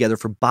them altogether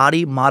for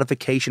body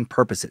modification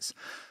purposes.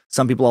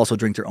 Some people also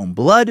drink their own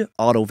blood,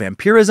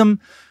 auto-vampirism.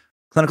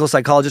 Clinical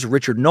psychologist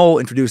Richard Knoll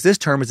introduced this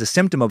term as a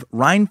symptom of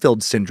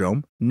Reinfeldt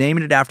syndrome,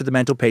 naming it after the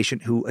mental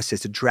patient who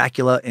assisted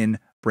Dracula in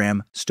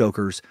Bram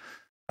Stoker's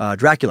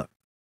Dracula.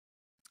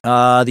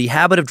 The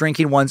habit of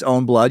drinking one's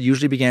own blood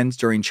usually begins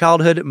during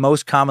childhood,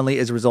 most commonly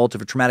as a result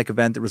of a traumatic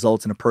event that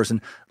results in a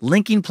person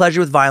linking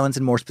pleasure with violence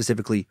and more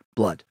specifically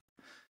blood.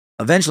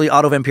 Eventually,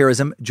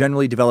 auto-vampirism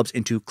generally develops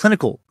into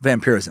clinical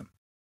vampirism.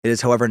 It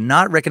is, however,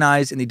 not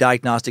recognized in the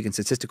Diagnostic and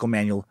Statistical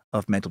Manual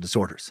of Mental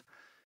Disorders.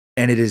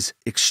 And it is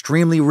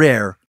extremely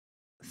rare,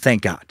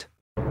 thank God.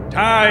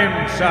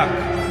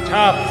 Timesuck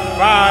Top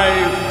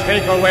 5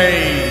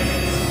 Takeaways.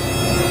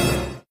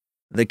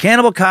 The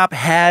Cannibal Cop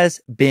has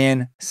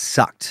been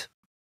sucked.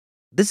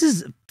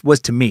 This was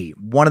to me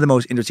one of the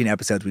most interesting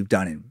episodes we've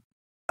done in,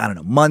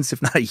 months,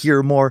 if not a year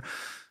or more.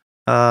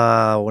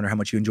 I wonder how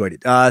much you enjoyed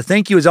it.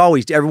 Thank you, as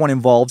always, to everyone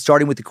involved,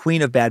 starting with the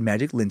queen of bad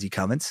magic, Lindsay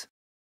Cummins.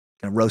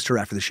 Gonna roast her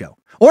after the show.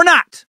 Or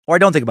not! Or I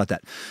don't think about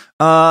that.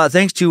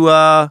 Thanks to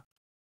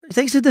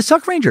the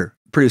Suck Ranger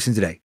producing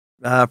today.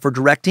 for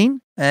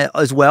directing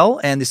as well.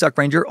 And the Suck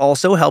Ranger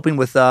also helping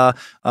with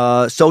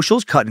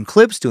socials, cutting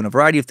clips, doing a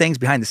variety of things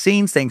behind the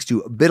scenes, thanks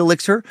to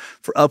BitElixir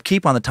for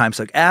upkeep on the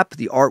Timesuck app,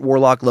 the art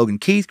warlock Logan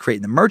Keith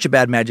creating the merch at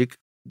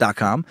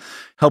badmagic.com,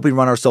 helping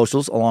run our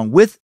socials along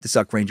with the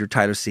Suck Ranger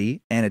Tyler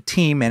C. and a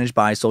team managed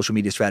by social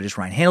media strategist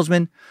Ryan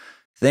Handelsman.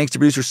 Thanks to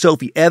producer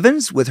Sophie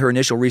Evans with her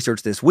initial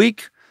research this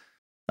week.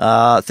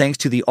 Thanks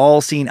to the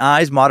All Seeing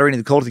Eyes moderating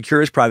the Cult of the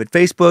Curious private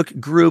Facebook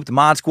group, the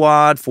Mod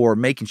Squad for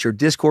making sure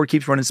Discord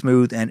keeps running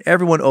smooth, and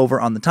everyone over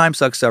on the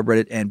Timesuck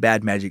subreddit and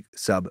Bad Magic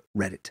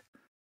subreddit.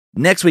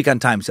 Next week on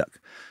Timesuck,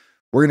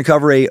 we're going to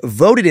cover a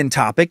voted-in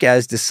topic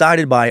as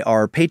decided by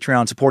our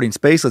Patreon supporting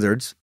Space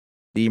Lizards,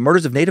 the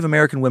murders of Native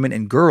American women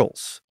and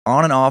girls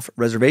on and off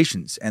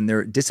reservations and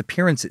their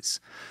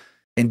disappearances.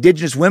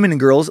 Indigenous women and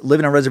girls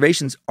living on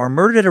reservations are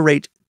murdered at a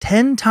rate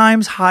 10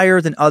 times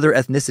higher than other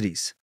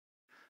ethnicities.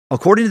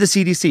 According to the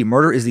CDC,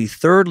 murder is the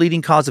third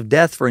leading cause of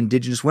death for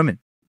Indigenous women.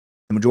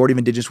 The majority of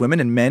Indigenous women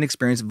and men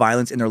experience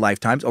violence in their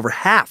lifetimes. Over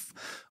half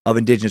of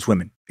Indigenous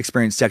women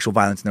experience sexual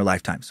violence in their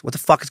lifetimes. What the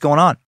fuck is going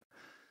on?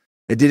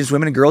 Indigenous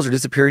women and girls are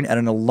disappearing at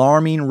an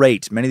alarming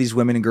rate. Many of these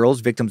women and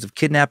girls, victims of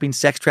kidnapping,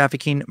 sex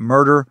trafficking,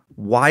 murder.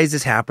 Why is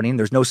this happening?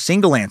 There's no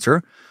single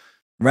answer.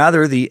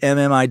 Rather, the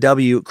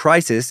MMIW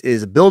crisis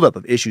is a buildup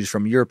of issues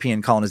from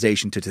European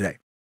colonization to today.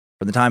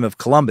 From the time of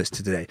Columbus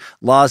to today,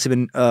 laws have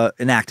been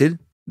enacted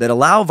that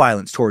allow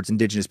violence towards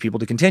Indigenous people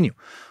to continue.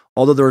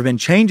 Although there have been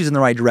changes in the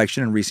right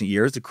direction in recent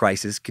years, the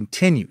crisis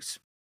continues.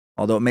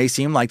 Although it may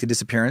seem like the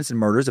disappearance and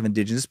murders of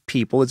Indigenous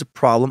people is a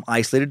problem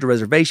isolated to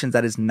reservations,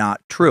 that is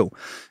not true.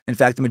 In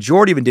fact, the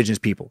majority of Indigenous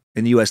people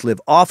in the U.S.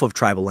 live off of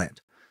tribal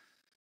land.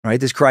 Right?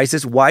 This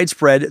crisis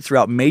widespread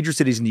throughout major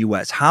cities in the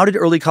U.S. How did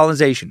early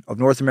colonization of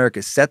North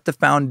America set the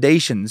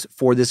foundations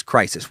for this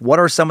crisis? What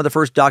are some of the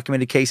first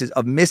documented cases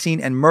of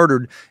missing and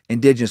murdered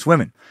Indigenous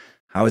women?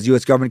 How has the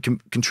U.S. government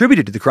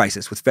contributed to the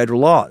crisis with federal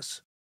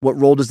laws? What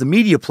role does the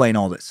media play in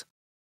all this?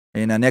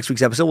 In next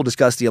week's episode, we'll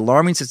discuss the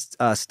alarming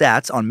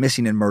stats on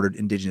missing and murdered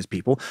Indigenous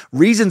people,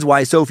 reasons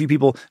why so few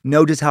people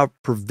know just how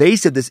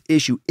pervasive this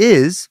issue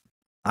is.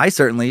 I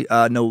certainly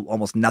know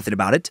almost nothing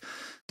about it.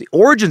 The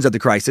origins of the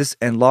crisis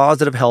and laws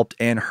that have helped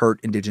and hurt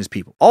Indigenous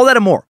people. All that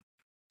and more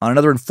on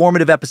another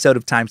informative episode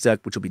of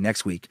Timesuck, which will be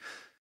next week.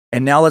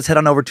 And now let's head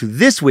on over to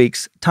this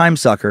week's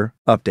Timesucker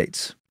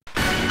Updates.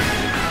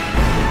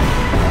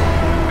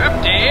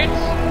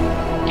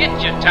 Updates?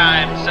 Get your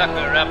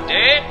Timesucker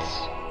updates.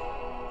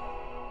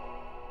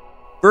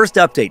 First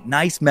update,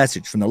 nice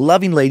message from the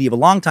loving lady of a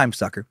longtime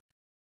sucker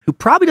who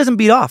probably doesn't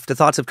beat off to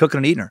thoughts of cooking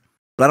and eating her,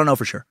 but I don't know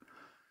for sure.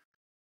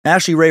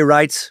 Ashley Ray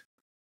writes,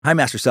 "Hi,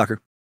 Master Sucker.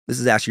 This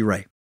is Ashley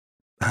Ray."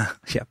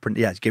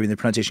 Yeah, gave me the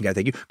pronunciation guy.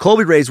 Thank you.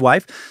 Colby Ray's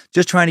wife,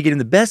 just trying to get him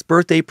the best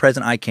birthday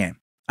present I can.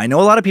 I know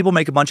a lot of people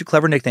make a bunch of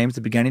clever nicknames at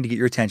the beginning to get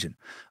your attention.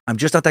 I'm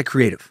just not that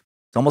creative.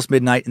 It's almost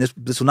midnight, and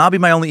this will not be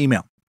my only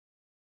email.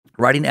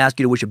 Writing to ask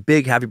you to wish a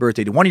big happy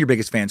birthday to one of your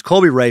biggest fans,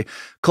 Colby Ray.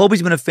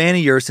 Colby's been a fan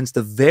of yours since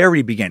the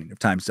very beginning of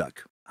Timesuck.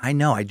 I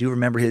know, I do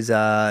remember his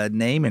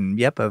name, and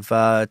yep, I've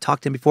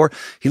talked to him before.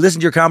 He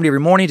listens to your comedy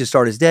every morning to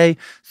start his day,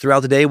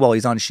 throughout the day while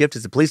he's on shift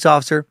as a police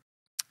officer.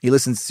 He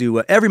listens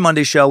to every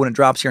Monday show when it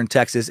drops here in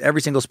Texas,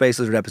 every single Space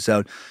Lizard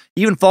episode.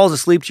 He even falls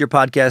asleep to your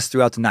podcast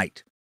throughout the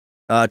night.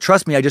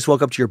 Trust me, I just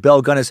woke up to your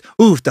bell gunnis.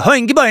 Oof, the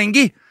hangy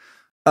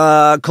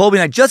bangy. Colby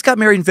and I just got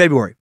married in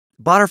February.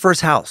 Bought our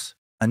first house,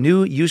 a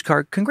new used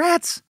car.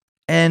 Congrats.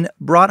 And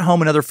brought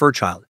home another fur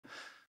child.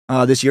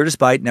 This year,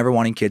 despite never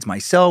wanting kids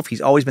myself, he's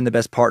always been the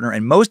best partner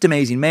and most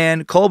amazing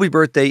man. Colby's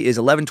birthday is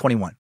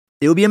 11/21.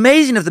 It would be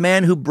amazing if the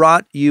man who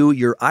brought you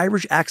your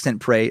Irish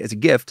accent prey as a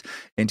gift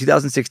in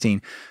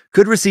 2016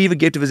 could receive a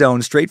gift of his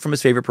own straight from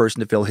his favorite person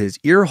to fill his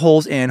ear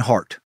holes and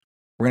heart.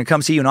 We're going to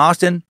come see you in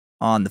Austin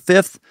on the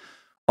 5th.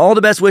 All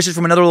the best wishes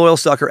from another loyal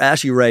sucker,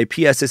 Ashley Ray.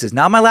 P.S. This is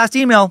not my last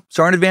email.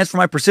 Sorry in advance for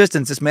my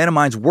persistence. This man of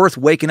mine's worth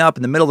waking up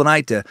in the middle of the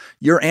night to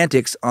your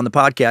antics on the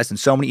podcast and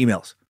so many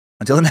emails.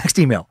 Until the next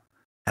email,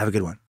 have a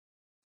good one.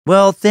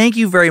 Well, thank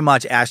you very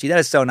much, Ashley. That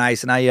is so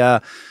nice.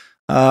 And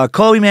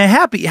Colby, man,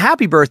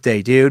 happy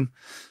birthday, dude.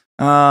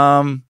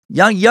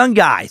 Young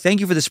guy. Thank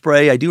you for the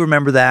spray. I do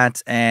remember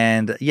that.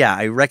 And yeah,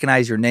 I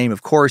recognize your name.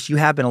 Of course, you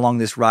have been along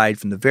this ride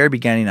from the very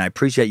beginning. And I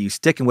appreciate you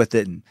sticking with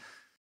it and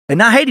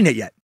not hating it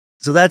yet.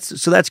 So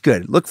that's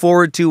good. Look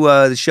forward to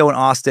the show in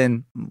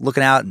Austin,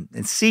 looking out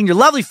and seeing your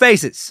lovely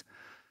faces.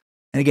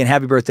 And again,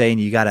 happy birthday. And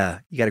you got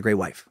a great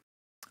wife.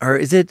 Or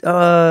is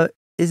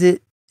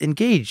it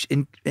engaged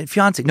and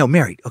fiance? No,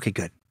 married. Okay,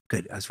 good.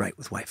 I was right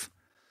with wife.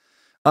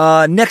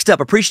 Next up,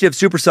 appreciative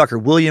super sucker,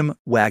 William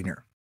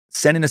Wagner.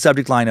 Send in a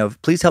subject line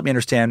of, please help me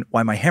understand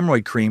why my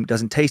hemorrhoid cream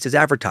doesn't taste as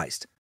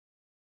advertised.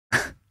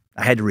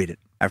 I had to read it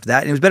after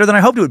that, and it was better than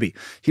I hoped it would be.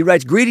 He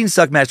writes, greetings,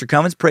 Suckmaster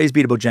Cummins. Praise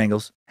be to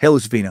Bojangles. Hail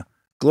Lucifina.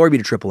 Glory be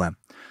to Triple M.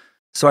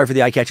 Sorry for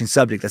the eye-catching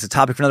subject. That's a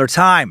topic for another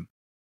time.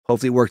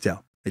 Hopefully it worked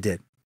out. It did.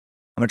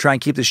 I'm going to try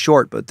and keep this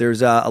short, but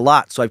there's a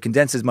lot, so I've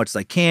condensed as much as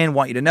I can.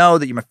 Want you to know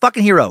that you're my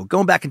fucking hero.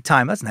 Going back in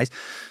time. That's nice.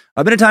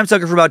 I've been a time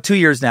sucker for about 2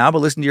 years now, but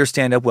listened to your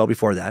stand-up well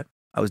before that.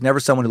 I was never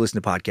someone who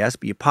listened to podcasts,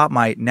 but you popped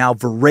my now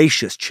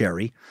voracious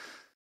cherry.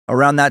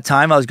 Around that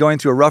time, I was going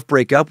through a rough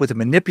breakup with a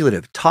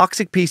manipulative,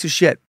 toxic piece of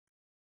shit.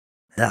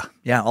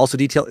 Yeah. Also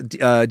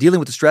dealing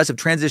with the stress of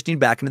transitioning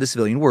back into the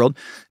civilian world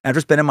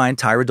after spending my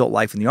entire adult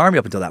life in the Army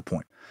up until that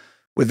point.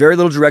 With very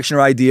little direction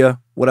or idea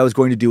what I was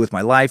going to do with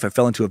my life, I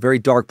fell into a very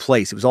dark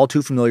place. It was all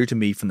too familiar to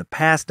me from the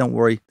past. Don't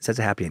worry, it has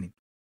a happy ending.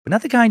 But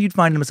not the kind you'd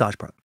find in a massage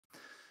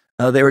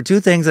parlor. There were two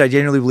things that I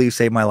genuinely believe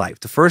saved my life.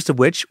 The first of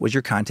which was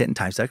your content and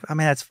Timesuck. I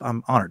mean,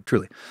 I'm honored,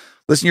 truly.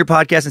 Listening to your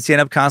podcast and stand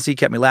up constantly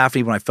kept me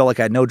laughing when I felt like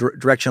I had no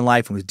direction in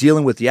life and was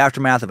dealing with the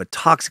aftermath of a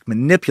toxic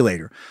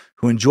manipulator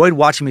who enjoyed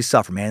watching me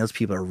suffer. Man, those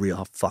people are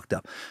real fucked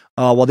up.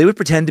 While they would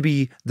pretend to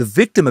be the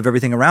victim of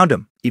everything around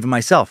them, even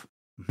myself.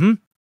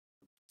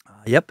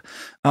 Yep.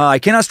 I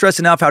cannot stress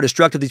enough how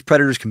destructive these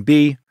predators can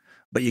be,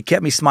 but you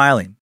kept me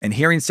smiling. And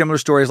hearing similar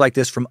stories like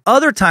this from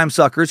other time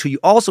suckers who you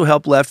also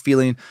helped left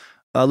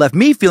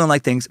me feeling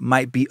like things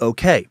might be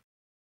okay.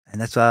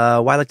 And that's why I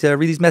like to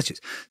read these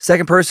messages.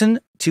 Second person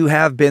to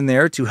have been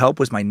there to help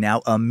was my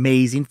now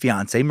amazing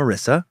fiance,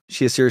 Marissa.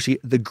 She is seriously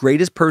the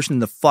greatest person in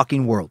the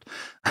fucking world.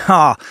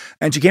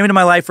 And she came into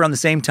my life around the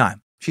same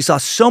time. She saw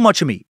so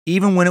much of me,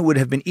 even when it would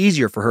have been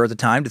easier for her at the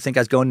time to think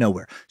I was going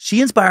nowhere.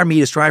 She inspired me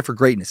to strive for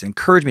greatness and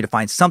encouraged me to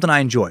find something I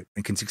enjoy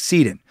and can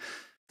succeed in.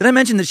 Did I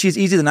mention that she's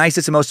easily the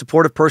nicest and most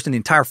supportive person in the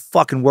entire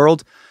fucking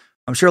world?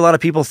 I'm sure a lot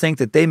of people think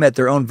that they met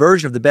their own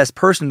version of the best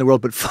person in the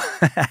world, but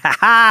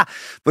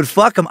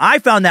fuck them. I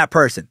found that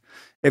person.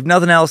 If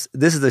nothing else,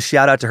 this is a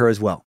shout out to her as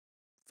well.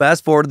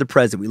 Fast forward to the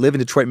present. We live in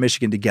Detroit,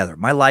 Michigan together.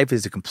 My life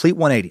is a complete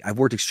 180. I've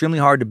worked extremely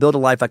hard to build a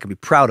life I can be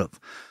proud of.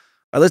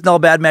 I listen to all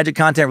Bad Magic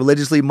content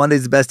religiously.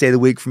 Monday's the best day of the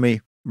week for me.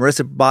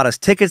 Marissa bought us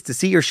tickets to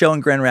see your show in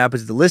Grand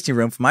Rapids at the Listening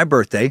Room for my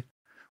birthday,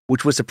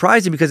 which was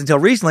surprising because until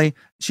recently,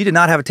 she did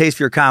not have a taste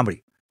for your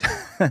comedy.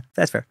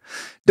 That's fair.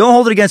 Don't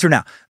hold it against her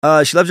now.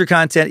 She loves your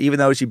content, even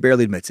though she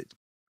barely admits it.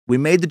 We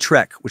made the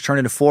trek, which turned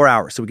into 4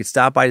 hours, so we could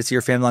stop by to see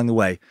her family along the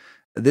way.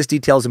 This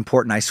detail is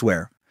important, I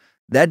swear.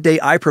 That day,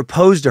 I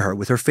proposed to her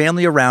with her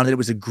family around, and it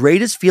was the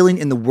greatest feeling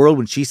in the world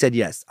when she said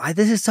yes.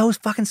 This is so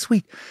fucking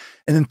sweet.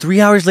 And then 3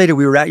 hours later,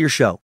 we were at your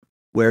show,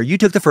 where you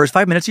took the first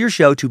 5 minutes of your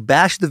show to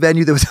bash the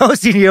venue that was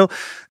hosting you,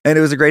 and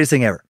it was the greatest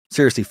thing ever.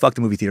 Seriously, fuck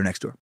the movie theater next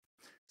door.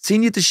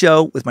 Seeing you at the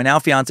show with my now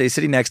fiance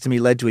sitting next to me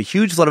led to a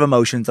huge flood of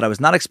emotions that I was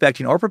not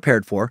expecting or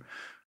prepared for.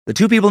 The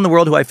two people in the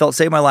world who I felt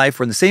saved my life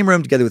were in the same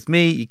room together with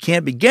me. You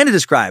can't begin to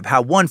describe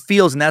how one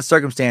feels in that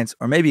circumstance,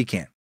 or maybe you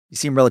can. You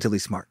seem relatively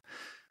smart.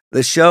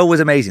 The show was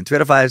amazing. 3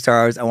 out of 5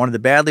 stars. I wanted to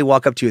badly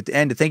walk up to you at the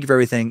end to thank you for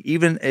everything,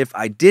 even if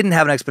I didn't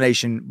have an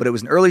explanation, but it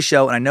was an early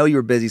show and I know you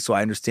were busy, so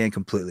I understand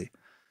completely.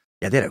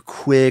 Yeah, they had a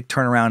quick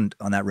turnaround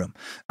on that room.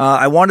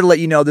 I wanted to let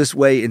you know this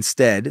way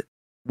instead,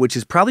 which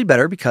is probably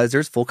better because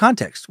there's full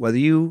context. Whether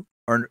you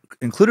are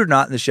included or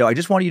not in the show, I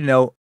just want you to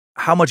know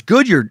how much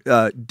good you're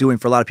doing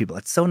for a lot of people.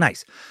 That's so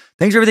nice.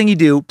 Thanks for everything you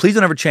do. Please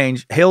don't ever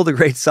change. Hail the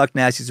great Suck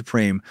Nasty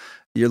Supreme.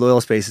 Your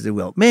loyal space as it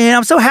will. Man,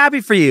 I'm so happy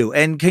for you.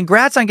 And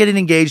congrats on getting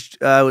engaged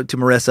to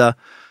Marissa.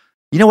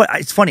 You know what?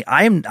 It's funny.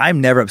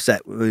 I'm never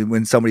upset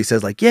when somebody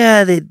says like,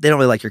 yeah, they don't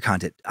really like your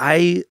content.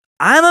 I'm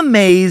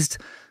amazed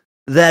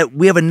that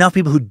we have enough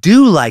people who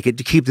do like it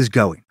to keep this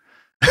going.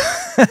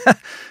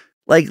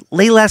 Like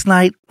late last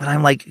night when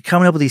I'm like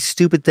coming up with these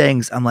stupid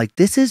things, I'm like,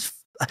 this is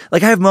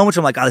like, I have moments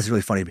where I'm like, oh, this is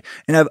really funny to me.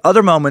 And I have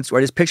other moments where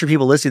I just picture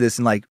people listening to this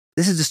and like,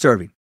 this is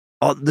disturbing.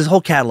 This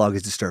whole catalog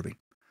is disturbing.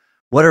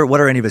 What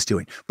are any of us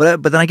doing?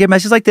 But then I get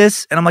messages like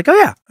this and I'm like, oh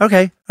yeah,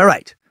 okay, all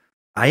right.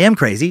 I am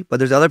crazy, but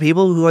there's other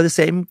people who are the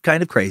same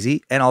kind of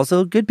crazy and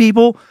also good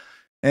people,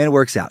 and it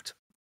works out.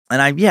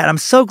 And I'm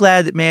so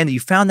glad that, man, that you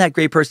found that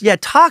great person. Yeah,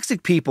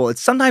 toxic people.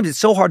 Sometimes it's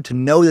so hard to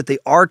know that they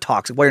are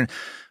toxic. Where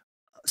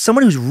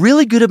someone who's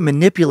really good at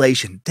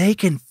manipulation, they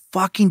can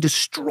fucking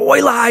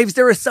destroy lives.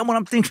 There is someone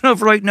I'm thinking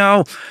of right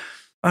now,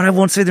 and I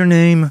won't say their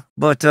name,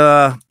 but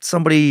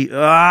somebody,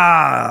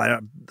 I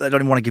don't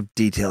even want to give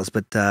details,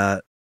 but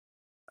a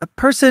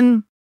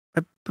person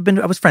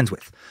I was friends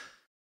with,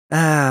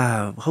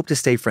 hope to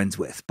stay friends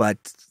with, but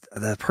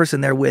the person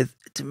they're with,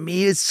 to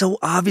me, is so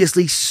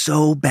obviously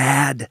so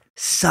bad,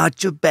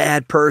 such a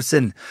bad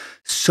person,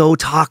 so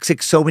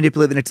toxic, so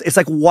manipulative, and it's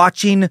like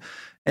watching,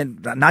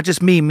 and not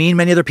just me and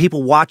many other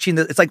people watching.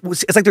 It's like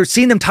they're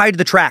seeing them tied to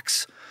the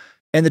tracks,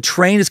 and the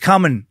train is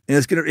coming,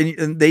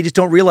 and they just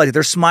don't realize it.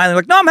 They're smiling,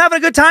 like, no, I'm having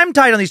a good time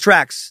tied on these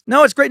tracks.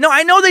 No, it's great. No,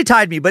 I know they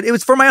tied me, but it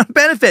was for my own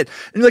benefit.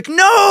 And you're like,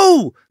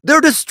 no,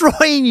 they're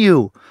destroying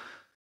you.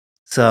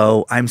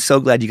 So I'm so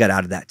glad you got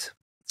out of that.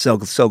 So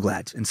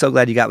glad. And so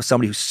glad you got with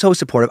somebody who's so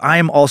supportive. I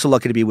am also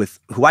lucky to be with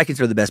who I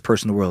consider the best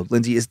person in the world.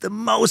 Lindsay is the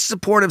most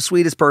supportive,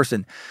 sweetest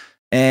person.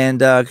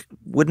 And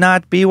would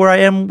not be where I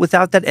am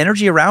without that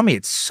energy around me.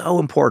 It's so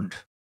important.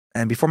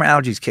 And before my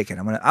allergies kick in,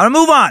 I'm gonna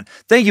move on.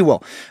 Thank you,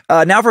 Will.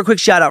 Now for a quick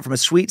shout out from a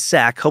sweet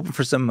sack, hoping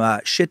for some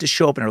shit to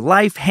show up in her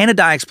life. Hannah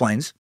Dye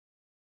explains,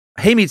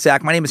 "Hey, Meat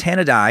Sack, my name is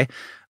Hannah Dye.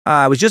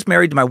 I was just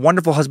married to my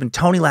wonderful husband,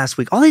 Tony, last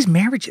week." All these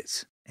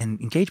marriages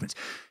and engagements.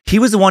 "He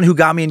was the one who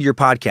got me into your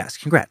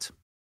podcast. Congrats.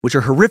 Which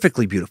are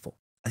horrifically beautiful.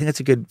 I think that's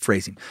a good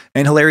phrasing.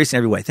 And hilarious in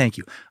every way. Thank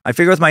you. I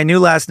figure with my new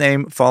last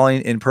name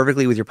falling in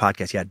perfectly with your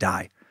podcast, yeah,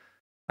 Die.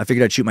 I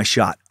figured I'd shoot my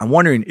shot. I'm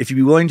wondering if you'd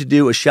be willing to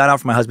do a shout out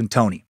for my husband,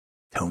 Tony.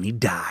 Tony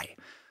Die.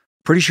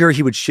 Pretty sure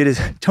he would shit his...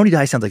 Tony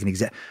Die sounds like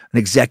an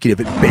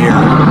executive at Bayer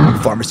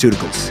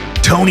Pharmaceuticals.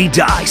 Tony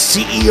Die,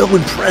 CEO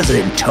and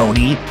president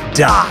Tony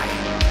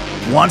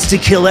Die, wants to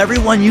kill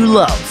everyone you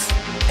love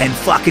and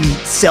fucking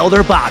sell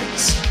their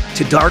bodies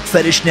to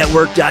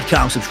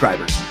darkfetishnetwork.com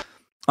subscribers.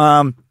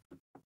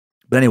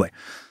 But anyway,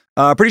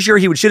 pretty sure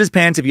he would shit his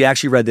pants if you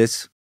actually read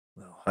this.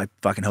 Well, I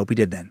fucking hope he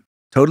did then.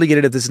 Totally get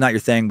it if this is not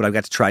your thing, but I've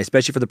got to try,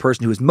 especially for the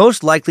person who is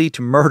most likely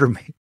to murder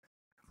me.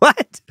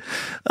 What?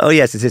 Oh,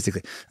 yeah,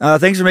 statistically.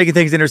 Thanks for making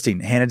things interesting.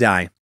 Hannah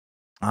Die.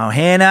 Oh,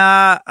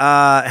 Hannah,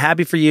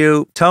 happy for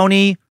you.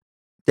 Tony,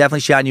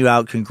 definitely shouting you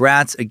out.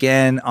 Congrats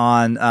again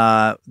on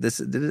this.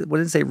 What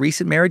did it say?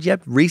 Recent marriage?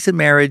 Yep, recent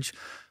marriage.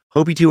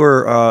 Hope you two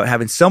are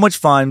having so much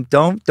fun.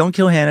 Don't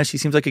kill Hannah. She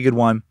seems like a good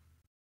one.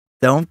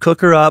 Don't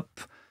cook her up.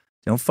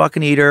 Don't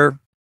fucking eat her.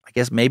 I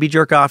guess maybe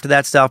jerk off to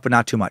that stuff, but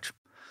not too much.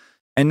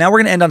 And now we're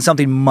going to end on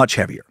something much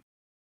heavier.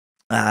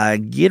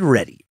 Get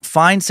ready.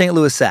 Find St.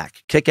 Louis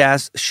Sack,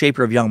 kick-ass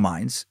shaper of young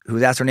minds, who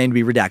has asked her name to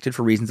be redacted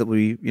for reasons that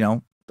we,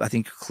 I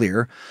think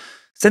clear,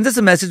 sends us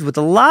a message with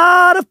a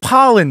lot of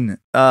pollen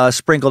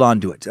sprinkled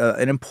onto it.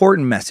 An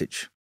important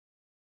message.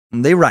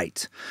 And they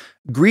write,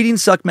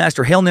 "Greetings,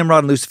 Suckmaster, Hail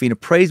Nimrod and Lucifina,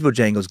 praise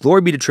Bojangles,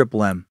 glory be to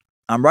Triple M.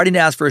 I'm writing to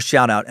ask for a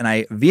shout-out, and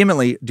I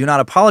vehemently do not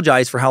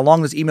apologize for how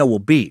long this email will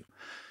be.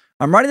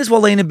 I'm writing this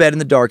while laying in bed in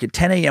the dark at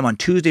 10 a.m. on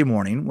Tuesday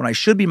morning when I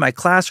should be in my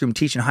classroom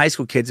teaching high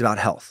school kids about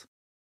health."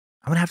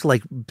 I'm going to have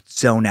to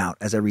zone out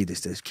as I read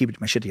this to keep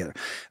my shit together.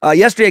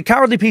 Yesterday, a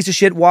cowardly piece of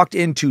shit walked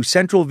into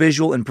Central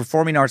Visual and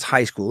Performing Arts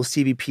High School,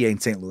 CVPA in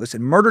St. Louis,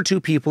 and murdered 2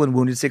 people and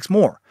wounded 6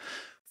 more.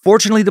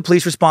 Fortunately, the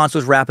police response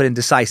was rapid and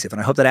decisive, and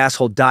I hope that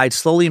asshole died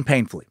slowly and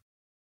painfully.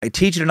 I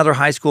teach at another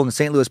high school in the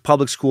St. Louis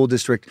Public School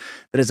District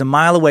that is a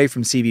mile away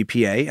from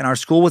CVPA, and our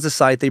school was the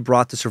site they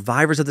brought the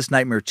survivors of this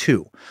nightmare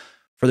to,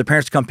 for their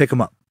parents to come pick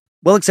them up.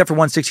 Well, except for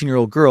one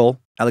 16-year-old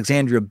girl,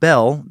 Alexandria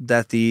Bell,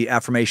 that the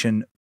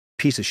affirmation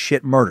piece of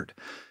shit murdered.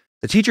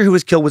 The teacher who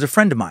was killed was a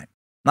friend of mine.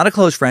 Not a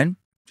close friend,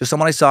 just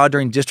someone I saw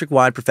during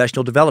district-wide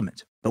professional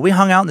development. But we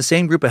hung out in the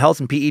same group of health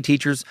and PE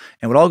teachers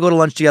and would all go to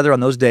lunch together on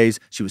those days.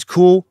 She was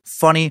cool,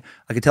 funny.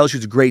 I could tell she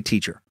was a great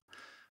teacher.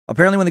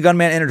 Apparently, when the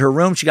gunman entered her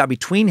room, she got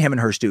between him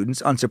and her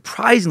students,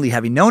 unsurprisingly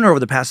having known her over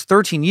the past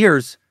 13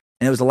 years,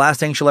 and it was the last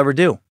thing she'll ever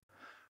do.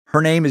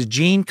 Her name is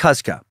Jean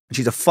Kuska, and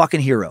she's a fucking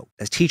hero.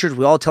 As teachers,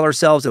 we all tell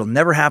ourselves it'll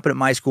never happen at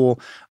my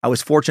school. I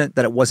was fortunate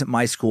that it wasn't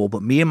my school,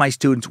 but me and my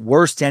students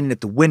were standing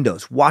at the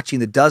windows watching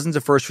the dozens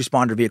of first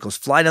responder vehicles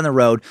fly down the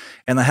road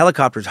and the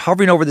helicopters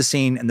hovering over the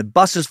scene and the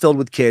buses filled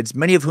with kids,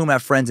 many of whom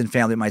have friends and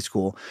family at my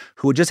school,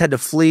 who had just had to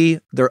flee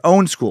their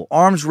own school,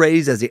 arms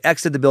raised as they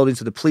exited the building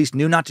so the police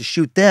knew not to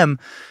shoot them,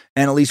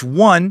 and at least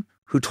one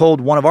who told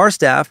one of our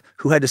staff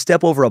who had to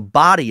step over a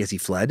body as he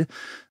fled.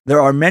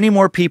 There are many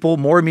more people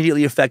more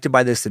immediately affected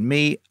by this than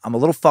me. I'm a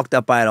little fucked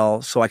up by it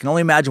all, so I can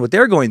only imagine what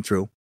they're going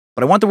through.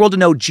 But I want the world to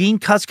know Jean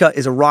Kuska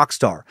is a rock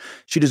star.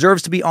 She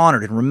deserves to be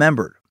honored and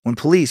remembered. When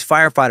police,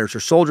 firefighters, or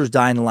soldiers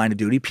die in the line of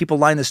duty, people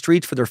line the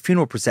streets for their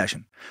funeral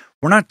procession.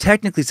 We're not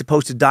technically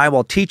supposed to die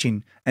while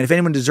teaching, and if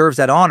anyone deserves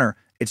that honor,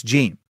 it's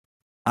Jean.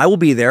 I will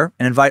be there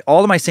and invite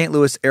all of my St.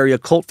 Louis area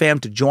cult fam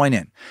to join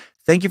in.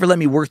 Thank you for letting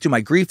me work through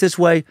my grief this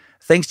way.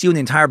 Thanks to you and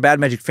the entire Bad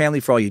Magic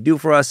family for all you do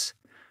for us.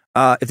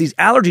 If these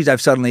allergies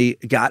I've suddenly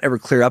got ever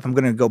clear up, I'm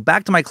going to go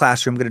back to my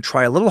classroom. I'm going to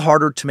try a little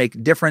harder to make a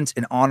difference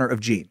in honor of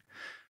Jean.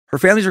 Her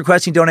family's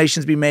requesting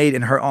donations be made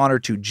in her honor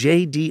to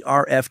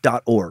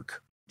jdrf.org.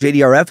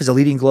 JDRF is a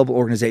leading global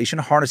organization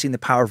harnessing the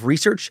power of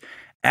research,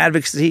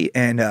 advocacy,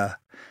 and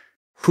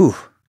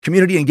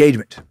community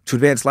engagement to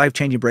advance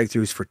life-changing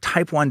breakthroughs for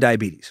type 1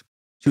 diabetes.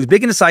 She was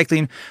big into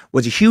cycling,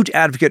 was a huge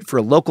advocate for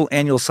a local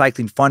annual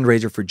cycling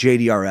fundraiser for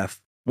JDRF.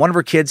 One of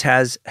her kids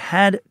has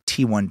had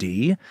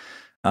T1D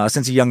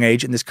since a young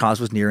age, and this cause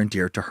was near and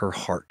dear to her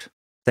heart.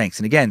 Thanks.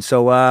 And again,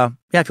 so if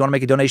you want to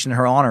make a donation in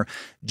her honor,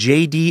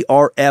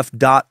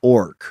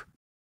 jdrf.org.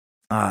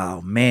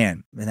 Oh,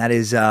 man. And that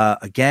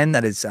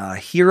is,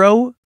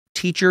 hero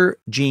teacher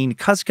Jean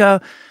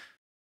Kuska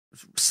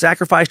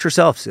sacrificed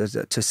herself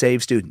to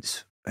save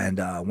students. And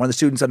one of the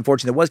students,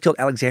 unfortunately, that was killed,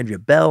 Alexandria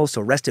Bell.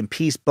 So rest in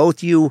peace,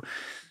 both you.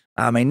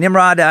 May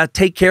Nimrod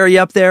take care of you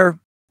up there.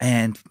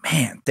 And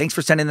man, thanks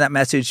for sending that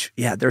message.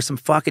 Yeah, there's some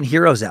fucking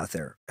heroes out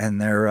there. And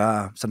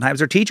they're sometimes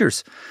they're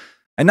teachers.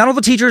 And not all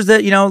the teachers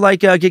that,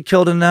 get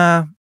killed in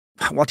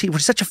which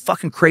is such a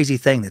fucking crazy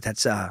thing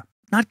that's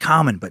not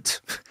common,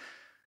 but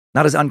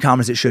not as uncommon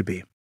as it should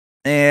be.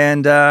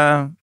 And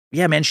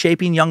yeah, man,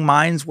 shaping young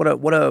minds, what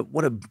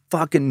a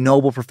fucking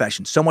noble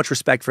profession. So much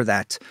respect for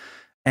that.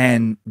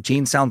 And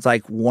Jean sounds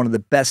like one of the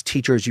best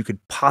teachers you could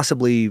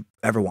possibly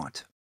ever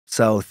want.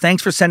 So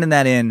thanks for sending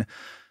that in.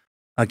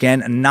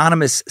 Again,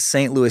 anonymous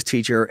St. Louis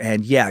teacher.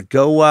 And yeah,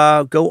 go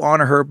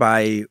honor her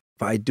by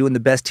doing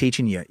the best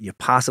teaching you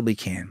possibly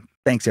can.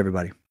 Thanks,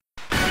 everybody.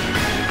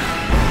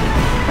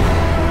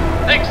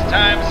 Thanks,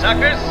 time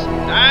suckers.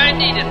 I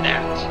needed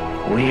that.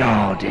 We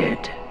all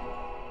did.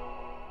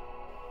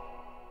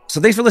 So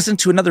thanks for listening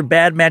to another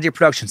Bad Magic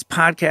Productions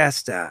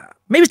podcast.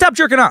 Maybe stop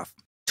jerking off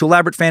to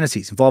elaborate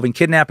fantasies involving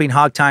kidnapping,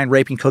 hog tying,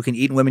 raping, cooking,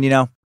 eating women,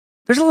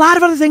 There's a lot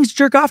of other things to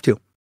jerk off to.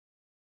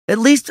 At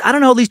least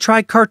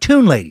try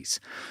cartoon ladies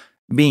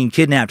being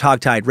kidnapped,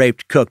 hog-tied,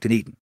 raped, cooked, and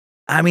eaten.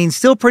 I mean,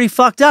 still pretty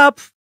fucked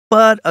up,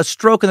 but a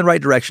stroke in the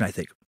right direction, I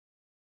think.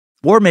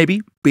 Or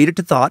maybe beat it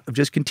to thought of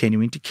just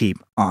continuing to keep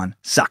on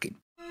sucking.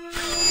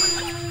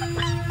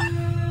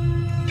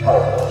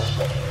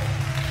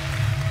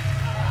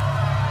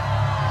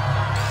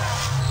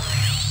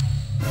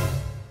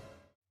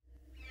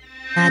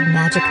 Bad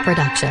Magic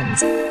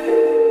Productions.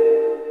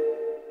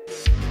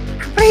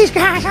 Please,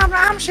 guys,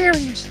 I'm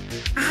serious.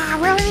 I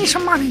really need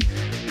some money.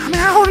 I mean,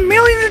 I own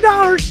millions of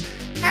dollars.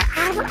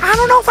 I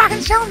don't know if I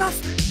can sell enough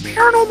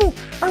paranormal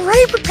or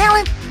rape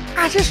repellent.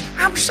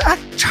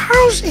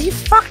 Charles, he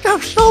fucked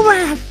up so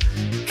bad.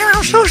 And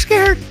I'm so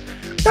scared.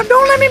 Don't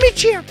let me be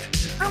chipped.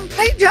 I've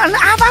got a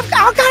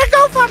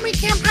GoFundMe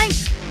campaign.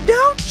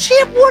 Don't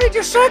chip Woody.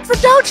 Just search for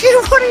Don't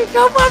Chip Woody.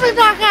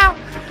 GoFundMe.com.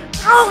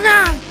 Oh,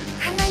 God.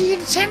 And then you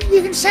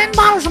can send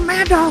bottles of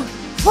Mad Dog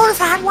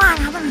fortified wine.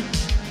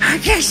 I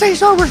can't stay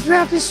sober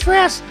throughout this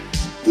stress.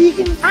 You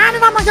can find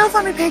it on my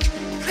GoFundMe page.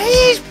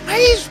 Please,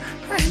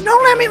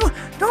 don't let me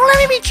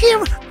be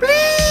chipped.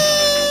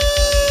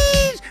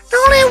 Please,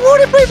 don't let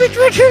Woody be the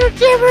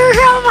chippers.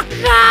 Oh my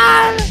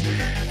God,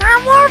 I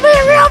want to be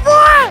a real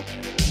boy.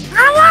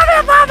 I want to be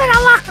a puppet. I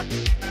want to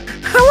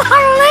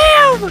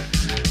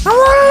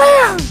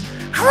live.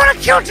 I want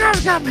to kill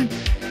Charles Goodman.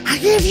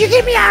 If you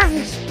get me out of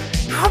this,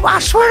 I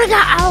swear to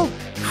God,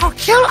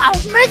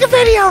 I'll make a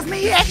video of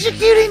me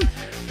executing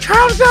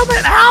Charles Goodman,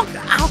 and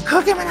I'll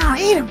cook him and I'll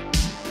eat him.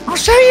 I'll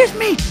sell you his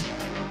meat.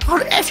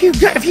 If you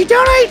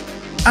donate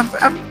at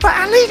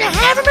least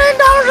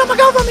 $500,000 on my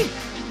GoFundMe,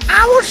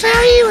 I will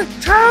sell you a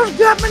Charles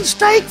Goodman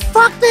steak.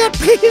 Fuck that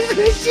piece of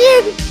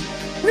shit.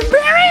 And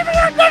bury him in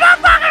a